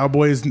 Cobra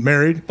Cowboy is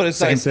married. But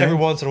it's nice. Every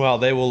once in a while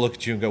they will look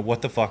at you and go,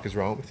 what the fuck is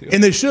wrong with you?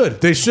 And they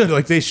should. They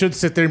should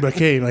sit there and be like,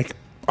 hey,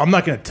 I'm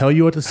not going to tell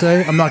you what to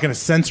say. I'm not going to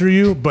censor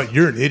you, but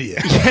you're an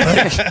idiot.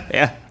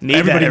 Yeah,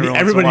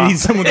 everybody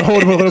needs someone to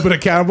hold them a little bit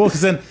accountable.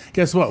 Because then,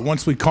 guess what?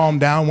 Once we calm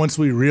down, once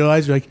we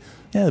realize, you're like,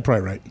 yeah, they're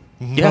probably right.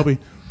 Yeah.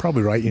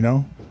 Probably right. You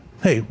know.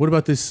 Hey, what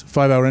about this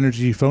 5-hour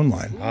energy phone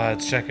line?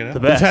 Let's check it out.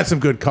 We've had some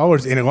good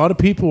callers, and a lot of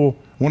people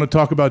want to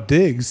talk about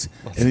Diggs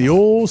in the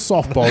old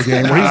softball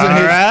game where he's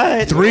going to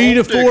hit 3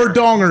 to 4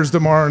 dongers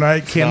tomorrow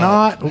night.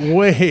 Cannot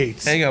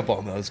wait. Hang up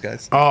on those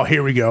guys. Oh,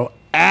 here we go.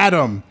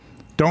 Adam.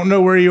 Don't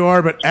know where you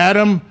are, but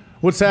Adam,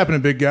 what's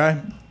happening, big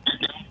guy?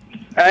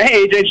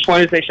 Hey, AJ, just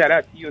wanted to say shout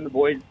out to you and the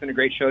boys. It's been a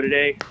great show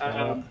today.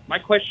 My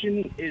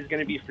question is going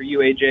to be for you,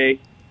 AJ.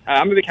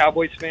 I'm a big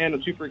Cowboys fan.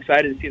 I'm super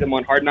excited to see them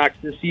on Hard Knocks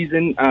this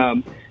season.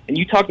 And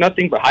you talk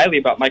nothing but highly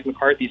about Mike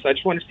McCarthy. So I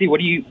just wanted to see what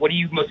are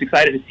you most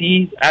excited to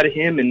see out of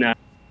him? And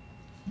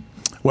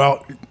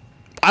well,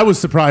 I was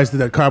surprised that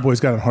the Cowboys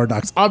got on Hard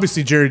Knocks.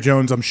 Obviously, Jerry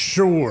Jones, I'm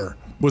sure,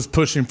 was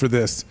pushing for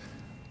this,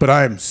 but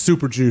I am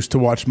super juiced to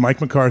watch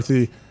Mike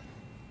McCarthy,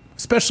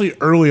 especially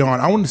early on.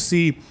 I want to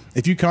see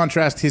if you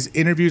contrast his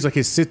interviews, like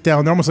his sit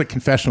down. They're almost like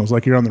confessionals,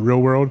 like you're on the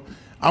Real World.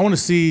 I want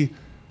to see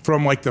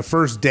from like the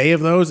first day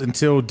of those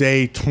until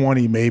day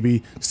 20,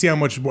 maybe, see how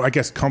much, I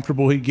guess,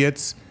 comfortable he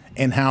gets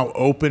and how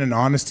open and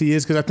honest he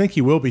is, because I think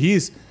he will be.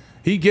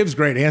 He gives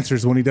great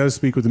answers when he does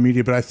speak with the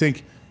media, but I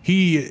think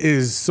he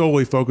is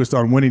solely focused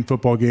on winning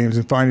football games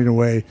and finding a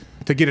way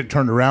to get it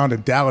turned around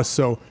in Dallas.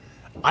 So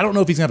I don't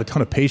know if he's going to have a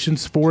ton of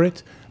patience for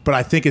it, but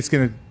I think it's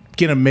going to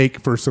make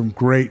for some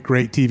great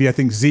TV. I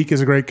think Zeke is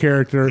a great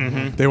character.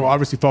 They will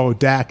obviously follow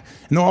Dak,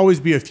 and there'll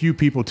always be a few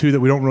people too that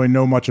we don't really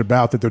know much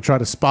about that they'll try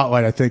to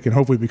spotlight, I think, and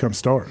hopefully become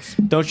stars.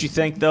 Don't you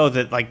think though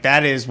that like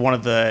that is one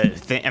of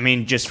the I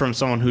mean, just from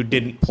someone who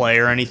didn't play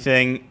or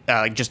anything,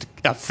 just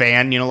a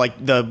fan, you know,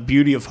 like the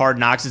beauty of Hard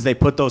Knocks is they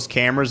put those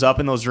cameras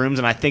up in those rooms,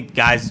 and I think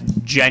guys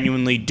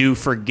genuinely do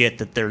forget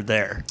that they're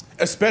there.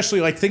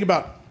 Especially like think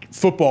about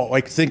football.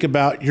 Like think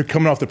about you're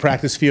coming off the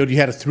practice field. You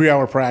had a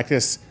 3-hour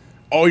practice.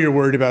 All you're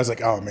worried about is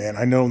like, oh man,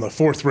 I know in the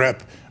 4th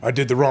rep I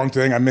did the wrong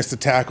thing. I missed the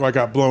tackle. I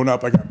got blown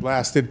up. I got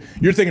blasted.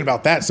 You're thinking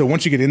about that. So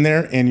once you get in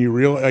there and you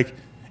realize, like,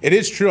 it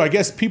is true. I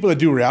guess people that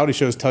do reality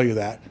shows tell you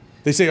that.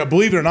 They say,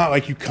 believe it or not,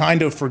 like you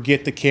kind of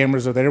forget the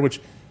cameras are there,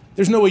 which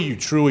there's no way you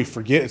truly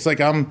forget. It's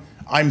like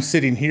I'm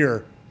sitting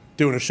here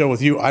doing a show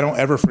with you. I don't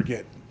ever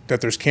forget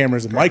that there's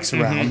cameras and mics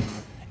around.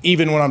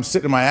 Even when I'm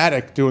sitting in my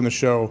attic doing the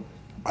show,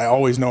 I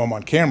always know I'm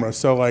on camera.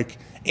 So like,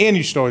 and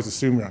you should always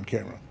assume you're on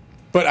camera.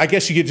 But I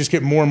guess you just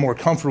get more and more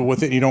comfortable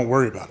with it, and you don't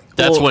worry about it.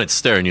 That's when it's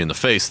staring you in the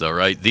face, though,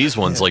 right? These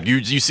ones, like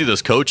you see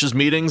those coaches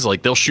meetings,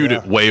 like they'll shoot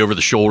it way over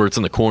the shoulder. It's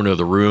in the corner of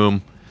the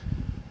room.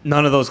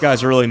 None of those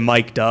guys are really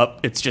mic'd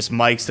up. It's just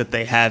mics that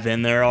they have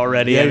in there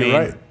already. Yeah, you're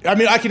right. I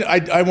mean, I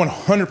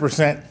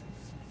 100%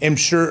 am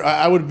sure.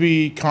 I would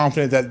be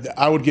confident that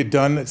I would get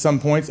done at some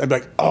points. I'd be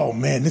like, oh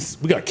man,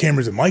 we got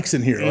cameras and mics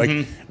in here.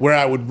 Like where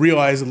I would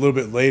realize a little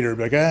bit later,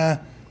 be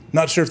like,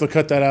 not sure if they'll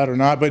cut that out or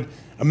not, but.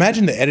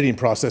 Imagine the editing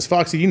process.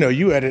 Foxy, you know,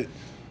 you edit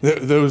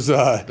those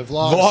the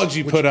vlogs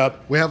you put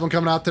up. We have them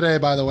coming out today,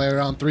 by the way,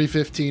 around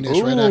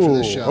 3:15-ish, right after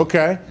this show.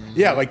 Okay.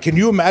 Yeah, like can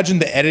you imagine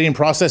the editing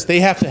process? They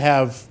have to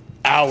have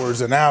hours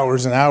and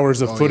hours and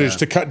hours of footage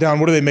to cut down.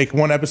 What do they make?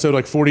 One episode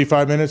like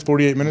 45 minutes,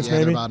 48 minutes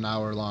maybe? They're about an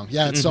hour long.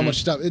 Yeah, it's so much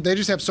stuff. They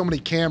just have so many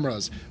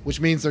cameras, which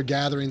means they're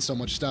gathering so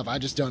much stuff. I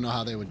just don't know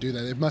how they would do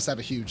that. They must have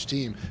a huge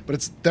team,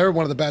 but they're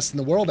one of the best in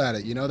the world at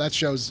it. You know, that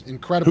show's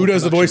incredible. Who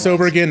does the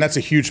voiceover again? That's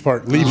a huge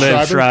part. Liv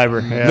Schreiber.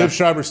 Yeah. Liv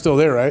Schreiber's still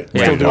there, right?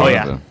 Yeah. Still doing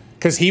it.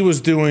 Because he was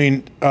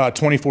doing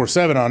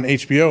 24/7 on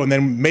HBO, and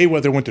then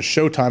Mayweather went to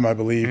Showtime, I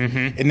believe.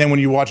 And then when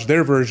you watch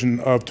their version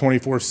of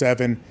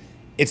 24/7,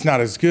 it's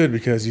not as good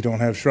because you don't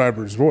have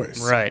Schreiber's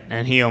voice. Right,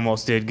 and he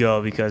almost did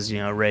go because, you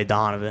know, Ray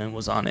Donovan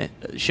was on it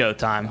at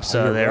Showtime,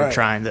 so they were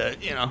trying to,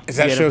 you know. Is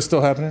that show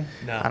still happening?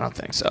 No. I don't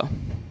think so.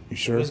 You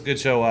sure? It was a good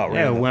show out, right?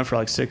 Yeah, it went for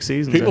like 6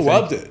 seasons. People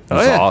loved it.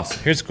 Oh, yeah.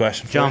 Awesome. Here's a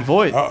question. John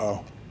Voight.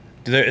 Uh-oh.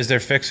 Is there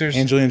fixers?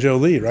 Angelina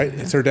Jolie, right?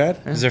 It's her dad?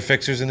 Is there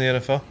fixers in the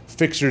NFL?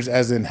 Fixers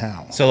as in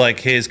how? So, like,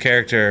 his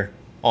character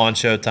on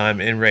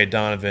Showtime in Ray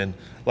Donovan,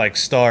 like,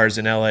 stars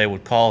in L.A.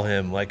 would call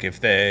him, like, if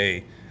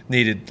they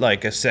needed,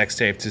 like, a sex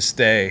tape to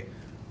stay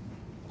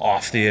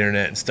off the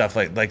internet and stuff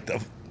like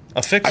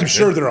a fixer. I'm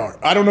sure there are.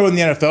 I don't know in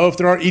the NFL if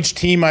there are. Each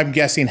team, I'm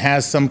guessing,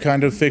 has some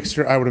kind of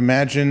fixer. I would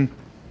imagine.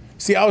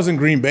 See, I was in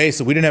Green Bay,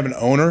 so we didn't have an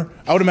owner.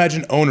 I would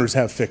imagine owners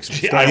have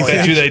fixers. Yeah, I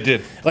bet you they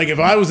did. Like if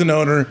I was an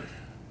owner,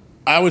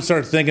 I would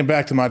start thinking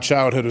back to my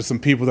childhood of some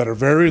people that are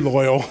very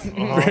loyal.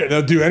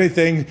 They'll do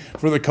anything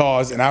for the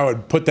cause, and I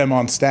would put them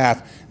on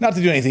staff. Not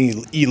to do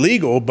anything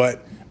illegal,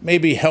 but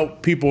maybe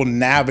help people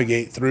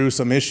navigate through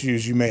some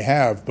issues you may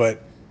have.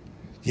 But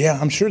yeah,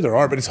 I'm sure there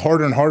are, but it's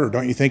harder and harder,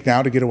 don't you think,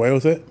 now to get away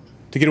with it?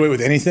 To get away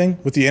with anything?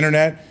 With the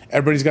internet,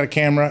 everybody's got a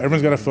camera,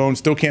 everyone's got a phone.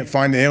 Still can't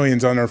find the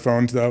aliens on their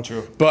phones, though.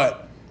 True.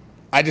 But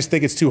I just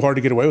think it's too hard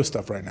to get away with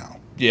stuff right now.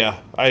 Yeah,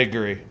 I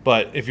agree.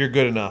 But if you're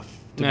good enough.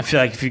 I feel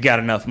like if you got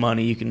enough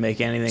money, you can make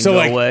anything go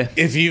away.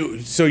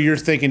 So you're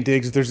thinking,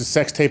 Diggs, if there's a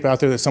sex tape out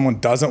there that someone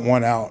doesn't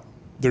want out,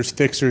 there's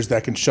fixers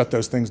that can shut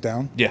those things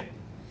down? Yeah.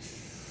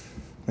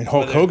 I mean,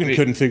 Hulk Hogan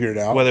couldn't figure it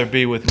out. Whether it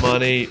be with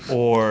money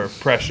or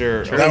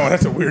pressure.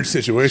 That's a weird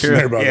situation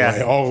there, by the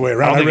way, all the way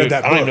around. I read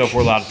that book. I don't even know if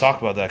we're allowed to talk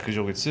about that because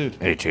you'll get sued.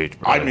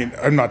 I mean,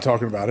 I'm not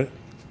talking about it.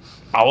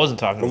 I wasn't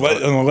talking about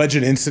it. An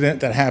alleged incident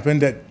that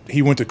happened that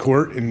he went to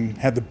court and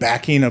had the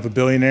backing of a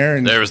billionaire.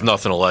 And there was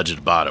nothing alleged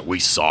about it. We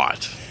saw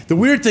it. The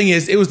weird thing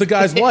is, it was the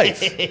guy's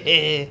wife,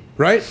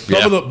 right?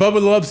 Yeah. Bubba the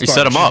Love Sponge. He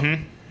set him up.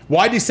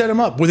 Why did he set him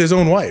up with his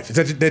own wife? Is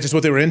that just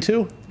what they were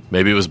into?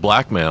 Maybe it was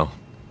blackmail.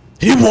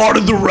 He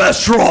wanted the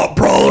restaurant,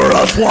 brother.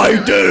 That's why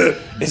he did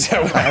it. Is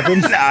that what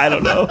happened? I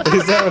don't know.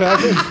 Is that what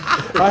happened?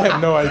 I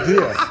have no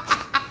idea.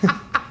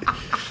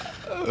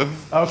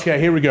 Okay,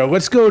 here we go.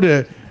 Let's go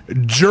to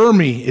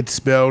Jeremy. It's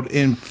spelled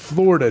in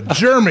Florida.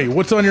 Jeremy,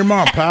 what's on your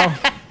mom, pal?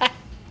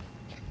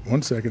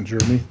 1 second,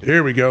 Jeremy.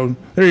 Here we go.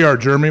 There you are,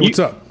 Jeremy. What's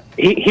up?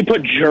 He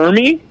put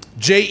Jeremy?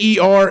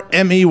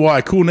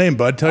 Jermey. Cool name,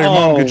 bud. Tell your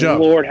mom good job.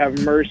 Lord have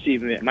mercy.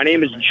 My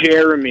name is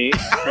Jeremy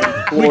from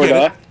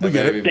Florida. We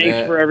get it.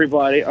 Thanks for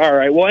everybody. All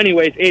right. Well,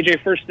 anyways,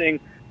 AJ, first thing,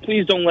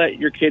 please don't let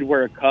your kid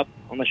wear a cup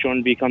unless you want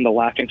to become the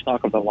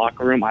laughingstock of the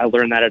locker room. I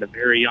learned that at a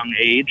very young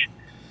age,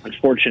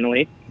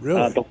 unfortunately.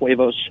 Really? The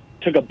Huevos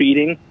took a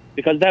beating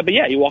because of that. But,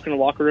 yeah, you walk in the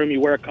locker room, you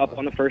wear a cup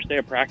on the first day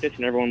of practice,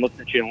 and everyone looks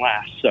at you and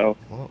laughs. So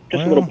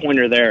just a little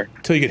pointer there.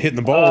 Until you get hit in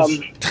the balls.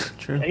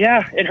 True.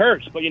 Yeah, it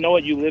hurts, but you know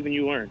what? You live and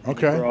you learn.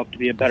 Okay. You grow up to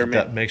be a better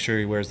man. Make sure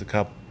he wears the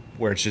cup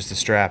where it's just a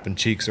strap and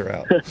cheeks are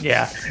out.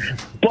 Yeah.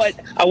 But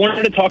I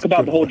wanted to talk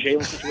about the whole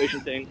Jalen situation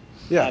thing.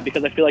 Yeah.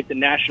 Because I feel like the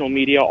national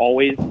media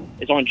always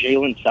is on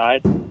Jalen's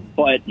side.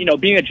 But, you know,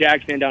 being a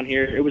Jags fan down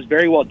here, it was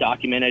very well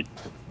documented.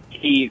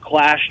 He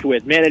clashed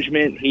with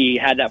management. He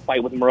had that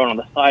fight with Marone on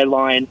the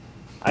sideline.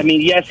 I mean,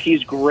 yes,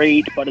 he's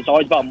great, but it's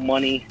always about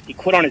money. He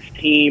quit on his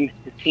team,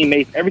 his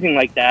teammates, everything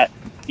like that.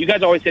 You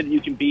guys always said that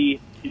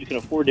you can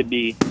afford to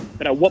be,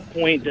 but at what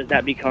point does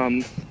that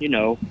become, you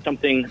know,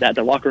 something that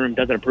the locker room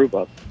doesn't approve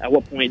of? At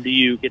what point do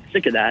you get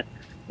sick of that?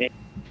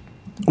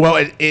 Well,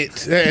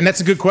 and that's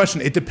a good question.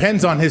 It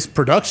depends on his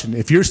production.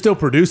 If you're still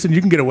producing,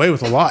 you can get away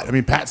with a lot. I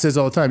mean, Pat says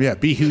all the time, yeah,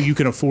 be who you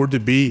can afford to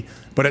be,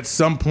 but at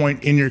some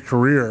point in your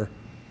career,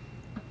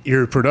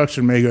 your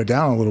production may go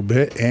down a little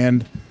bit,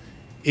 and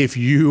if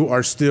you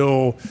are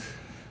still,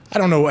 I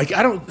don't know,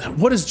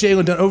 what has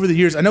Jalen done over the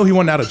years? I know he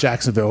won out of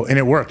Jacksonville, and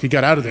it worked. He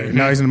got out of there.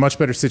 Now he's in a much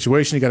better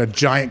situation. He got a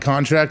giant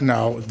contract.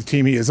 Now the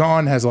team he is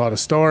on has a lot of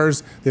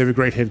stars. They have a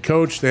great head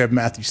coach. They have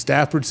Matthew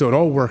Stafford, so it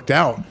all worked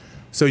out.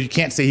 So you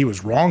can't say he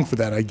was wrong for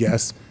that, I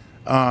guess.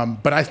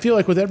 But I feel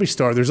like with every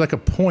star, there's like a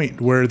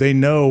point where they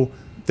know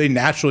they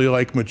naturally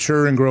like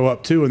mature and grow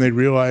up too, and they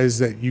realize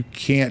that you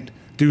can't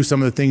do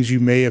some of the things you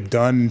may have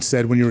done and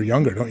said when you were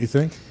younger, don't you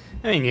think?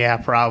 I mean, yeah,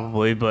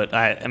 probably, but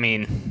I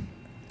mean,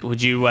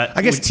 would you?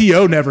 I guess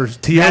T.O. never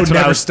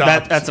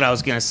stopped. That's what I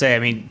was gonna say. I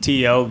mean,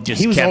 T.O.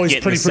 just he was kept always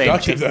getting pretty the same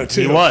productive though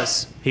too.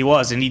 He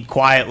was, and he'd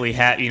quietly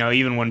have, you know,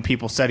 even when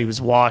people said he was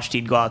washed,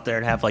 he'd go out there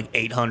and have like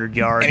 800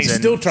 yards and he's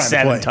still trying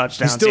 7 to play.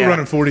 touchdowns. He's still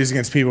running 40s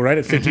against people, right?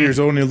 At 50 years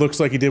old, and he looks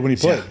like he did when he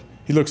played. Yeah.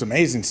 He looks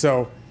amazing.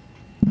 So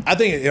I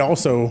think it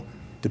also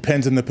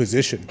depends on the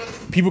position.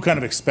 People kind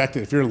of expect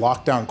it. If you're a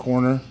lockdown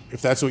corner,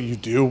 if that's what you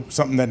do,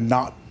 something that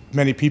not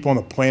many people on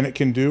the planet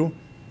can do,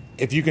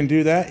 if you can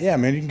do that, yeah,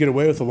 man, you can get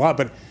away with a lot.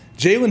 But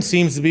Jalen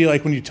seems to be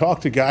like, when you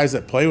talk to guys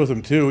that play with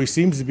him too, he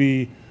seems to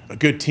be a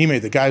good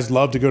teammate that guys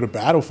love to go to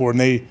battle for.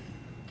 And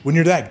when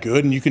you're that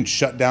good and you can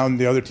shut down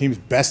the other team's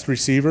best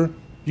receiver,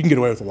 you can get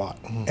away with a lot.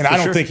 And I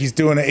don't think he's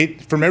doing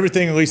it. From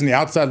everything, at least in the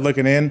outside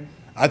looking in,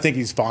 I think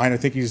he's fine. I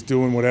think he's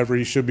doing whatever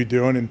he should be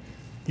doing. And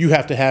you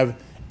have to have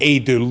a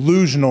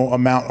delusional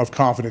amount of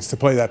confidence to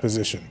play that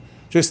position.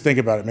 Just think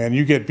about it, man.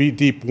 You get beat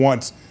deep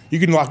once. You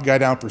can lock a guy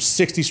down for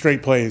 60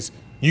 straight plays.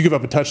 You give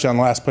up a touchdown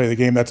last play of the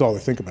game, that's all they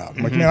think about.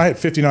 I'm like, man, I had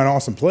 59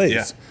 awesome plays.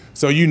 Yeah.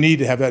 So you need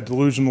to have that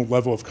delusional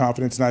level of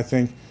confidence, and I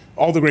think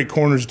all the great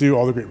corners do,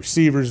 all the great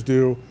receivers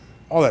do,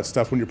 all that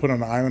stuff when you're put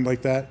on an island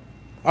like that.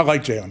 I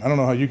like Jalen. I don't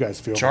know how you guys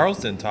feel. Charles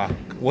didn't talk.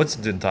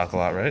 Woodson didn't talk a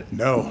lot, right?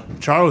 No.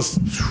 Charles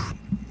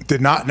did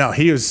not. No,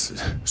 he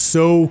was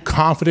so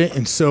confident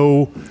and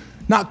so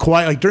not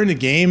quite. Like during the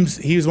games,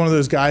 he was one of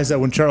those guys that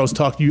when Charles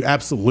talked, you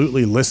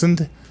absolutely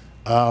listened.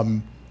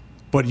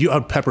 But you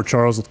would pepper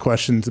Charles with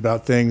questions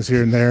about things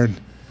here and there, and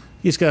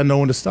you just got to know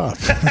when to stop.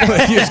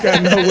 Like, you just got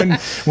to know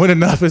when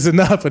enough is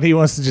enough, and he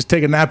wants to just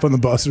take a nap on the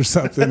bus or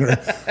something, or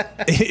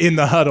in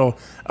the huddle.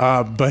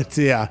 But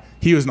yeah,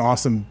 he was an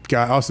awesome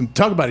guy. Awesome.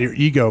 Talk about your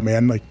ego,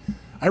 man. Like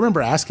I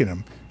remember asking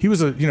him. He was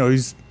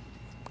he's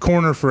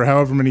corner for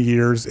however many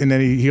years, and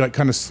then he like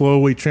kind of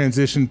slowly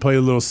transitioned, played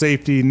a little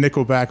safety,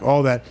 nickelback,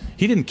 all that.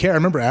 He didn't care. I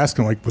remember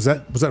asking him, like, was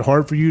that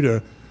hard for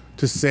you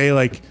to say,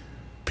 like,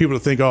 people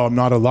to think, oh, I'm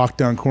not a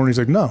lockdown corner? He's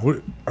like,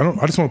 no,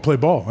 I just want to play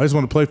ball. I just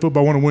want to play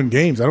football. I want to win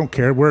games. I don't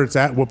care where it's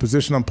at, what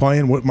position I'm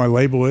playing, what my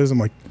label is. I'm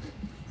like,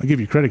 I'll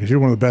give you credit because you're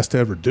one of the best to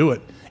ever do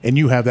it. And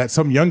you have that.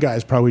 Some young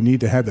guys probably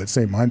need to have that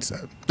same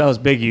mindset. That was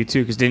big, you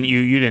too, because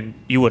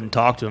you wouldn't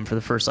talk to him for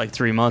the first like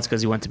 3 months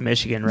because he went to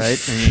Michigan,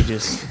 right? And you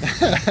just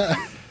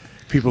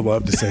people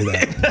love to say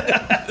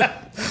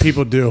that.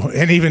 People do.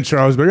 And even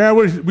Charles, but yeah,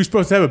 we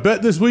supposed to have a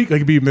bet this week? Like,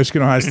 it'd be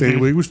Michigan Ohio State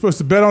week. We're supposed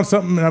to bet on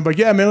something. And I'm like,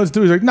 yeah, man, let's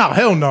do it. He's like, no,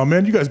 hell no,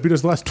 man. You guys beat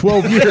us the last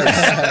 12 years.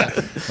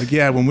 Like,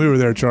 yeah, when we were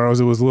there, Charles,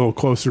 it was a little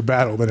closer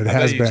battle than it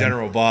has been.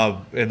 General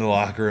Bob in the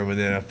locker room in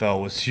the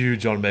NFL was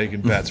huge on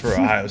making bets for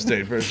Ohio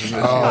State versus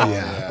Michigan.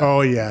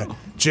 Oh, yeah.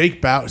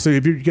 Jake Bauer. So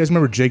if you guys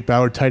remember Jake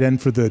Bauer, tight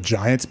end for the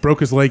Giants, broke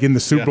his leg in the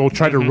Super Bowl,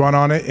 tried to run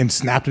on it and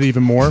snapped it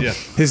even more. Yeah.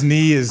 His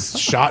knee is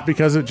shot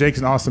because of it. Jake's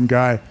an awesome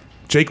guy.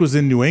 Jake was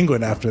in New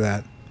England after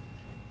that.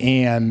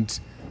 And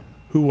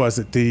who was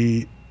it?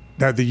 The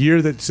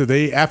year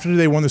that after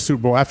they won the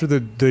Super Bowl, after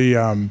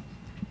the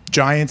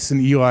Giants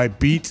and Eli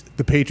beat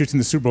the Patriots in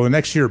the Super Bowl, the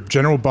next year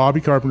General Bobby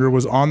Carpenter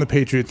was on the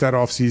Patriots that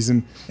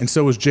offseason, and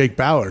so was Jake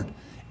Ballard.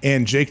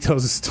 And Jake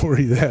tells a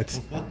story that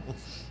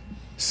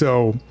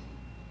so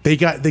they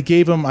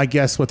gave him, I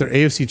guess, their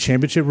AFC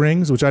Championship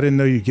rings, which I didn't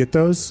know you get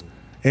those.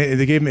 And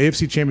they gave him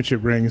AFC Championship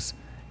rings,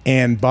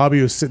 and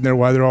Bobby was sitting there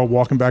while they're all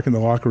walking back in the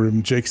locker room.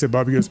 And Jake said,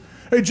 Bobby goes,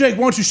 hey, Jake,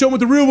 why don't you show him what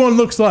the real one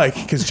looks like?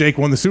 Because Jake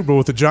won the Super Bowl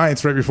with the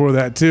Giants right before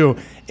that, too.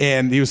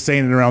 And he was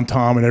saying it around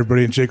Tom and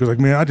everybody, and Jake was like,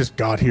 man, I just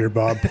got here,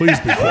 Bob. Please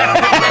be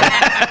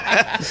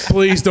quiet.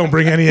 Please don't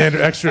bring any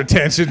extra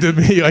attention to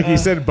me. Like he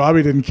said,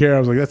 Bobby didn't care. I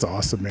was like, that's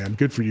awesome, man.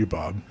 Good for you,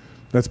 Bob.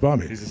 That's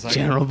Bobby.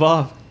 General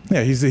Bob.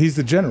 Yeah, he's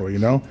the general, you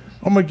know.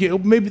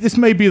 Maybe this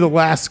may be the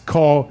last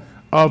call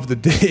of the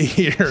day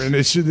here, and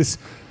this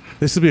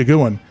will be a good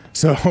one.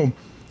 So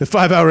the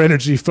 5-hour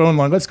energy phone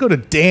line. Let's go to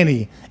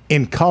Danny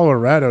in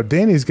Colorado.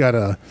 Danny's got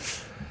a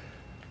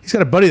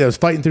buddy that was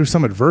fighting through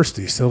some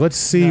adversity. So let's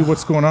see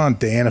what's going on,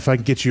 Dan. If I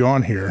can get you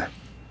on here.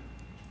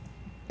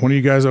 One of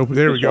you guys open.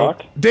 There we go.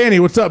 Hawk. Danny,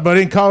 what's up,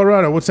 buddy? In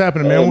Colorado, what's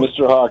happening, man?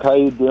 Mr. Hawk, how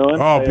you doing?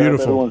 Oh, hey, beautiful. I hope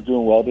everyone's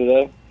doing well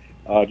today.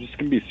 Just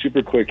gonna be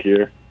super quick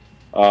here.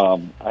 I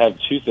have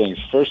two things.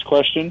 First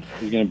question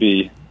is going to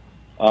be,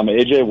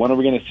 AJ, when are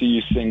we going to see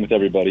you sing with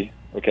everybody?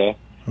 Okay.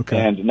 Okay.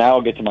 And now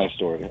I'll get to my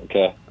story.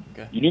 Okay.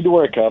 You need to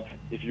wear a cup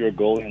if you're a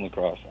goalie in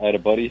lacrosse. I had a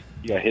buddy.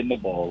 He got hit in the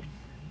balls.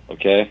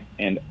 Okay.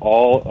 And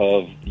all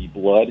of the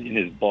blood in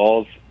his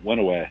balls went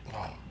away,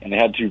 and they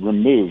had to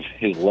remove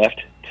his left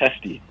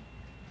testy.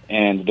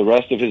 And the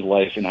rest of his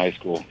life in high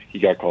school, he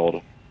got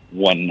called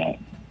one nut.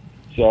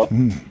 So,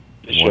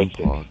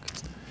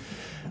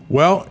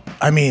 well,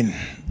 I mean,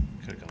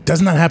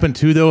 doesn't that happen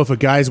too, though, if a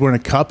guy's wearing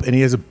a cup and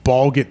he has a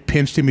ball get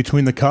pinched in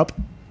between the cup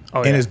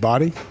and his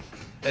body?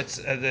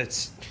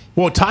 That's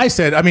well, Ty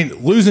said, I mean,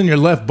 losing your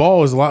left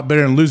ball is a lot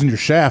better than losing your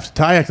shaft.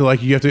 Ty acted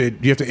like you have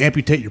to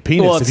amputate your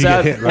penis if you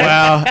get hit, right?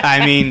 Well,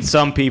 I mean,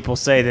 some people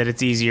say that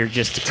it's easier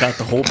just to cut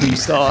the whole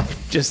piece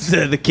off, just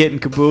the kit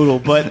and caboodle.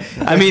 But,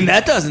 I mean,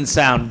 that doesn't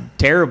sound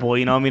terrible.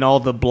 You know, I mean,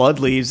 all the blood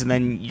leaves and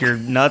then your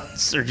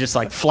nuts are just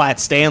like flat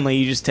Stanley.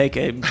 You just take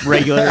a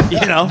regular,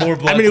 you know. More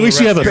blood. I mean, at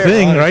least you have a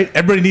thing, right?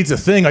 Everybody needs a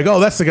thing. Like,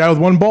 oh, that's the guy with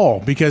one ball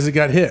because it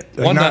got hit.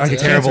 One not nut's like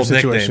a terrible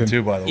situation. nickname,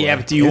 too, by the way. Yeah,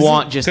 but do you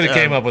want just... Could have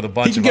came up with a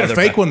bunch of You can get a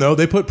fake other one, though.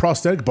 They put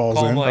prosthetic balls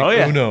Call in. him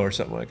like Uno or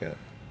something like that.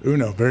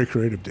 Uno, very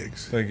creative,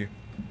 Diggs. Thank you.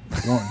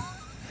 Go on.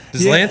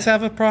 Does Lance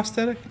have a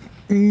prosthetic?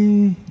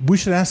 We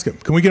should ask him.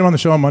 Can we get him on the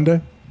show on Monday?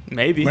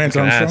 Maybe. Lance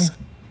We can Armstrong? ask.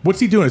 What's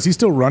he doing? Is he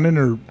still running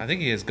or? I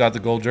think he has got the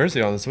gold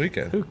jersey on this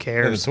weekend. Who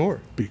cares? For the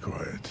tour. Be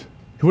quiet.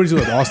 What is he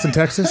with Austin,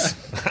 Texas?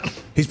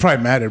 He's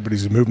probably mad at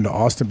everybody's moving to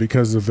Austin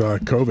because of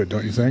COVID,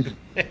 don't you think?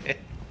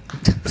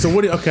 So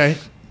okay.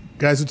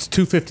 Guys, it's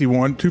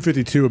 2:51,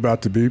 2:52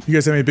 about to be. You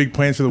guys have any big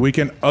plans for the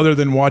weekend other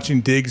than watching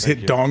Diggs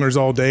hit dongers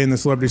all day in the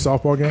celebrity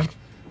softball game?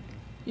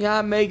 Yeah,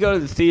 I may go to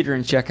the theater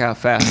and check out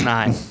Fast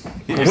 9.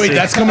 Wait,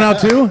 that's coming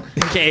out too?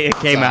 It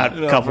came out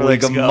a couple for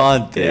like weeks a ago.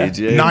 month, Yeah.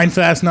 AJ. 9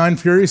 Fast, 9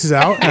 Furious is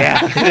out? Yeah,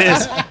 it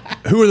is.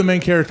 Who are the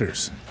main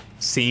characters?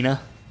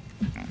 Cena.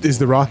 Is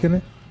The Rock in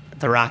it?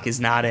 The Rock is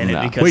not in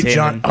it because Wait, him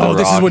John. and- Oh,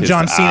 this is Rock what is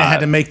John Cena had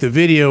to make the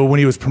video when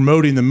he was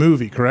promoting the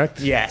movie, correct?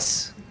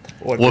 Yes.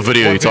 What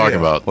video are you talking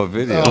about? What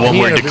video? The one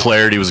where he Yeah,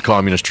 declared he was a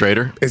communist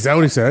traitor? Is that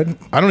what he said?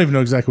 I don't even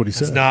know exactly what he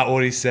That's said. not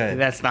what he said.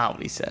 That's not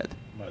what he said.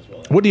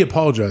 What did he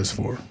apologize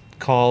for?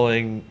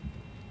 Calling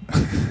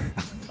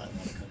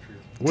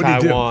What did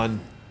he do?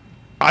 Taiwan.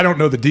 I don't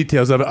know the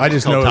details of it. I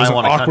just know it was an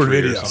awkward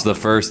video. It's the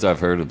first I've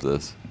heard of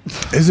this.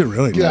 Is it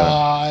really?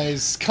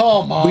 Guys,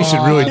 come on. We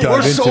should really dive We're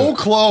into so it.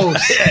 close.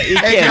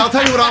 Hey, I'll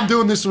tell you what I'm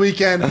doing this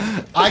weekend.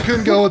 I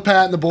couldn't go with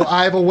Pat and the boy.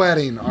 I have a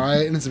wedding, all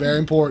right? And it's very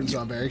important, so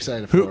I'm very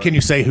excited for it. Can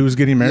you say who's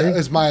getting married? Yeah,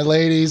 it's my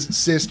lady's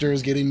sister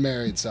is getting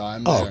married, so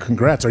I'm Oh, there.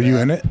 congrats. Are you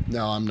in it?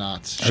 No, I'm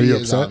not. Are She you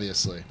is, upset?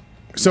 obviously.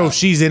 So if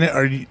she's in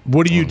it.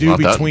 What do you do Not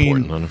that between?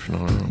 important, then, if you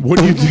know what I mean. What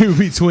do you do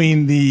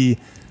between the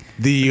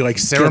like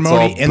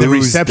ceremony and the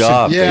boozed reception?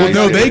 up, Yeah, Well,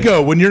 no, exactly. they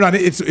go when you're not.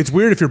 It's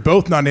weird if you're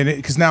both not in it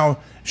because now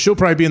she'll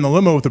probably be in the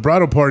limo with the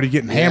bridal party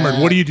getting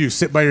hammered. What do you do?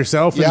 Sit by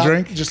yourself and Yeah,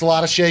 drink just a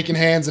lot of shaking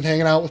hands and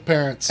hanging out with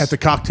parents. at the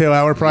cocktail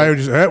hour? Probably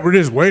just we're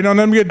just waiting on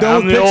them to get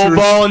done I'm with the old pictures.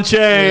 ball and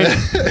chain.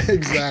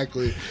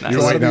 Exactly. So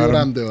You're that'll waiting be on what them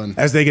I'm doing.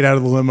 as they get out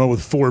of the limo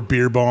with 4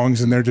 beer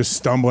bongs and they're just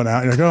stumbling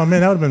out. You're like, oh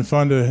man, that would have been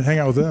fun to hang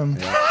out with them.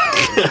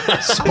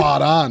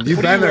 Spot on. You've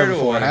What do been you wear there to a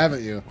before, wedding?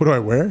 haven't you? What do I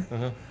wear?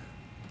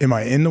 Am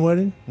I in the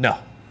wedding? No.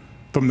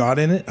 If I'm not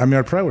in it, I mean,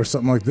 I'd probably wear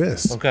something like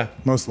this. Okay.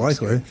 Most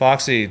likely.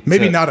 Foxy.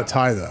 Maybe not a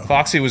tie, though.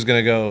 Foxy was going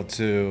to go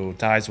to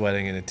Ty's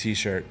wedding in a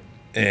T-shirt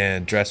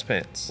and dress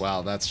pants.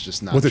 Wow, that's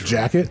just not With a true.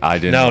 jacket? I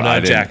didn't. No, not I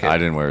a didn't, jacket. I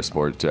didn't wear a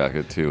sport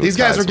jacket too. These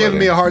guys Ty's are giving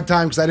me wedding. a hard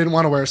time because I didn't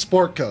want to wear a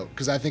sport coat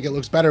because I think it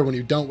looks better when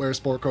you don't wear a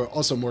sport coat,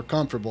 also more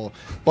comfortable.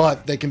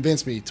 But they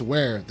convinced me to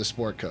wear the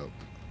sport coat.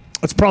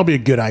 That's probably a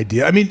good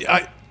idea. I mean,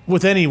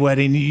 with any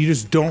wedding, you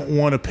just don't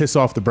want to piss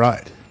off the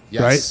bride.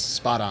 Yes, right?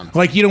 spot on.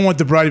 Like, you don't want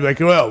the bride to be like,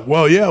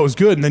 well, yeah, it was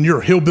good. And then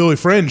your hillbilly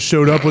friend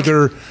showed up with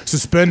their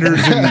suspenders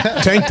and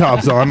tank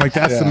tops on. Like,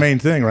 that's the Yeah. main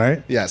thing,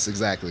 right? Yes,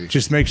 exactly.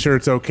 Just make sure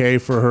it's okay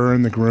for her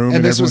and the groom.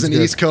 And this was an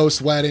everyone's East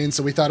Coast wedding,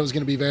 so we thought it was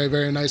going to be very,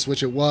 very nice,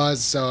 which it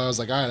was. So I was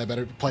like, all right, I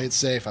better play it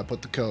safe. I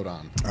put the coat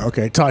on. good.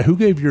 Okay. Ty, who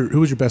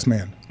was your best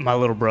man? My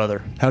little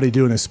brother. How'd he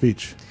do in his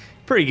speech?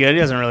 Pretty good. He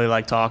doesn't really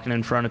like talking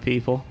in front of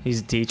people.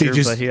 He's a teacher, Did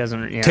he just but he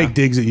doesn't. You know. take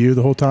digs at you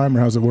the whole time,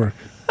 or how's it work?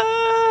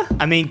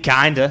 I mean,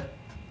 kinda.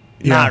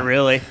 Yeah. Not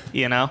really.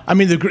 You know. I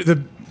mean,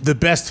 the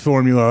best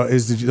formula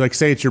is to, like,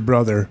 say it's your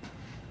brother.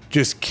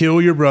 Just kill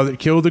your brother,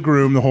 kill the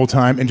groom the whole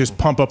time, and just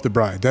pump up the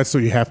bride. That's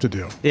what you have to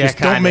do. Yeah, just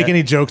don't kinda. make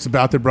any jokes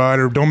about the bride,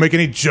 or don't make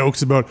any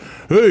jokes about,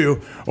 hey,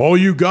 all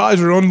you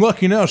guys are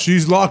unlucky now.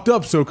 She's locked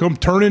up, so come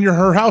turn in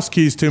her house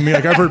keys to me.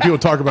 Like, I've heard people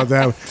talk about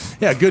that.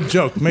 Yeah, good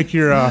joke. Make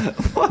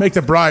make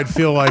the bride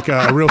feel like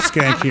a real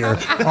skank here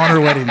on her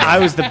wedding day. I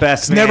was the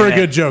best. It's man never a at-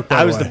 good joke.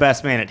 By I was way. the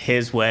best man at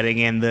his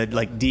wedding, and the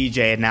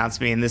DJ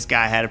announced me, and this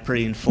guy had a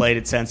pretty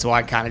inflated sense, so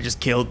I kind of just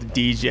killed the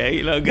DJ.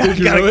 You know, Did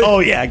you really? oh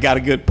yeah, I got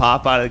a good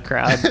pop out of the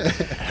crowd.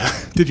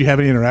 Did you have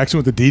any interaction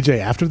with the DJ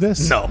after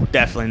this? No,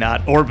 definitely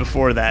not, or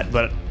before that.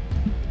 But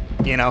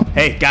you know,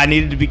 hey, guy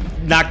needed to be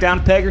knocked down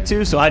a peg or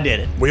two, so I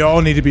did it. We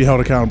all need to be held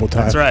accountable,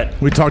 Ty. That's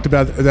right. We talked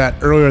about that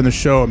earlier in the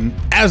show. And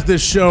as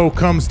this show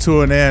comes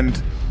to an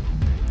end,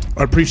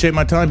 I appreciate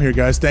my time here,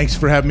 guys. Thanks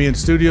for having me in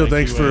studio.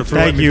 Thanks for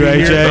letting me be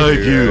here. Thank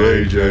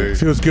you, AJ.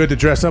 Feels good to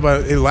dress up.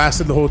 It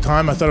lasted the whole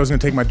time. I thought I was going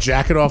to take my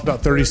jacket off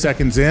about 30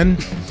 seconds in.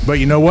 But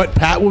you know what?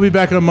 Pat will be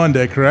back on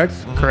Monday, correct?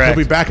 Correct.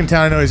 He'll be back in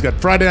town. I know he's got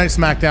Friday Night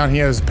SmackDown. He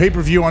has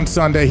pay-per-view on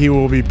Sunday. He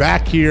will be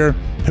back here.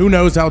 Who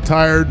knows how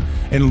tired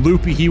and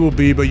loopy he will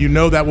be, but you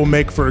know that will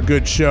make for a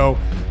good show.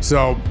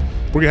 So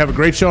we're going to have a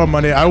great show on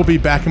Monday. I will be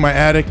back in my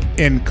attic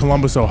in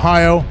Columbus,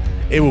 Ohio.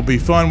 It will be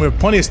fun. We have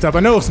plenty of stuff.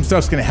 I know some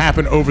stuff's going to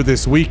happen over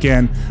this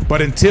weekend,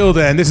 but until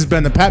then, this has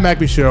been the Pat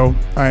McAfee Show.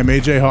 I am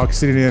AJ Hawk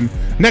sitting in.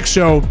 Next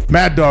show,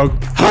 Mad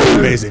Dog.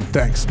 Amazing.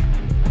 Thanks.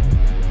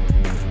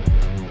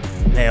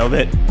 Nailed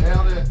it.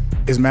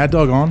 Is Mad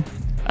Dog on?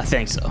 I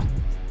think so.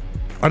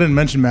 I didn't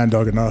mention Mad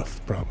Dog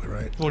enough, probably,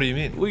 right? What do you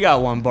mean? We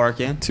got one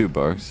bark in. 2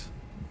 barks.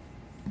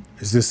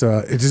 Is this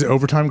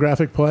overtime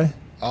graphic play?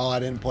 Oh, I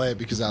didn't play it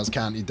because I was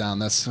counting you down.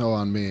 That's so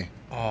on me.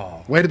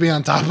 Oh. Way to be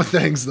on top of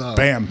things, though.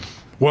 Bam.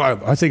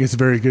 Well, I think it's a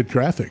very good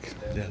graphic.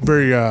 Yeah.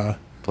 Very,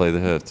 Play the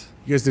hits.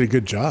 you guys did a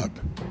good job.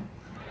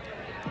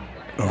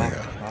 Oh,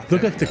 yeah.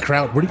 Look like the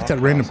crowd. Where do you get that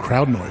random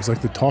crowd noise?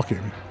 Like the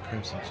talking.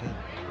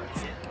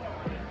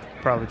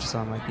 Probably just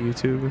on like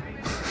YouTube.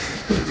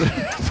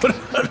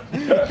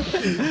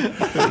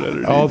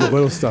 All the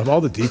little stuff,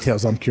 all the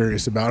details I'm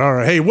curious about. All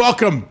right. Hey,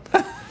 welcome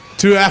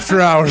to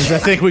After Hours. I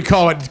think we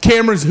call it.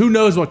 Cameras, who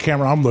knows what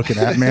camera I'm looking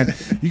at, man.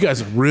 You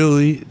guys are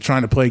really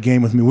trying to play a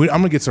game with me. I'm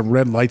going to get some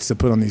red lights to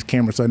put on these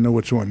cameras so I know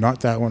which one. Not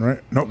that one, right?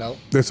 Nope.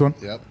 This one?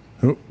 Yep.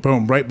 Oh,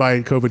 boom. Right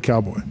by COVID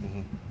Cowboy.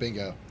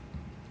 Bingo.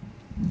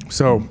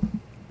 So,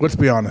 let's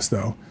be honest,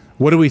 though.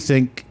 What do we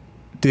think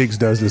Diggs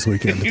does this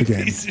weekend at the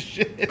game?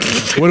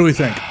 What do we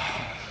think?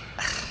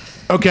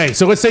 Okay,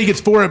 so let's say he gets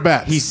 4 at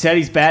bats. He said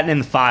he's batting in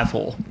the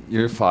 5-hole.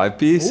 You're a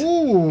 5-piece?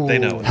 Ooh. They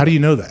know. How do you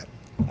know that?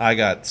 I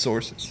got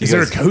sources.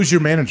 Who's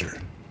your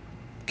manager?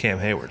 Cam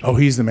Hayward. Oh,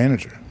 he's the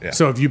manager. Yeah.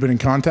 So have you been in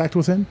contact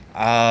with him?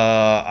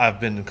 I've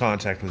been in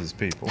contact with his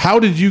people. How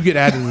did you get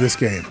added to this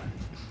game?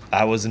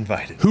 I was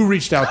invited. Who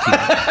reached out to you?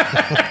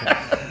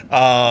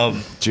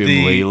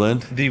 Jim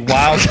Leland. The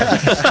Wild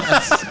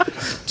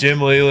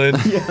Jim Leland.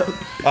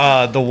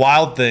 The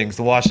Wild Things,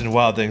 the Washington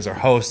Wild Things are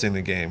hosting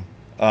the game.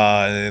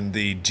 And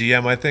the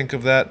GM, I think,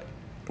 of that.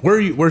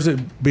 Where's it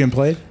being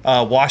played?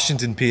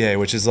 Washington, PA,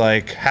 which is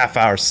like half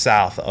hour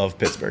south of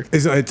Pittsburgh.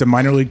 It's a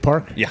minor league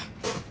park? Yeah.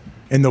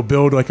 And they'll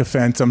build like a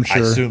fence, I'm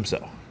sure. I assume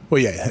so.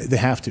 Well, yeah, they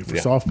have to for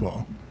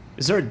softball.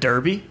 Is there a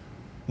derby?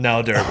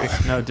 No derby.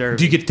 No derby.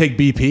 Do you get to take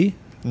BP?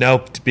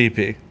 Nope,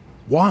 BP.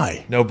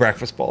 Why? No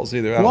breakfast balls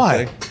either. I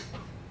Why? Don't think.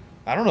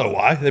 I don't know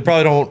why. They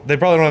probably don't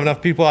have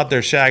enough people out there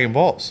shagging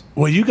balls.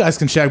 Well, you guys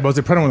can shag balls.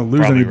 They probably don't want to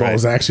lose Probably any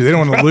balls, right. actually. They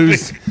don't want to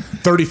lose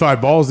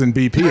 35 balls in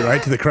BP,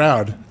 right, to the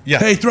crowd. Yeah.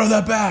 Hey, throw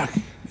that back.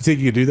 You think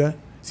you could do that?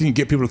 So you can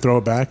get people to throw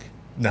it back?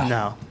 No.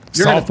 No.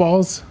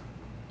 Softballs?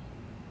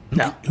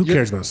 No. Who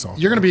cares about softball?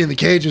 You're going to be in the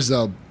cages,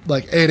 though,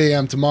 like 8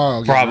 a.m.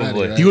 tomorrow. getting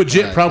Probably. ready, right? You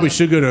legit Right. probably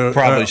should go to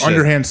Probably should.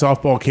 underhand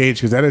softball cage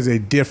because that is a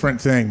different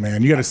thing,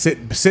 man. You got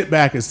to sit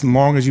back as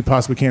long as you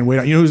possibly can. Wait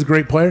out. You know who's a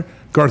great player?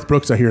 Garth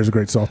Brooks, I hear, is a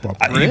great softball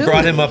player. You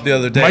brought him up the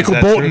other day. Michael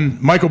Is that Bolton. true?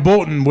 Michael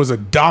Bolton was a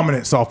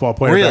dominant softball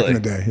player back Really? in the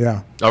day.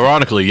 Yeah.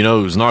 Ironically, you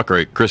know who's not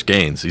great? Chris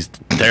Gaines. He's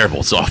terrible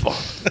at softball.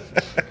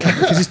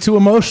 Because he's too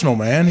emotional,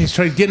 man. He's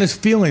trying getting his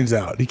feelings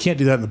out. He can't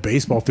do that in the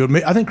baseball field.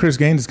 I think Chris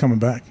Gaines is coming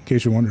back, in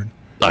case you're wondering.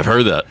 I've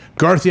heard that.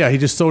 Garth, yeah, he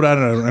just sold out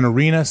an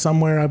arena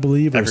somewhere, I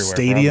believe, or a Everywhere,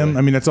 stadium. probably.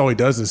 I mean, that's all he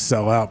does is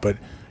sell out. But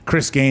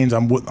Chris Gaines,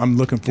 I'm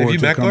looking forward you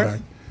to a met Garth?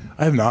 comeback.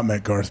 I have not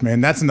met Garth, man.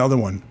 That's another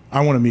one.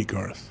 I want to meet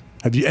Garth.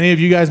 Have you? Any of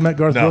you guys met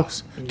Garth No.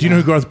 Brooks? Do you know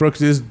who Garth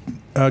Brooks is,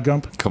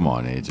 Gump? Come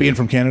on, AJ. Being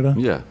from Canada?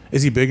 Yeah.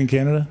 Is he big in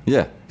Canada?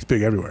 Yeah. He's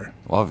big everywhere.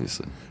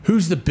 Obviously.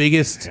 Who's the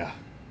biggest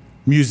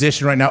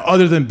musician right now,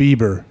 other than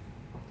Bieber,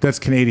 that's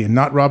Canadian?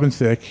 Not Robin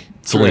Thicke.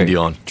 Celine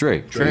Dion.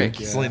 Drake. Drake.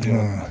 Yeah. Celine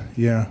Dion.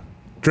 Yeah.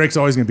 Drake's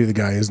always going to be the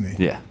guy, isn't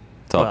he? Yeah.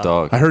 Top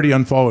dog. I heard he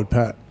unfollowed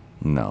Pat.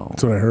 No.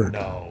 That's what I heard.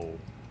 No.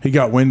 He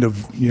got wind of,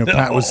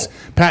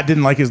 Pat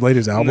didn't like his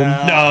latest album. Don't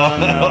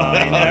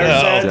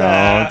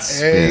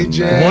spin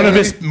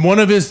that. One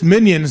of his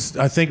minions,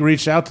 I think,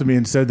 reached out to me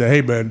and said that,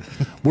 hey man,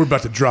 we're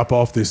about to drop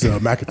off this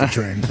McAfee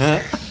train.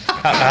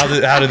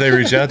 How did they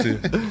reach out to you?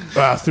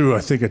 Through, I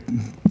think,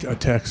 a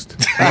text.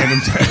 Random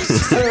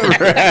text.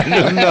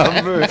 Random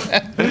number.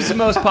 Who's the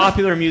most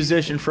popular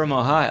musician from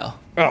Ohio?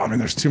 Oh, I mean,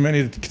 there's too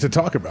many to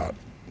talk about.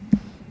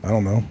 I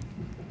don't know.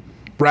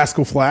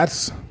 Rascal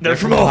Flatts. They're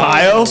from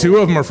Ohio? Two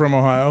of them are from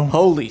Ohio.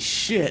 Holy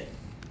shit.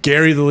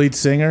 Gary, the lead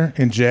singer,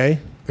 and Jay,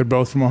 they're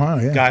both from Ohio,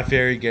 yeah. Guy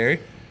Fieri, Gary.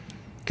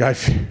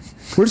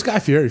 Where's Guy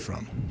Fieri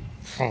from?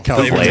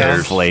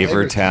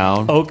 Flavor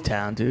Town.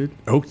 Oaktown, dude.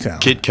 Oaktown.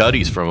 Kid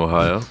Cudi's from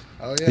Ohio.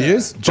 Oh, yeah. He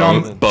is?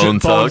 Bone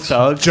Thugs.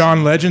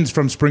 John Legend's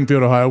from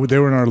Springfield, Ohio. They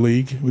were in our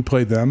league. We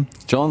played them.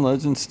 John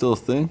Legend's still a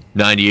thing?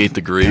 98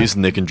 Degrees,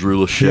 Nick and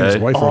Drew He and his Lachey.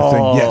 wife are a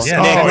thing. Yes.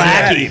 Yeah, Nick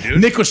Lackey,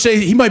 dude. Nick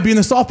Lachey, he might be in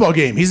the softball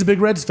game. He's a big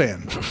Reds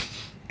fan.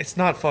 It's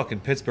not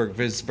fucking Pittsburgh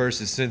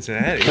versus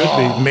Cincinnati.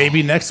 Could be.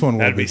 Maybe next one will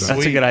That'd be be. though. sweet.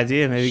 That's a good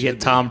idea. Maybe get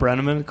Tom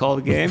Brenneman to call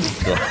the game.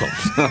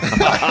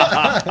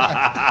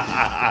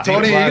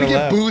 Tony, are you gonna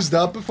get boozed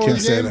up before Can't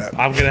the say game? that.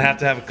 I'm gonna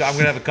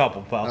have a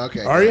couple, pal.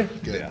 Okay. Are you?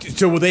 Good.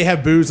 So will they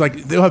have booze? Like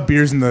they'll have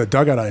beers in the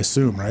dugout, I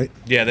assume, right?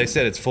 Yeah, they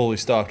said it's fully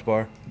stocked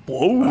bar.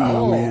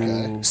 Oh,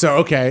 okay. So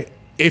okay,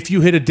 if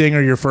you hit a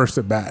dinger your first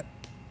at bat,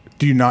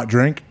 do you not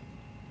drink?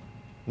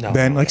 No.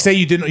 Then, like, say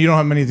you don't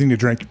have anything to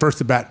drink.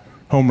 First at bat,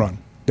 home run.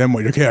 Then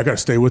wait. Okay, I got to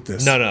stay with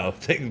this. No.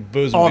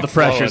 Booze will All be the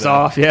pressure's flowing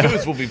off, yeah.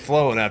 Booze will be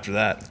flowing after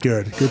that.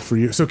 Good for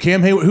you. So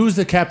Cam Hayward, who's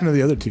the captain of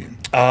the other team?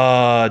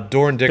 Dorn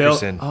Bill,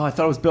 Dickerson. I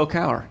thought it was Bill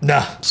Cowher.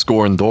 Nah.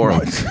 Scoring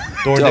Durham.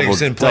 Dorn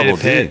Dickerson played double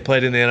at Pitt, D.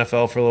 played in the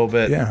NFL for a little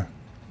bit. Yeah.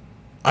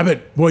 I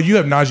bet. Well, you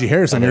have Najee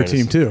Harris on there your it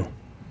team is. too.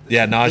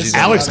 Yeah, Najee's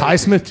Alex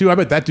Highsmith too. I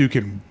bet that dude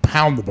can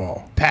pound the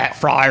ball. Pat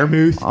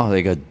Fryermuth. Oh,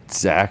 they got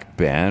Zach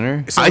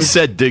Banner. So I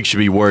said Diggs should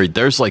be worried.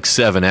 There's like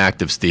 7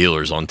 active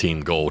Steelers on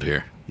Team Gold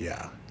here.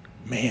 Yeah.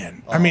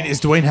 Man, I mean, is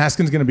Dwayne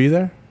Haskins going to be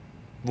there?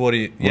 What do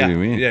you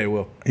mean? Yeah, he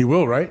will. He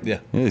will, right? Yeah.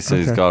 Yeah, he said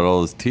he's Okay. got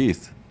all his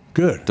teeth.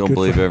 Good. Don't Good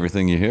believe for-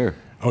 everything you hear.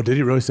 Oh, did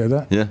he really say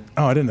that? Yeah.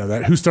 Oh, I didn't know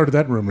that. Who started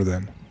that rumor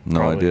then?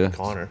 No Probably idea.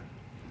 Connor.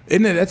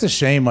 Isn't it? That's a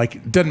shame. Like,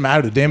 it doesn't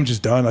matter. The damage is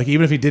done. Like,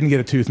 even if he didn't get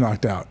a tooth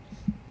knocked out,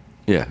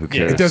 Yeah, who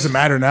cares? it doesn't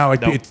matter now.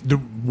 Like, Nope.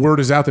 the word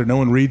is out there. No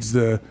one reads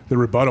the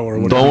rebuttal or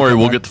whatever. Don't worry,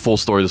 we'll get the full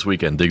story this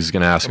weekend. Diggs is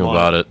going to ask him Come on.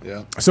 about it.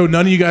 Yeah. So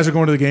none of you guys are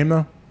going to the game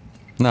though.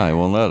 No, he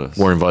won't let us.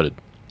 We're invited.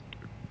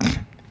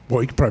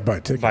 Well, you could probably buy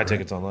a ticket. Buy right?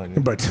 tickets online. You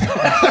can buy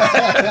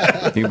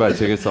You can buy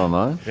tickets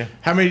online? Yeah.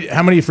 How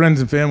many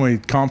friends and family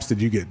comps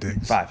did you get,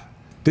 Diggs? 5.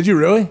 Did you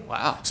really?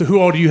 Wow. So who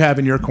all do you have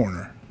in your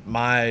corner?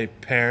 My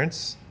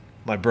parents,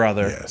 my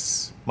brother,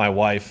 Yes. my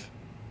wife,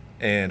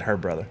 and her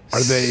brother. Are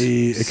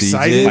they CJ's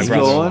excited? My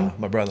brother-in-law. going?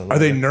 My brother-in-law. Are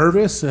they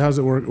nervous? How's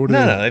it work? What do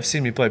No, they- they've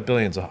seen me play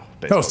billions of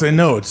baseball. No, so they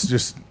know it's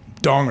just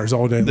dongers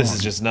all day This long.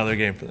 is just another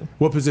game for them.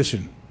 What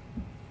position?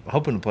 I'm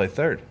hoping to play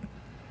third.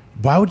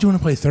 Why would you want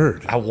to play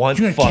third? I want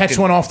You're gonna catch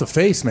fucking- one off the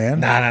face, man.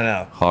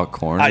 No. Hot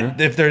corner?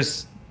 If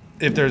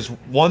there's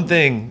one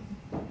thing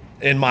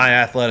in my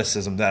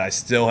athleticism that I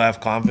still have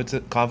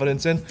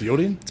confidence in,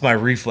 Fielding? it's my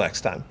reflex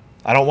time.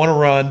 I don't want to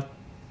run.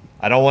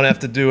 I don't want to have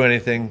to do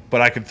anything,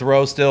 but I can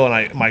throw still,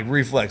 and my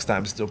reflex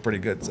time is still pretty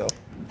good. So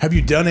Have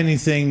you done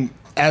anything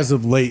as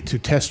of late to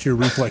test your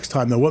reflex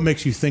time? Though, what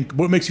makes you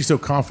so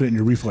confident in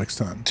your reflex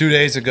time? 2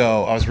 days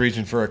ago, I was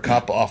reaching for a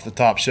cup off the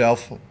top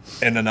shelf,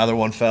 and another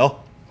one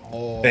fell,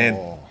 and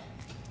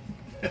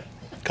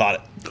caught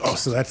it. Oh,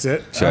 so that's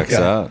it. Checks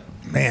Okay. out.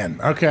 Man.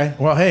 Okay.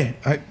 Well, hey,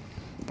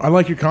 I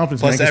like your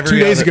confidence, Plus man. 'cause every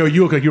 2 days other- ago,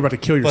 you look like you're about to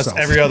kill Plus, yourself.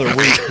 every other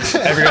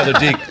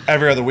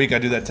week, I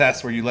do that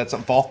test where you let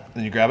something fall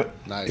and you grab it.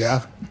 Nice.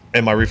 Yeah.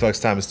 And my reflex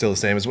time is still the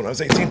same as when I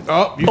was 18.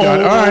 Oh, you got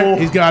it. All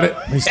right, he's got it.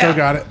 He still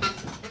got it.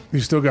 You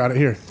still got it.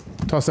 Here,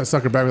 toss that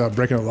sucker back without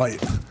breaking a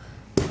light.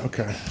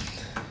 Okay.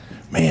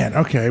 Man.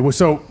 Okay. Well,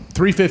 so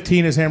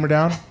 3:15 is hammer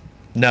down.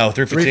 No,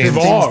 3:15.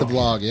 3:15 is the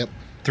vlog. Yep.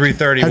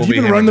 3:30 Have will you be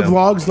been running the hammered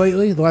down. vlogs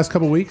lately? The last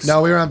couple weeks?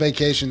 No, we were on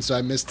vacation, so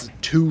I missed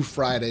 2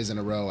 Fridays in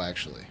a row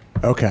actually.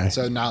 Okay.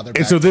 So now they're And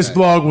back so to this back.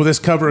 vlog, will this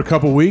cover a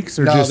couple weeks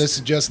or No, just this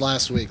is just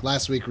last week.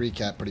 Last week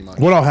recap, pretty much.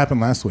 what all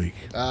happened last week?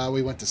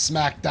 We went to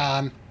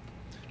SmackDown.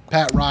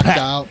 Pat rocked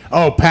out.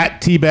 Oh,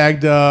 Pat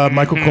teabagged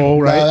Michael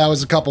Cole, right? No, that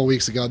was a couple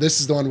weeks ago. This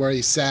is the one where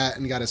he sat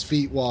and got his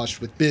feet washed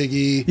with Big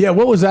E. Yeah,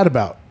 what was that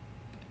about?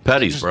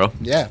 Petties, bro.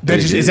 Yeah.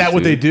 Is that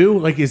what they do?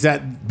 Like, is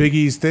that Big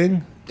E's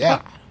thing?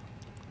 Yeah.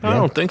 I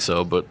don't think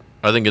so, but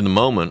I think in the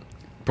moment,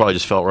 probably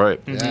just felt right.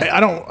 I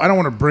don't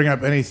want to bring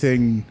up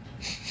anything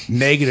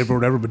negative or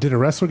whatever, but did a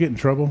wrestler get in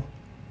trouble?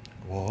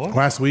 What?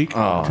 Last week?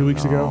 2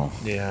 weeks ago?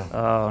 Yeah.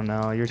 Oh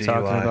no, you're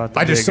talking DUI. about the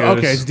I just big saw, O's.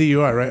 okay, it's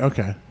DUI, right?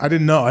 Okay. I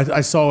didn't know.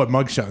 I saw a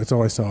mugshot. That's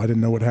all I saw. I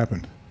didn't know what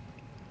happened.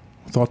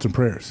 Thoughts and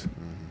prayers.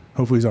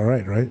 Hopefully he's all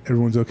right, right?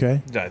 Everyone's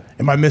okay? Yeah.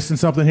 Am I missing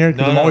something here?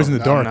 Because I'm always in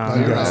the dark.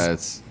 You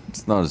guys.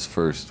 It's not his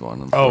first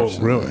one. Oh,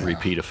 unfortunately. really?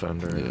 Repeat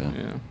offender.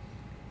 Yeah.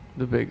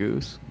 The big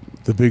O's.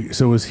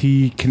 So was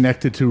he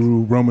connected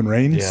to Roman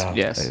Reigns? Yeah.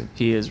 Yes,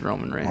 he is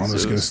Roman Reigns. I'm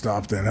just It gonna was-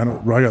 stop then. I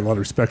got a lot of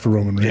respect for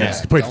Roman Reigns.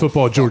 Yeah. He played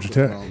football at Georgia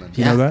Tech.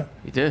 You know that?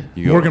 He did.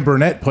 Morgan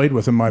Burnett played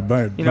with him. My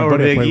buddy. You know where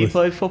Big E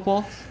played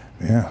football?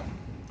 Yeah,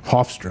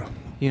 Hofstra.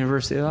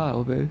 University of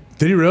Iowa, baby.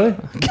 Did he really?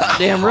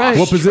 Goddamn right.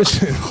 What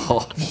position?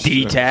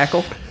 D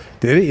tackle.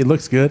 Did he? It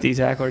looks good. D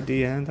tackle or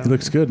D end. He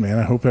looks good, man.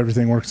 I hope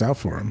everything works out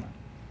for him.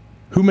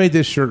 Who made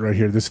this shirt right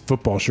here? This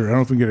football shirt. I don't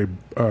know if we can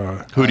get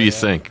a. Who do you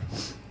think?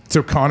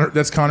 So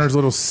that's Connor's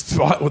little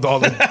spot with all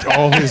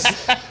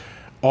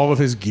of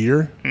his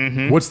gear.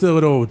 Mhm. What's the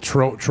little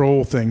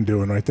troll thing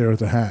doing right there with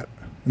the hat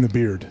and the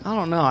beard? I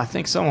don't know. I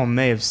think someone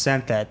may have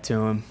sent that to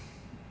him.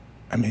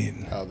 I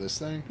mean, Oh, this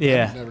thing?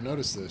 Yeah. I've never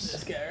noticed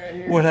this.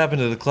 What happened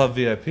to the club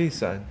VIP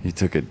sign? He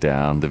took it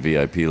down, the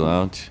VIP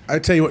lounge. I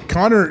tell you what,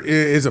 Connor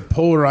is a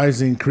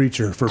polarizing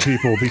creature for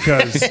people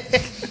because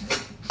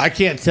I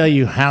can't tell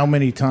you how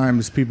many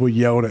times people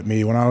yelled at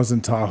me when I was in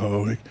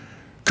Tahoe. Like,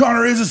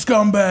 Connor is a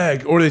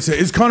scumbag, or they say,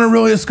 "Is Connor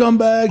really a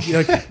scumbag?"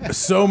 Like,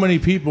 so many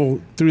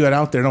people threw that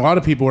out there, and a lot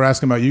of people were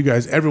asking about you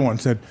guys. Everyone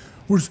said,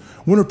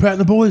 "When are Pat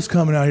and the boys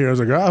coming out here?" I was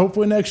like,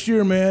 "Hopefully next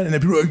year, man." And then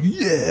people were like,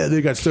 "Yeah,"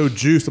 they got so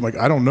juiced. I'm like,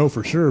 I don't know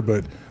for sure,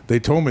 but they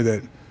told me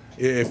that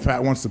if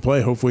Pat wants to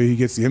play, hopefully he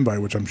gets the invite,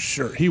 which I'm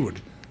sure he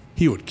would.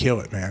 He would kill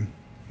it, man.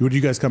 Would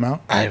you guys come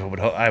out? I would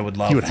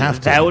love. He would to. have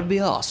to. That would be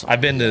awesome.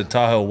 I've been to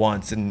Tahoe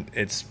once, and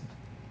it's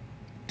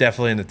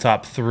definitely in the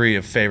top 3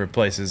 of favorite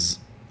places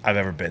I've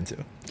ever been to.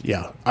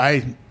 Yeah,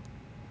 I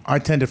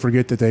tend to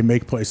forget that they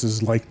make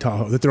places like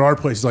Tahoe, that there are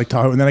places like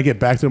Tahoe, and then I get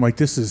back to them like,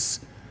 this is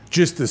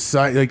just the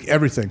site, like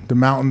everything, the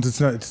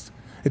mountains.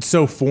 It's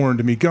so foreign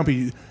to me.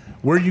 Gumpy,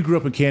 where you grew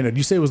up in Canada,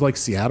 you say it was like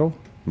Seattle?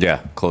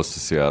 Yeah, close to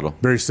Seattle.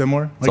 Very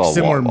similar, It's like all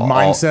similar wa-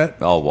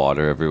 mindset. All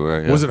water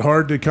everywhere. Yeah. Was it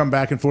hard to come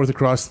back and forth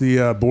across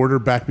the border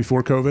back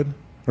before COVID,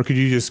 or could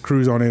you just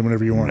cruise on in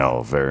whenever you want?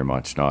 No, very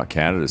much not.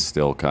 Canada's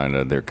still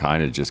they're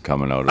kind of just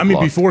coming out of I mean,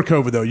 lock- before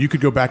COVID though, you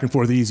could go back and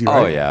forth easy.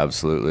 Oh, Right? yeah,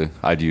 absolutely.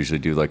 I'd usually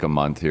do like a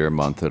month here, a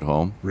month at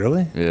home.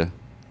 Really? Yeah.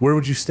 Where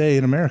would you stay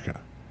in America?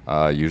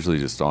 Usually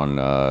just on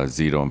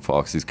Zito and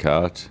Foxy's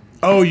couch.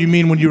 Oh, you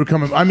mean when you were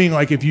coming? I mean,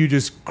 like if you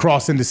just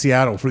cross into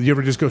Seattle, you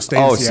ever just go stay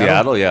in Seattle?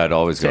 Seattle, yeah, I'd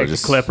always go. Take the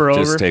Just Clipper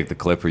just over? take the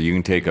Clipper. You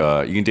can take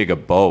a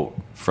boat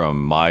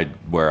from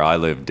where I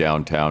live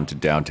downtown to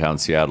downtown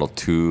Seattle.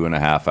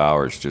 2.5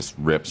 hours, just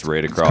rips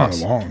right across.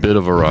 kinda long. Bit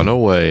of a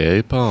runaway,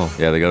 eh, Paul?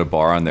 Yeah, they got a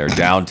bar on there,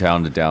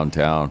 downtown to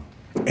downtown.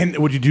 And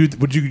would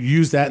you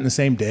use that in the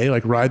same day,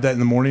 like ride that in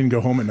the morning and go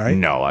home at night?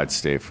 No, I'd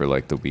stay for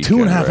like the weekend.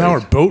 2.5 ride. hour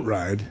boat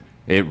ride.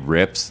 It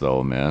rips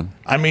though, man.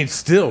 I mean,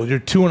 still, you're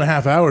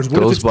 2.5 hours. What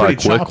if Goes it's by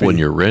pretty quick choppy? when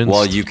you're rinsed.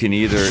 Well, you can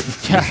either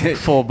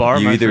Full bar.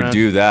 you my either friend.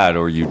 do that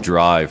or you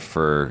drive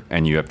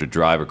and you have to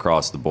drive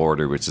across the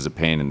border, which is a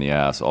pain in the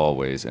ass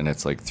always, and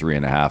it's like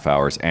 3.5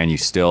 hours. And you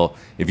still,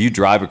 if you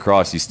drive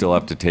across, you still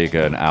have to take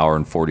an hour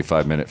and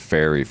 45-minute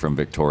ferry from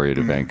Victoria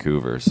to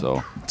Vancouver.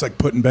 So It's like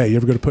Put in Bay. You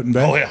ever go to Put in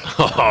Bay? Oh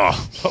yeah.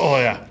 Oh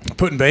yeah.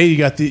 Put in Bay,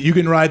 you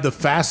can ride the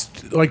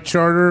fast like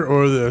charter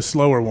or the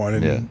slower one.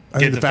 And Yeah. I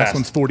think Get the the fast fast-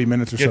 one's 40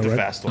 minutes or Get so, the right?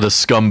 fast one. The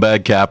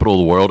scumbag capital of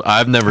the world.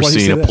 I've never Why do you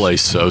seen say a that?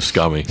 place so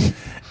scummy.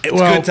 It's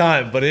Well, a good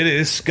time, but it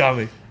is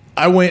scummy.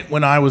 I went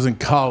when I was in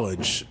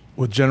college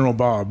with General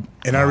Bob,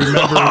 and I remember.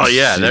 Oh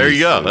yeah, there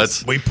you go.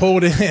 That's We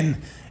pulled in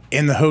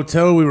the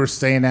hotel we were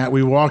staying at.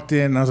 We walked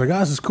in, and I was like, "Oh,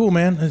 this is cool,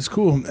 man. It's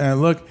cool." And I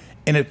looked,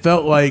 and it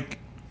felt like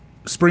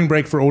spring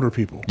break for older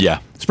people. yeah.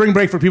 Spring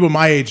break for people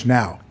my age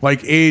now,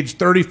 like age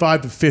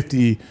 35 to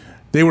 50.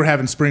 They were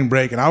having spring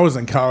break, and I was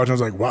in college. I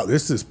was like, "Wow,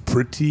 this is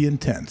pretty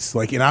intense."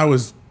 Like, and I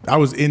was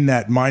in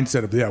that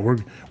mindset of, yeah,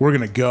 we're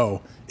gonna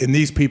go. And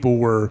these people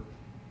were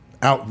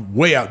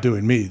way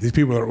outdoing me. These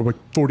people that were like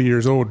 40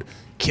 years old,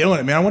 killing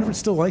it, man. I wonder if it's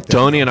still like that.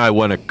 Tony and I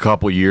went a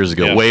couple years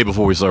ago, Yeah. way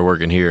before we started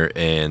working here,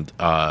 and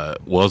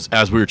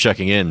as we were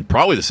checking in,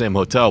 probably the same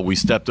hotel, we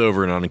stepped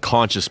over an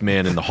unconscious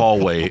man in the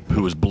hallway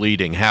who was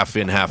bleeding half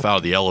in, half out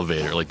of the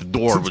elevator. Like the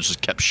door was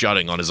just kept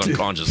shutting on his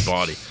unconscious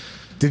body.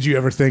 Did you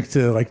ever think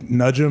to like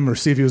nudge him or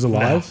see if he was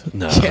alive?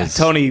 No, Yeah,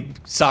 Tony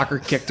soccer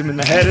kicked him in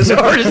the head as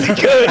hard as he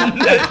could.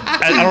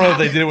 I don't know if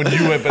they did it when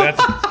you went,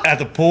 but at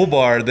the pool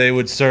bar, they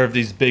would serve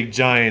these big,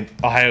 giant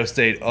Ohio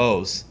State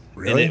O's.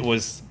 Really? And it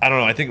was, I don't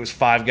know, I think it was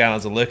 5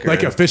 gallons of liquor.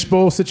 Like a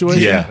fishbowl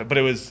situation? Yeah, but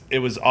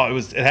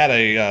it had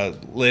a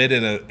lid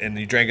and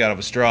you drank out of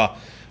a straw.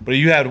 But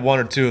you had one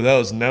or two of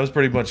those, and that was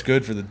pretty much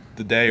good for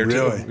the day or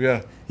Really? two.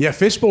 Yeah. Yeah,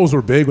 fish bowls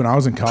were big when I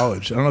was in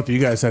college. I don't know if you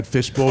guys had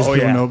fish bowls. Oh,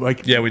 People yeah. know,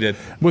 like, Yeah, we did.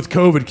 With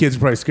COVID, kids are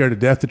probably scared to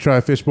death to try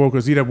a fish bowl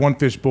because you'd have one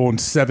fish bowl and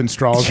 7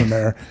 straws in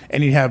there,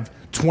 and you'd have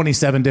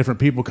 27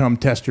 different people come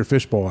test your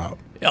fish bowl out.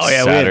 Oh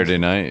yeah, Saturday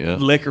night. Yeah.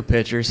 liquor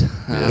pitchers.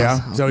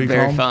 Yeah, is that what you call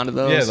Very 'em? fond of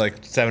those. Yeah, like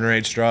 7 or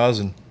 8 straws.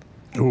 And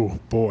oh,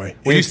 boy.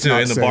 we It's used to,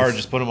 not in the safe. bar,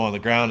 just put them on the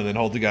ground and then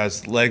hold the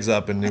guy's legs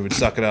up, and he would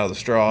suck it out of the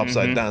straw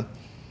upside down.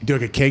 You do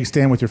like a keg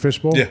stand with your fish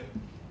bowl? Yeah.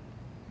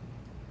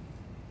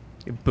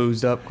 Get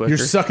boozed up quicker. You're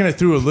sucking it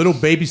through a little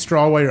baby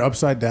straw while you're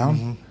upside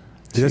down?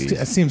 Dude,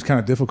 that seems kind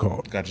of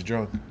difficult. Got you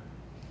drunk.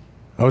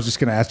 I was just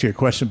going to ask you a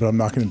question, but I'm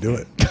not going to do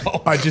it.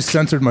 I just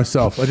censored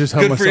myself. I just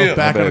held Good for myself you.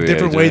 back on a Maybe,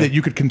 different AJ. way that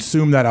you could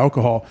consume that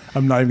alcohol.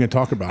 I'm not even going to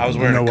talk about it. I was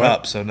You wearing know a what?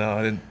 cup, so no,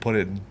 I didn't put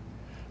it in.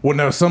 Well,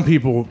 no, some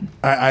people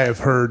I have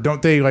heard,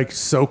 don't they like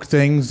soak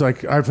things?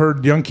 Like I've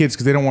heard young kids,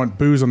 because they don't want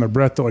booze on their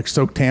breath, they'll like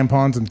soak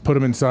tampons and put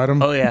them inside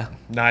them. Oh yeah.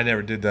 No, I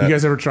never did that. You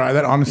guys ever try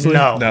that? Honestly,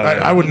 No. No,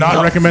 I would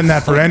not recommend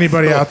that for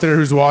anybody out there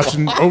who's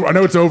watching. Oh, I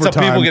know it's overtime.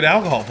 Some people get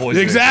alcohol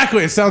poisoning.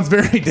 Exactly. It sounds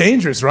very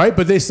dangerous, right?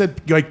 But they said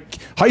like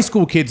high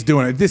school kids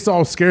doing it. This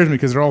all scares me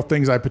because they're all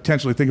things I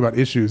potentially think about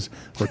issues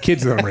for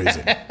kids that I'm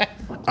raising.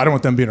 I don't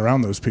want them being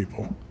around those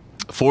people.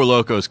 Four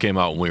Locos came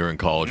out when we were in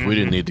college. We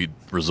didn't need to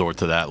resort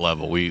to that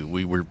level.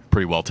 We were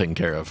pretty well taken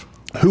care of.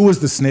 Who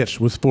was the snitch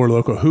with Four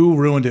Loko? Who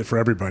ruined it for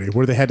everybody?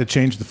 Where they had to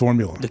change the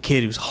formula? The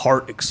kid whose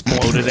heart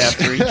exploded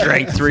after he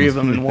drank 3 of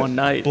them in one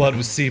night. Blood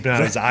was seeping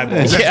out of his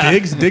eyeballs. Is that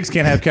Diggs? Diggs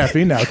can't have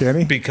caffeine now, can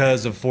he?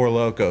 Because of Four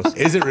Locos.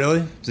 Is it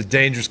really? It's a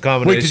dangerous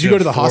combination. Wait, did you go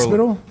to the of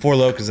hospital? Four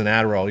Locos and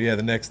Adderall. Yeah,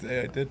 the next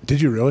day I did. Did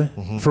you really?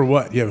 For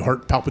what? You have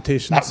heart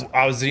palpitations?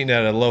 I was eating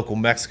at a local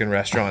Mexican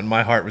restaurant, and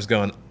my heart was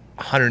going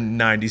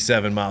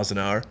 197 miles an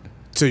hour.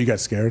 So you got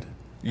scared?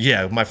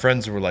 Yeah, my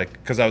friends were like,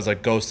 because I was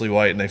like ghostly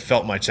white, and they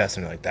felt my chest,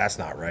 and they're like, that's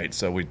not right.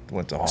 So we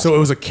went to hospital. So it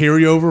was a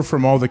carryover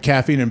from all the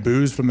caffeine and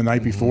booze from the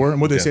night before?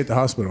 And what did they say at the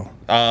hospital?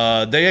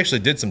 They actually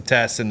did some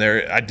tests, and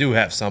I do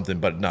have something,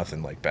 but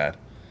nothing like bad.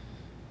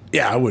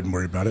 Yeah, I wouldn't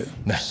worry about it.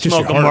 Just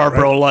Smoke your a heart,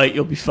 Marlboro right? Light,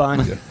 you'll be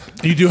fine.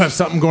 You do have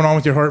something going on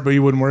with your heart, but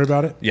you wouldn't worry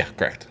about it? Yeah,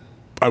 correct.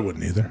 I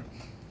wouldn't either.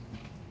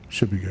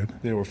 Should be good.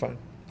 Yeah, we're fine.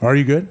 Are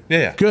you good?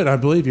 Yeah. Good, I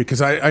believe you.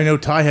 Because I know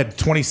Ty had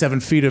 27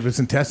 feet of his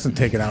intestines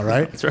taken out,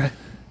 right? That's right.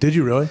 Did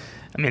you really?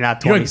 I mean,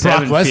 not You're like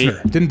 27 Brock feet.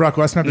 Lesnar. Didn't Brock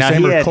Lesnar have the No,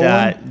 same he or had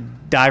colon?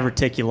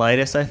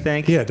 diverticulitis, I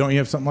think. Yeah, don't you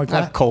have something like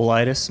I have that?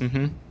 colitis.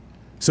 Mm-hmm.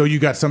 So you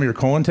got some of your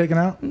colon taken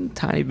out?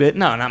 Tiny bit.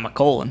 No, not my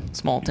colon.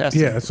 Small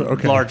intestine. Yeah, that's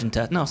okay. Large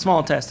intestine. No, small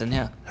intestine,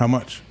 yeah. How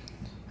much?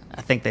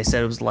 I think they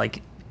said it was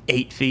like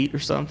 8 feet or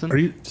something. Are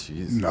you?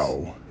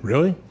 No.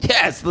 Really?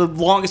 Yeah, it's the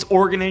longest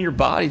organ in your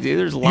body, dude.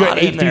 There's a lot You got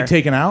 8 in there. feet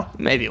taken out?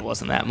 Maybe it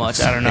wasn't that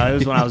much. I don't know. It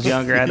was when I was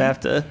younger. I'd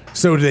have to.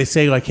 So do they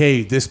say like,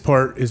 hey, this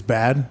part is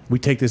bad. We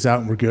take this out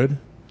and we're good?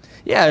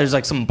 Yeah, there's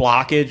like some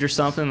blockage or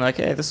something. Like,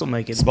 hey, this will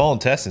make it. Small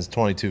intestine's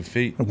 22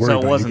 feet. I worry So about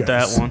it you wasn't that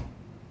guys. one.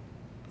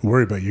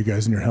 Worry about you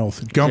guys and your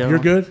health. Gump, Yeah. you're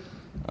good?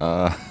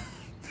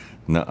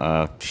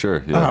 No,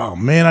 sure. Yeah. Oh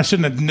man, I should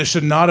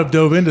not have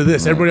dove into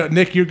this. Everybody,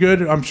 Nick, you're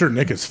good. I'm sure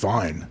Nick is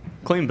fine.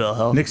 Clean bill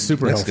health. Nick's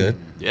super That's healthy. good.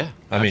 Yeah,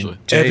 I mean,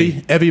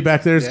 Evie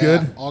back there is Yeah,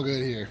 good. all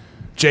good here.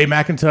 Jay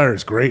McIntyre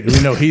is great. We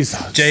know he's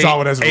Jay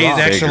solid as a ate rock. an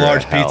extra Figure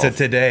large of pizza health.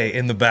 today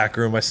in the back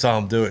room. I saw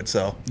him do it.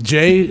 So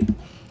Jay,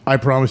 I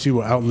promise you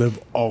will outlive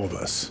all of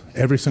us.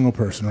 Every single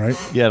person, right?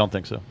 Yeah, I don't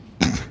think so.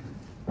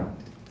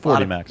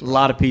 40 max. A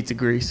lot of pizza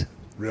grease.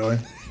 Really?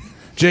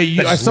 Jay,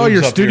 That I just saw your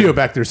looms up studio here.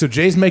 back there. So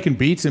Jay's making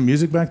beats and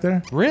music back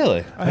there?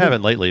 really, I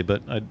haven't lately,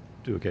 but I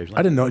do occasionally.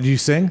 I didn't know. Do you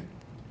sing?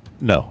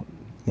 No,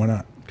 Why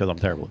not? because I'm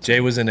terrible. Jay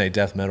was in a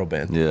death metal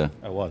band. Yeah.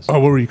 I was. Oh,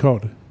 what were you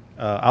called?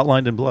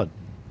 Outlined in blood.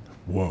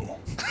 Whoa.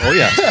 Oh,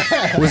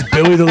 yeah. Was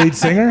Billy the lead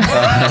singer?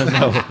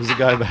 No, it was a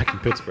guy back in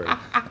Pittsburgh.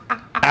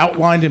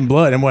 Outlined in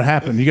blood. And what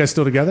happened? You guys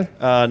still together?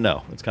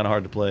 No, it's kind of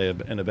hard to play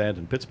in a band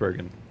in Pittsburgh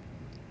and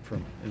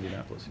from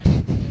Indianapolis.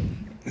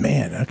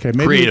 Man, okay.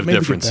 Maybe, Creative maybe get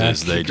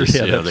differences. back. They just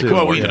Yeah, they that too.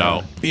 couldn't work you it know,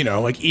 out. You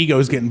know, like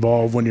egos get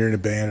involved when you're in a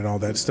band and all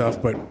that stuff.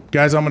 But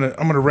guys, I'm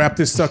gonna wrap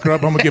this sucker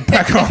up. I'm gonna get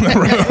back on the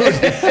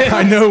road.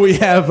 I know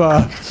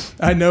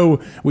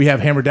we have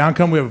Hammer Down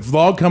coming. We have a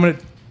vlog coming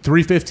at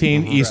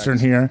 3:15 Eastern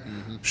here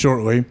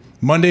shortly.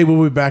 Monday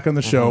we'll be back on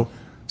the show.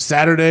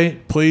 Saturday,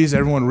 please,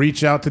 everyone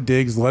reach out to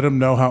Diggs. Let him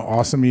know how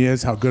awesome he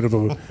is, how good of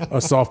a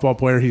softball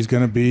player he's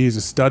going to be. He's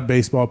a stud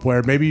baseball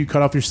player. Maybe you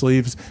cut off your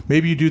sleeves.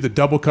 Maybe you do the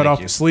double cut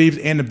off sleeves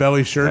and the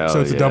belly shirt, so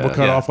Hell it's a double yeah.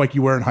 cut off like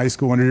you wear in high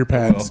school under your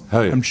pads.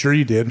 Hell yeah. I'm sure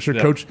you did. I'm sure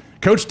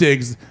Coach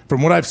Diggs,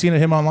 from what I've seen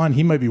of him online,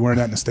 he might be wearing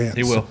that in the stands.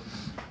 He will.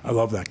 I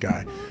love that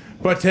guy.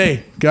 But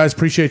hey, guys,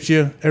 appreciate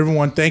you.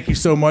 Everyone, thank you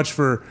so much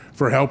for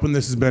helping.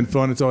 This has been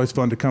fun. It's always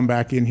fun to come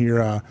back in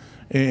here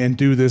and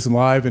do this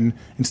live and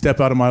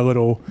step out of my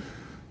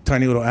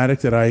tiny little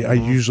attic that I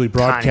usually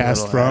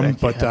broadcast from.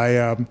 Attic, But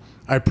I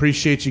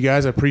appreciate you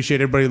guys. I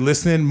appreciate everybody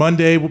listening.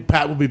 Monday,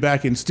 Pat will be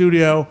back in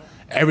studio.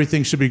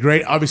 Everything should be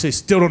great. Obviously,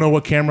 still don't know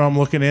what camera I'm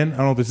looking in. I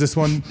don't know if it's this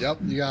one. Yep,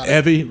 you got it.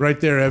 Evie, right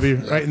there, Evie,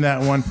 right in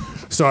that one.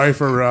 Sorry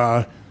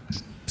for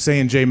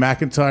saying Jay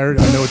McIntyre.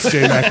 I know it's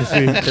Jay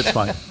McAfee. It's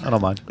fine. I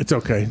don't mind. It's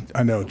okay.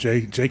 I know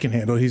Jay can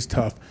handle it. He's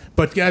tough.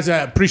 But guys, I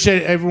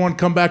appreciate everyone.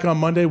 Come back on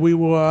Monday. We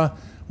will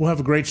we'll have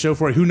a great show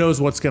for you. Who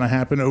knows what's going to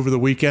happen over the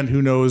weekend?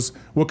 Who knows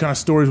what kind of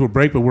stories will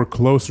break? But we're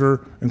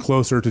closer and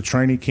closer to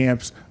training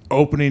camps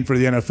opening for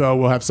the NFL.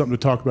 We'll have something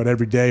to talk about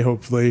every day.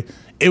 Hopefully,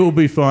 it will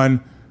be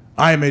fun.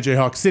 I am AJ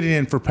Hawk, sitting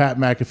in for Pat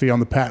McAfee on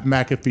the Pat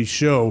McAfee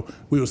Show.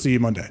 We will see you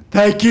Monday.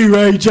 Thank you,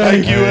 AJ.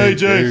 Thank you, AJ.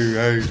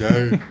 Thank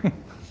you, AJ.